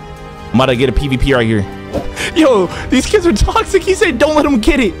 Oh, wait. I'm about to get a PvP right here. Yo, these kids are toxic. He said don't let him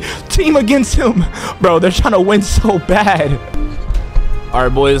get it. Team against him. Bro, they're trying to win so bad. All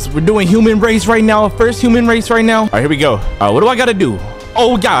right, boys, we're doing human race right now. First human race right now. All right, here we go. All right, what do I gotta do?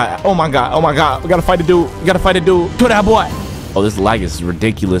 Oh God. Oh my God. We gotta fight a dude. Kill that boy. Oh, this lag is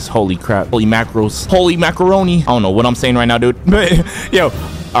ridiculous. Holy crap. Holy macros. Holy macaroni. I don't know what I'm saying right now, dude. But yo,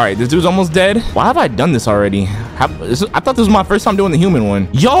 all right, this dude's almost dead. Why have I done this already? I thought this was my first time doing the human one.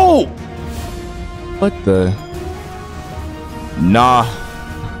 Yo, what the? Nah.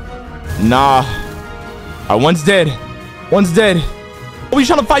 All right, one's dead. Oh, he's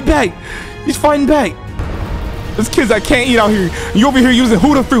trying to fight back. He's fighting back. This kid's I can't eat out here. You over here using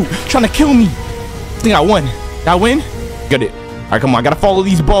Huda fruit, trying to kill me. I think I won. Did I win? Got it. All right, come on. I gotta follow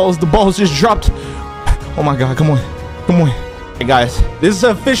these balls. The balls just dropped. Oh my God, come on. Hey guys, this is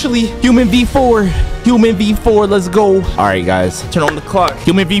officially human v4. Let's go. All right, guys, turn on the clock.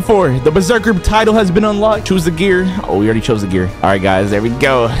 Human v4. The berserker title has been unlocked. Choose the gear. Oh, we already chose the gear. All right, guys, there we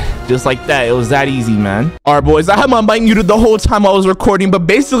go. Just like that. It was that easy, man. All right, boys, I had my mic muted the whole time I was recording, but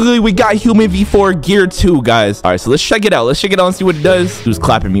basically we got human v4 gear 2, guys. All right, so let's check it out and see what it does. Who's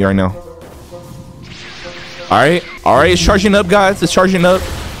clapping me right now? All right, it's charging up, guys. It's charging up.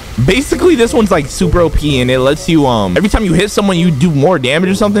 Basically, this one's like super OP, and it lets you every time you hit someone, you do more damage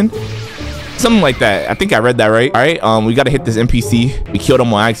or something like that. I think I read that right. All right, we gotta hit this NPC. We killed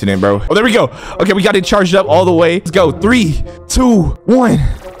him on accident, bro. Oh, there we go. Okay, we got it charged up all the way. Let's go. 3, 2, 1.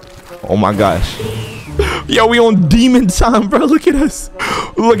 Oh my gosh. Yo, we on demon time, bro. Look at us.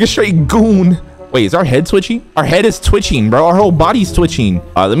 Look like a straight goon. Wait, is our head twitching? Our head is twitching, bro. Our whole body's twitching.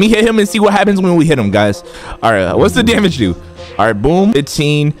 Let me hit him and see what happens when we hit him, guys. All right, what's the damage do? All right, boom,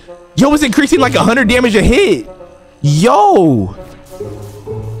 15. Yo, it's increasing like 100 damage a hit. Yo.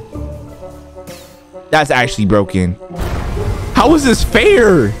 That's actually broken. How is this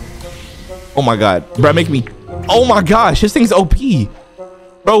fair? Oh my God, bro, make me. Oh my gosh, this thing's OP.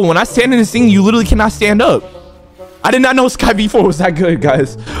 Bro, when I stand in this thing, you literally cannot stand up. I did not know Sky V4 was that good,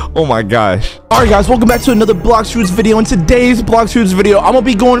 guys. Oh my gosh. All right, guys, welcome back to another Blox Fruits video. In today's Blox Fruits video, I'm gonna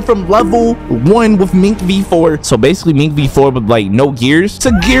be going from level 1 with Mink V4. So basically Mink V4 but like no gears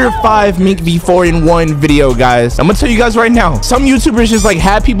to gear 5 Mink V4 in one video, guys. I'm gonna tell you guys right now, some YouTubers just like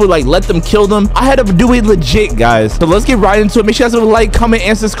have people like let them kill them. I had to do it legit, guys. So let's get right into it. Make sure you guys have a like, comment,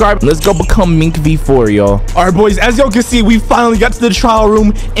 and subscribe. Let's go become Mink V4, y'all. All right, boys, as y'all can see, we finally got to the trial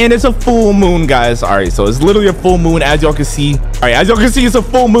room and it's a full moon, guys. All right, so it's literally a full moon, as y'all can see. All right, as y'all can see, it's a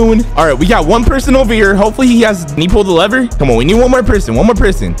full moon. All right, we got one person over here. Hopefully he has, can he pull the lever? Come on, we need one more person.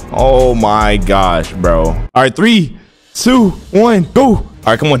 Oh my gosh, bro. All right, 3, 2, 1, go.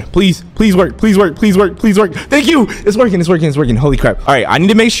 All right, come on. Please work. Please work. Please work. Please work. Thank you. It's working. It's working. It's working. Holy crap. All right, I need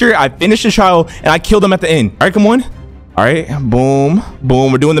to make sure I finish the trial and I kill them at the end. All right, come on. All right, boom,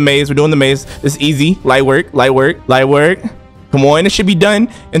 boom. We're doing the maze. We're doing the maze. This is easy. Light work. Light work. Light work. Come on. It should be done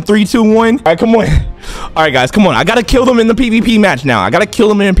in 3, 2, 1. All right, come on. All right, guys, come on. I got to kill them in the PvP match now. I got to kill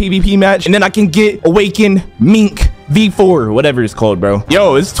them in a PvP match, and then I can get Awakened Mink V4 or whatever it's called, bro.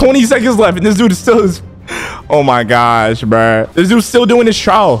 Yo, it's 20 seconds left, and this dude is still... Oh my gosh, bro. This dude's still doing his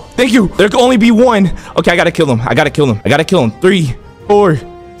trial. Thank you. There can only be one. Okay, I got to kill him. I got to kill him. I got to kill him. 3, 4,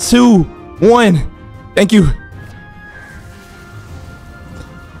 2, 1. Thank you.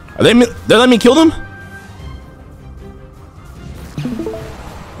 Are they're letting me kill them?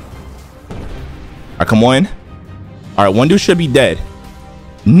 All right, come on. All right, one dude should be dead.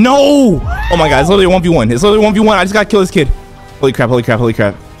 No! Oh my god, it's literally 1v1. It's literally 1v1. I just gotta kill this kid. Holy crap, holy crap, holy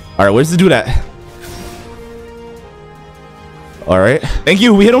crap. All right, where's the dude at? All right, thank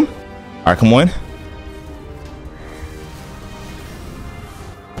you. We hit him. All right, come on.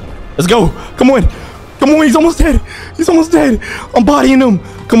 Let's go. Come on. Come on, he's almost dead. He's almost dead. I'm bodying him.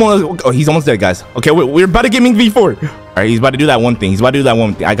 Come on. Oh, he's almost dead, guys. Okay, we're about to get Mink V4. All right, he's about to do that one thing. He's about to do that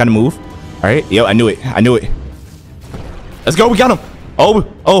one thing. I gotta move. All right. Yo, I knew it. I knew it. Let's go. We got him. Oh.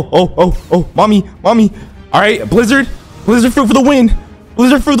 Mommy. All right, Blizzard fruit for the win.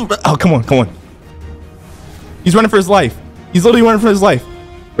 Blizzard fruit. Oh, come on. He's running for his life. He's literally running for his life.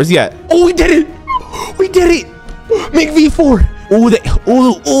 Where's he at? Oh, we did it. We did it. Mink V4. Oh,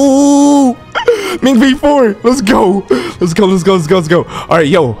 Mink V4. Let's go. All right,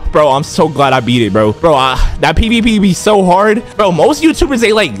 yo, bro, I'm so glad I beat it, bro. That PvP be so hard. Bro, most YouTubers,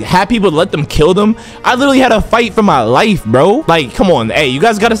 they like have people let them kill them. I literally had a fight for my life, bro. Like, come on. Hey, you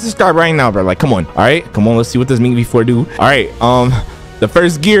guys got to subscribe right now, bro. Like, come on. All right, come on. Let's see what this Mink V4 do. All right, the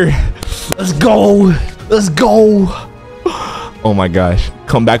first gear. Let's go. Oh my gosh.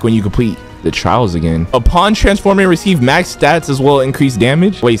 Come back when you complete the trials again. Upon transforming, receive max stats as well as increased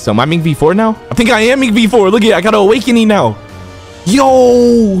damage. Wait, so am I Mink V4 now? I think I am Mink V4. Look at it. I got an awakening now.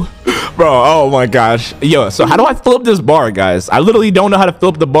 Yo, bro. Oh my gosh. Yo, so how do I flip this bar, guys? I literally don't know how to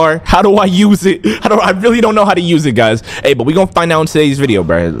flip the bar. How do I use it? I really don't know how to use it, guys. Hey, but we gonna find out in today's video,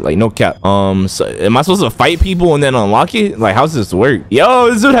 bro. Like, no cap. So am I supposed to fight people and then unlock it? Like, how's this work? Yo,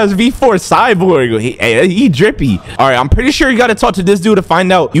 this dude has V4 cyborg. He drippy. All right, I'm pretty sure you gotta talk to this dude to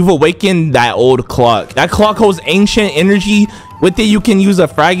find out you've awakened that old clock. That clock holds ancient energy. With it, you can use a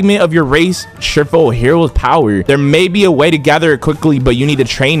fragment of your race triple hero's power. There may be a way to gather it quickly, but you need to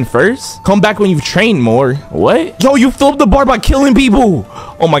train first. Come back when you've trained more. What? Yo, you filled the bar by killing people.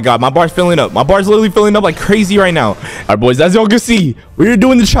 Oh my god, my bar's filling up. My bar's literally filling up like crazy right now. All right, boys, as y'all can see, we're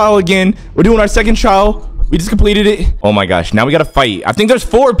doing the trial again. We're doing our second trial. We just completed it. Oh my gosh, now we gotta fight. I think there's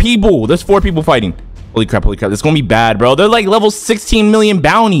 4 people. There's 4 people fighting. Holy crap, this is gonna be bad, bro. They're like level 16 million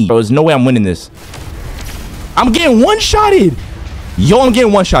bounty. Bro, there's no way I'm winning this. I'm getting one-shotted. Yo, I'm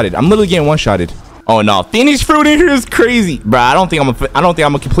getting one-shotted. I'm literally getting one-shotted. Oh no, Phoenix fruit in here is crazy, bro. I don't think I'm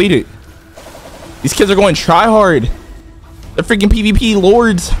gonna complete it. These kids are going try hard. They're freaking PvP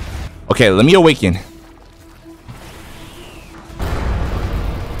lords. Okay, let me awaken.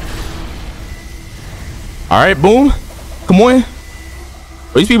 All right, boom. Come on.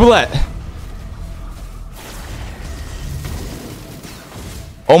 Where these people at?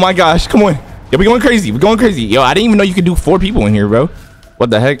 Oh my gosh, come on. Yo, we're going crazy. We're going crazy. Yo, I didn't even know you could do 4 people in here, bro. What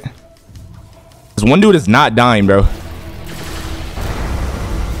the heck? This one dude is not dying, bro.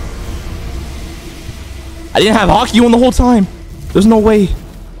 I didn't have hockey on the whole time. There's no way.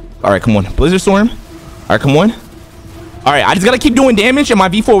 All right, come on. Blizzard Storm. All right, come on. All right, I just got to keep doing damage and my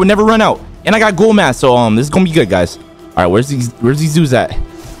V4 will never run out. And I got gold mask, so this is going to be good, guys. All right, where's these dudes at?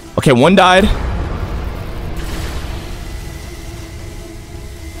 Okay, one died.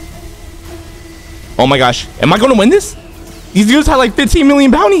 Oh my gosh, am I gonna win this? These dudes had like 15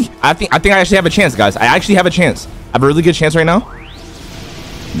 million bounty. I think I actually have a chance, guys. I actually have a chance. I have a really good chance right now.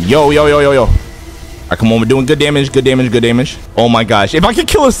 Yo. All right, come on, we're doing good damage. Oh my gosh, if I could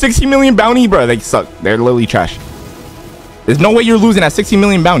kill a 60 million bounty, bro, they suck. They're literally trash. There's no way you're losing at 60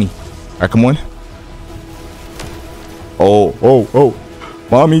 million bounty. All right, come on. Oh,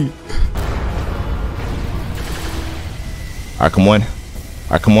 mommy. All right, come on.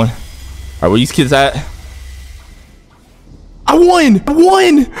 All right, where these kids at? I won!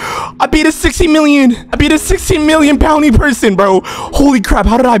 I beat a 60 million. I beat a 16 million bounty person, bro. Holy crap,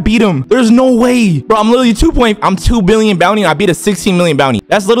 how did I beat him? There's no way. Bro, I'm literally 2 billion bounty and I beat a 16 million bounty.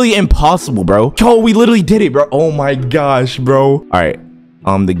 That's literally impossible, bro. Yo, we literally did it, bro. Oh my gosh, bro. All right,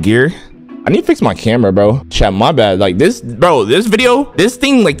 the gear. I need to fix my camera, bro. Chat, my bad. Like this, bro, this video, this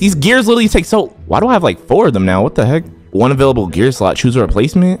thing, like these gears literally take so... Why do I have like 4 of them now? What the heck? One available gear slot. Choose a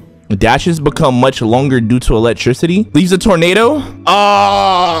replacement. Dashes become much longer due to electricity. Leaves a tornado.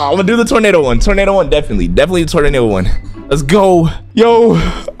 Ah, I'm gonna do the tornado one. Tornado one, definitely the tornado one. Let's go. Yo.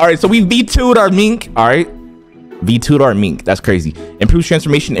 All right, so we V2'd our mink. All right. V2'd our mink. That's crazy. Improves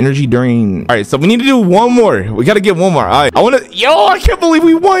transformation energy during. All right, so we need to do one more. We got to get one more. All right. Yo, I can't believe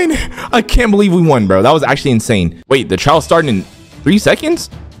we won. I can't believe we won, bro. That was actually insane. Wait, the trial's starting in 3 seconds?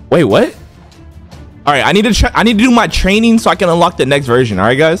 Wait, what? All right, I need to do my training so I can unlock the next version. All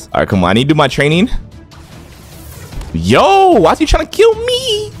right, guys. All right, come on. I need to do my training. Yo, why's he trying to kill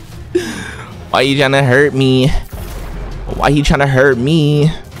me? Why you trying to hurt me? Why he trying to hurt me?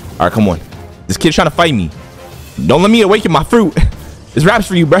 All right, come on. This kid's trying to fight me. Don't let me awaken my fruit. This rap's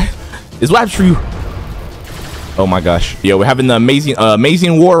for you, bruh. This rap's for you. Oh my gosh. Yo, we're having the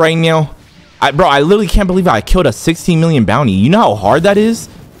amazing war right now. Bro, I literally can't believe I killed a 16 million bounty. You know how hard that is?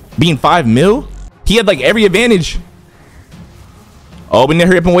 Being 5 mil? He had like every advantage. Oh, we need to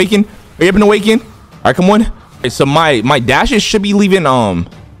hurry up and awaken. Hurry up and awaken. All right, come on. All right, so my dashes should be leaving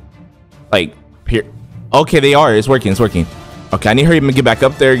like here. Okay, they are. It's working. It's working. Okay, I need to hurry up and get back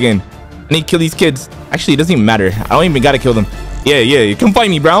up there again. I need to kill these kids. Actually, it doesn't even matter. I don't even gotta kill them. Yeah. Come fight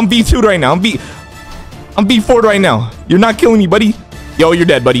me, bro. I'm V2'd right now. I'm V4'd right now. You're not killing me, buddy. Yo, you're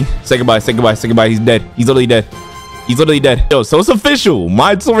dead, buddy. Say goodbye. Say goodbye. Say goodbye. He's dead. He's literally dead. He's literally dead. Yo, so it's official.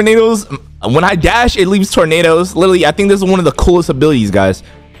 My tornadoes. When I dash, it leaves tornadoes. Literally, I think this is one of the coolest abilities, guys.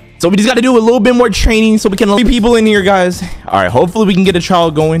 So we just got to do a little bit more training so we can let people in here, guys. All right, hopefully we can get a trial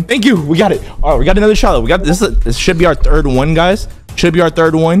going. Thank you. We got it. All right, we got another trial. We got this. This should be our 3rd one, guys. Should be our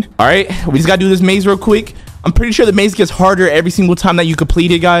 3rd one. All right, we just got to do this maze real quick. I'm pretty sure the maze gets harder every single time that you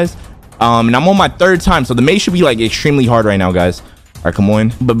complete it, guys. And I'm on my 3rd time, so the maze should be like extremely hard right now, guys. All right, come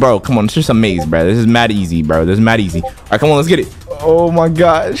on. But bro, come on. It's just a maze, bro. This is mad easy, bro. This is mad easy. All right, come on. Let's get it. Oh my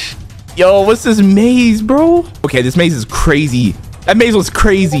gosh. Yo, what's this maze, bro? Okay, this maze is crazy. That maze was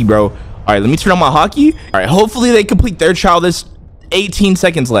crazy, bro. All right, let me turn on my hockey. All right, hopefully they complete their trial. There's 18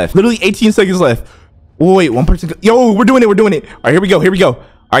 seconds left. Literally 18 seconds left. Wait, one person. Yo, we're doing it. We're doing it. All right, here we go. Here we go. All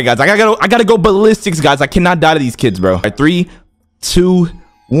right, guys. I gotta go ballistics, guys. I cannot die to these kids, bro. All right, 3, 2,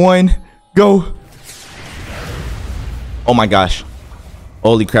 1, go. Oh my gosh.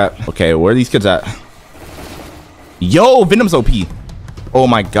 Holy crap. Okay, where are these kids at? Yo, Venom's OP. Oh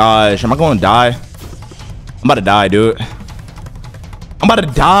my gosh. Am I going to die? I'm about to die, dude. I'm about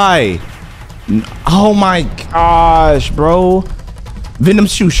to die. Oh my gosh, bro.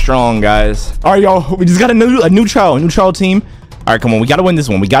 Venom's too strong, guys. All right, y'all. We just got a new trial team. All right, come on. We got to win this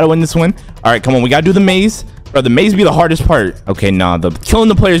one. We got to win this one. All right, come on. We got to do the maze. Bro, the maze be the hardest part. Okay, nah, the killing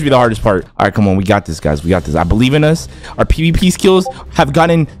the players be the hardest part. All right, come on, we got this, guys. We got this. I believe in us. Our PvP skills have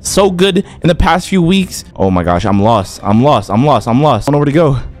gotten so good in the past few weeks. Oh my gosh, I'm lost. I'm lost. I don't know where to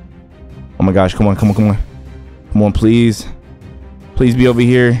go. Oh my gosh, come on. Come on, please. Please be over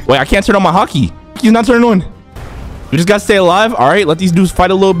here. Wait, I can't turn on my hockey. He's not turning on. We just gotta stay alive. All right, let these dudes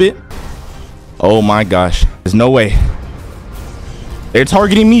fight a little bit. Oh my gosh, there's no way. They're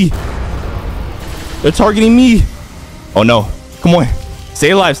targeting me. They're targeting me. Oh no. Come on.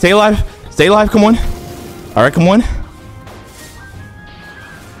 Stay alive. Stay alive. Stay alive. Come on. All right. Come on.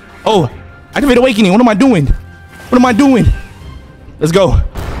 Oh, activate awakening. What am I doing? What am I doing? Let's go.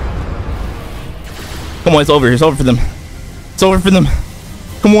 Come on. It's over. It's over for them. It's over for them.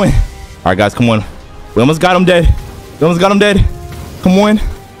 Come on. All right, guys. Come on. We almost got him dead. We almost got him dead. Come on.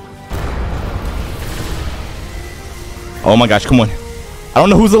 Oh my gosh. Come on. I don't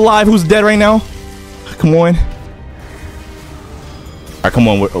know who's alive, who's dead right now. Come on. All right, come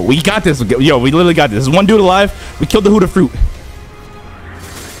on. We got this. Yo, we literally got this. There's one dude alive. We killed the Huda fruit.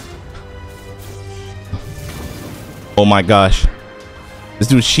 Oh my gosh. This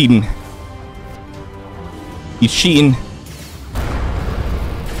dude's cheating. He's cheating.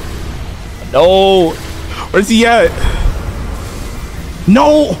 No. Where's he at?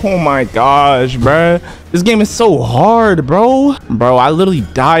 No. Oh my gosh, bruh. This game is so hard, bro. Bro, I literally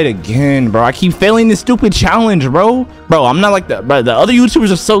died again, bro. I keep failing this stupid challenge, bro. Bro, I'm not like the other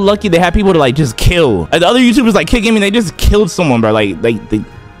YouTubers are so lucky they have people to like just kill. Like, the other YouTubers like Kid Gaming, they just killed someone, bro. Like the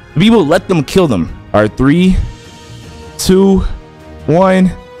people let them kill them. All right, 3, 2,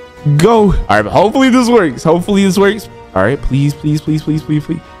 1, go. All right, hopefully this works. Hopefully this works. All right, please. This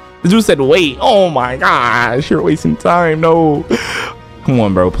dude said, wait. Oh my gosh, you're wasting time. No. Come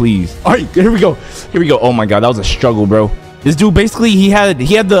on, bro, please. All right, here we go. Oh my god, that was a struggle, bro. This dude basically he had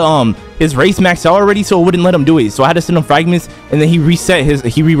the his race maxed out already, so it wouldn't let him do it. So I had to send him fragments, and then he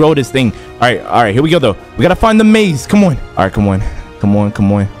rewrote his thing. All right, here we go though. We gotta find the maze. Come on. All right, come on.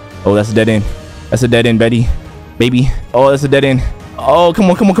 Oh, that's a dead end. That's a dead end, baby. Oh, that's a dead end. Oh,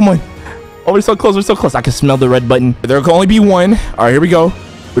 come on. Oh, we're so close. We're so close. I can smell the red button. There can only be one. All right, here we go.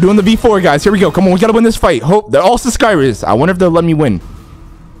 We're doing the V4, guys. Here we go. Come on, we gotta win this fight. Hope they're all subscribers. I wonder if they'll let me win.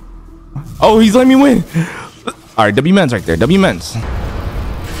 Oh, he's letting me win. All right, W Men's right there. W Men's.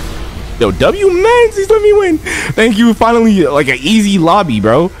 Yo, W Men's. He's letting me win. Thank you. Finally, like an easy lobby,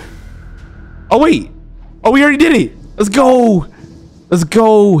 bro. Oh wait. Oh, we already did it. Let's go. Let's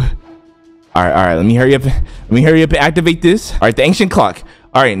go. All right. Let me hurry up. Let me hurry up and activate this. All right, the ancient clock.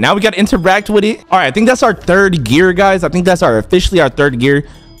 All right, now we got to interact with it. All right, I think that's our third gear, guys. I think that's officially our third gear.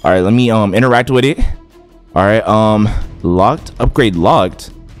 All right, let me interact with it. All right, locked, upgrade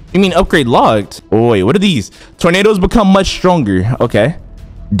locked. You mean upgrade locked? Oh wait, what are these? Tornadoes become much stronger. Okay.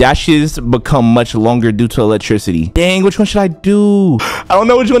 Dashes become much longer due to electricity. Dang, which one should I do? I don't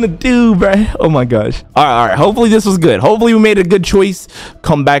know which one to do, bro. Oh my gosh. All right. Hopefully this was good. Hopefully we made a good choice.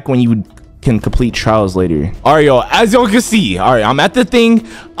 Come back when you can complete trials later. All right, y'all, as y'all can see, all right, I'm at the thing.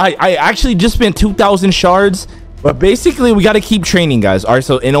 I actually just spent 2,000 shards, but basically we got to keep training, guys. All right,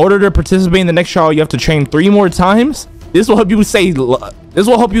 so in order to participate in the next trial, you have to train 3 more times. This will help you this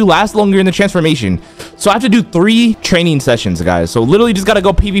will help you last longer in the transformation. So I have to do 3 training sessions, guys. So literally just got to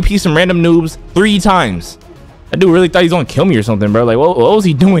go PvP some random noobs 3 times. That dude really thought he's gonna kill me or something, bro. Like, what was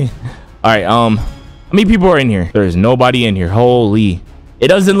he doing? All right, how many people are in here? There's nobody in here. Holy. It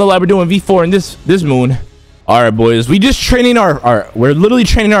doesn't look like we're doing V4 in this moon. All right, boys. We just training we're literally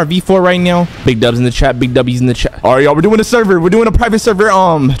training our V4 right now. Big dubs in the chat. Big W's in the chat. All right, y'all. We're doing a server. We're doing a private server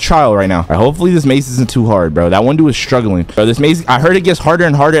trial right now. All right, hopefully this maze isn't too hard, bro. That one dude is struggling. Bro, this maze, I heard it gets harder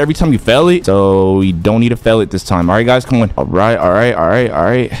and harder every time you fail it. So we don't need to fail it this time. All right, guys, come on. All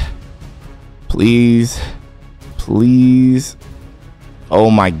right. Please. Oh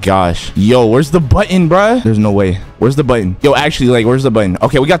my gosh. Yo, where's the button, bruh? There's no way. Where's the button? Yo, actually, like, where's the button?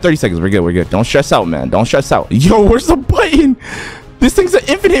 Okay, we got 30 seconds. We're good. Don't stress out, man. Don't stress out. Yo, where's the button? This thing's an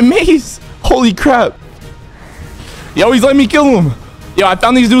infinite maze. Holy crap. Yo, he's letting me kill him. Yo, I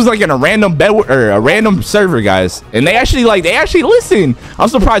found these dudes like in a random bed or a random server, guys. And they actually listen. I'm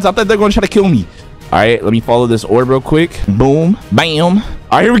surprised. I thought they're going to try to kill me. All right, let me follow this orb real quick. Boom. Bam. All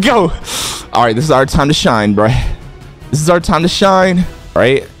right, here we go. All right, this is our time to shine, bruh. This is our time to shine. All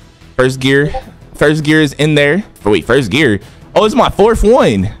right, first gear is in there. Oh, wait, first gear. Oh, it's my 4th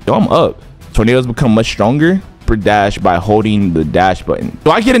one. Yo, I'm up. Tornadoes become much stronger per dash by holding the dash button.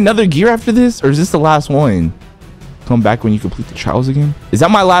 Do I get another gear after this, or is this the last one? Come back when you complete the trials again. Is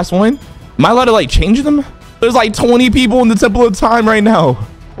that my last one? Am I allowed to like change them? There's like 20 people in the Temple of Time right now.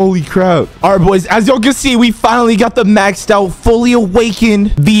 Holy crap. All right, boys, as y'all can see, we finally got the maxed out, fully awakened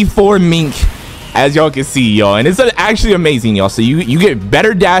V4 mink. As y'all can see, y'all, and it's actually amazing, y'all. So you get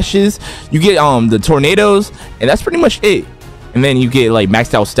better dashes, you get the tornadoes, and that's pretty much it. And then you get like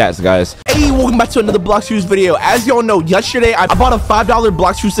maxed out stats, guys. Hey, welcome back to another Blox Fruits video. As y'all know, yesterday I bought a $5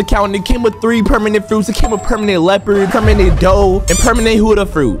 Blox Fruits account, and it came with 3 permanent fruits. It came with permanent leopard, permanent doe, and permanent huda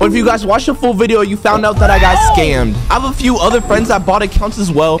fruit. But if you guys watched the full video, you found out that I got scammed. I have a few other friends that bought accounts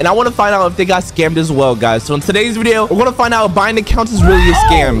as well, and I want to find out if they got scammed as well, guys. So in today's video, we're gonna find out if buying accounts is really a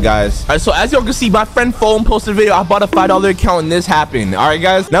scam, guys. All right, so as y'all can see, my friend Foam posted a video. I bought a $5 account, and this happened. All right,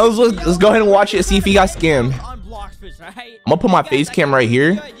 guys. Now let's go ahead and watch it and see if he got scammed. I'm gonna put my face cam right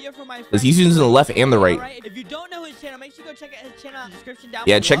here because he's using the left and the right. If you don't know his channel, make sure you go check out his channel in the description down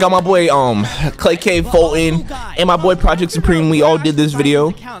below. Check out my boy Clay K Fulton and my boy Project Supreme. We all did this video.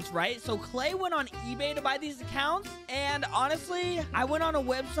 Accounts, right? So Clay went on eBay to buy these accounts, and honestly, I went on a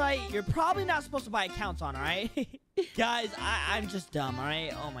website you're probably not supposed to buy accounts on, all right? Guys, I'm just dumb, all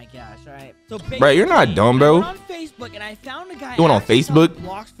right? Oh my gosh, all right? So bro, you're not dumb, bro. I went on Facebook and I found a guy. You went on Facebook?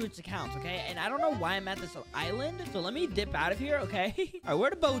 Blox Fruits accounts, okay? And I don't know why I'm at this island, so let me dip out of here, okay? All right, where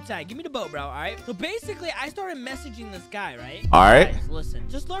the boat's at? Give me the boat, bro, all right? So basically, I started messaging this guy, right? All right. Guys, listen,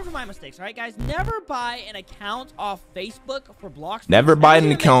 just learn from my mistakes, all right, guys? Never buy an account off Facebook for Blox Fruits. Never buy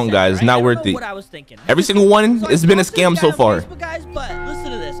an account, guys. Right? Not worth it. What I was thinking. Every single one has been a scam so far. Facebook, guys, but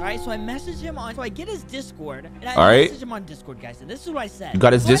listen to this, all right? So I messaged him on, so I get his Discord, and I message him on Discord, guys, and this is what I said. You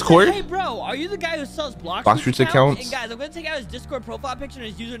got his Discord? Said, hey, bro, are you the guy who sells Blox Fruits accounts? And guys, I'm gonna take out his Discord profile picture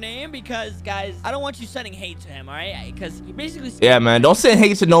and his username because, guys, I don't want you sending hate to him, all right? Because he basically. Yeah, man, don't send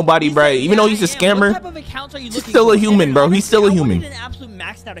hate to nobody, bro. Even though he's a scammer, what type of accounts are you looking he's still for? a human, bro. He's still a human. An absolute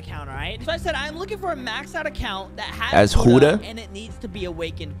maxed out account, all right? So I said I'm looking for a maxed out account that has Huda, and it needs to be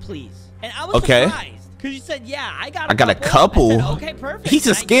awakened, please. And I was surprised. Because you said, yeah, I got a couple. Said, okay, perfect. He's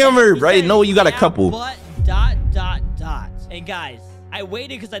a scammer, right? No, you got a couple. But ... And guys, I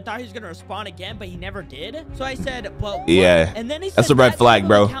waited because I thought he was going to respond again, but he never did. So I said, well, yeah. And then he said, that's a red flag,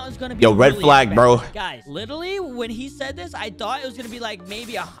 bro. Yo, red flag, bro. Guys, literally, when he said this, I thought it was going to be like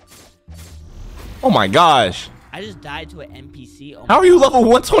maybe a... Oh my gosh. I just died to an NPC. Oh How are you level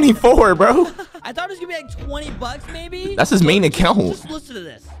 124, bro? I thought it was gonna be like 20 bucks maybe. That's his main account. Just listen to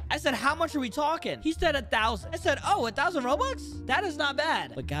this. I said, how much are we talking? He said 1,000. I said, oh, 1,000 Robux? That is not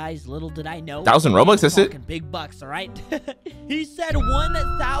bad. But guys, little did I know. 1,000 Robux, that's it? Big bucks, all right? He said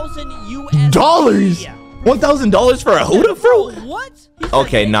 1,000 US dollars. $1,000 for a Huda fruit? What?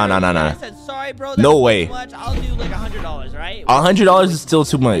 Okay, no. I said, sorry, bro. No way. Too much. I'll do like $100, right? $100 is still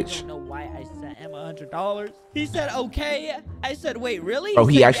too much. I don't know why I sent him $100. He said, okay. I said, wait, really? Bro,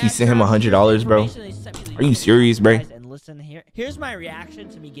 he actually sent him $100, bro. Are you serious, bro? Listen, here's my reaction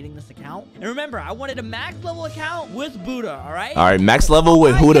to me getting this account. And remember, I wanted a max level account with Buddha, all right? All right, max level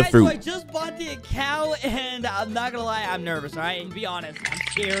with Huda fruit. So I just bought the account, and I'm not gonna lie, I'm nervous, all right? To be honest, I'm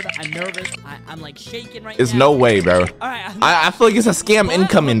scared, I'm nervous, I'm like shaking right now. There's no way, bro. All right, I feel like it's a scam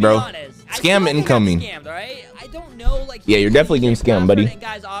incoming, bro. Scam incoming. Scammed, all right? I don't know, like. Yeah, you're definitely getting scammed, buddy. And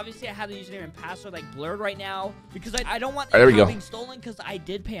guys, obviously, I have the username and password like blurred right now because I don't want there we go. Being stolen because I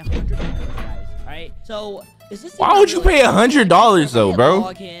did pay $100, guys. All right, so. Is this why would you pay $100 though, bro?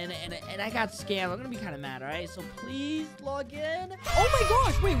 Log in and I got scammed. I'm gonna be kind of mad, all right? So please log in. Oh my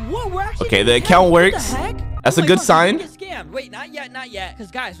gosh! Wait, what? We're actually okay. The account works. That's a good sign. Get scammed. Wait, not yet, not yet.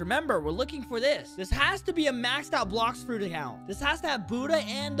 Because guys, remember, we're looking for this. This has to be a maxed out Blox fruit account. This has to have Buddha,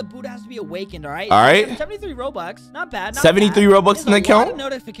 and the Buddha has to be awakened. All right. All right. 73 Robux. Not bad. Not 73 bad. Robux in the account.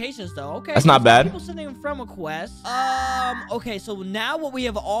 Notifications though. Okay. That's not bad. People sending from requests. Okay. So now what we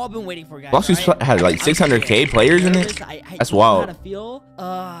have all been waiting for, guys. Blox right? has like 600K players in it. That's wild. How to feel.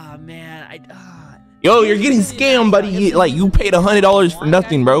 Oh man. Yo, you're getting scammed, buddy. Like you paid $100 for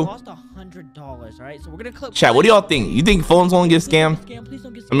nothing, bro. Lost $100. All right, so we're gonna clip. Chat, what do y'all think? You think phones won't get scammed? Please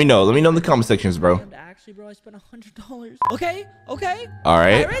don't get scammed. Let me know. Let me know in the comment sections, bro. Actually, bro, I spent $100. Okay. All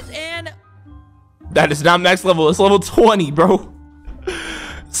right. And that is not max level. It's level 20, bro.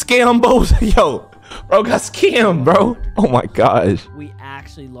 Scam both. Yo, bro got scammed, bro. Oh my gosh. We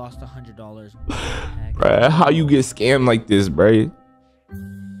actually lost $100. Bruh, how you get scammed like this, bro?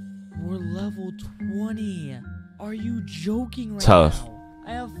 We're level 20. Are you joking right Tough. now?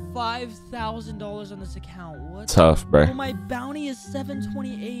 I have $5,000 on this account. What? Tough, bro. Oh, my bounty is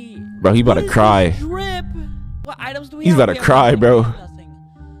 728. Bro, he about to cry. Drip. What items do we He's have? about to cry, bro. Nothing.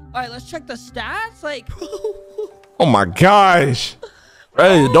 All right, let's check the stats. Like, oh my gosh.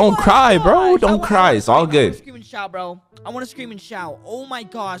 Bro, don't cry, bro. Don't cry. It's all good. Scream and shout, bro. I want to scream and shout. Oh my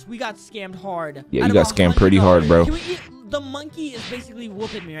gosh, we got scammed hard. Yeah, you got scammed pretty hard, bro. The monkey is basically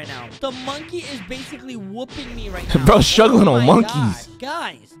whooping me right now. The monkey is basically whooping me right now. Bro, struggling on monkeys. God.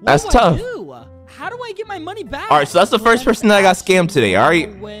 Guys, that's tough. How do I get my money back? All right, so that's the first person that got scammed today. All right,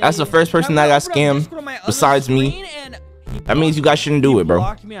 that's the first person that got scammed besides me. That means you guys shouldn't do it, bro. He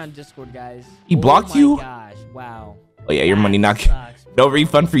blocked me on Discord, guys. He blocked you? Oh my gosh, wow. Oh yeah, your money not no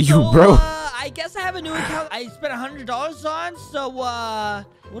refund for you, bro. I guess I have a new account I spent $100 on, so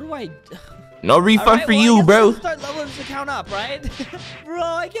what do I do? No refund for you, bro. Start leveling this account up, right? Bro,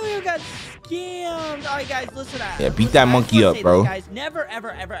 I can't believe I got scammed. All right, guys, listen. Yeah, beat that monkey up, bro. Guys, never,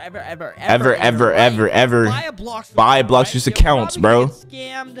 ever buy a Blox just accounts, bro.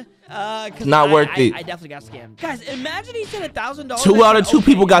 Scammed. Not worth it. I definitely got scammed. Guys, imagine he said $1,000. 2 out of 2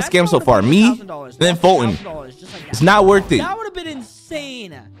 people got scammed so far. Me, and then Fulton. It's not worth it. That would have been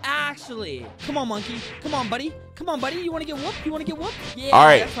insane, actually. Come on, monkey. Come on, buddy. Come on, buddy. You want to get whooped? You want to get whooped? Yeah. All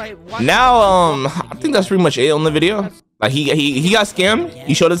right. Now, I think that's pretty much it on the video. Like he got scammed.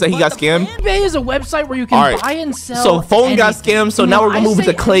 He showed us that he got scammed. eBay is a website where you can buy and sell. So Phone got scammed. So now we're gonna move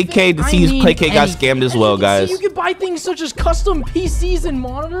into Clay K to see if Clay K got scammed as well, guys. You can buy things such as custom PCs and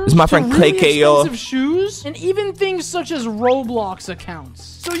monitors. This is my friend Clay K, yo. Expensive shoes and even things such as Roblox accounts.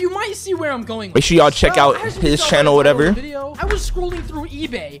 So you might see where I'm going. Make sure y'all check out his channel, whatever. I was scrolling through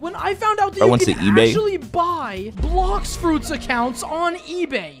eBay when I found out that you can actually buy Blox Fruits accounts on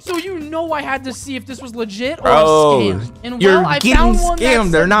eBay. So you know I had to see if this was legit or a scam. And you're getting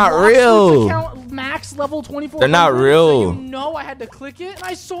scammed. They're not real. Max level 24. They're not real. So you know I had to click it. And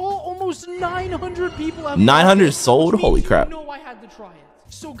I saw almost 900 people have 900 sold. Holy crap. You know I had to try it.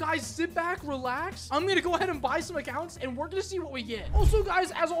 So guys, sit back, relax. I'm gonna go ahead and buy some accounts and we're gonna see what we get. Also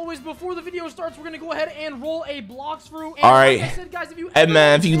guys, as always, before the video starts, we're gonna go ahead and roll a Blox fruit. All right. Like I said, guys, hey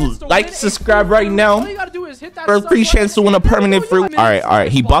man, if you like, subscribe right now. All you gotta do is hit that for a free chance to win a permanent fruit. All right.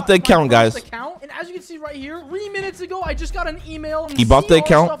 He bought the account, guys. And as you can see right here. 3 minutes ago, I just got an email. He bought the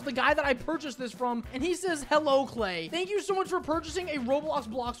account. The guy that I purchased this from, and he says, "Hello, Clay. Thank you so much for purchasing a Roblox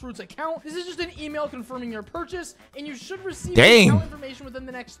Blox Fruits account. This is just an email confirming your purchase, and you should receive account information within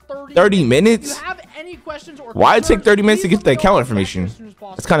the next 30 minutes. If you have any questions or why it take 30 minutes to get the account information?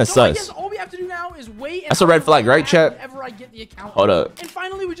 That's kind of sus. All we have to do now is wait. That's a red flag, right, chat? Whenever I get the account. Hold up. And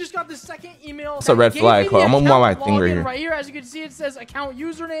finally, we just got the second email. That's a red flag. Hold on, I'm gonna want my thing right here. Right here, as you can see, it says account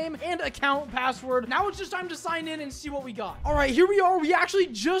username and account password. Now it's just time to sign in and see what we got. All right, here we are. We actually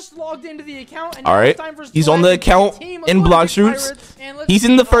just logged into the account. And all right, he's on the account in Blox Fruits. He's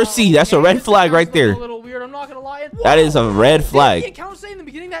in the first seat. That's a red flag right there. I'm not gonna lie. That is a red flag. The account saying in the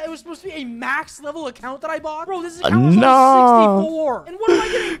beginning that it was supposed to be a max level account that I bought. Bro, this account was on 64. And what am I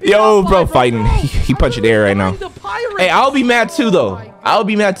getting? Yo, bro, fighting. He punching the air right now. Hey, I'll be mad too, though. I'll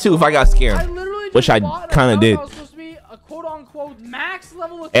be mad too if I got scammed, which I kind of did. Max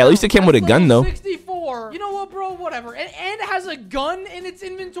level account. Hey, at least it came with a gun, though. 64. You know what, bro? Whatever. And it has a gun in its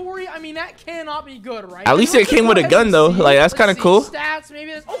inventory. I mean, that cannot be good, right? At least it came with a gun, though. Like, that's kind of cool. Stats,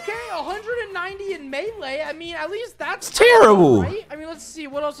 maybe that's okay. 190 in melee. I mean, at least that's terrible. Right? I mean, let's see.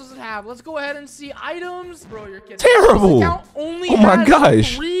 What else does it have? Let's go ahead and see items. Bro, you're kidding. Terrible. This account only oh my has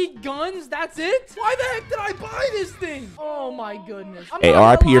gosh. 3 guns. That's it? Why the heck did I buy this thing? Oh my goodness. Hey,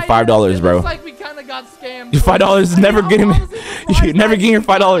 RIP your $5, bro. Looks like we kind of got scammed. Your $5 is never getting. You're never getting your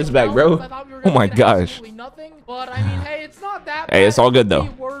 $5 back, bro. Oh my gosh. Nothing, but I mean, hey, it's not that bad. Hey, it's all good though.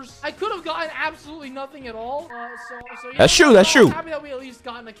 I could have gotten absolutely nothing at all. So yeah, that's true. That's true. Happy that we at least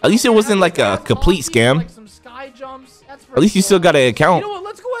got an account. At least it wasn't like a complete scam. Like some sky jumps. At least you still got an account. You know what?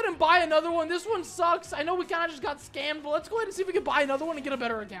 Let's go ahead and buy another one. This one sucks. I know we kind of just got scammed, but let's go ahead and see if we can buy another one and get a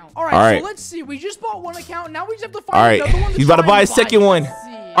better account. All right. So let's see. We just bought one account. Now we just have to find another one. He's about to buy a second one.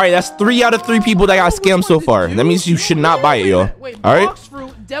 All right, that's 3 out of 3 people that got scammed so far. That means you should not buy it, yo. All right. Blox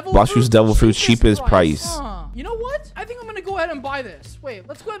Fruits, Devil Fruits, cheapest price. You know what? I think I'm gonna go ahead and buy this. Wait,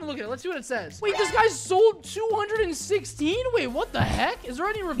 let's go ahead and look at it. Let's see what it says. Wait, this guy sold 216? Wait, what the heck? Is there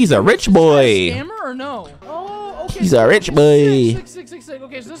any review? He's a rich boy. Scammer or no? Oh, okay. He's a rich boy. 666.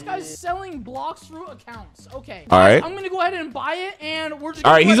 Okay, so this guy's selling Blox Fruit accounts. Okay. All right. I'm gonna go ahead and buy it, and we're just.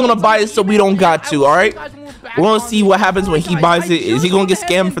 All right, he's gonna buy it so we don't got to. All right. We're gonna see what happens when he buys it. Is he gonna get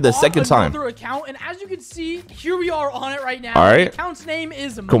scammed for the second time? Account, and as you can see, here we are on it right now. All right. The account's name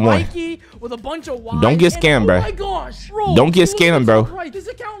is Come Mikey with a bunch of Y's. Don't get scammed, bro. Oh my gosh, bro. Don't get scammed, bro. Right. This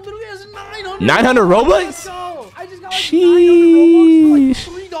account literally has 900. 900 Robux? I just got like 900 Robux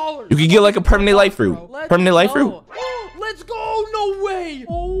for like $3. You could get like a permanent life fruit. Permanent life fruit. Let's go. No way.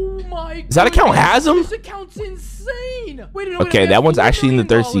 Oh my god. Does that account has them? This account's insane. Wait, okay, that one's actually in the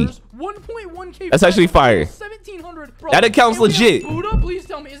third seat. 1.1K. That's actually fire. 1700. Bro, that account's legit. Buddha, please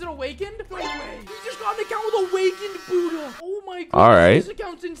tell me, is it awakened? No way. You just got an account with awakened Buddha. Oh my god. All right. This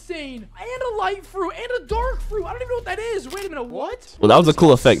account's insane. And a light fruit and a dark fruit. I don't even know what that is. Wait a minute. What? Well, that was a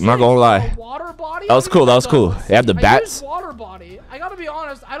cool effect. I'm not gonna lie. Water body? That was cool. That was cool. They have the bats. Water body. I gotta be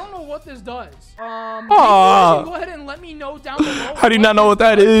honest. I don't know what this does. Go ahead and let me know down below. How do you not know what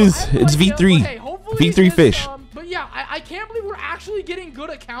that is? It's V3. V3 fish. But yeah, I can't believe we're actually getting good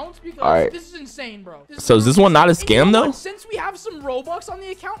accounts because this is insane, bro. So is this one not a scam though? Since we have some Robux on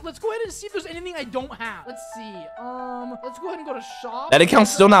the account, let's go ahead and see if there's anything I don't have. Let's see. Let's go ahead and go to shop. That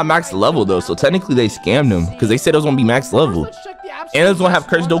account's still not max level though, so technically they scammed him because they said it was gonna be max level. Let's check the and it's gonna have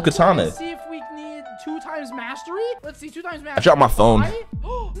Cursed Dope Katana. Let's see if we need 2 times mastery. Let's see 2 times mastery. I dropped my phone.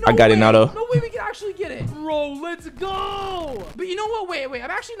 I got it now though. No way we can actually get it. Bro, let's go. But you know what? Wait.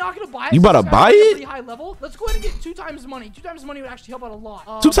 I'm actually not going to buy it. You about to buy it? Pretty high level. Let's go ahead and get 2 times money. 2 times money would actually help out a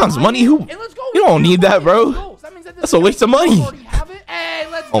lot. 2 times money? Who? You don't need that, bro. That's a waste of money. Hey,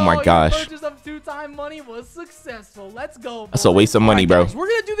 let's go. Oh my gosh. The purchase of 2-time money was successful. Let's go. That's a waste of money, bro. We're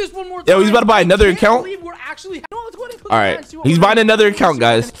going to do this one more time. Yo, he's about to buy another account. All right. He's buying another account,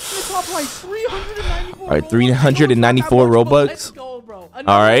 guys. All right, 394 Robux.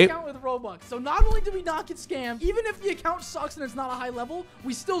 All right. So not only did we not get scammed, even if the account sucks and it's not a high level,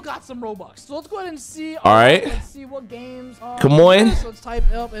 we still got some Robux. So let's go ahead and see. All right. Let's see what games. Come on.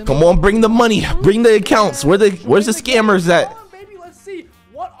 Come on, bring the money. Bring the accounts. Where's the scammers at? Baby, let's see.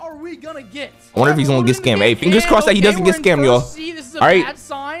 What are we gonna get? I wonder if he's gonna get scammed. Hey, fingers crossed that he doesn't get scammed, y'all. All right.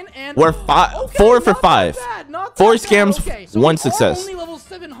 We're 4 for 5. 4 scams, 1 success. Only level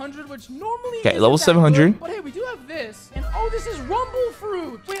 700, which normally okay, level 700. But hey, we do have this. And this is Rumble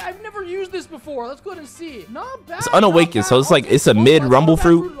Fruit. Wait, I've never used this before. Let's go ahead and see. Not bad. It's unawakened, so it's like it's a mid Rumble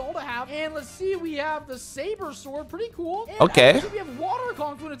Fruit. have. And let's see, we have the saber sword, pretty cool. And Okay. actually, we have water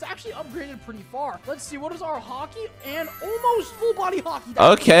kung fu, and it's actually upgraded pretty far. Let's see, what is our hockey? And almost full body hockey.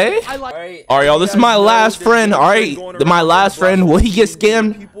 Okay. I like. All right, y'all. This is my last friend. All right, my last friend. Will he get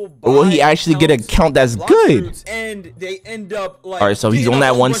scammed, or will he actually get an account that's good? And they end up like. All right, so he's on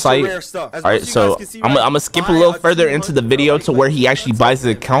that one site. All right, so I'm gonna skip a little further into the video to where he actually buys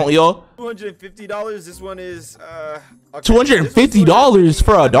the account, y'all. $250. This one is $250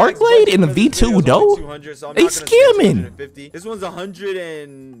 for a Dark Blade in a V2, though. They scamming. This one's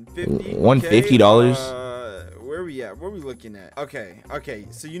 $150. $150. Where are we at? What are we looking at? Okay.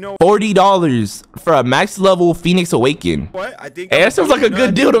 So you know $40 for a max level Phoenix Awaken. what? I think. Hey, that sounds like a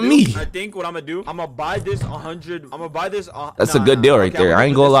good deal to me. I think what I'm gonna do, I'm gonna buy this 100. I'm gonna buy this. That's a good deal right there. I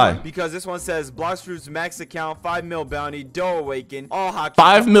ain't gonna lie. Because this one says Blox Fruits max account 5 mil bounty Doe Awaken all hockey.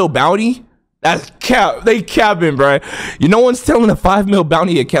 5 mil bounty? That's cap. They capping, bro. You no one's telling a 5 mil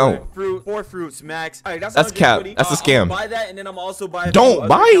bounty account. Fruit, 4 fruits max. All right, That's cap. That's a scam. Buy that, and then I'm also buying. Don't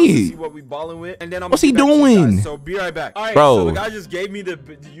buy it. See what we balling with, and then I'm. What's he doing? So be right back. All right, bro. So the guy just gave me the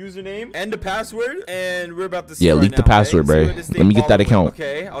username and the password, and we're about to. See Yeah, right leak now, the password, okay? bro. Let me get that account.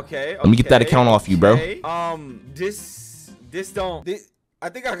 Okay. Let me get that account off you, bro. This don't. I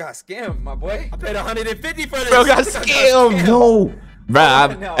think I got scammed, my boy. I paid 150 for this. Bro, got scammed. No.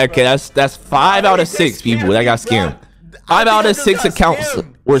 Bro, okay, that's 5 out of 6 people that got scammed. 5 out of 6 accounts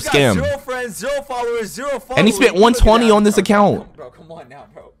were scammed. 0 friends, 0 followers, 0 followers. And he spent 120 on this account. Bro, come on now,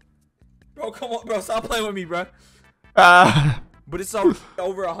 bro. Bro, come on, bro. Stop playing with me, bro. But it's over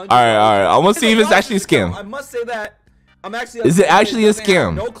 100. All right. I want to see if it's actually a scam. I must say that I'm actually. Is it actually a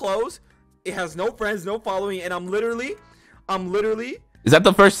scam? No clothes. It has no friends, no following, and I'm literally. Is that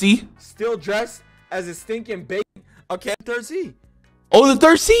the first C? Still dressed as a stinking bacon. Okay, third C. Oh, the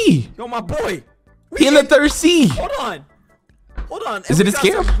third C. Yo, my boy. He in the third C. Hold on. Is it a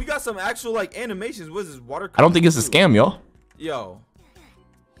scam? We got some actual like animations. What is this water? I don't think it's a scam, y'all. Yo.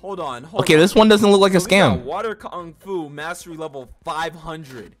 Hold on. Okay, this one doesn't look like a scam. Water Kung Fu mastery level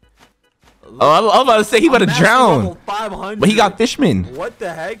 500. Oh, I was about to say he about to drown. But he got Fishman. What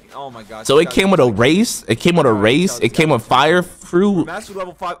the heck? Oh my gosh. So it came with a race. It came with fire fruit. Mastery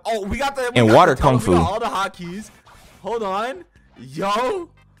level 5. Oh, we got the and water kung fu. We got all the hotkeys. Hold on. Yo.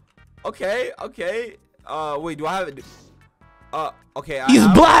 Okay. Wait, do I have it? Okay. He's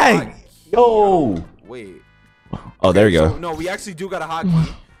black. Yo. Wait. Oh, there we go. So, no, we actually do got a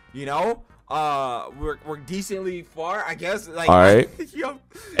hotkey. You know? We're decently far, I guess. Like, all right. Yo,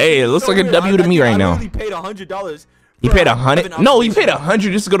 hey, it looks like a W to me right now. He paid $100. He paid 100. No, he paid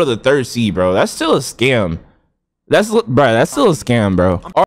 100 just to go to the third C, bro. That's still a scam. That's still a scam, bro.